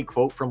 that funny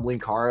quote from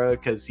Linkara,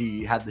 because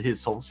he had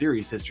his whole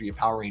series history of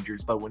Power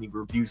Rangers, but when he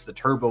reviews the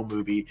Turbo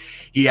movie,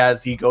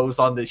 he goes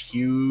on this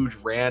huge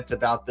rant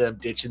about them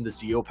ditching the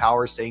Zeo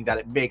powers, saying that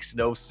it makes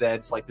no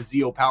sense. Like, the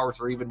Zeo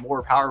powers are even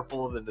more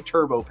powerful than the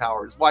Turbo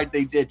powers. Why'd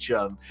they ditch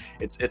them?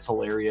 It's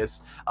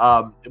hilarious.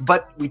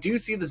 But we do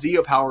see the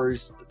Zeo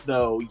powers,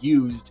 though,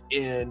 used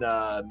in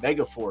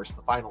Megaforce,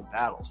 the final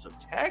battle. So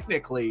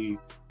technically,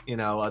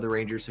 other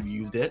Rangers have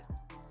used it.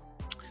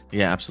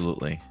 Yeah,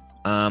 absolutely.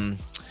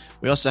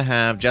 We also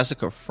have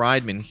Jessica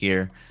Friedman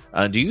here.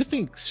 Do you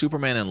think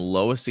Superman and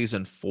Lois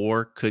season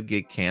 4 could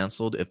get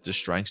canceled if the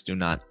strikes do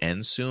not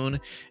end soon?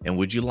 And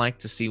would you like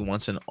to see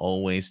Once and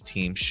Always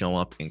team show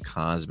up in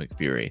Cosmic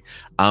Fury?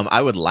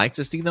 I would like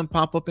to see them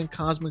pop up in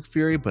Cosmic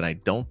Fury, but I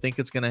don't think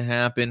it's going to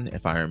happen.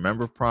 If I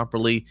remember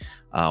properly,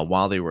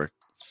 while they were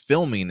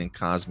filming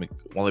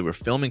while they were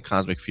filming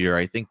Cosmic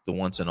Fury, I think the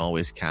Once and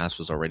Always cast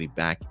was already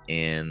back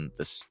in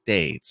the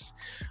States.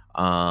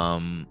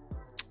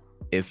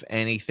 If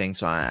anything,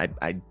 so I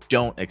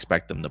don't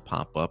expect them to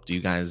pop up. Do you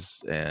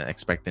guys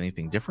expect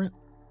anything different?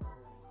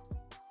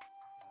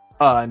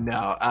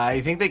 No,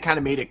 I think they kind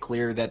of made it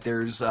clear that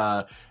there's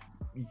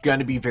going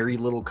to be very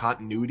little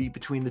continuity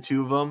between the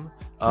two of them.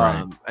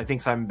 Right. I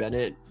think Simon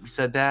Bennett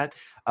said that.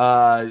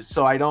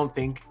 So I don't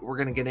think we're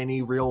going to get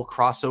any real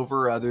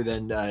crossover other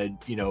than,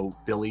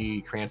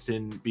 Billy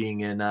Cranston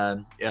being in,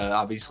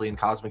 obviously in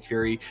Cosmic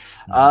Fury.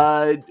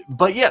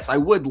 But yes, I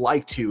would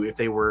like to,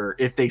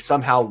 if they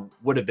somehow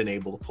would have been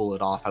able to pull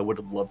it off. I would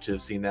have loved to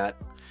have seen that.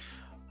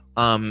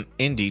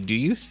 Indy, do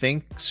you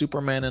think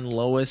Superman and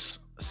Lois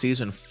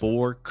season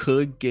 4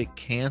 could get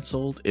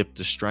canceled if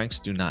the strikes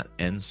do not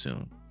end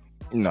soon?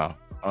 No,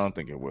 I don't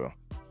think it will.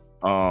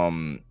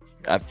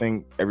 I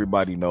think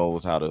everybody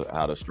knows how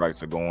the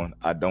strikes are going.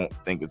 I don't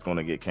think it's going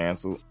to get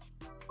canceled.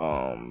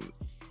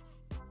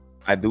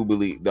 I do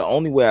believe the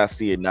only way I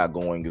see it not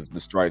going is the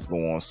strikes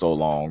go on so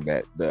long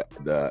that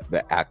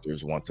the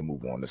actors want to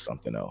move on to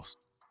something else.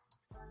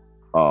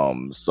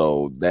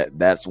 So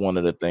that's one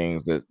of the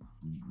things that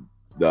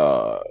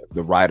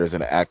the writers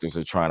and the actors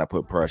are trying to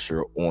put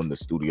pressure on the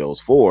studios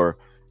for,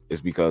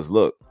 is because,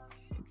 look,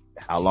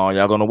 how long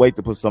y'all gonna wait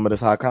to put some of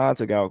this high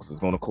content out? Because it's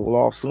gonna cool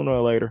off sooner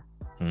or later,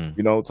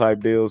 type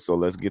deal. So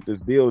let's get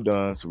this deal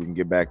done so we can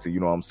get back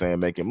to,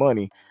 making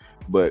money.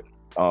 But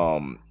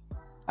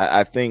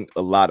I think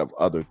a lot of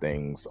other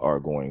things are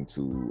going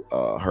to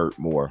hurt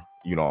more,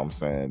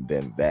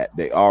 than that.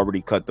 They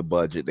already cut the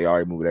budget. They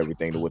already moved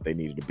everything to what they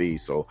needed to be.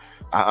 So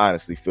I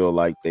honestly feel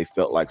like they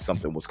felt like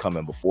something was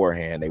coming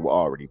beforehand. They were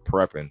already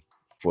prepping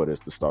for this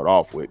to start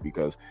off with,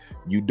 because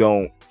you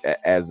don't,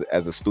 as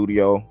a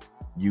studio,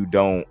 you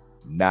don't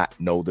not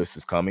know this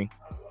is coming.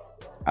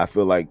 I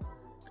feel like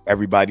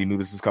everybody knew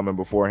this was coming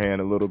beforehand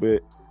a little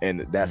bit,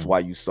 and that's why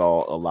you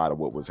saw a lot of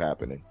what was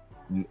happening.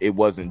 It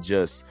wasn't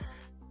just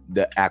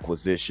the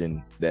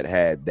acquisition that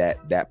had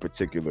that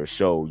particular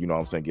show,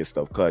 get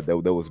stuff cut. There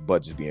was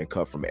budgets being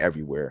cut from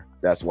everywhere.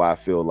 That's why I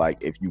feel like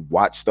if you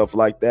watch stuff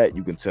like that,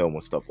 you can tell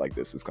when stuff like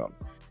this is coming.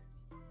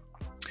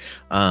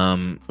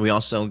 We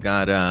also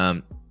got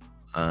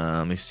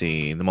let me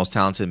see, the most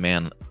talented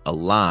man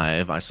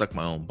alive. I suck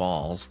my own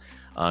balls.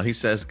 He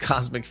says,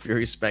 Cosmic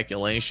Fury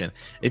speculation.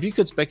 If you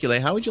could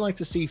speculate, how would you like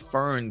to see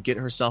Fern get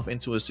herself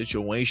into a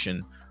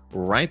situation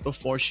right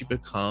before she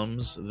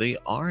becomes the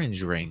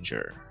Orange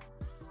Ranger?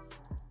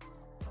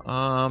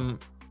 I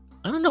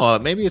don't know.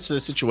 Maybe it's a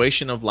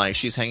situation of like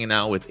she's hanging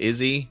out with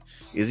Izzy.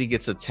 Izzy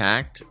gets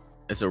attacked.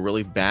 It's a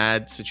really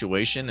bad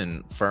situation,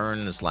 and Fern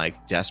is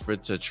like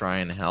desperate to try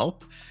and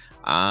help.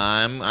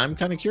 I'm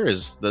kind of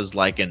curious. Does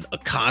like a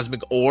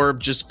cosmic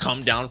orb just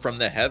come down from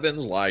the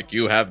heavens, like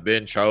you have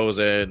been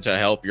chosen to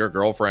help your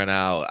girlfriend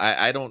out?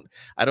 I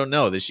don't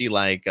know. Does she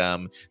like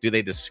do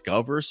they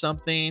discover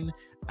something?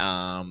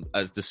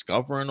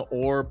 Discover an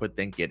orb, but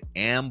then get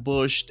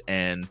ambushed,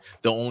 and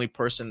the only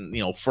person,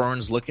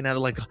 Fern's looking at it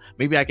like,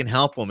 maybe I can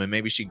help him, and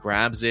maybe she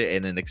grabs it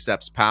and then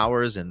accepts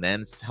powers and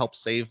then helps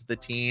save the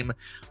team,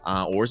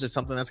 or is it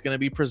something that's going to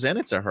be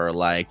presented to her,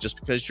 like, just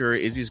because you're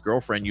Izzy's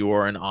girlfriend, you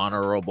are an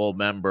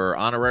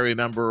honorary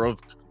member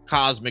of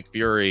Cosmic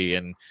Fury,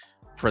 and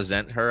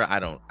present her? I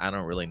don't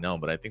really know,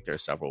 but I think there are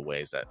several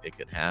ways that it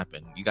could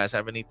happen. You guys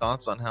have any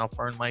thoughts on how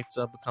Fern might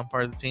become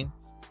part of the team?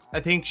 I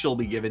think she'll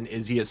be giving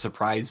Izzy a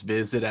surprise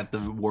visit at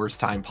the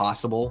worst time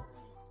possible.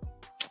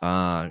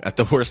 At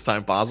the worst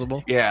time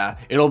possible? Yeah.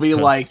 It'll be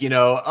like,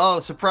 oh,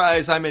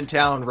 surprise, I'm in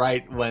town,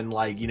 right when,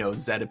 like,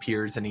 Zed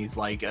appears and he's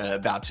like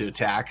about to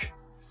attack.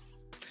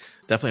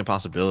 Definitely a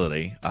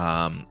possibility.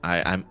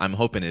 I'm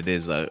hoping it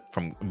is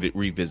from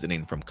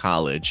revisiting from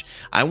college.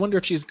 I wonder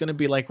if she's going to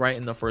be like right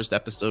in the first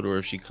episode, or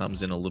if she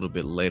comes in a little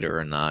bit later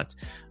or not.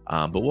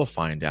 But we'll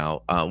find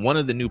out. One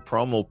of the new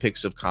promo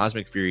pics of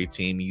Cosmic Fury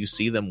team, you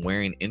see them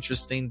wearing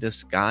interesting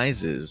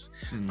disguises,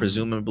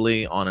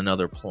 presumably on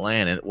another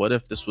planet. What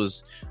if this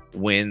was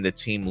when the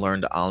team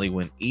learned Ollie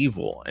went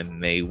evil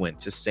and they went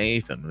to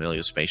save him?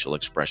 Amelia's facial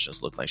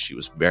expressions look like she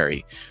was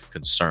very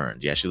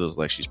concerned. Yeah, she looks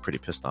like she's pretty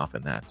pissed off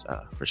in that,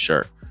 for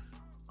sure.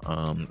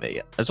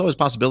 Yeah, there's always a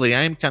possibility.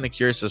 I am kind of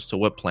curious as to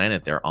what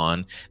planet they're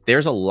on.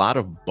 There's a lot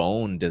of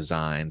bone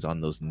designs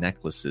on those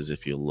necklaces.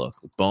 If you look,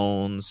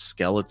 bones,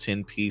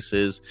 skeleton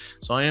pieces.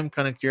 So I am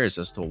kind of curious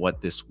as to what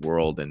this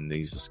world and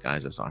these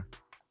disguises are.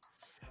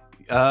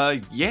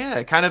 Yeah,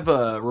 it kind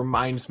of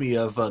reminds me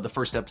of the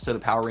first episode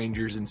of Power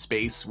Rangers in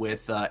Space,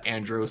 with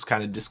Andros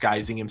kind of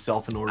disguising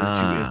himself in order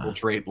to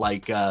infiltrate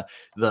like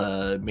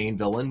the main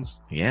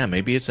villains. Yeah,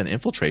 maybe it's an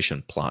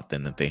infiltration plot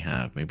then that they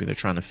have. Maybe they're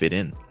trying to fit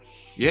in.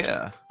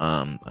 Yeah.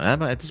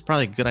 That's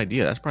probably a good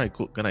idea. That's probably a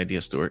cool, good idea,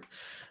 Stuart.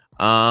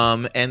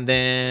 And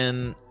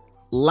then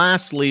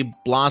lastly,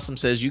 Blossom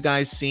says, you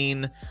guys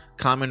seen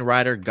Kamen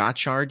Rider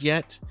Gotchard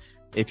yet?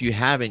 If you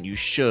haven't, you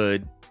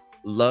should.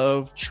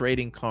 Love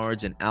trading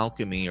cards and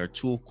alchemy are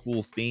two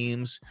cool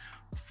themes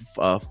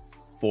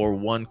for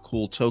one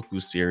cool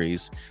Toku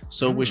series.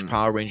 So wish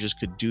Power Rangers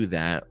could do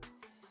that.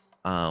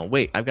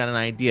 Wait, I've got an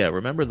idea.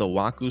 Remember the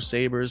Waku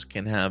Sabers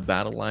can have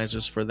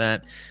battleizers for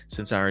that,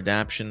 since our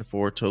adaptation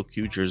for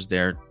Tokujers,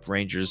 they're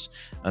Rangers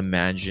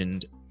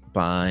imagined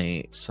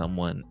by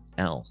someone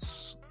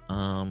else.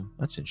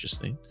 That's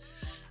interesting.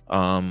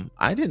 I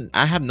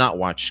have not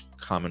watched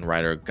Kamen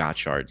Rider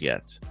Gotchard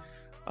yet.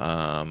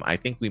 I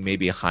think we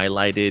maybe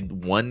highlighted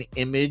one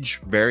image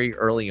very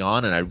early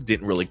on, and I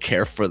didn't really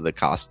care for the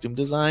costume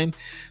design,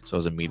 so I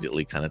was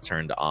immediately kind of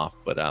turned off.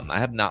 But I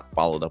have not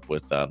followed up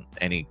with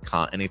anything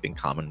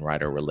Kamen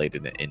Rider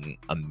related in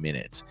a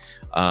minute.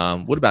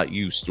 What about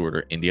you, Stuart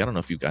or Indy? I don't know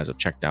if you guys have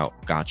checked out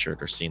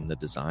Gotchard or seen the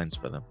designs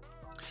for them.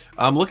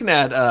 I'm looking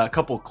at a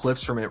couple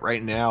clips from it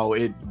right now.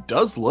 It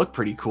does look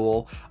pretty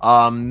cool.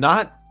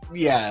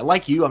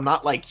 Like you, I'm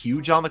not like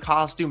huge on the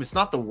costume. It's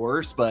not the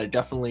worst, but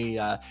definitely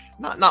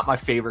not my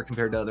favorite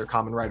compared to other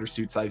Kamen Rider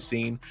suits I've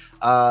seen.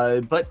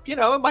 But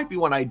it might be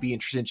one I'd be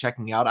interested in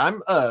checking out.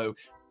 I'm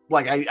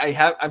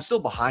I'm still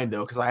behind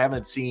though, because I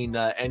haven't seen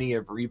any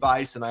of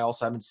Revice, and I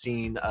also haven't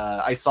seen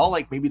I saw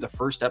like maybe the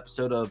first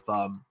episode of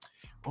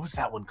what was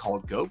that one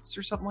called, Goats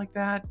or something like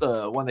that,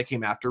 the one that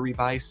came after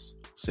Revice.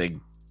 Say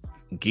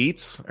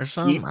Geats or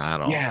something. Geats? I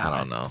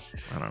don't know.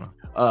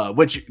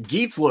 Which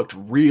Geats looked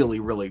really,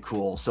 really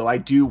cool. So I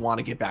do want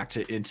to get back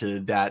into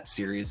that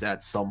series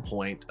at some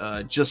point.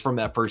 Just from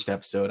that first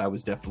episode, I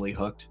was definitely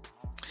hooked.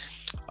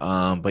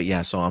 But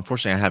yeah, so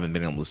unfortunately I haven't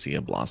been able to see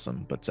it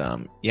blossom. But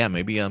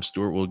maybe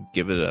Stuart will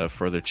give it a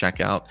further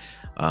check out.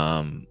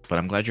 But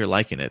I'm glad you're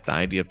liking it. The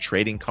idea of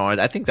trading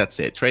cards, I think that's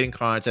it. Trading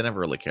cards, I never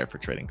really cared for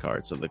trading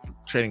cards. So the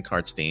trading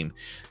cards theme,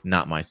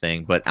 not my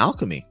thing. But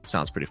alchemy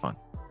sounds pretty fun.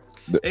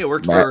 It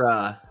worked for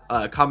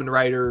Kamen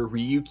Rider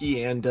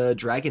Ryuki and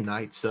Dragon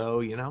Knight,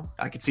 so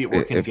I could see it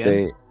working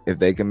again. If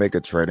they can make a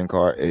trading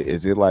card,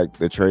 is it like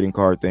the trading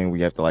card thing where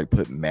you have to like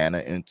put mana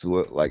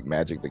into it, like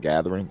Magic the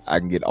Gathering? I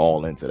can get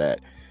all into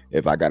that.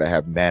 If I gotta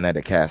have mana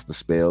to cast a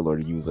spell or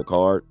to use a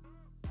card,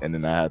 and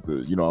then I have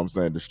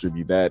to,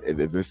 distribute that.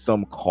 If there's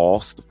some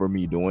cost for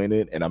me doing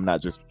it, and I'm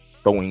not just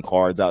throwing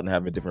cards out and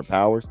having different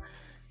powers,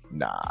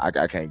 nah,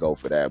 I can't go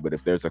for that. But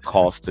if there's a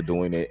cost to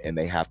doing it and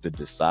they have to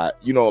decide,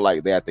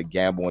 like they have to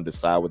gamble and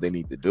decide what they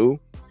need to do,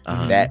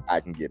 that I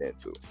can get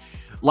into.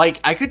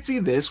 Like, I could see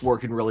this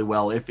working really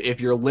well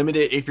if you're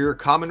limited, if you're a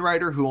Kamen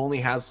Rider who only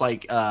has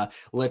like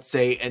let's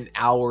say an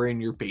hour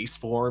in your base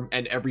form,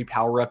 and every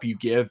power up you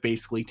give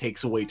basically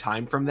takes away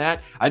time from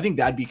that. I think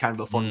that'd be kind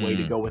of a fun way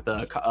to go with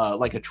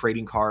a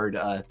trading card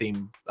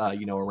theme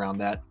around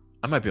that.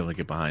 I might be able to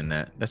get behind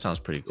that. That sounds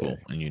pretty cool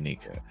and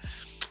unique.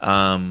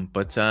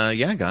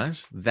 Yeah,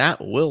 guys, that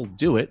will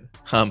do it.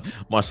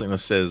 Marcelino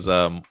says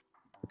Kamen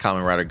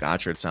Rider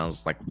Gotchard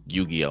sounds like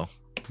Yu-Gi-Oh.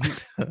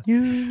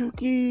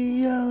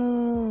 Yu-Gi-Oh.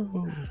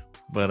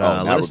 But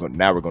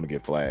now we're gonna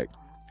get flagged.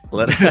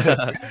 Let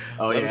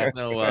us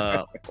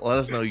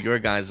know your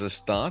guys'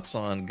 thoughts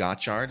on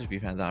Gotchard if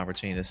you've had the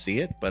opportunity to see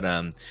it. But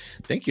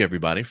thank you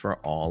everybody for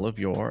all of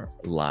your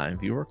live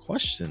viewer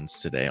questions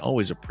today.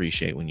 Always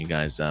appreciate when you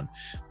guys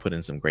put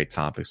in some great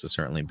topics to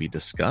certainly be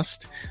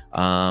discussed.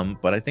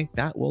 But I think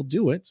that will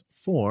do it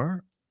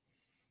for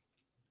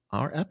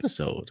our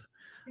episode.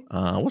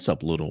 What's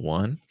up, little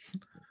one?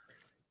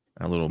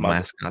 Our little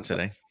mascot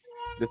today.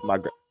 This is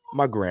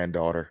my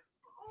granddaughter.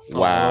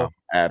 Wow,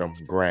 Adam,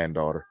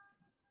 granddaughter.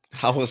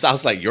 I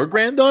was like, your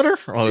granddaughter?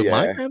 Or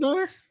my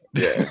granddaughter?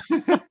 Yeah.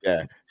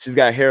 Yeah. She's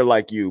got hair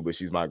like you, but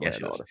she's my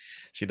granddaughter.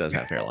 She does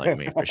have hair like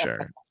me for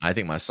sure. I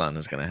think my son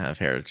is gonna have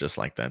hair just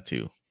like that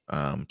too.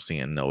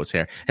 Seeing Noah's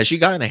hair. Has she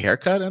gotten a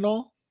haircut at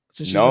all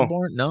since she's been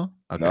born? No?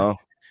 Okay. No.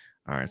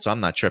 All right, so I'm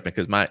not tripping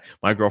because my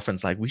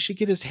girlfriend's like, we should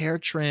get his hair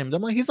trimmed.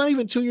 I'm like, he's not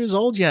even 2 years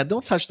old yet.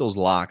 Don't touch those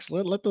locks.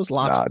 Let those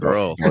locks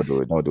grow.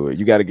 Don't do it.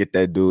 You got to get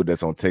that dude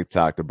that's on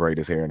TikTok to braid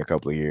his hair in a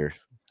couple of years.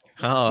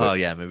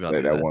 Yeah, maybe I'll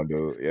do that. One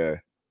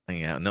dude.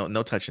 Yeah,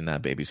 no touching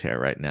that baby's hair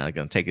right now. They're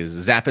gonna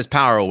zap his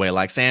power away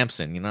like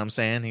Samson. You know what I'm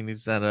saying? He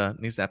needs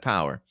that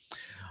power.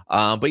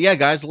 But yeah,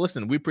 guys,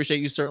 listen, we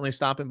appreciate you certainly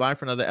stopping by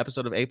for another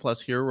episode of A+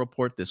 Hero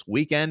Report this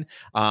weekend.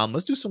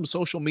 Let's do some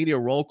social media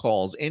roll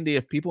calls. Indy,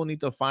 if people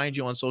need to find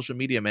you on social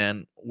media,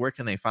 man, where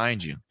can they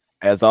find you?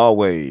 As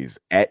always,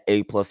 at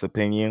A+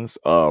 Opinions,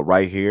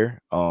 right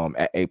here,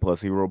 at A+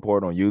 Hero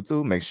Report on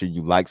YouTube. Make sure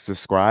you like,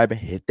 subscribe,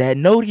 and hit that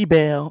noti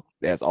bell.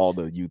 That's all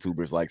the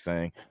YouTubers like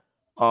saying.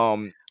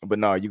 But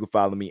no, you can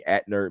follow me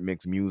at Nerd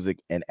Mix Music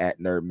and at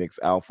Nerd Mix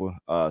Alpha.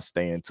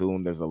 Stay in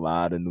tune. There's a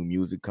lot of new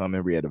music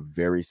coming. We had a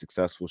very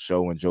successful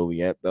show in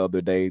Joliet the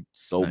other day,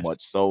 so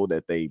much so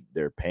that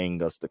they're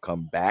paying us to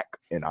come back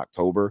in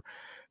October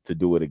to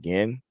do it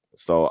again.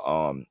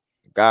 So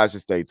guys,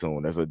 just stay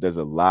tuned. There's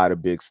a lot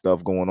of big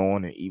stuff going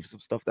on, and even some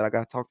stuff that I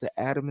got to talk to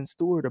Adam and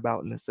Stuart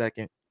about in a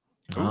second.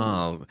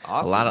 Oh,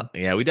 awesome. a lot of,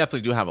 yeah, we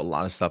definitely do have a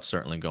lot of stuff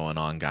certainly going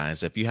on,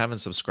 guys. If you haven't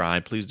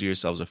subscribed, please do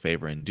yourselves a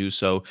favor and do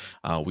so.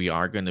 We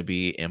are going to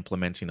be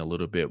implementing a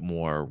little bit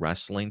more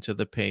wrestling to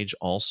the page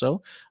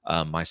also.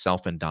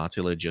 Myself and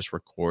Datila just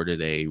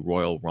recorded a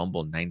Royal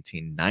Rumble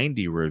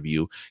 1990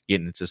 review,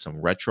 getting into some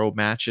retro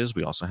matches.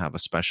 We also have a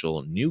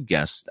special new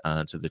guest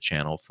to the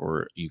channel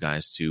for you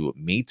guys to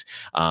meet.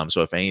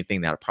 So if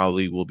anything, that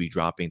probably will be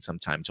dropping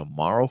sometime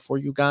tomorrow for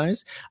you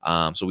guys.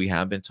 So we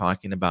have been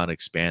talking about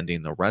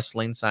expanding the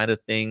wrestling side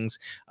of things.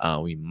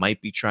 We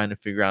might be trying to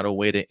figure out a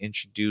way to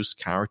introduce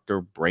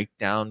character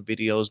breakdown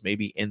videos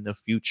maybe in the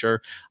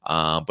future.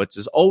 But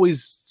there's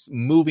always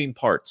moving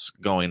parts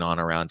going on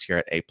around here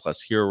at A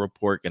Plus Hero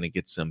Report. Going to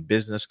get some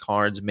business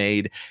cards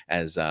made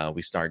as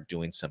we start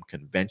doing some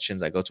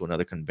conventions. I go to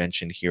another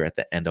convention here at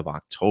the end of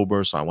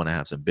October, so I want to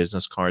have some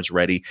business cards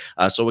ready.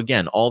 So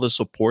again, all the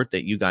support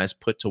that you guys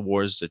put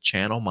towards the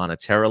channel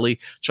monetarily,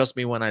 trust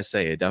me when I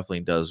say it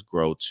definitely does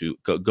go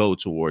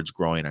towards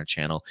growing our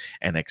channel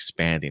and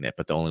expanding it.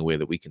 But the only way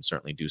that we can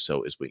certainly do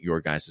so is with your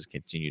guys'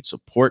 continued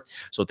support.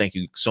 So thank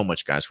you so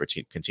much, guys, for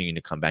continuing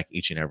to come back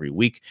each and every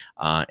week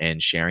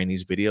and sharing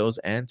these videos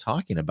and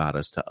talking about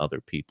us to other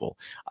people.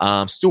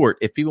 Stuart,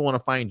 if people want to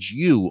find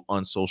you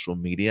on social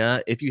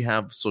media, if you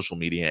have social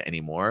media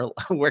anymore,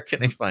 where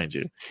can they find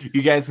you?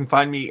 You guys can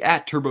find me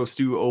at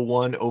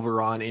TurboStew01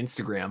 over on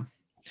Instagram.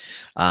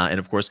 And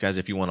of course, guys,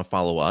 if you want to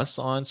follow us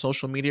on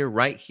social media,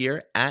 right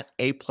here at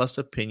A Plus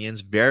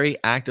Opinions, very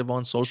active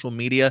on social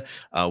media.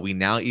 We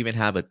now even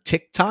have a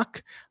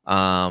TikTok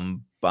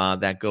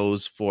that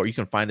goes for, you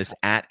can find us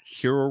at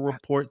Hero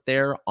Report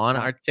there on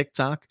our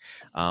TikTok.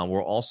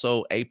 We're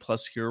also A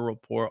Plus Hero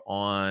Report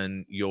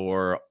on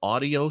your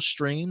audio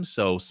stream.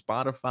 So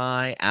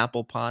Spotify,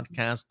 Apple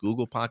Podcasts,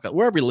 Google Podcasts,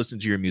 wherever you listen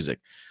to your music.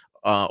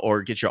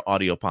 Or get your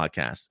audio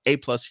podcast. A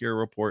Plus Hero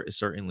Report is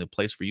certainly a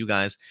place for you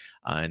guys,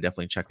 and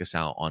definitely check us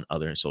out on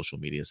other social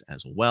medias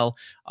as well.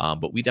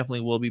 But we definitely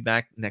will be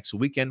back next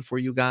weekend for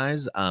you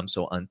guys.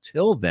 So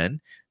until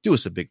then, do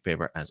us a big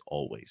favor as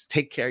always.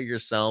 Take care of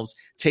yourselves,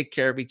 take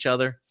care of each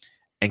other,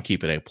 and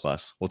keep it A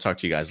Plus. We'll talk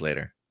to you guys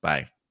later.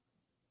 Bye.